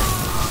 shocking.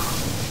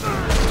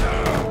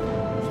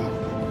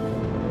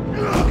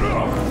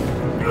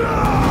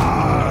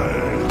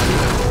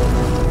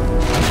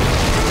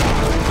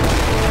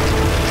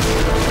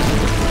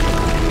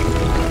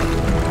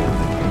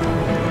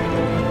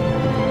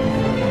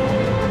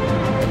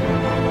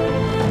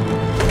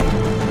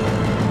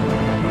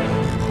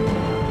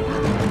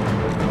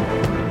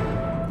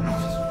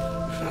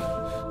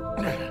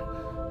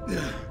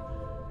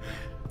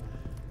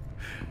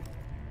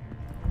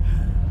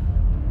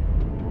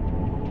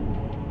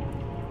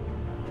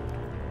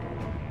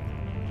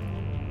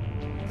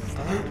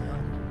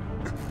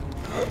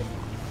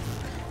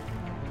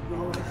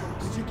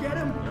 Did you get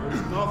him? There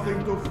is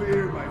nothing to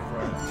fear, my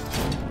friend.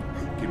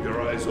 Keep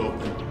your eyes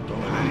open.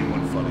 Don't let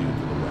anyone follow you to the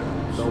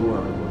warehouse. Don't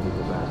worry, we'll take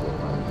the back will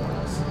find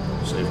us.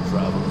 Safe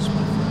travels, my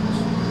friends.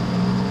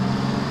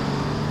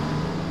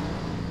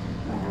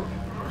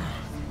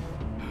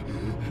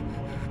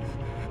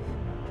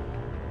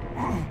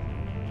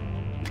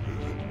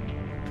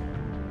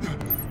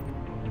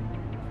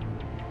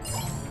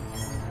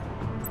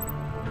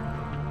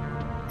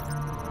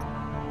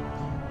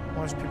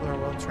 Most people are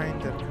well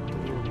trained that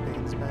can deliver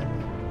Bane's men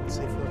and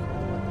safely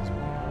recover weapons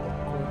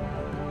according to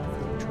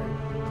field training.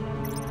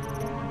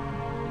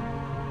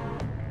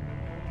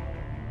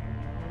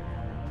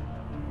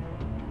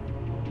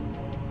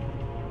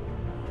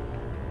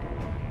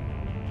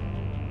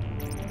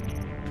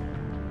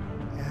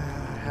 Yeah,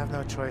 I have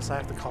no choice. I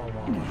have to call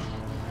Waller.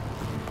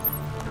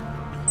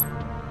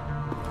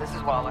 This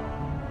is Waller.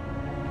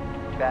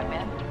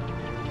 Batman?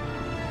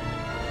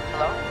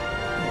 Hello?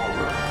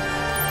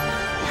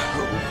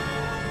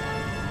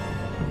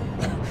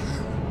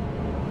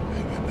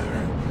 Hang in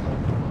there.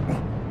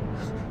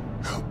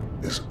 Help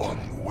is on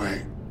the way.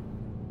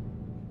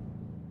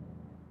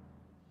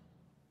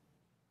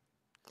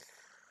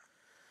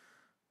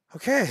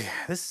 Okay,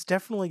 this is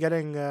definitely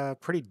getting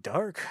pretty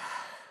dark.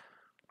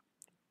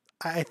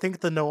 I think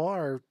the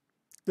noir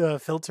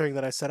filtering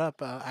that I set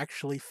up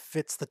actually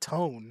fits the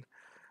tone.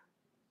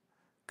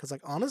 Because,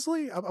 like,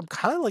 honestly, I'm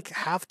kind of, like,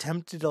 half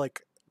tempted to,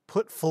 like,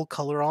 put full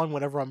color on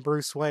whenever I'm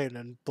Bruce Wayne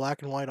and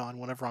black and white on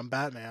whenever I'm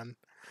Batman.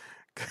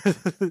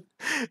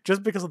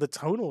 Just because of the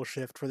tonal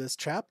shift for this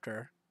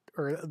chapter.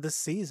 Or this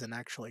season,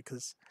 actually.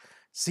 Because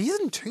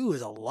Season 2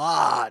 is a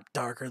lot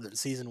darker than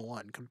Season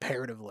 1,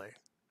 comparatively.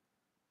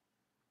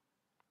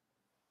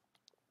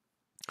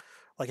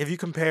 Like, if you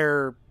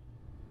compare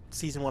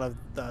Season 1 of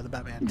the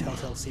Batman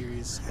Telltale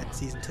series and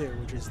Season 2,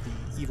 which is the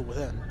Evil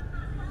Within.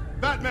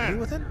 Batman!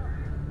 Evil Within?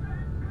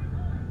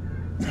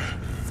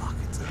 Fuck,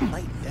 it's a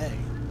night and day.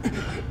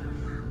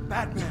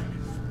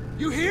 Batman,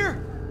 you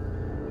here?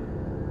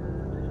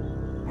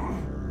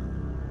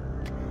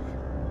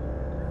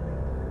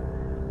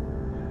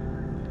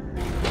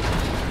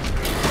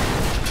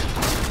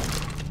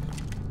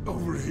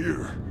 Over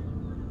here.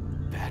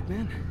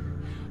 Batman?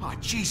 Oh,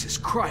 Jesus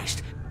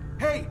Christ.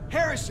 Hey,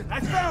 Harrison, I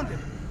found him.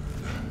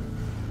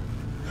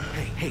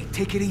 Hey,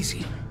 take it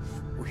easy.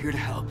 We're here to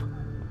help.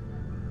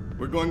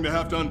 We're going to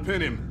have to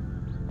unpin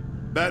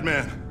him.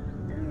 Batman,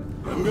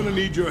 I'm gonna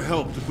need your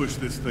help to push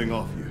this thing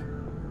off you.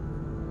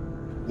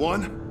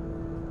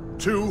 1,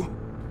 2,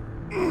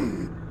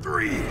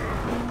 3.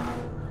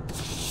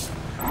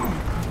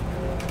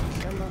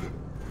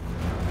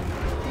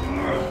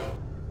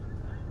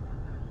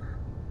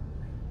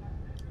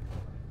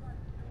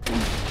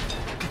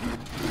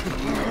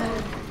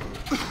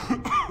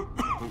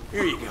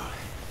 Here you go.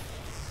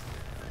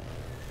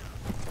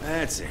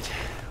 That's it.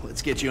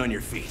 Let's get you on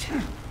your feet.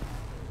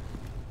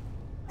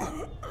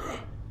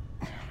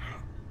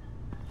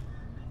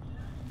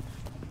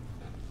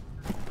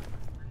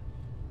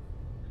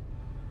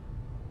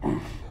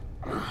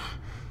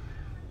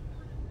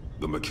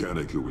 The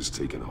mechanic who was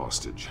taken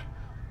hostage.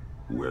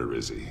 Where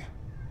is he?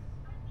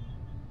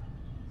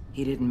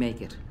 He didn't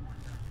make it.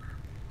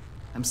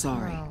 I'm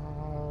sorry.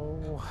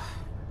 Oh.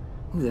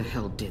 Who the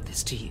hell did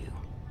this to you?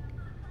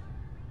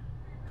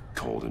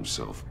 Called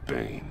himself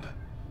Bane.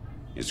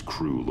 His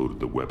crew loaded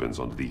the weapons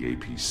onto the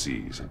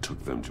APCs and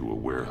took them to a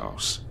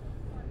warehouse.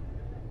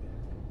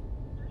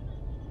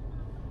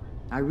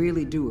 I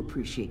really do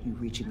appreciate you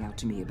reaching out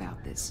to me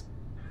about this.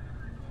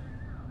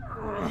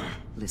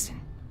 Listen,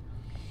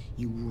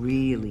 you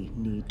really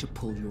need to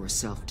pull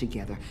yourself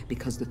together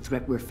because the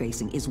threat we're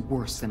facing is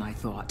worse than I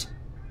thought.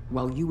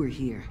 While you were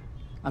here,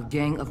 a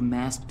gang of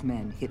masked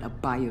men hit a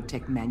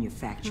biotech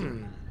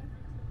manufacturer.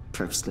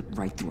 Perp slipped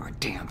right through our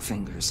damn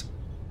fingers.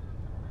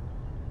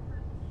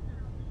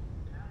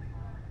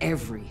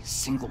 Every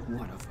single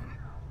one of them.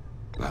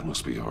 That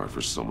must be hard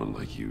for someone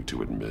like you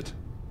to admit.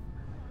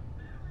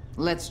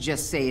 Let's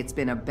just say it's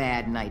been a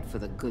bad night for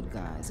the good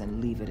guys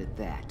and leave it at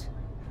that.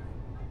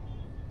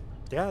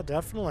 Yeah,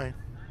 definitely.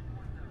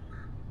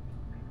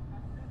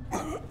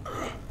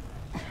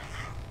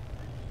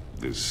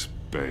 This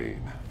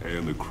Bane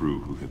and the crew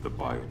who hit the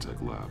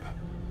biotech lab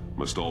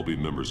must all be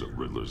members of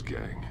Riddler's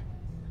gang.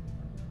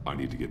 I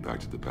need to get back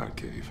to the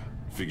Batcave,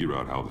 figure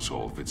out how this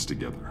all fits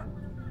together.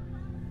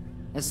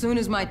 As soon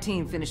as my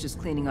team finishes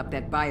cleaning up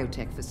that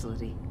biotech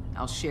facility,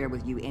 I'll share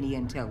with you any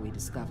intel we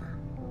discover.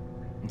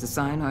 It's a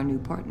sign our new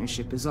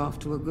partnership is off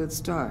to a good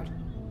start.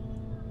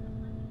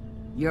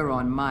 You're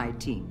on my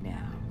team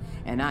now,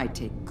 and I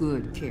take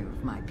good care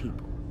of my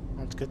people.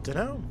 That's good to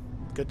know.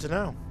 Good to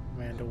know.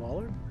 Amanda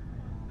Waller?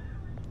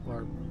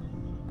 Or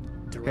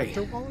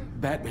Director Waller?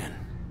 Batman.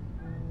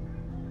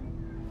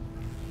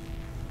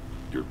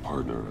 Your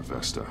partner,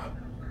 Avesta.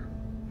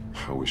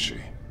 How is she?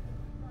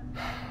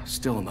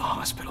 Still in the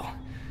hospital.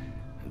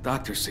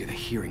 Doctors say the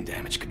hearing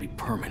damage could be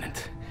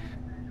permanent.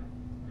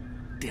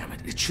 Damn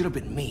it, it should have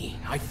been me.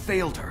 I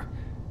failed her.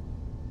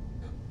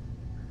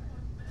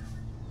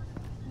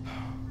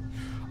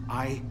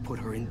 I put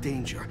her in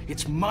danger.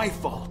 It's my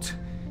fault.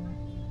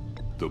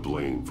 The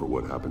blame for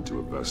what happened to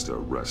Avesta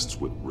rests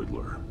with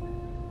Riddler,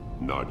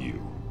 not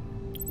you.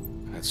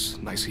 That's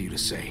nice of you to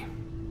say.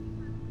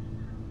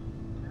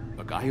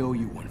 Look, I owe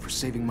you one for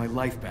saving my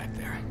life back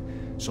there.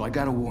 So I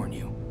gotta warn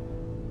you.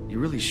 You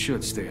really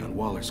should stay on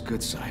Waller's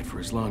good side for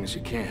as long as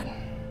you can.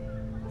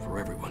 For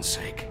everyone's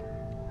sake.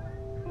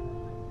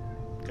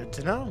 Good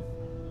to know.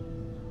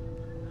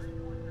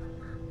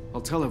 I'll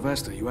tell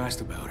Avesta you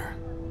asked about her.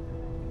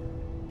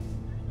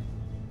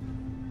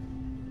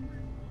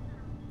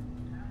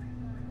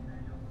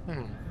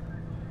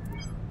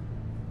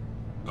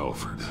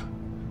 Alfred,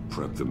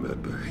 prep the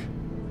med bay.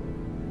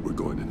 We're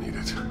going to need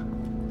it.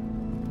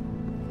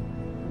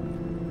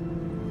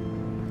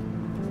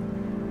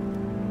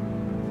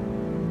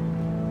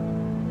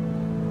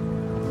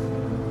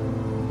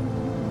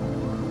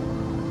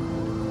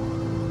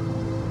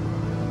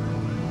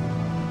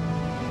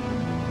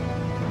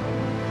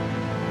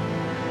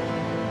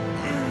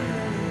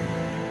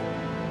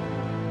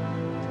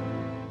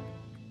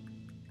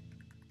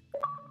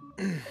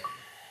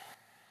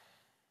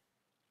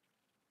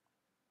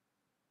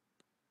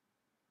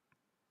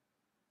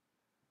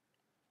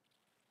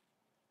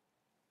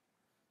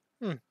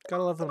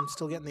 Gotta love that I'm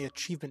still getting the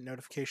achievement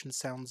notification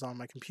sounds on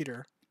my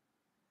computer.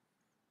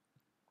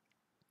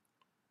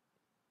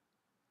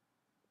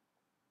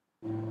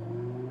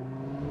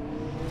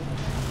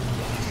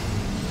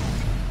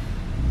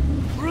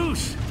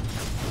 Bruce!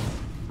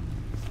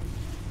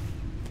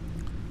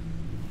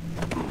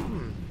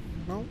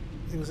 Well,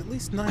 it was at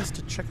least nice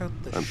to check out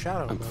the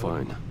shadow I'm mode.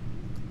 fine.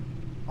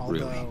 Although,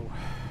 Really.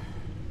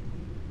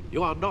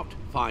 You are not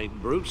fine,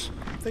 Bruce.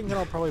 I'm thinking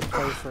I'll probably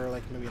play for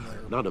like maybe another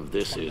None of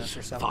this 20 is minutes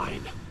or so.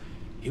 fine.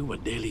 You were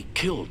nearly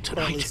killed Or at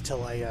tonight. least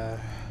till I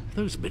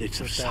Those minutes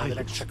of with, the next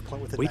silence,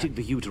 checkpoint within waiting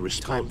that for you to time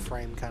respond,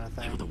 frame kind of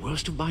they thing. were the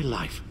worst of my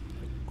life.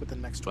 With the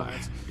next 20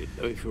 minutes. I didn't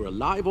know if you were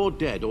alive or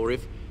dead, or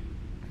if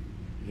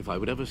I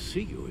would ever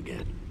see you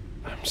again.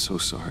 I'm so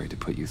sorry to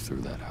put you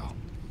through that, Al.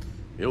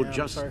 You'll Yeah, I'm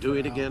just sorry do for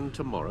it Al. again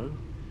tomorrow.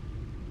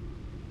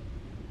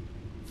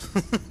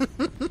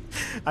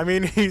 I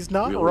mean, he's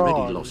not We wrong.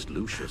 already lost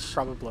Lucius.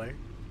 Probably.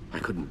 I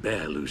couldn't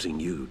bear losing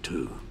you,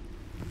 too.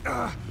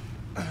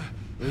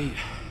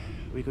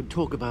 We could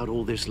talk about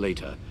all this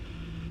later.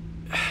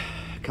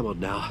 Come on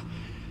now.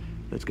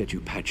 Let's get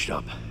you patched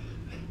up.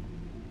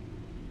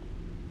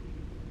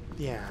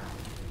 Yeah.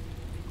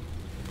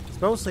 It's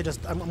mostly just,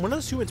 I'm gonna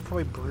assume it's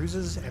probably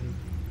bruises and,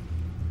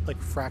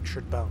 like,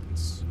 fractured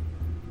bones.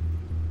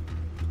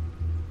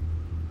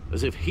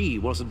 As if he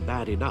wasn't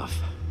bad enough.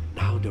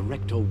 Now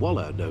Director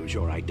Waller knows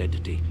your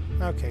identity.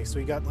 Okay, so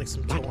we got, like,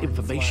 some That torn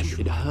information flesh,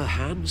 in her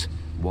hands?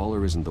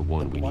 Waller isn't the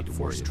one we need blood to worry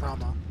force about.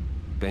 trauma.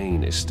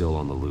 Bane is still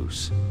on the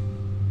loose,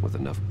 with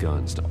enough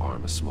guns to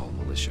arm a small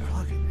militia.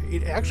 Fuck,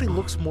 it actually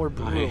looks more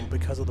brutal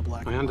because of the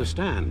black and I white.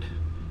 understand.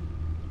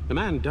 The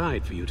man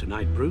died for you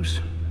tonight, Bruce.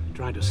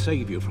 Trying to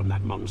save you from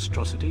that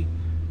monstrosity.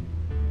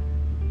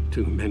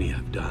 Too many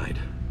have died.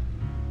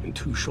 In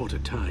too short a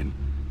time.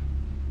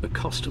 The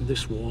cost of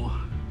this war,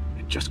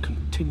 it just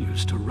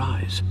continues to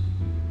rise.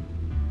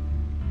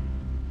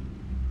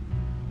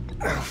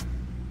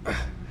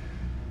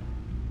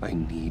 I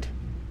need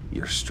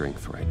your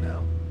strength right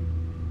now.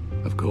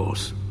 Of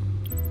course.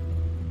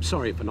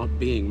 Sorry for not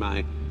being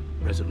my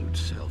resolute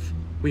self.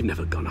 We've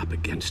never gone up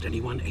against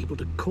anyone able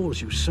to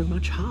cause you so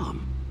much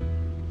harm.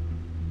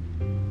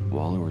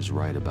 Waller was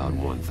right about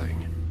one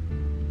thing.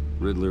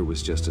 Riddler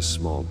was just a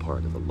small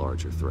part of a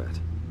larger threat.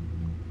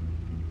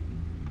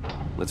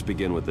 Let's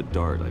begin with the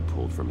dart I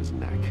pulled from his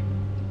neck.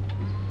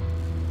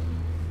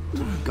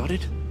 Got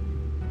it?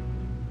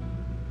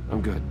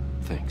 I'm good,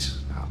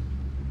 thanks, Al.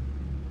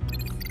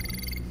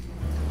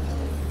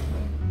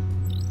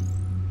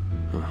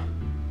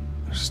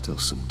 Huh. There's still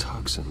some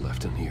toxin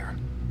left in here.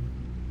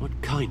 What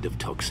kind of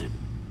toxin?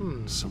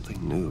 Something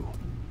new.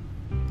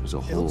 There's a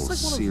whole looks like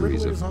one of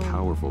series of Riddler's own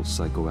powerful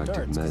psychoactive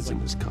darts, 'cause, meds in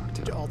this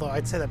cocktail. Although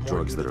I'd say that more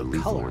Drugs due that to are the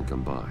lethal color. when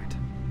combined.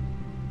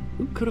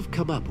 Who could have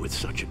come up with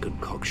such a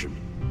concoction?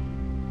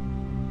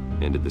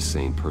 And did the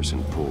same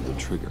person pull the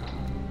trigger?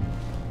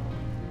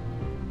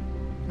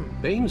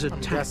 Bane's I'm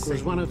attack was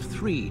guessing- one of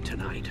 3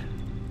 tonight,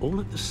 all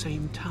at the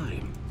same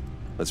time.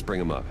 Let's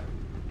bring him up.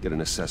 Get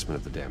an assessment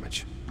of the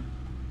damage.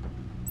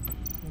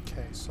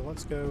 Okay, so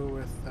let's go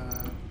with,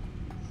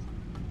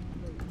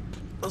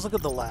 let's look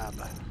at the lab.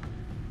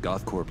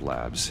 Gothcorp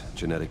Labs,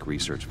 genetic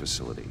research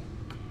facility.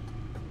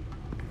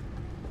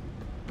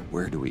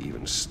 Where do we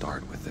even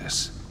start with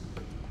this?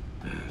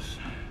 Yes,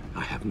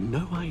 I have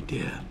no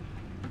idea.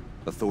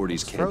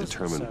 Authorities can't frozen,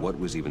 determine so what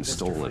was even Mr.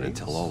 stolen Freeze.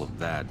 until all of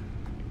that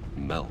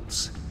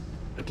melts.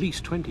 At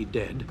least 20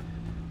 dead,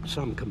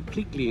 some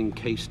completely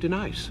encased in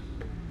ice.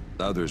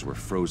 Others were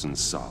frozen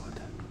solid.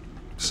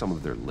 Some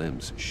of their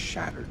limbs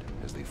shattered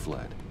as they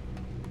fled.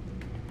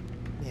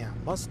 Yeah,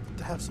 must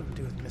have something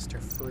to do with Mr.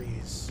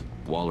 Freeze.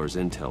 Waller's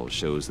intel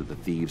shows that the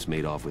thieves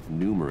made off with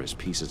numerous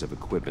pieces of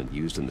equipment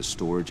used in the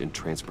storage and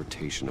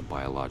transportation of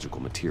biological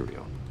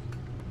material.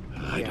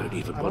 I don't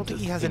even I don't want think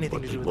to he has think anything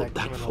what to they do with want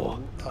that that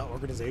criminal for.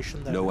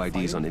 organization that No they're IDs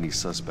fighting, on any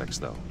suspects,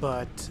 though.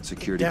 but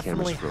Security it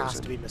definitely cameras has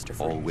to frozen. be Mr.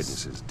 Freeze. All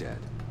witnesses dead.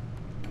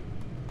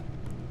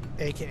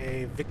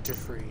 AKA Victor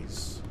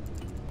Freeze.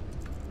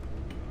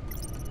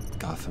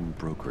 Gotham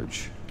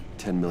brokerage.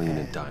 10 million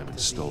in And diamonds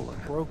the stolen.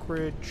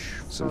 Brokerage.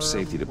 Some firm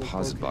safety was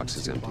deposit broken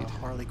boxes into by emptied.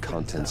 Harley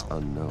Contents Quinzel.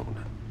 unknown.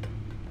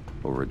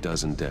 Over a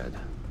dozen dead,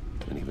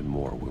 and even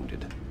more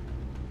wounded.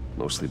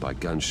 Mostly by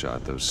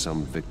gunshot, though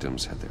some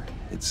victims had their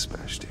heads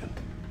smashed in.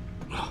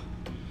 Oh,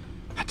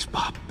 that's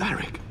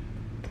barbaric.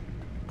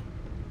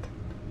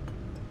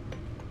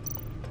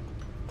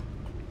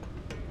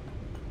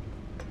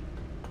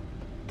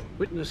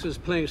 Witnesses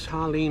place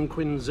Harleen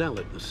Quinzel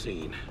at the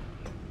scene,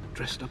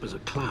 dressed up as a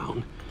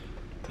clown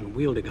and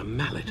wielding a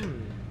mallet.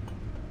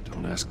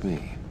 Don't ask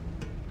me.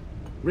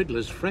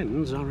 Riddler's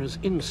friends are as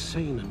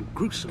insane and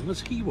gruesome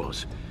as he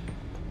was.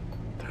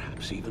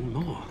 Perhaps even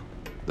more.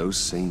 Those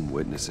same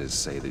witnesses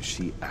say that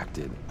she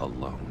acted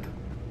alone.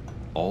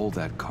 All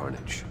that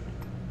carnage.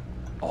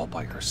 All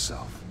by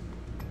herself.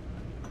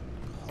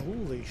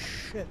 Holy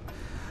shit.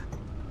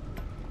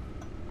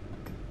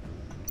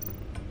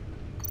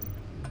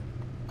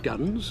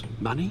 Guns,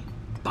 money,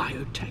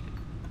 biotech.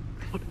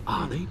 What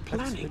are they That's a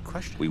planning? good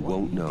question. We What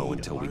won't know indeed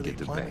until we are get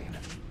they to planning? Bane.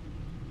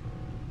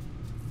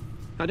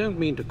 I don't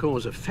mean to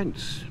cause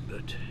offense,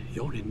 but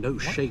you're in no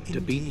shape to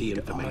beat the indeed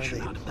are information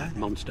they out of that planning?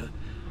 monster.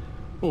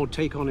 Or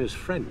take on his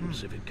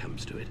friends if it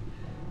comes to it.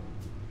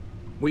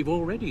 We've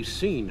already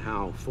seen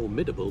how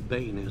formidable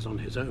Bane is on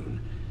his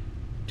own.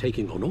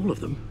 Taking on all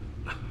of them,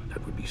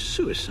 that would be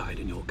suicide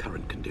in your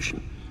current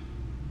condition.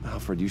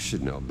 Alfred, you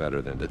should know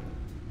better than to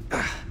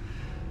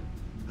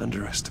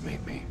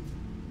underestimate me.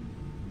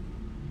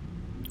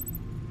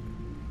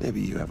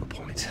 Maybe you have a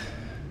point.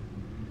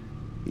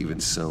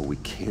 Even so, we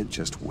can't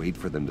just wait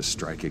for them to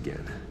strike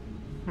again.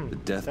 The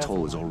death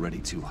toll is already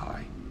too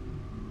high.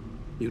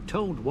 You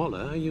told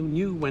Waller you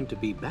knew when to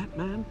be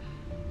Batman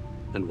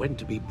and when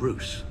to be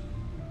Bruce.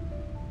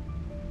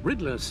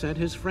 Riddler said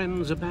his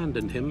friends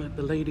abandoned him at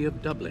the Lady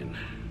of Dublin.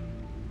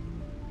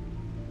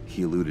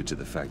 He alluded to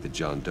the fact that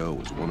John Doe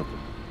was one of them.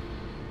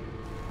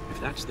 If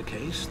that's the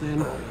case,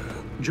 then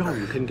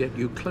John can get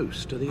you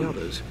close to the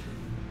others.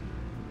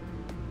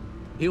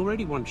 He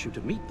already wants you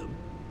to meet them.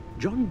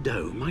 John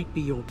Doe might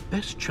be your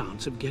best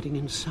chance of getting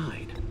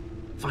inside,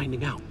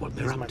 finding out what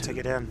they're Here's up my to.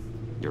 ticket in.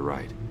 You're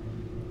right.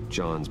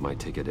 John's my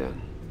ticket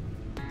in.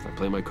 If I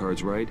play my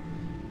cards right,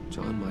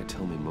 John might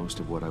tell me most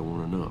of what I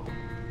want to know.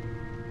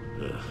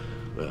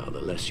 Well, the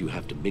less you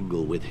have to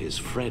mingle with his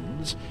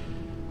friends,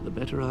 the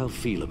better I'll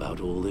feel about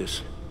all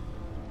this.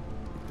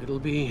 It'll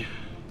be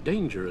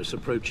dangerous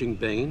approaching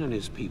Bane and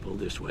his people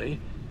this way.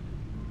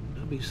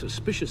 They'll be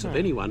suspicious of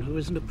anyone who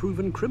isn't a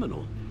proven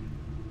criminal.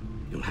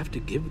 You'll have to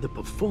give the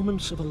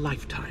performance of a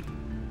lifetime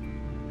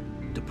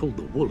to pull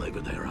the wool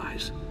over their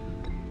eyes.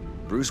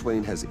 Bruce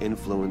Wayne has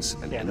influence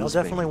and Yeah, they'll endless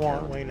bank definitely want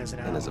account, Wayne as an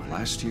and as of ally.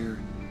 last year,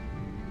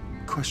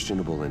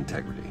 questionable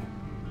integrity.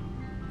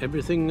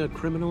 Everything a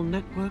criminal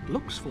network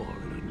looks for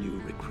in a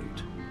new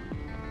recruit.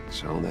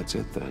 So that's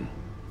it then.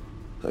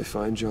 I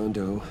find John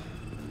Doe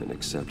and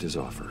accept his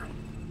offer.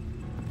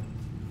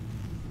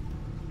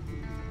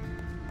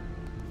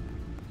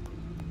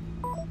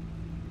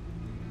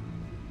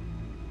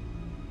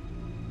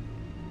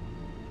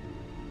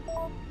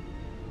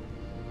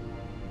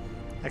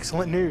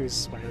 Excellent news,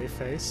 smiley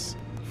face.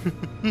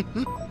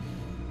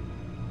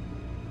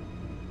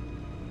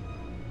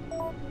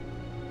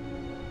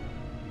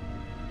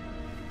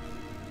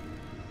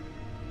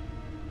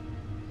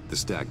 The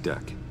stacked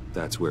deck.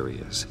 That's where he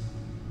is.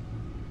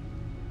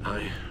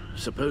 I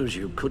suppose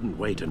you couldn't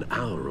wait an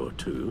hour or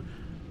two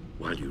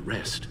while you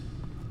rest.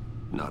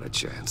 Not a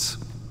chance.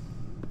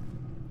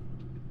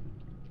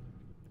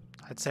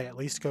 I'd say at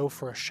least go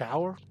for a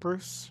shower,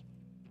 Bruce.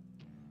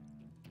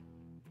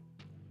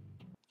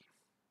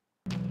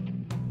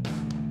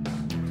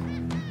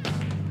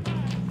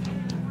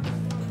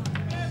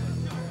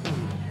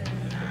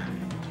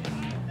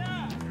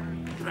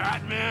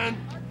 Batman?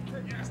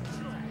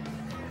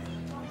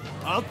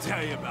 I'll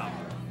tell you about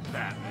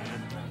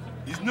Batman.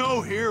 He's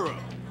no hero.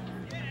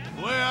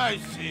 The way I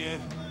see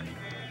it,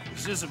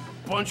 he's just a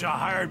bunch of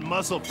hired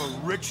muscle for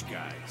rich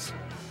guys.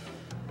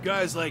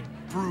 Guys like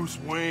Bruce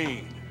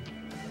Wayne.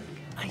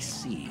 I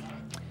see.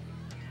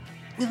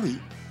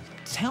 Willie,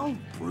 tell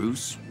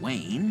Bruce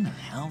Wayne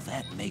how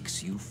that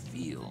makes you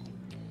feel.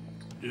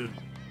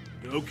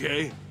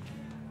 Okay.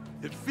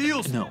 It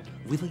feels... No,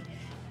 Willie,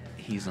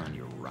 he's on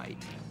your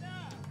right.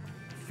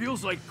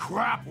 Feels like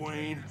crap,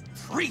 Wayne.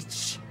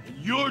 Preach! And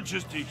you're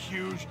just a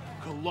huge,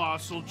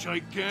 colossal,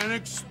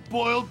 gigantic,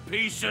 spoiled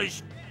piece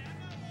of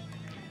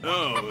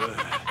Oh,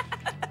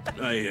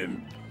 I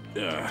am,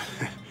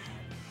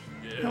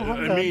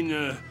 I mean,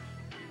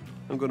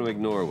 I'm going to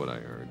ignore what I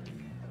heard.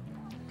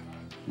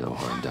 No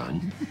harm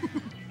done.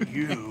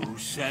 You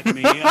set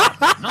me up.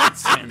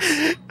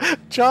 Nonsense.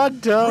 John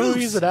Doe,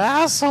 he's an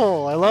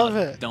asshole. I love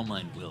it. Don't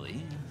mind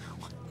Willie.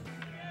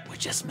 We're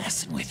just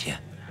messing with you.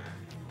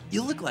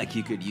 You look like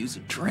you could use a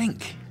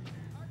drink.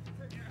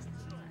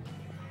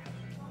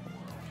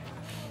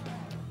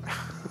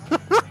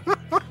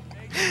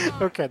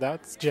 Okay,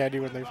 that's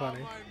genuinely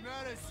funny.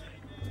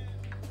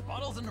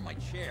 Bottle's under my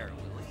chair,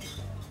 Willie.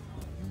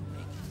 You're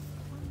making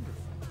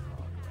wonderful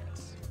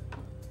progress.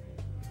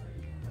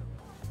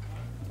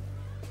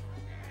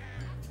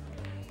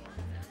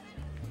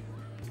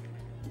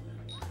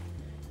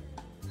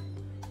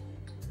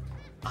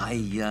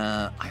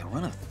 I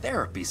run a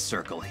therapy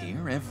circle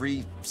here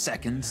every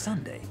second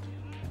Sunday.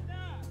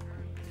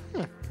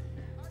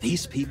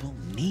 These people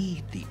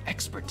need the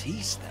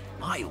expertise that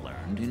I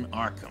learned in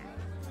Arkham.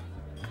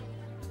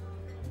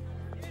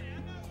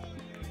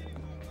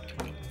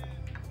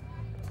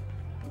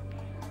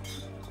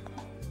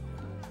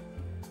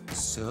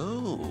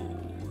 So,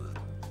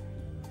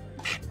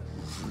 that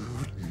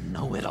rude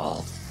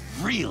know-it-all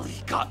really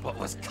got what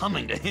was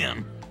coming to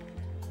him.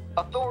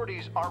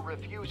 Authorities are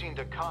refusing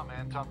to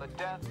comment on the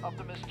death of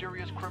the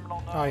mysterious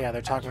criminal. Oh yeah,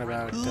 they're talking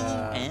about Who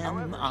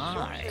am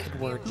I?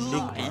 Edward Who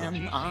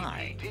am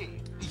I?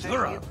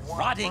 You're a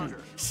rotting,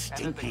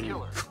 stinking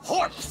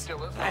corpse.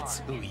 That's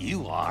who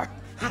you are.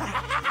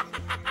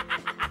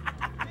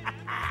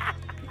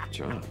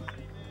 John,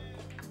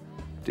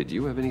 did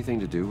you have anything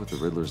to do with the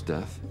Riddler's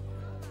death?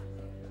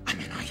 I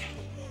mean, I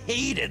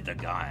hated the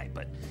guy,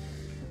 but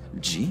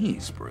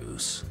geez,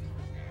 Bruce,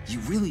 you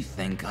really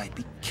think I'd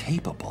be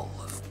capable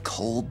of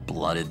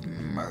cold-blooded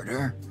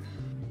murder?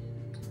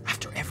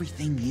 After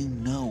everything you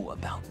know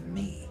about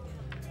me,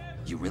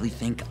 you really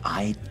think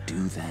I'd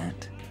do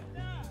that?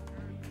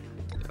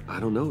 I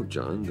don't know,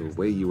 John. The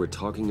way you were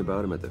talking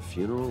about him at the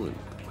funeral and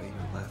the way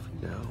you're laughing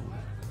now,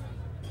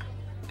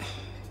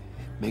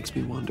 it makes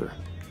me wonder.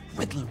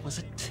 Riddler was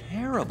a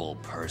terrible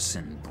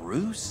person,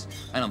 Bruce.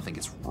 I don't think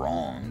it's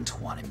wrong to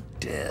want him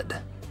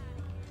dead.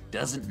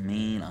 Doesn't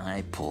mean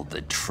I pulled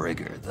the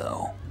trigger,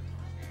 though.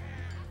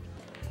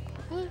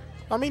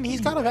 I mean, he's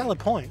got a valid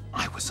point.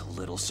 I was a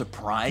little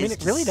surprised. I mean,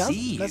 it really to doesn't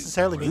see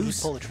necessarily mean you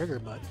Bruce. pull the trigger,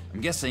 but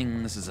I'm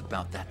guessing this is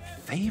about that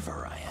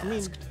favor I asked. I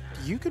mean,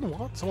 you can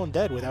want someone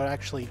dead without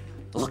actually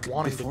Look,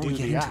 wanting to before do we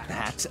get the into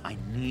act. that, I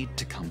need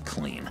to come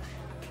clean.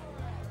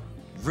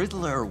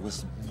 Riddler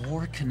was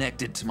more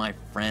connected to my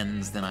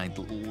friends than I'd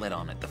let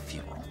on at the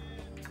funeral.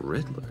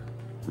 Riddler?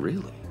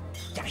 Really?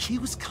 Yeah, he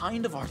was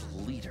kind of our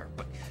leader,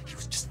 but he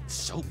was just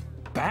so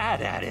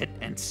bad at it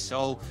and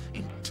so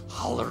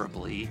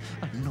intolerably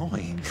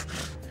annoying.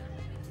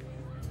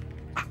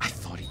 I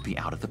thought he'd be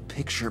out of the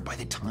picture by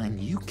the time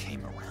you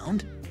came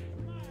around.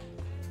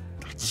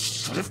 I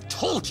should have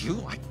told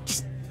you. I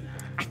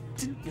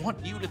didn't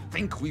want you to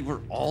think we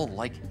were all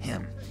like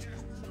him.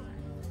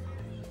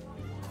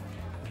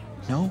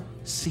 No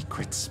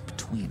secrets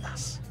between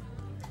us.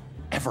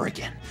 Ever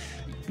again.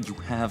 You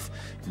have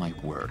my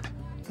word.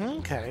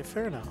 Okay,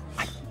 fair enough.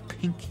 I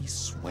pinky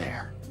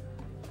swear.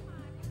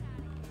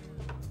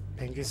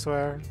 Pinky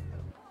swear?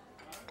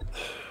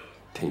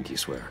 Pinky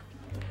swear.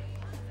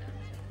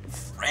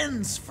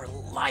 Friends for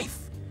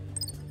life.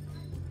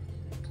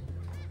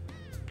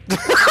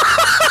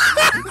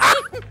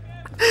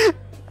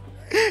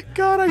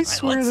 God, I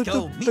swear let's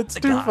go meet that's the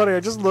too guy. funny. I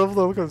just love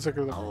the look on the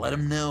second. I'll let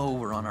him know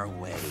we're on our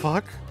way.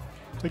 Fuck.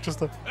 Like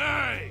just a.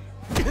 Hey!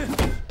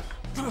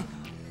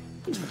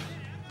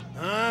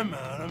 I'm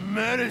out of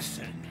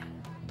medicine.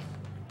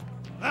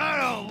 I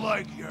don't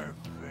like your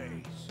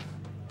face.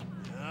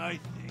 I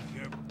think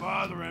you're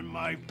bothering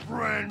my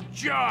friend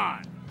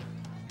John.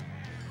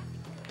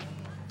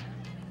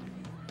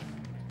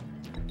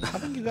 I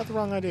think you got the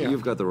wrong idea.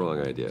 You've got the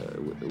wrong idea.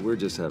 We're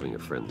just having a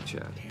friendly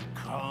chat.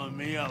 Calling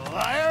me a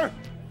liar?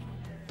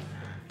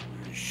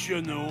 You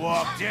shouldn't have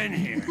walked in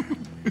here.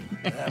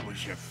 That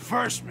was your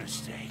first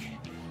mistake.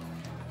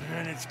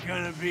 And it's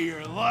gonna be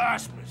your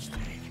last mistake.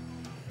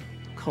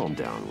 Calm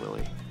down,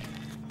 Willie.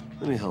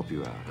 Let me help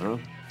you out, huh?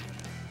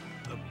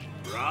 A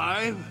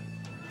bribe?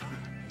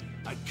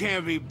 I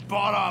can't be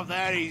bought off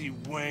that easy,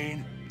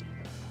 Wayne.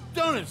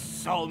 Don't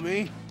insult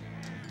me.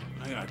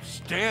 I got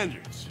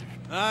standards.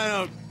 I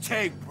don't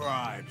take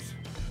bribes.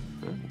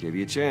 Well, give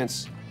you a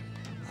chance.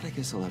 but I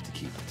guess I'll have to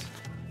keep it.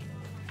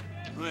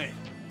 Wait,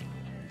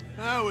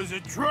 that was a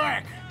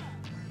trick!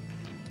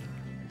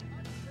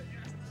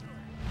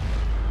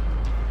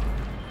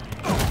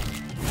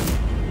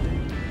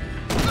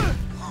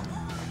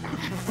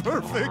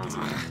 Perfect!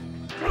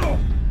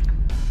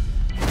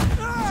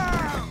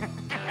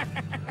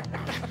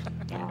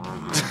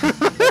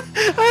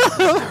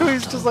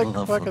 He's just like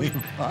fucking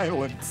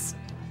violence.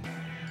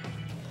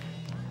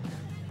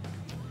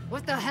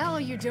 What the hell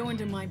are you doing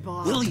to my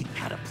boss? Willie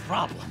had a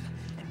problem,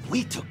 and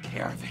we took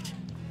care of it.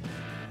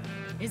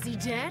 Is he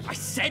dead? I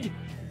said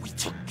we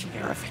took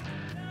care of it.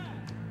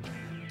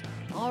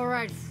 All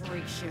right,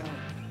 freak show.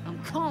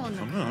 I'm calling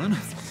them. Come on.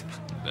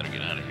 Better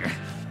get out of here.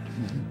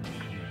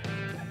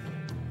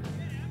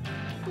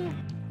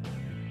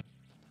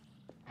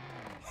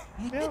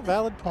 Yeah,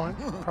 valid point.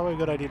 Probably a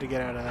good idea to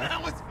get out of that.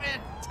 That was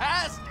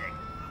fantastic!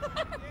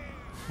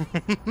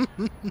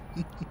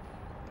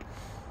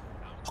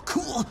 Oh,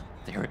 cool!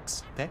 They're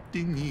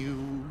expecting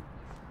you.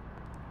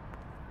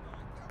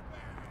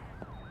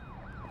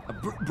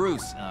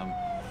 Bruce,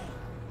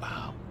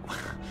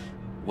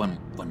 one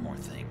more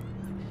thing.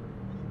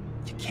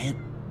 You can't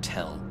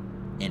tell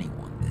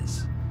anyone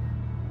this.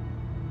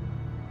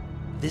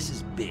 This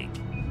is big.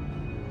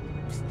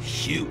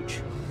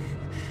 Huge.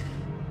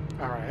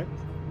 All right.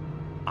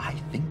 I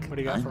think what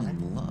do you got I'm for me?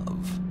 in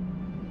love.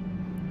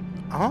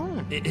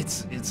 Oh.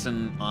 It's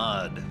an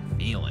odd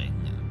feeling.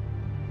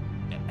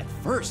 At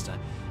first, I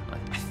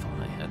thought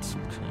I had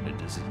some kind of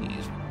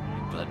disease,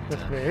 but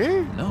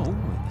me? no.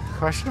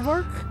 Question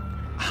mark?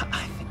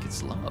 I think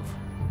it's love.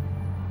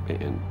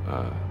 And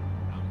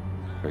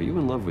are you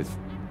in love with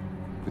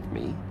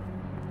me?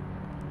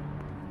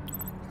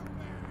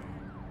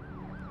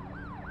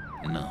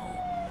 No.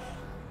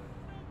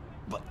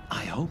 But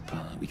I hope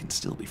we can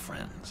still be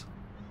friends.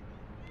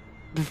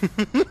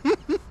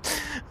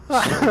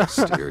 So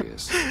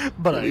mysterious.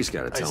 But at least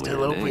gotta tell I me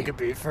still her hope we name. could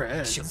be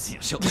friends.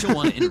 She'll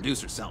want to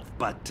introduce herself,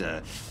 but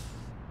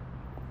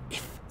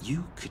if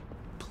you could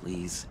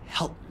please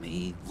help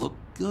me look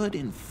good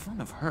in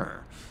front of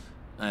her,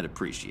 I'd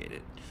appreciate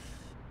it.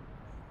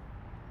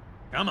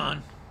 Come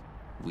on.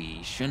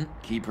 We shouldn't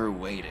keep her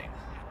waiting.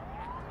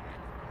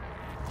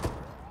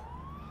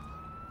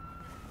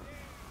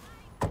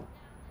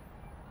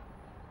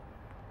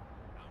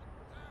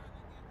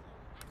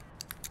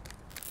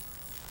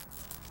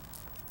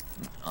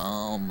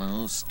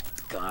 Almost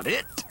got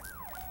it.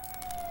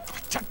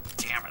 God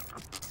damn it.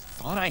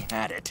 Thought I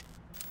had it.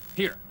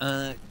 Here,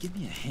 give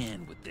me a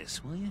hand with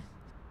this, will you?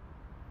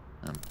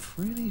 I'm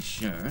pretty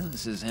sure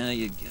this is how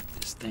you get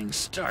this thing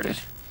started.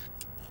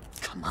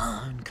 Come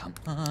on, come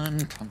on,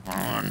 come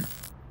on.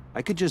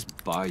 I could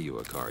just buy you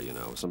a car, you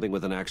know, something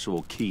with an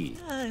actual key.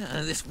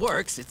 This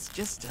works. It's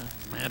just a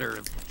matter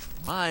of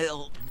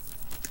trial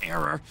and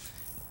error.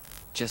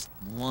 Just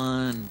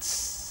one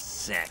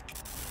sec.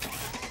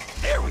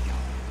 There we go.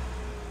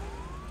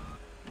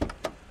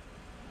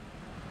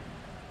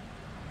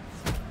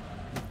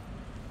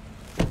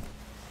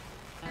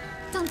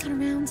 Don't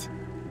turn around.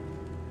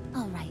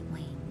 All right,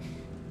 Wayne.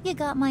 You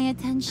got my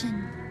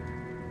attention.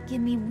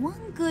 Give me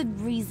one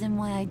good reason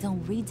why I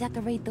don't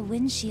redecorate the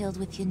windshield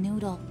with your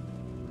noodle.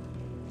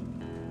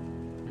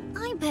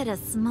 I bet a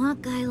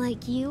smart guy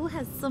like you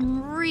has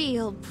some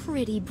real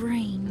pretty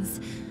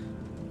brains.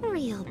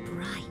 Real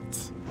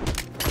bright.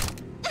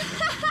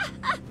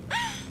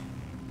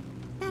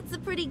 That's a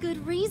pretty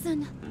good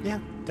reason. Yeah,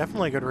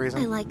 definitely a good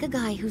reason. I like a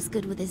guy who's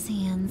good with his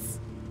hands.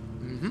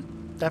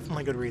 Mm-hmm.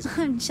 Definitely good reason.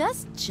 I'm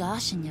just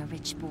joshing you,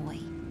 rich boy.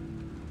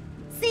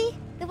 See?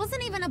 There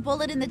wasn't even a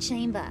bullet in the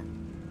chamber.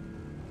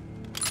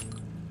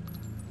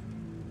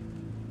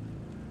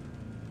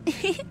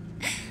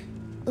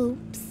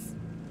 Oops.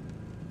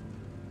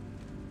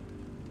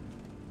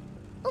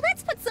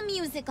 Let's put some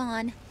music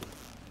on.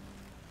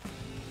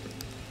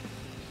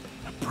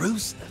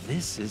 Bruce,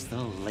 this is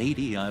the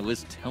lady I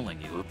was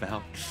telling you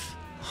about.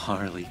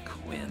 Harley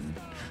Quinn.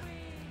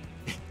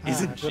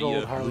 Isn't she good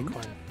old a Harley hoot?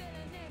 Quinn.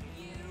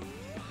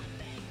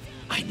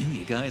 I knew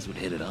you guys would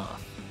hit it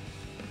off.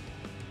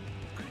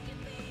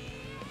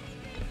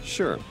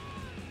 Sure.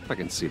 I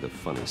can see the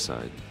funny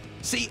side.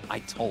 See, I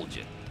told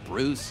you.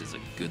 Bruce is a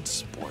good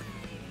sport.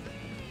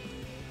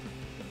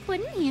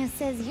 Quinn here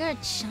says you're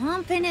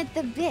chomping at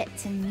the bit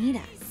to meet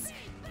us.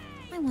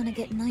 I want to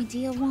get an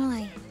idea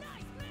why.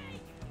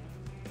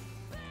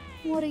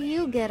 What do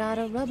you get out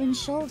of rubbing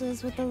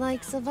shoulders with the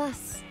likes of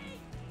us?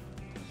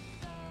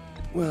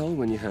 Well,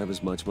 when you have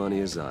as much money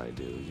as I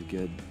do, you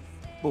get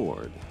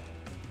bored.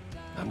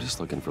 I'm just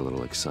looking for a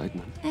little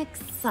excitement.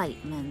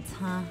 Excitement,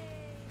 huh?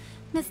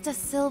 Mr.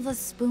 Silver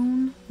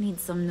Spoon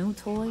needs some new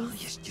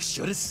toys? You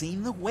should have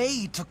seen the way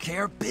he took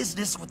care of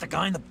business with the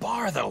guy in the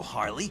bar, though,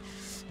 Harley.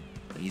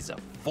 He's a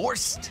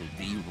force to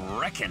be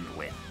reckoned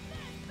with.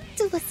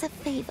 Do us a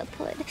favor,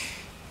 Pud.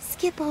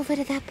 Skip over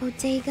to that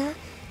bodega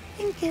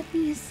and get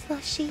me a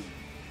slushie.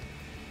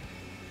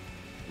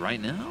 Right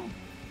now?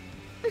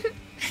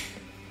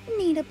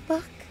 Need a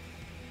buck?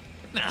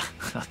 Nah,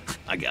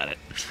 I got it.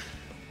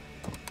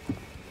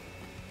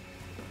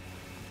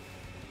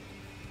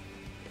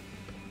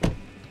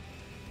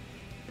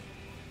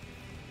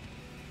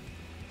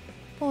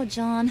 Poor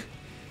John.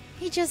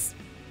 He just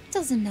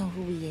doesn't know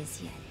who he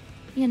is yet.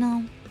 You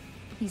know,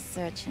 he's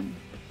searching.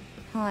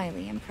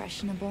 Highly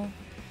impressionable.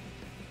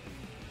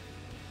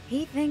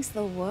 He thinks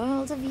the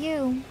world of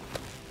you.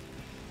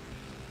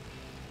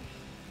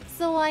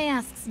 So I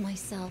asks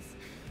myself,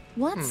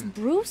 what's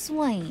Bruce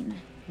Wayne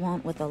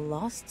want with a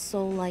lost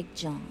soul like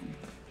John?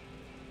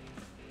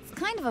 It's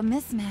kind of a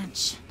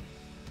mismatch.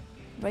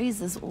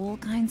 Raises all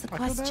kinds of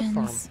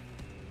questions.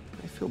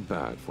 I feel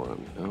bad for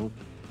him, you know?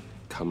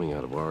 Coming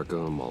out of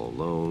Arkham all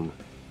alone.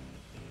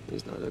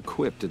 He's not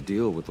equipped to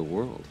deal with the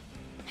world.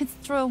 It's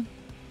true.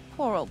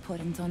 Poor old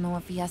Puddin' don't know a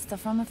fiesta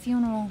from a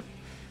funeral.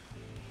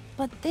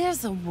 But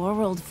there's a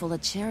world full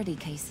of charity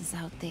cases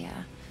out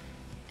there.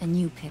 And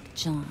you pick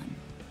John.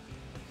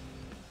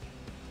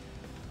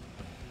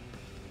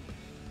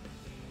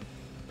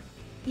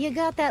 You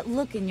got that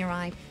look in your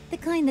eye, the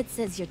kind that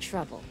says you're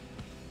trouble.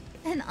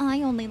 And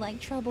I only like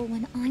trouble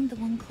when I'm the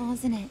one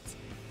causing it.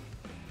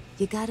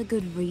 You got a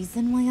good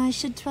reason why I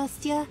should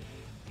trust you?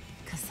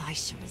 'Cause I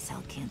sure as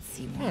hell can't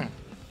see one.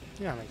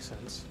 Yeah, makes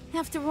sense.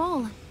 After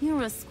all,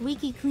 you're a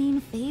squeaky clean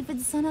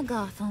favored son of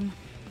Gotham.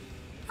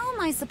 How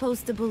am I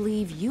supposed to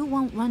believe you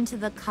won't run to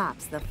the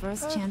cops the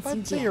first chance you I'd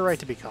get? say you're right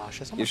to be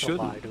cautious. I'm You not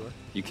gonna lie shouldn't. to her.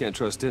 You can't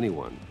trust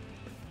anyone.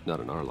 Not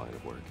in our line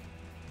of work.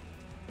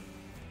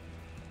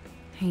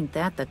 Ain't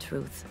that the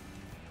truth?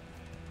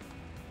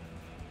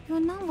 You're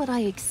not what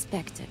I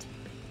expected.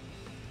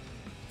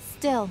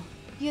 Still,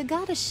 you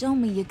gotta show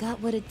me you got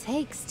what it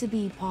takes to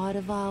be part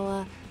of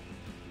our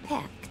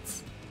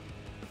pact.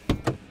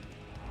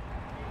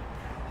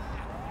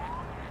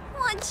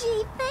 Aw,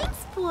 gee, thanks,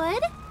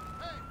 Bud.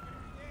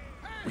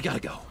 We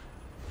gotta go.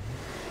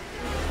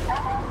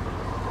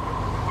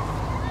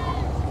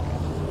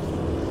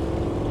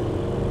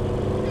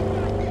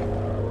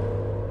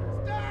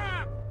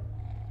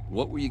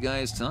 What were you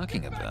guys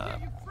talking about?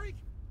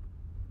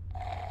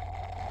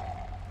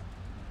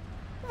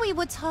 We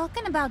were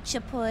talking about you,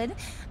 Pud.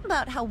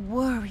 About how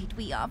worried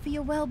we are for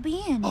your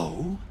well-being.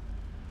 Oh?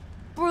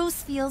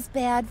 Bruce feels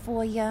bad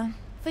for you.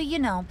 For, you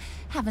know,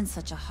 having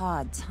such a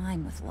hard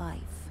time with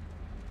life.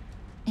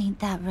 Ain't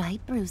that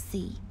right,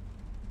 Brucey?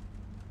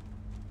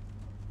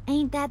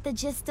 Ain't that the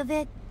gist of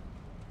it?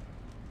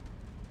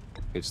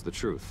 It's the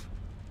truth.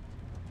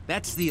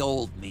 That's the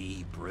old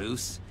me,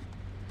 Bruce.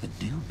 The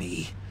new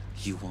me,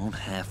 you won't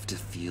have to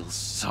feel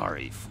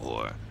sorry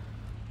for.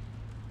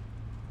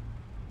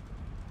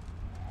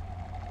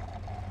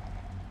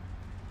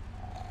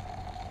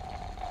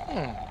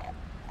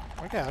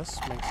 I guess.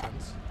 Makes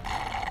sense.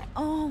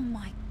 Oh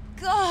my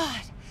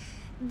god!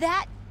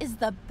 That is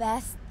the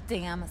best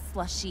damn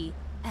slushie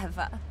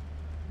ever.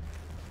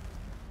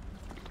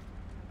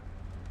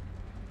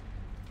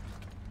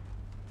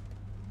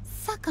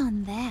 Suck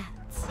on that.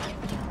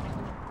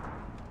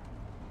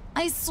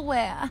 I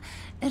swear,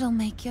 it'll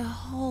make your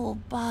whole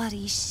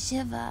body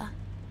shiver.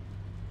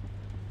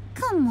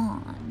 Come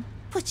on,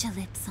 put your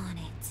lips on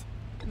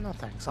it. No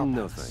thanks,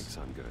 No thanks,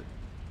 I'm good.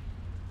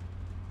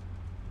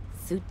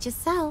 Suit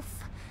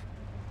yourself.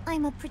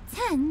 I'ma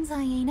pretend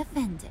I ain't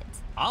offended.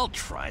 I'll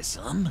try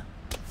some.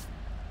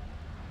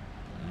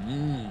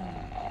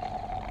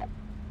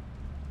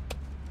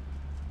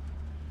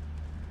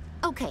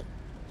 Okay,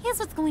 here's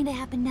what's going to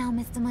happen now,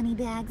 Mr.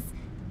 Moneybags.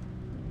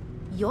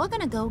 You're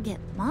gonna go get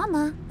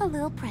Mama a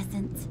little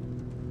present.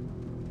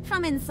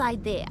 From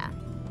inside there.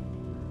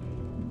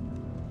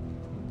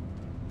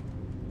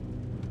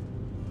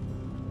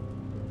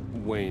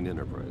 Wayne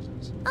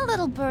Enterprises. A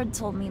little bird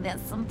told me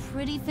there's some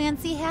pretty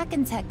fancy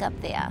hacking tech up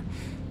there.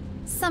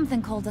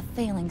 Something called a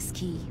phalanx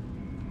key.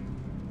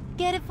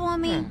 Get it for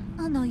me?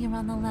 I'll know you're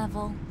on the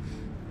level.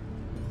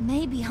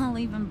 Maybe I'll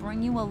even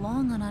bring you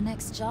along on our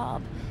next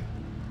job.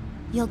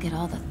 You'll get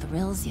all the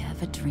thrills you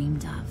ever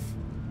dreamed of.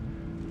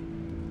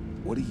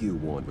 What do you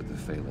want with the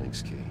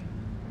phalanx key?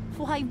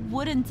 Why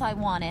wouldn't I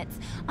want it?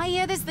 I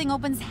hear this thing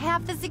opens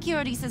half the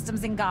security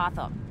systems in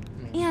Gotham.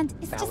 And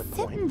it's just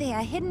sitting there,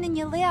 hidden in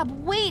your lab,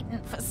 waiting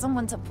for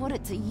someone to put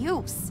it to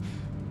use.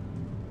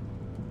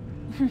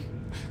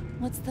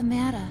 What's the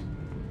matter?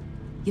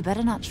 You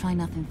better not try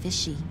nothing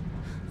fishy.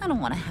 I don't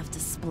want to have to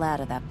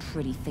splatter that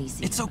pretty face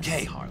of It's yours.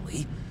 okay,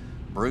 Harley.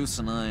 Bruce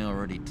and I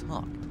already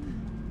talked.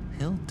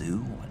 He'll do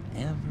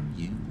whatever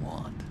you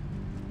want.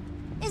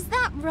 Is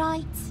that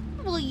right?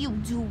 Will you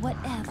do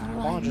whatever I I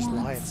want to just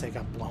want? lie and say it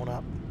got blown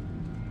up.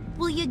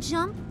 Will you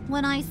jump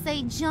when I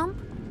say jump?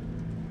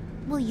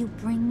 Will you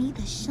bring me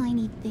the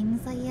shiny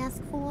things I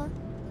ask for?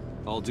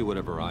 I'll do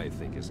whatever I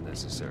think is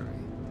necessary.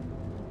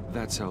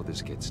 That's how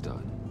this gets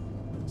done.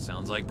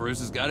 Sounds like Bruce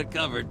has got it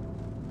covered.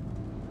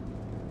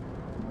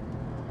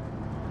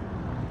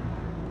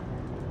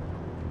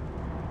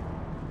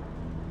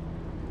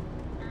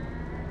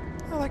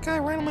 Oh, that guy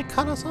randomly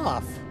cut us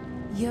off.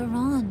 You're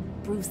on,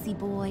 Brucey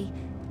boy.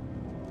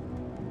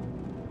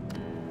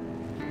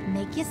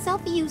 Make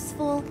yourself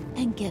useful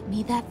and get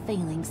me that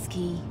phalanx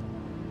key.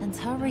 And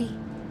hurry.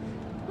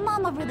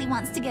 Mama really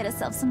wants to get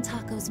herself some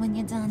tacos when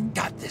you're done.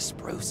 Got this,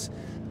 Bruce.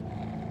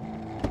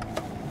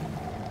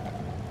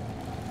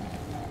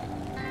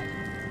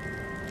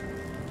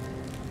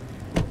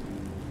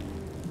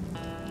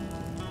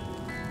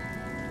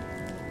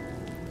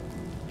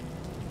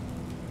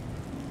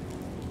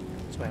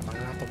 way? Am I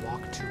gonna have to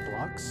walk 2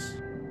 blocks?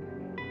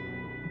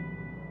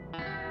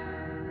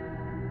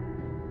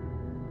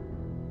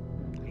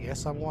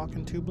 Yes, I'm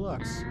walking 2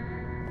 blocks.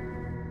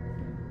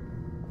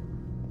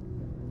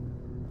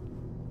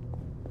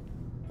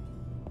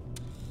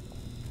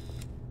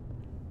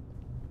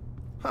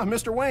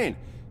 Mr. Wayne.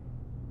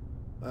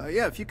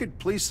 Yeah, if you could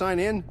please sign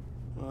in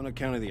on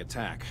account of the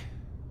attack.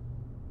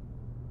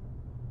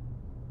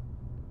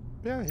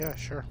 Yeah,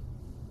 sure.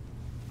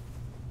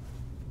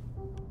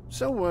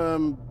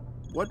 So,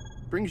 what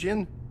brings you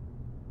in?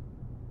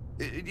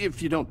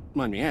 If you don't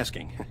mind me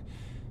asking.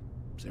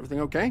 Is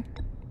everything okay?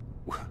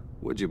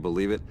 Would you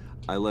believe it?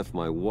 I left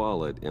my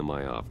wallet in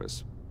my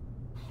office.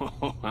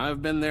 Oh,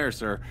 I've been there,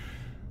 sir.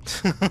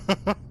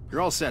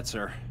 You're all set,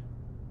 sir.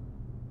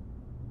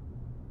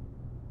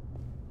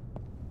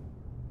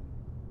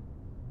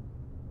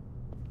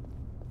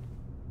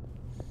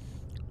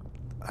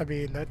 I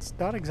mean, that's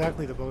not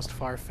exactly the most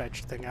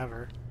far-fetched thing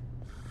ever.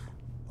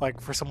 Like,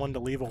 for someone to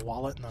leave a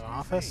wallet in an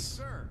office?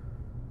 Sir,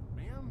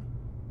 ma'am,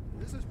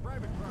 this is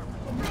private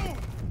property.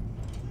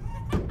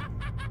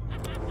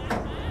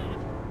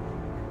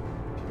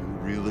 You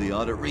really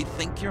ought to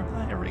rethink your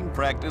hiring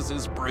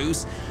practices,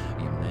 Bruce.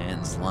 Your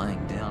man's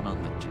lying down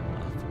on the job.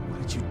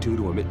 What did you do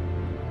to him?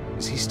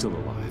 Is he still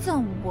alive?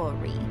 Don't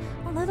worry.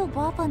 A little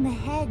bop on the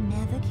head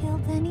never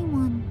killed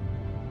anyone.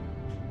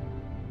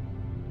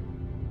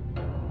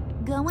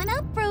 Going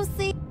up,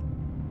 Brucey.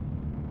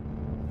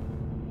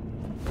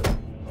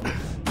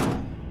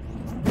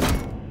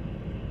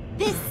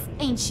 This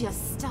ain't your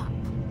stop.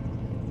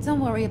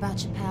 Don't worry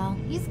about your pal.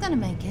 He's gonna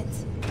make it.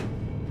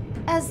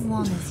 As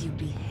long as you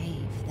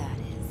behave, that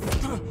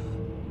is.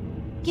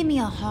 Give me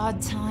a hard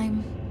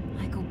time,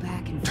 I go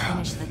back and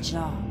finish the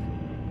job.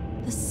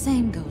 The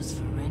same goes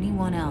for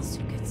anyone else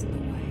who gets in the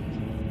way.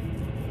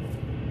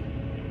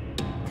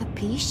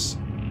 Capiche?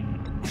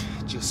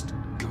 Just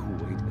go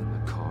wait in the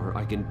car.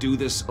 I can do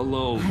this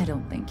alone. I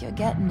don't think you're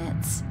getting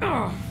it.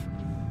 Ugh.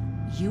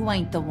 You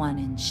ain't the one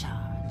in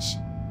charge.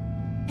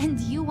 And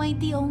you ain't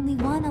the only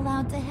one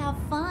allowed to have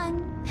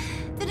fun.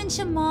 Didn't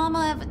your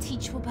mama ever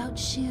teach you about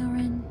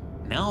sharing?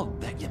 Now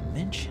that you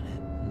mention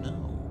it, no.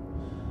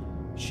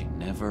 She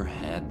never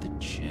had the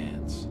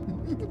chance.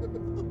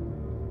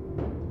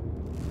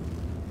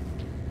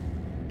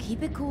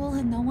 Keep it cool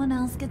and no one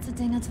else gets a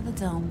dinger to the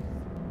dome.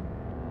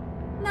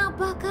 Now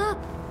buck up.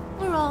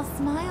 We're all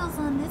smiles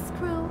on this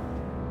crew.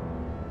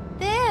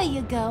 There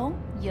you go.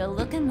 You're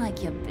looking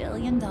like your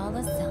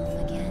billion-dollar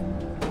self again.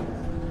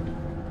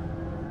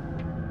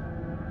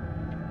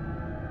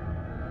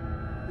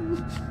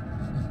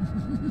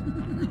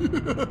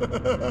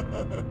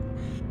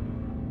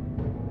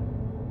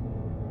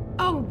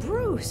 Oh,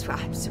 Bruce,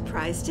 I'm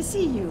surprised to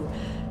see you.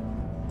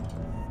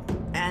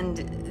 And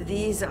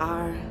these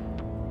are...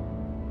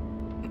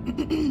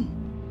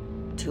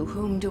 To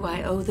whom do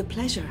I owe the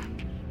pleasure?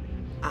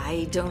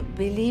 I don't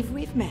believe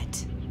we've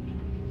met.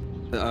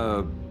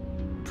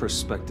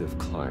 Prospective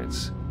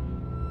clients.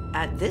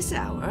 At this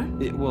hour?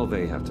 Well,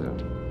 they have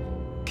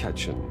to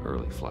catch an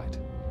early flight.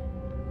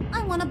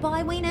 I want to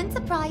buy Wayne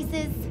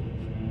Enterprises.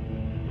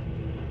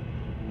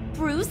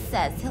 Bruce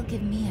says he'll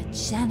give me a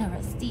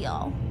generous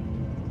deal.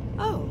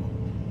 Oh.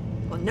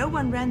 Well, no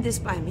one ran this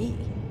by me.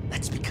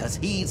 That's because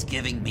he's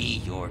giving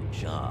me your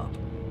job.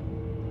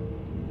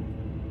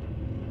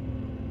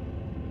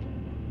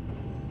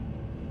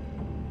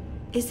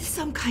 Is this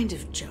some kind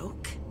of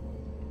joke?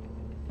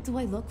 Do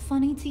I look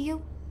funny to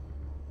you?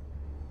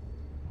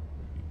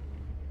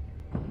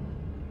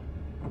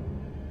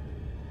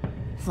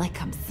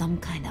 Like I'm some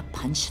kind of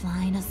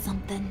punchline or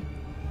something?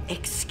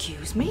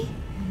 Excuse me?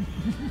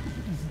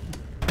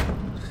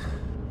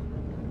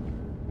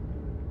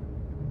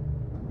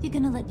 You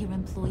gonna let your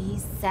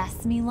employees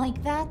sass me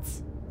like that?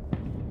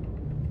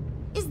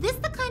 Is this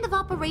the kind of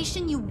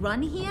operation you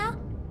run here?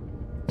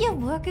 Your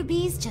worker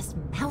bees just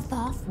mouth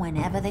off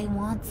whenever they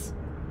want.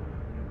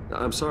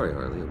 I'm sorry,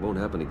 Harley. It won't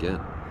happen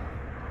again.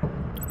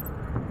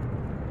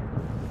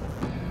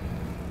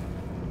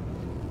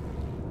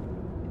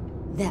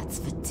 That's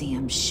for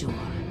damn sure.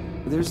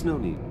 There's no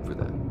need for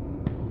that.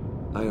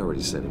 I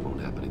already said it won't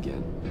happen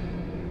again.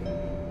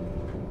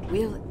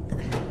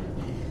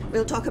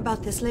 We'll talk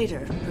about this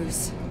later,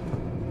 Bruce.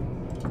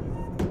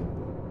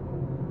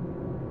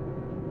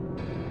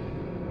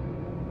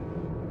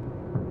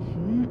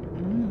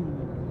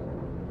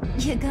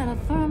 You got a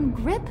firm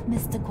grip,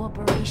 Mr.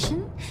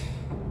 Corporation.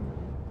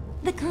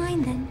 The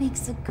kind that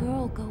makes a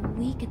girl go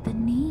weak at the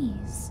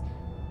knees.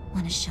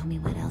 Wanna show me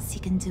what else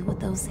you can do with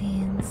those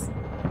hands?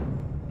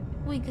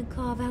 We could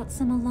carve out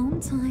some alone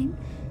time.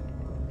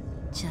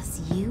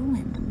 Just you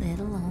and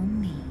little old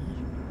me.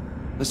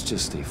 Let's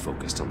just stay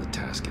focused on the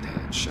task at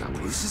hand, shall we?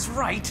 Bruce is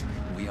right.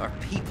 We are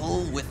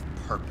people with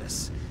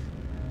purpose.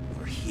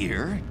 We're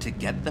here to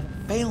get the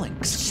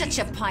phalanx. Shut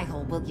your pie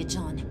hole, will you,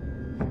 John?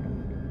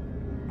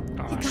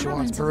 She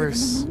wants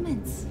Bruce.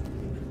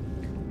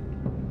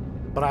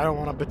 But I don't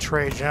want to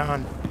betray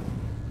John.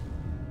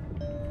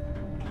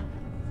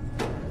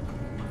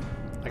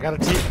 I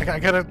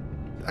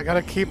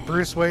gotta keep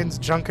Bruce Wayne's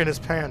junk in his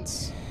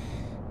pants.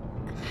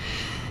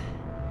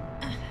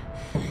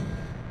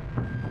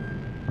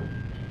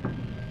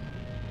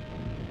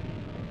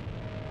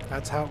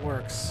 That's how it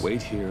works. Wait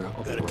here.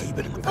 I'll Gotta keep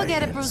it in the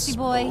Forget it, pants. Brucey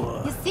boy.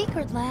 Your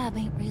secret lab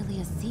ain't really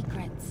a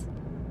secret.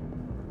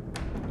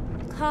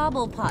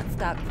 Cobblepot's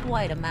got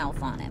quite a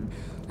mouth on him.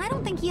 I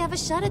don't think he ever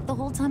shut it the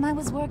whole time I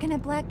was working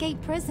at Blackgate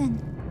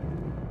Prison.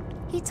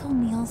 He told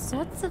me all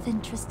sorts of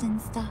interesting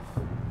stuff.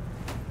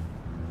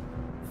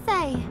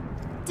 Say,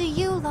 do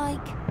you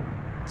like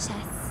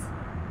chess?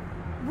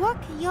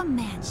 Work your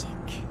magic.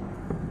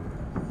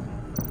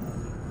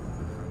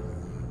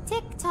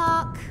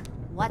 Tick-tock.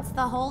 What's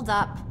the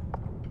holdup?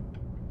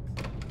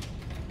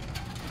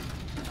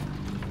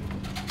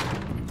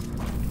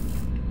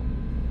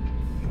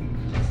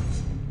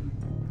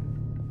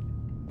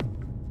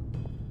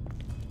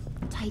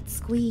 Tight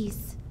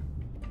squeeze.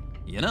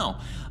 You know,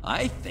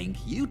 I think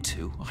you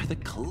two are the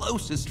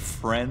closest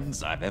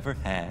friends I've ever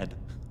had.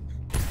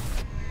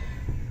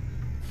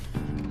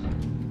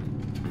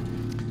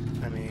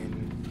 I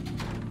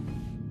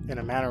mean, in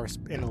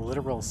a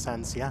literal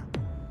sense, yeah.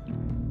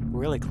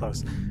 Really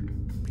close.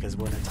 Because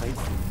we're in a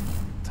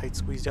tight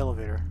squeezed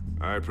elevator.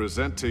 I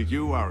present to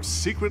you our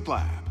secret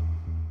lab.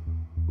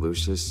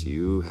 Lucius,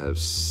 you have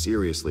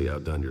seriously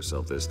outdone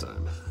yourself this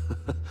time.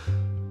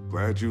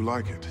 Glad you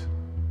like it.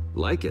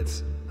 Like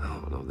it?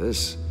 Oh, no,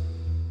 this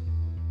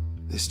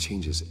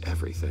changes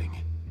everything.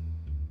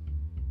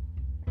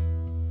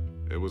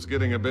 It was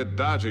getting a bit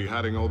dodgy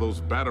hiding all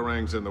those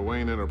batarangs in the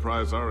Wayne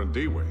Enterprise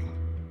R&D wing.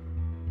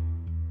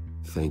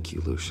 Thank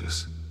you,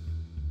 Lucius.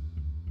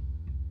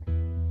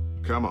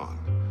 Come on.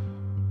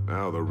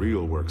 Now the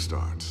real work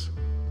starts.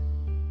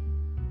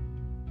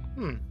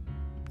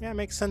 Yeah, it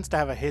makes sense to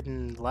have a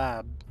hidden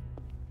lab.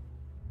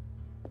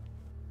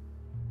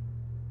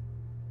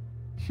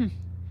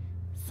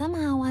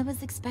 Somehow I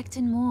was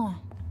expecting more.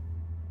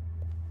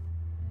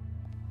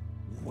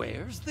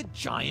 Where's the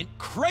giant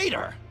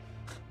crater?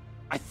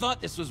 I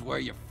thought this was where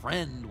your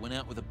friend went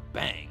out with a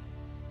bang.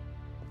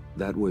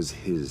 That was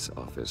his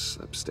office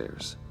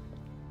upstairs.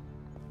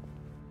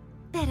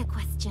 Better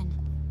question.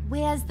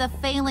 Where's the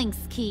phalanx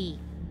key?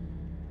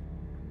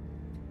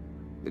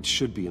 It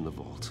should be in the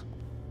vault.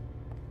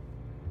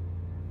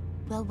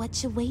 Well,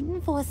 what you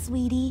waiting for,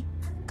 sweetie?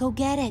 Go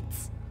get it.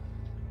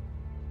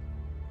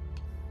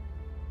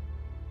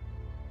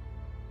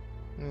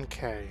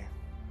 Okay.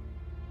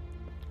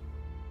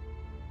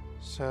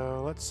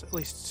 So let's at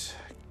least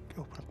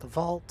open up the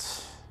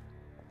vault.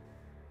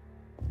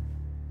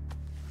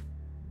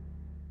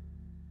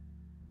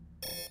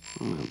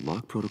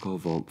 Lock protocol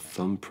vault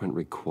thumbprint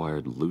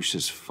required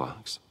Lucius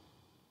Fox.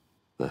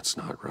 That's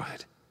not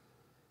right.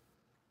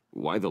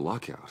 Why the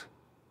lockout?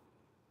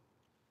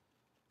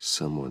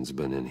 Someone's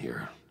been in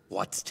here.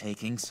 What's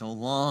taking so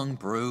long,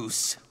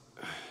 Bruce?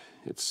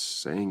 It's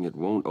saying it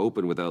won't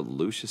open without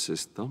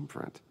Lucius's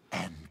thumbprint.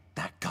 And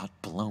that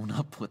got blown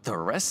up with the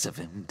rest of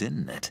him,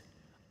 didn't it?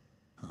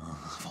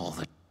 All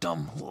the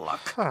dumb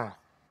luck. Huh.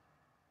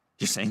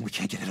 You're saying we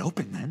can't get it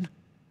open, then?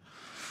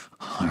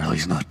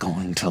 Harley's not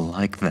going to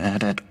like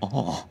that at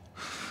all.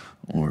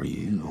 Or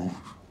you.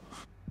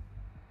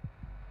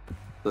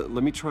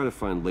 Let me try to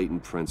find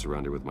latent prints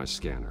around here with my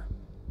scanner.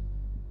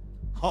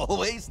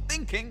 Always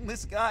thinking,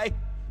 this guy.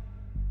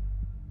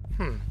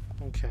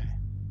 Okay.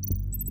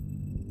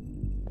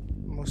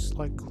 Most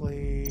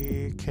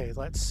likely... Okay,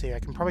 let's see. I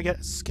can probably get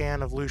a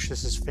scan of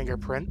Lucius's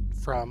fingerprint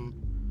from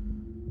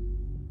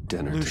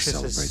Dinner Lucius's to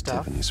celebrate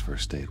stuff. Tiffany's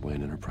first day at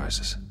Wayne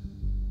Enterprises.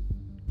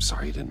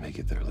 Sorry you didn't make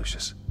it there,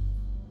 Lucius.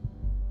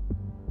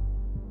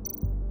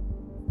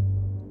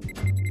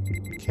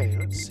 Okay,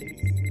 let's see.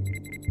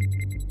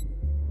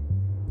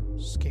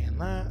 Scan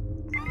that.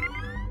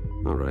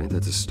 All right,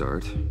 that's a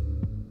start.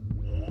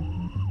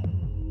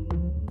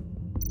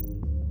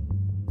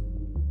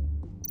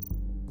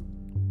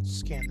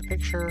 Scan the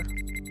picture.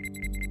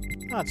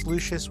 Oh, it's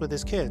Lucius with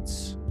his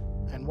kids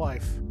and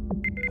wife.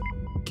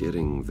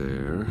 Getting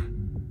there.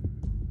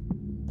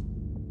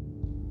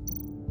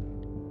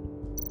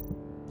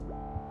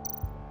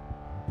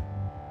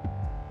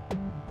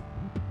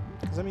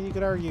 Because I mean, you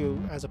could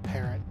argue, as a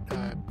parent,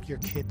 your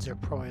kids are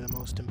probably the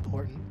most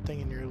important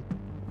thing in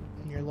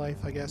your life,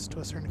 I guess, to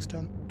a certain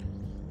extent.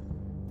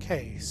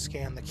 Okay,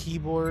 scan the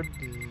keyboard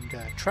and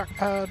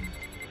trackpad.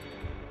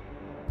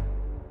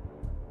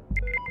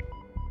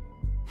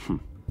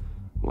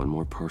 One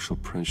more partial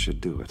print should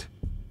do it.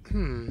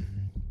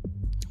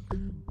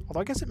 Although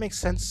I guess it makes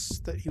sense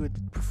that you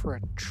would prefer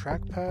a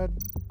trackpad.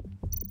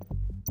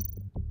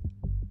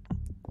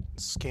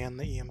 Scan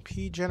the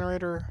EMP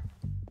generator.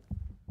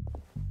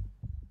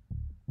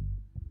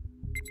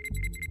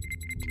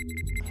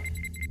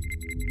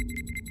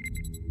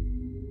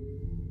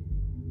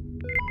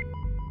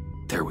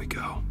 There we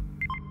go.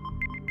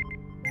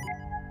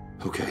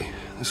 Okay,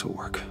 this'll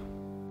work.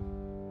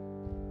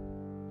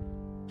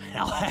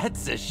 Now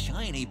that's a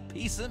shiny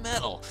piece of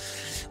metal.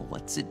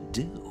 What's it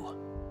do?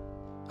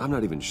 I'm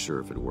not even sure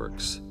if it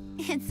works.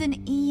 It's an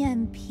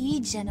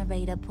EMP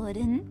generator,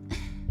 Puddin'.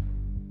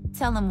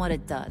 Tell him what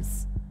it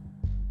does.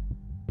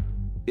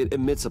 It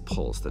emits a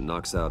pulse that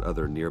knocks out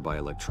other nearby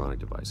electronic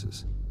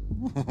devices.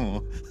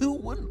 Who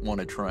wouldn't want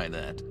to try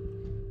that?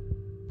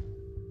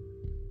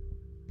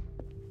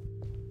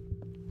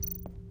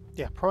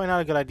 Yeah, probably not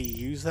a good idea to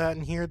use that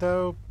in here,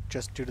 though,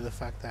 just due to the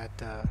fact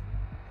that,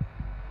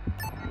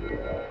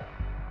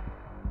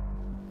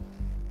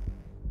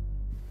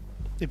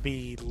 it'd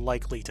be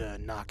likely to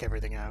knock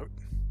everything out.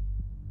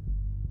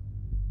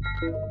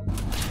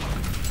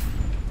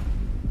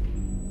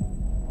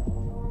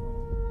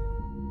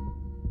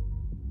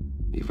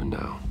 Even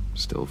now,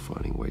 still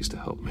finding ways to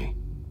help me.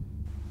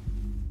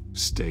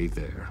 Stay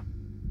there.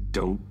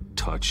 Don't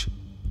touch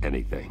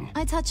anything.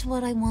 I touch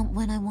what I want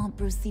when I want,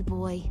 Brucey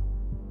boy.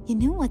 You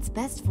knew what's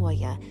best for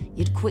you.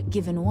 You'd quit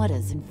giving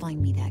orders and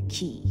find me that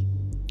key.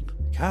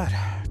 God,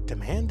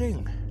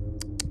 demanding.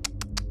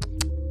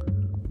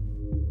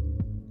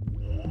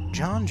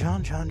 John,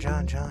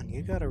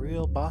 you got a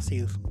real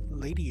bossy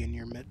lady in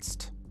your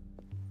midst.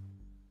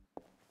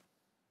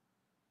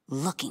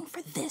 Looking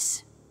for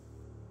this.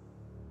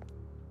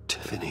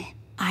 Tiffany.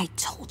 I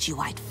told you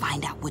I'd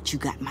find out what you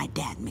got my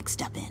dad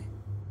mixed up in.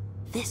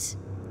 This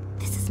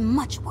is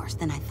much worse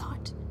than I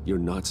thought. You're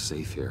not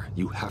safe here.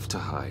 You have to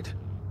hide.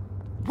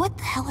 What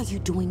the hell are you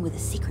doing with a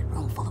secret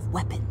room full of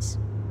weapons?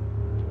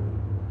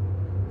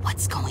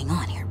 What's going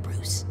on here,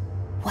 Bruce?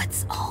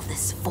 What's all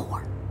this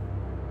for?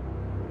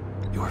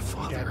 Your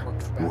father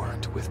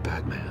worked with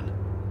Batman.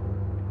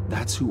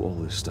 That's who all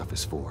this stuff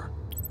is for.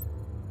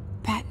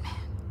 Batman.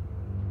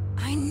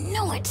 I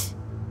knew it!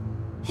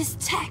 His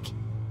tech.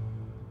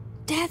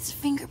 Dad's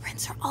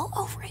fingerprints are all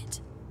over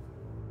it.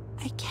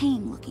 I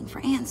came looking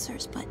for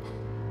answers, but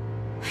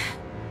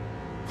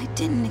I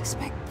didn't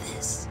expect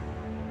this.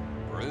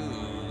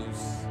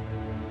 Bruce.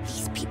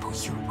 These people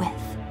you're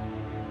with.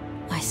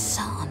 I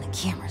saw on the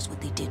cameras what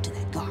they did to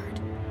that guard.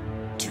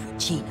 To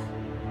Regina.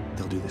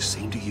 They'll do the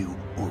same to you,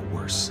 or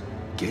worse.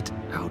 Get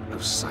out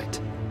of sight.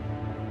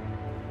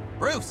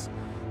 Bruce,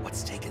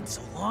 what's taking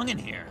so long in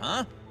here,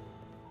 huh?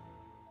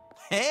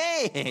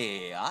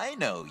 Hey, I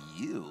know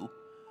you.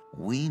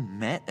 We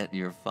met at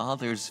your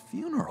father's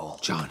funeral.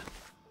 John.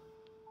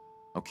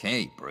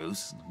 Okay,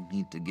 Bruce, no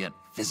need to get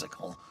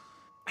physical.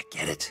 I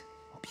get it.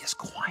 We'll be as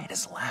quiet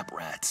as lab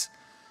rats.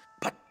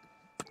 But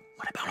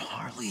what about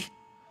Harley?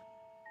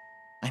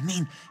 I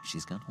mean,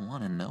 she's gonna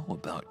want to know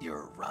about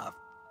your,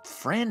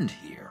 friend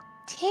here.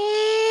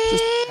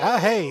 Just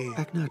hey.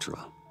 Act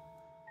natural.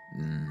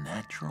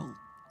 Natural?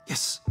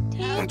 Yes,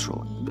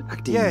 natural.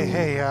 Acting. Yeah,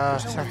 hey,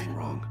 There's sorry. nothing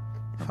wrong.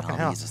 Fucking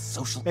hell. Is a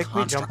social Make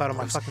me jump construct, out of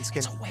my Bruce. fucking skin.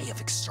 It's a way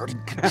of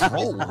exerting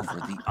control over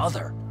the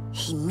other.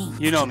 He means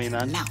you know me,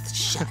 man. Mouth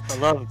shut. I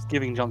love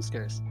giving jump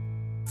scares.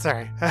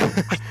 Sorry.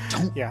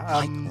 Yeah,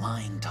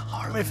 lying to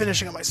Harley. I'm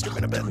finishing up my stream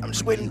in a bit. I'm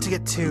just waiting to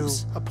get to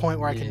a point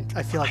where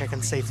I feel like I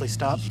can safely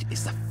stop.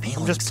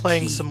 I'm just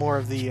playing some more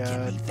of the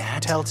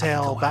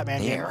Telltale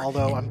Batman game,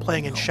 although I'm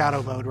playing in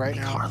shadow mode right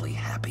now. Harley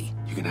happy.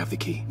 You can have the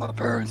key. My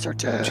parents are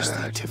dead. Just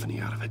leave Tiffany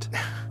out of it,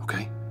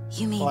 okay?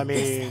 You mean Well, I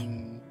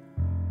mean,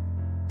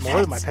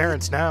 more than my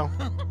parents now.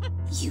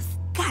 You've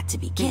got to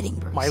be kidding,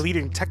 Bruce. My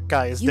leading tech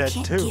guy is dead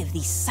You too. can't give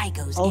these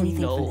psychos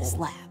anything from this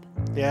lab.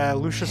 Yeah,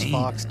 Lucius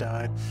Fox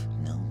died.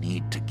 No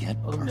need to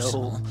get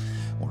personal. No.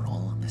 We're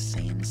all on the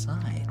same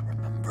side,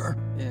 remember?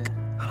 Yeah.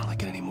 I don't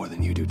like it any more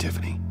than you do,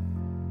 Tiffany.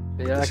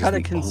 Yeah, I This is gotta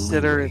the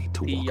consider only way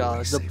to walk away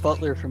the safely.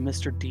 butler from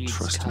Mr. Deeds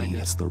Trust kind me,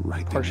 of it's the right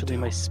thing to partially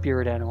do. my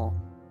spirit animal.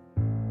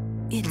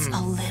 It's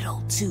a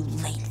little too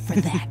late for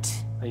that.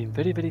 I am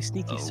very, very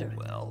sneaky, sir.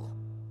 Well.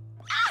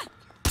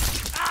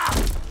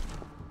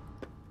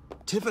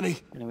 Tiffany!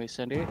 Anyway,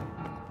 Sandy,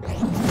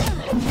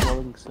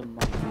 rolling some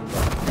money.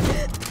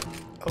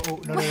 Oh,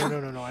 no,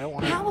 I don't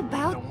want How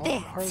about I don't want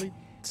that? Harley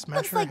smash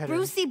Looks her like head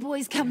Brucey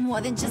boy's got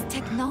more than just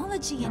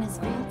technology in his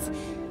veins.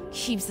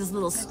 Keeps his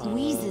little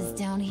squeezes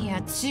down here,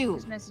 too.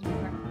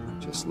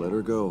 Just let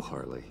her go,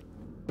 Harley.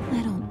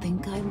 I don't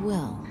think I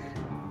will.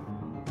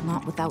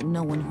 Not without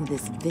knowing who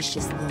this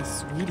vicious little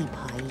sweetie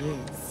pie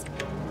is.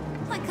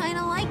 I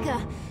kinda like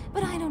her,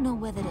 but I don't know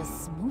whether to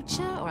smooch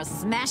her or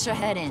smash her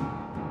head in.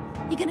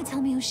 You gonna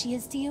tell me who she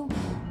is to you?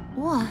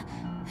 Or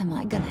am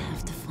I gonna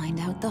have to find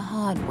out the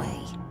hard way?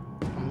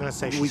 I'm gonna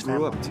say We she's grew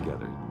family. up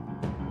together.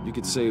 You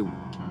could say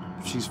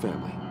she's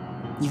family.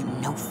 You're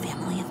no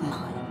family of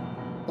mine.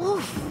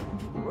 Oof,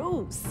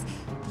 Bruce.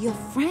 Your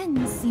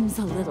friend seems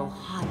a little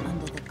hot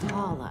under the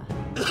collar.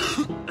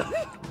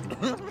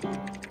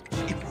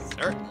 She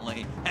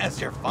certainly has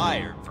your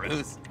fire,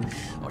 Bruce.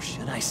 Or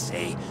should I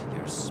say,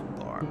 your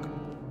spark.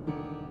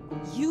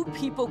 You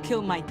people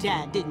killed my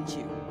dad, didn't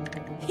you?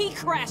 He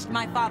crashed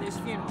my father's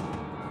funeral.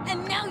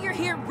 And now you're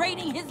here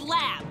raiding his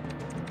lab.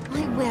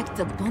 I whacked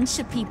a bunch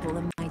of people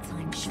in my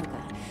time, Sugar,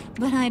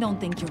 but I don't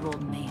think your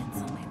old man's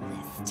on my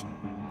list.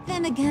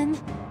 Then again,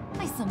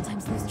 I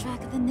sometimes lose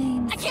track of the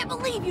names. I can't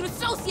believe you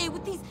associate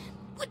with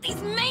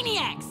these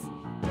maniacs!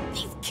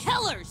 These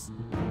killers!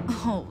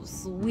 Oh,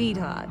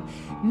 sweetheart.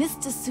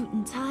 Mr. Suit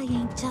and Tie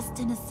ain't just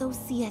an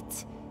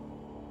associate.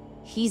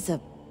 He's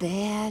a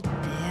bad,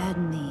 bad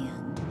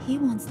man. He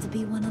wants to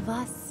be one of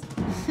us.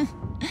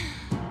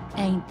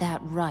 Ain't that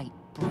right,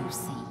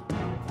 Brucey?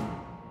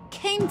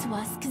 Came to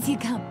us because you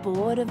got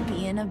bored of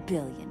being a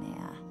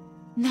billionaire.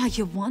 Now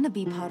you want to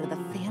be part of the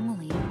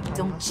family,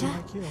 don't ya?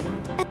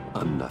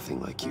 I'm nothing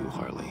like you,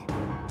 Harley.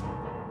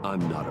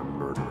 I'm not a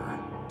murderer.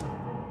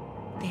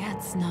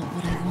 That's not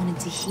what I wanted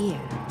to hear.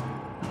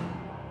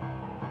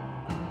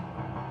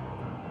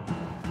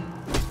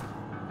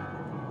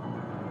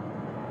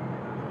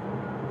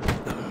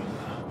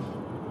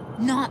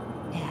 Not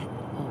at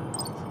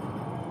all.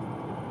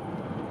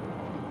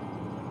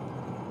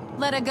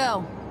 Let her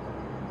go.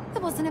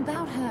 It wasn't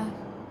about her.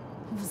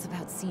 It was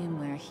about seeing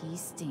where he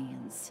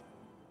stands.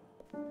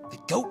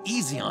 Go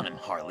easy on him,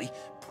 Harley.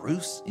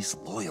 Bruce is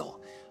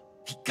loyal.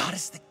 He got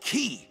us the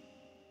key.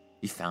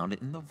 He found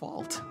it in the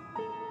vault.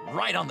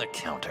 Right on the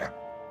counter.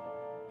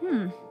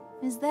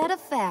 Is that a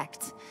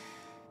fact?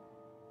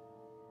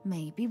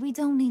 Maybe we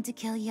don't need to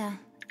kill ya.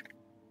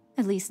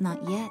 At least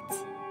not yet.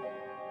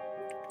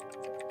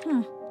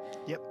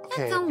 Yep. That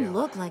Okay. don't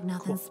look like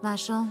nothing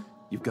special.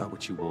 You've got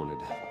what you wanted.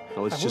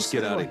 Now let's I will just say,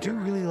 get though, out I of do here.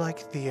 really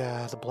like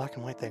the black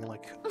and white thing.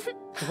 Like,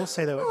 I will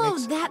say though, it Blow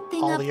makes that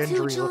thing all up the too,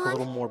 injuries look a John.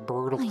 little more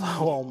brutal, I need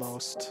it.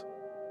 almost.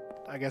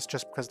 I guess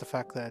just because the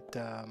fact that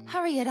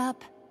Hurry it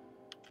up.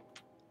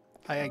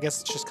 I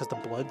guess it's just because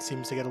the blood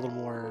seems to get a little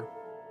more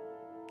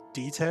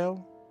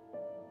detail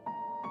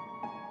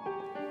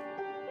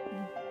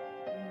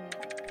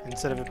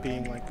instead of it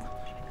being like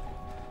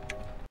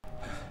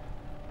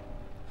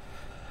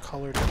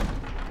colored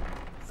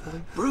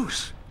fully.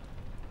 Bruce!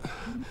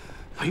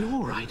 Are you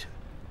alright?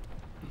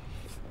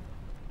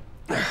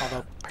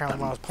 Although apparently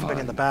when I was pumping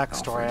in the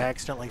backstory, I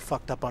accidentally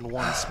fucked up on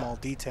one small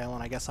detail,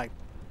 and I guess I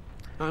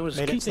was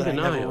made it so keeping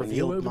that I an eye never on you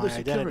revealed over my the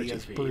identity security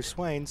as feed. Bruce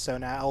Wayne. So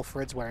now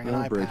Alfred's wearing an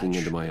Well, eye breaking patch,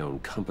 into my own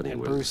company and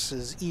was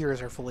Bruce's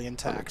ears are fully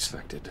intact.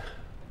 unexpected.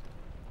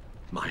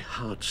 My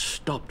heart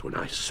stopped when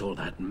I saw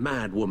that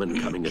mad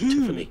woman coming at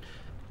Tiffany.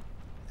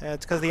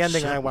 It's because the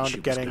ending I Certain wound she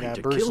up was getting, going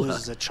to Bruce kill her.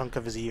 loses a chunk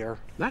of his ear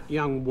That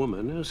young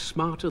woman is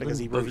smarter because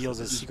than he both reveals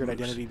of his us, secret Bruce.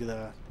 identity to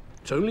the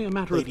It's only a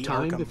matter Lady of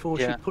time Arkham, before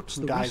yeah, she puts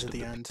who the dies rest at of the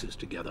the end. pieces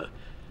together.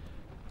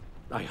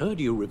 I heard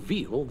you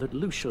reveal that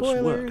Lucius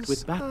Spoilers, worked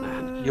with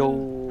Batman.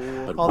 Yo.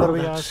 But Although to will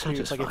be that honest with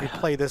you, it's like if you satisfy her?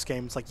 play this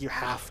game, it's like you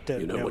have to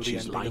You know know what the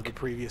she's ending of like. the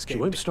previous She game.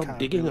 won't to stop kind of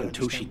digging really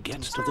until she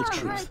understand gets some to the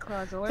stuff.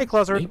 truth. Hey,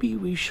 Clauser. Maybe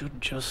we should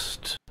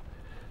just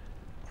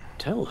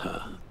tell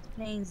her.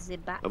 Playing the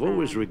I've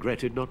always Batman.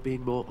 regretted not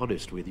being more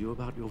honest with you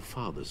about your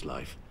father's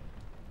life.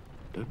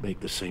 Don't make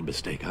the same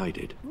mistake I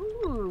did.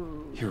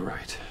 Ooh. You're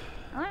right.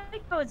 I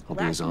like how it's I'll be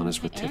black as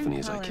honest with and Tiffany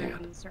as I color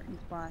can. in certain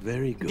spots.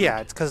 Very good. Yeah,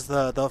 it's because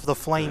the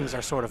flames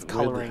are sort of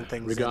coloring With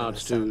things.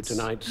 regards in a to sense.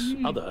 tonight's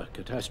other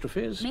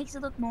catastrophes, Makes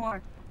it look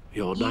more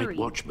your eerie. night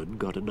watchman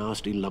got a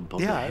nasty lump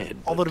on the Yeah, head.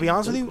 although to be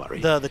honest with don't you,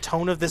 worry. the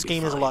tone of this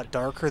game is a lot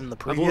darker than the I've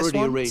previous already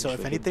one. arranged So for if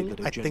him to anything, get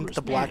a I think generous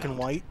the black payout and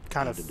white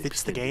kind of and an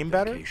fits the extended game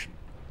better. vacation.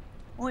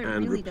 Oh, it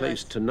And really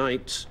replace does.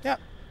 tonight's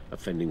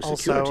offending Also,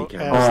 security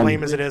as camera.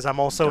 lame as it is, I'm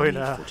also in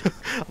dummy footage.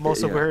 I'm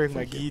also Yeah, wearing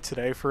my thank you. gi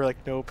today for like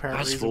no apparent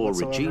As reason for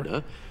whatsoever.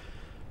 Regina,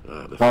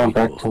 Going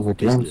back to the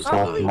game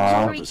stuff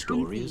now. the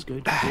story is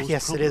going to cause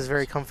Yes, it is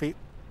very comfy.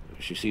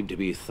 She seemed to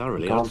be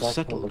thoroughly Going back to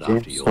unsettled the after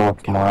game your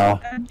stuff now.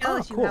 I'm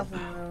jealous you have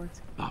one of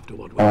those. after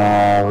what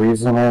went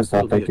Reason is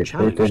It'll that be a they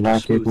challenge did to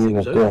not give smooth me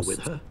things the over with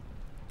disc. her.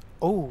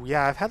 Oh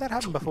yeah, I've had that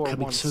happen before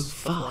Coming once. so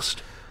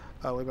fast.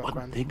 Way back One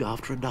when. thing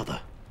after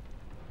another.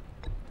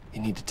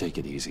 You need to take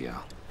it easy,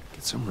 Al.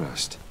 Get some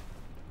rest.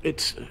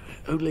 It's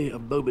only a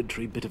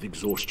momentary bit of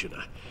exhaustion.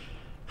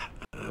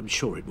 I'm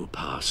sure it will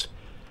pass.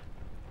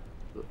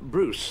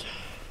 Bruce,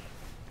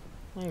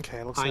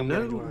 Okay, looks I like I'm know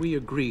getting to a we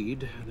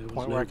agreed there was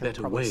point no where I can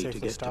better probably way to safely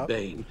get stop. to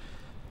Bane.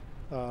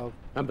 once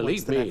And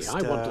believe the me, next,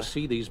 I want to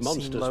see these scene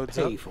monsters loads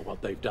pay up. for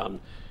what they've done.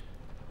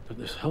 But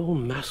this whole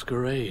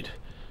masquerade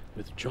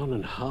with John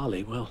and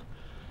Harley, well,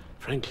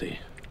 frankly,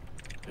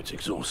 it's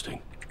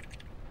exhausting.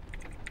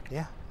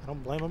 Yeah, I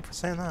don't blame him for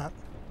saying that.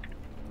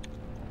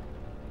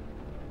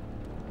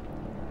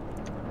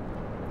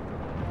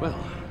 Well,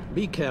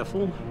 be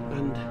careful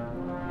and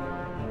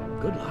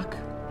good luck.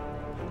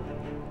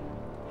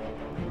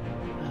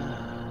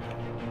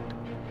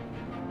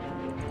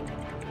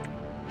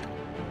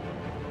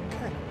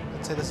 Okay,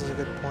 I'd say this is a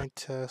good point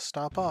to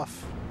stop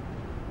off.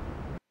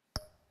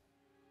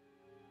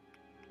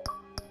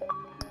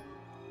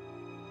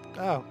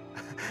 Oh,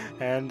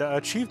 and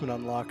achievement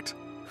unlocked.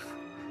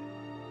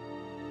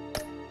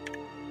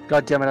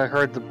 God damn it, I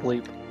heard the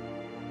bleep.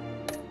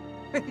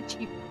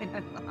 Achievement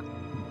unlocked.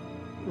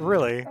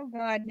 Really? Oh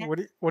god.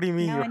 What do you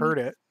mean now you I heard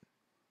need- it?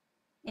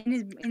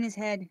 In his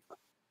head.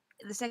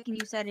 The second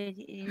you said it,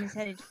 in his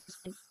head it just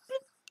went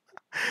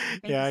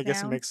beep. Yeah, I Make a guess it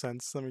sound. makes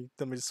sense. Let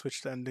me just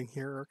switch to ending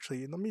here.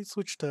 Actually, let me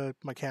switch to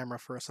my camera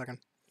for a second.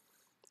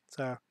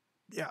 So,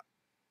 yeah,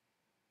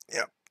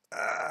 yeah.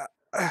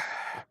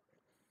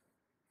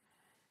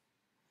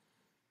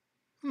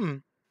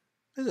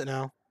 Is it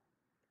now?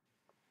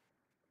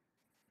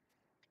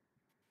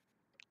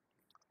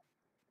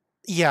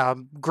 Yeah,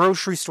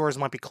 grocery stores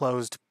might be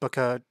closed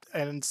because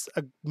and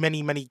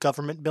many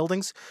government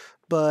buildings,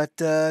 but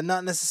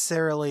not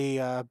necessarily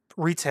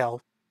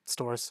retail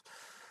stores.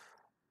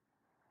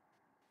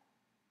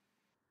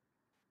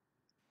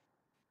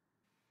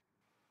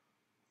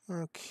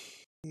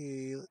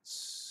 Okay,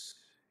 let's.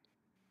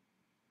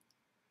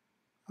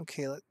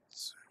 Okay,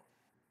 let's.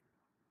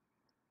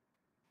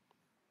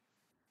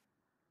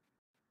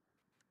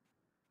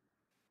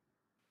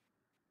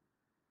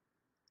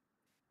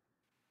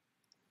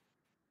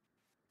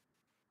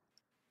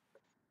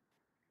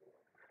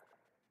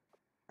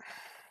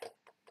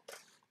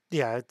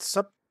 Yeah, it's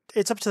up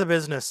to the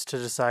business to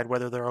decide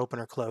whether they're open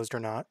or closed or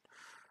not.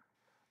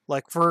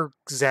 Like, for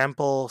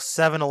example,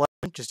 7-Eleven,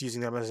 just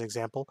using them as an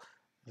example,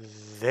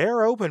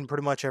 they're open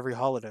pretty much every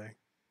holiday.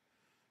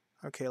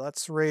 Okay,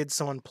 let's raid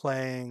someone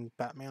playing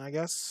Batman, I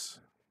guess.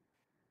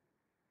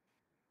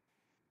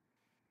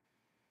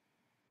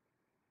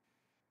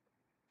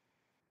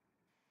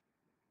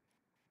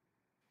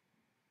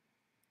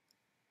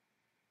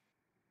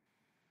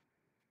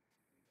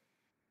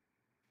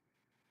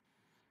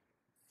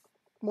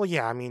 Well,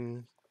 yeah, I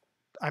mean,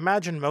 I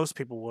imagine most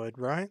people would,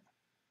 right?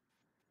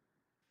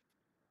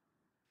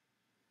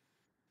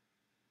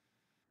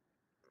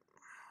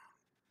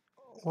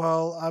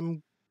 Well,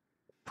 I'm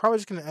probably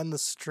just gonna end the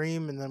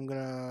stream and then I'm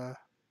gonna...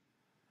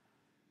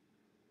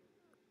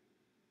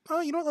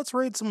 Oh, you know what? Let's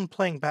raid someone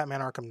playing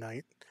Batman Arkham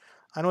Knight.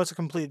 I know it's a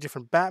completely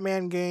different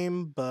Batman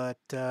game, but,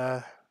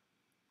 I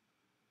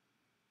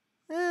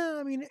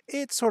mean,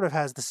 it sort of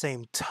has the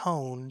same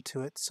tone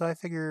to it, so I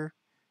figure,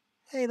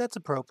 hey, that's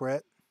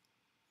appropriate.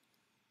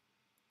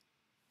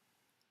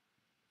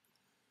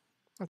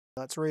 Okay,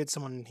 let's raid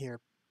someone here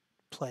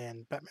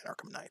playing Batman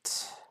Arkham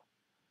Knight.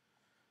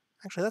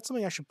 Actually, that's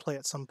something I should play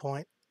at some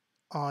point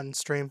on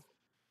stream,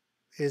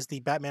 is the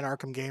Batman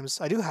Arkham games.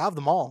 I do have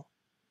them all.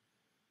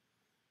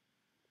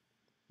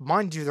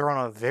 Mind you, they're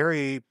on a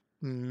very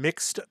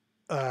mixed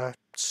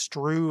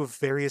strew of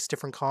various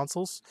different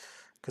consoles,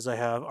 because I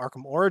have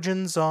Arkham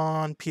Origins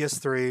on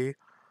PS3,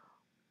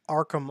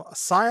 Arkham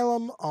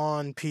Asylum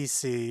on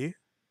PC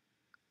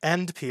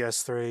and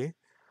PS3,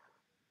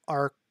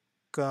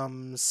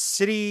 Arkham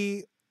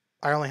City,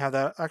 I only have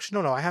that,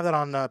 actually no, I have that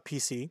on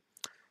PC,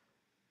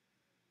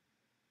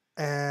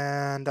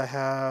 and I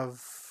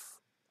have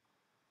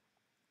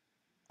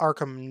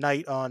Arkham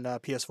Knight on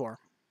PS4.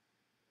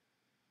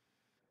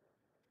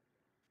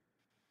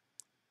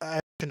 I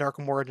mentioned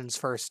Arkham Origins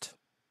first.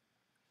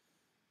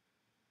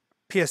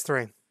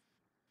 PS3.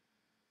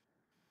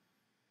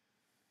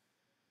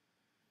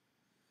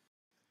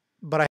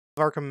 But I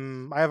have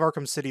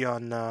Arkham City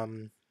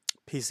on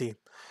PC.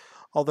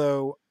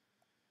 Although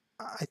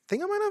I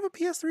think I might have a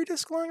PS3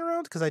 disc lying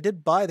around because I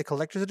did buy the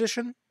collector's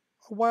edition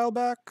a while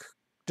back,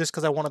 just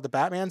because I wanted the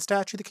Batman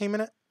statue that came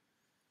in it.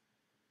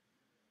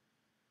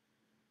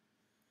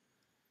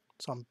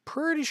 So I'm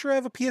pretty sure I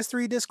have a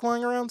PS3 disc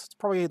lying around. It's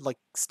probably like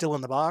still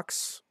in the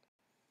box.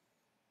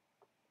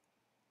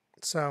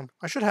 So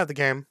I should have the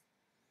game.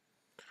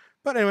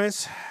 But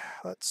anyways,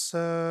 let's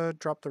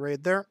drop the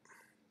raid there.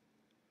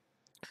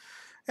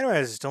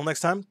 Anyways, till next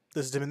time,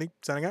 this is Timothy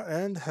signing out,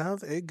 and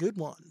have a good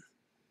one.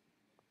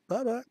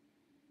 Bye-bye.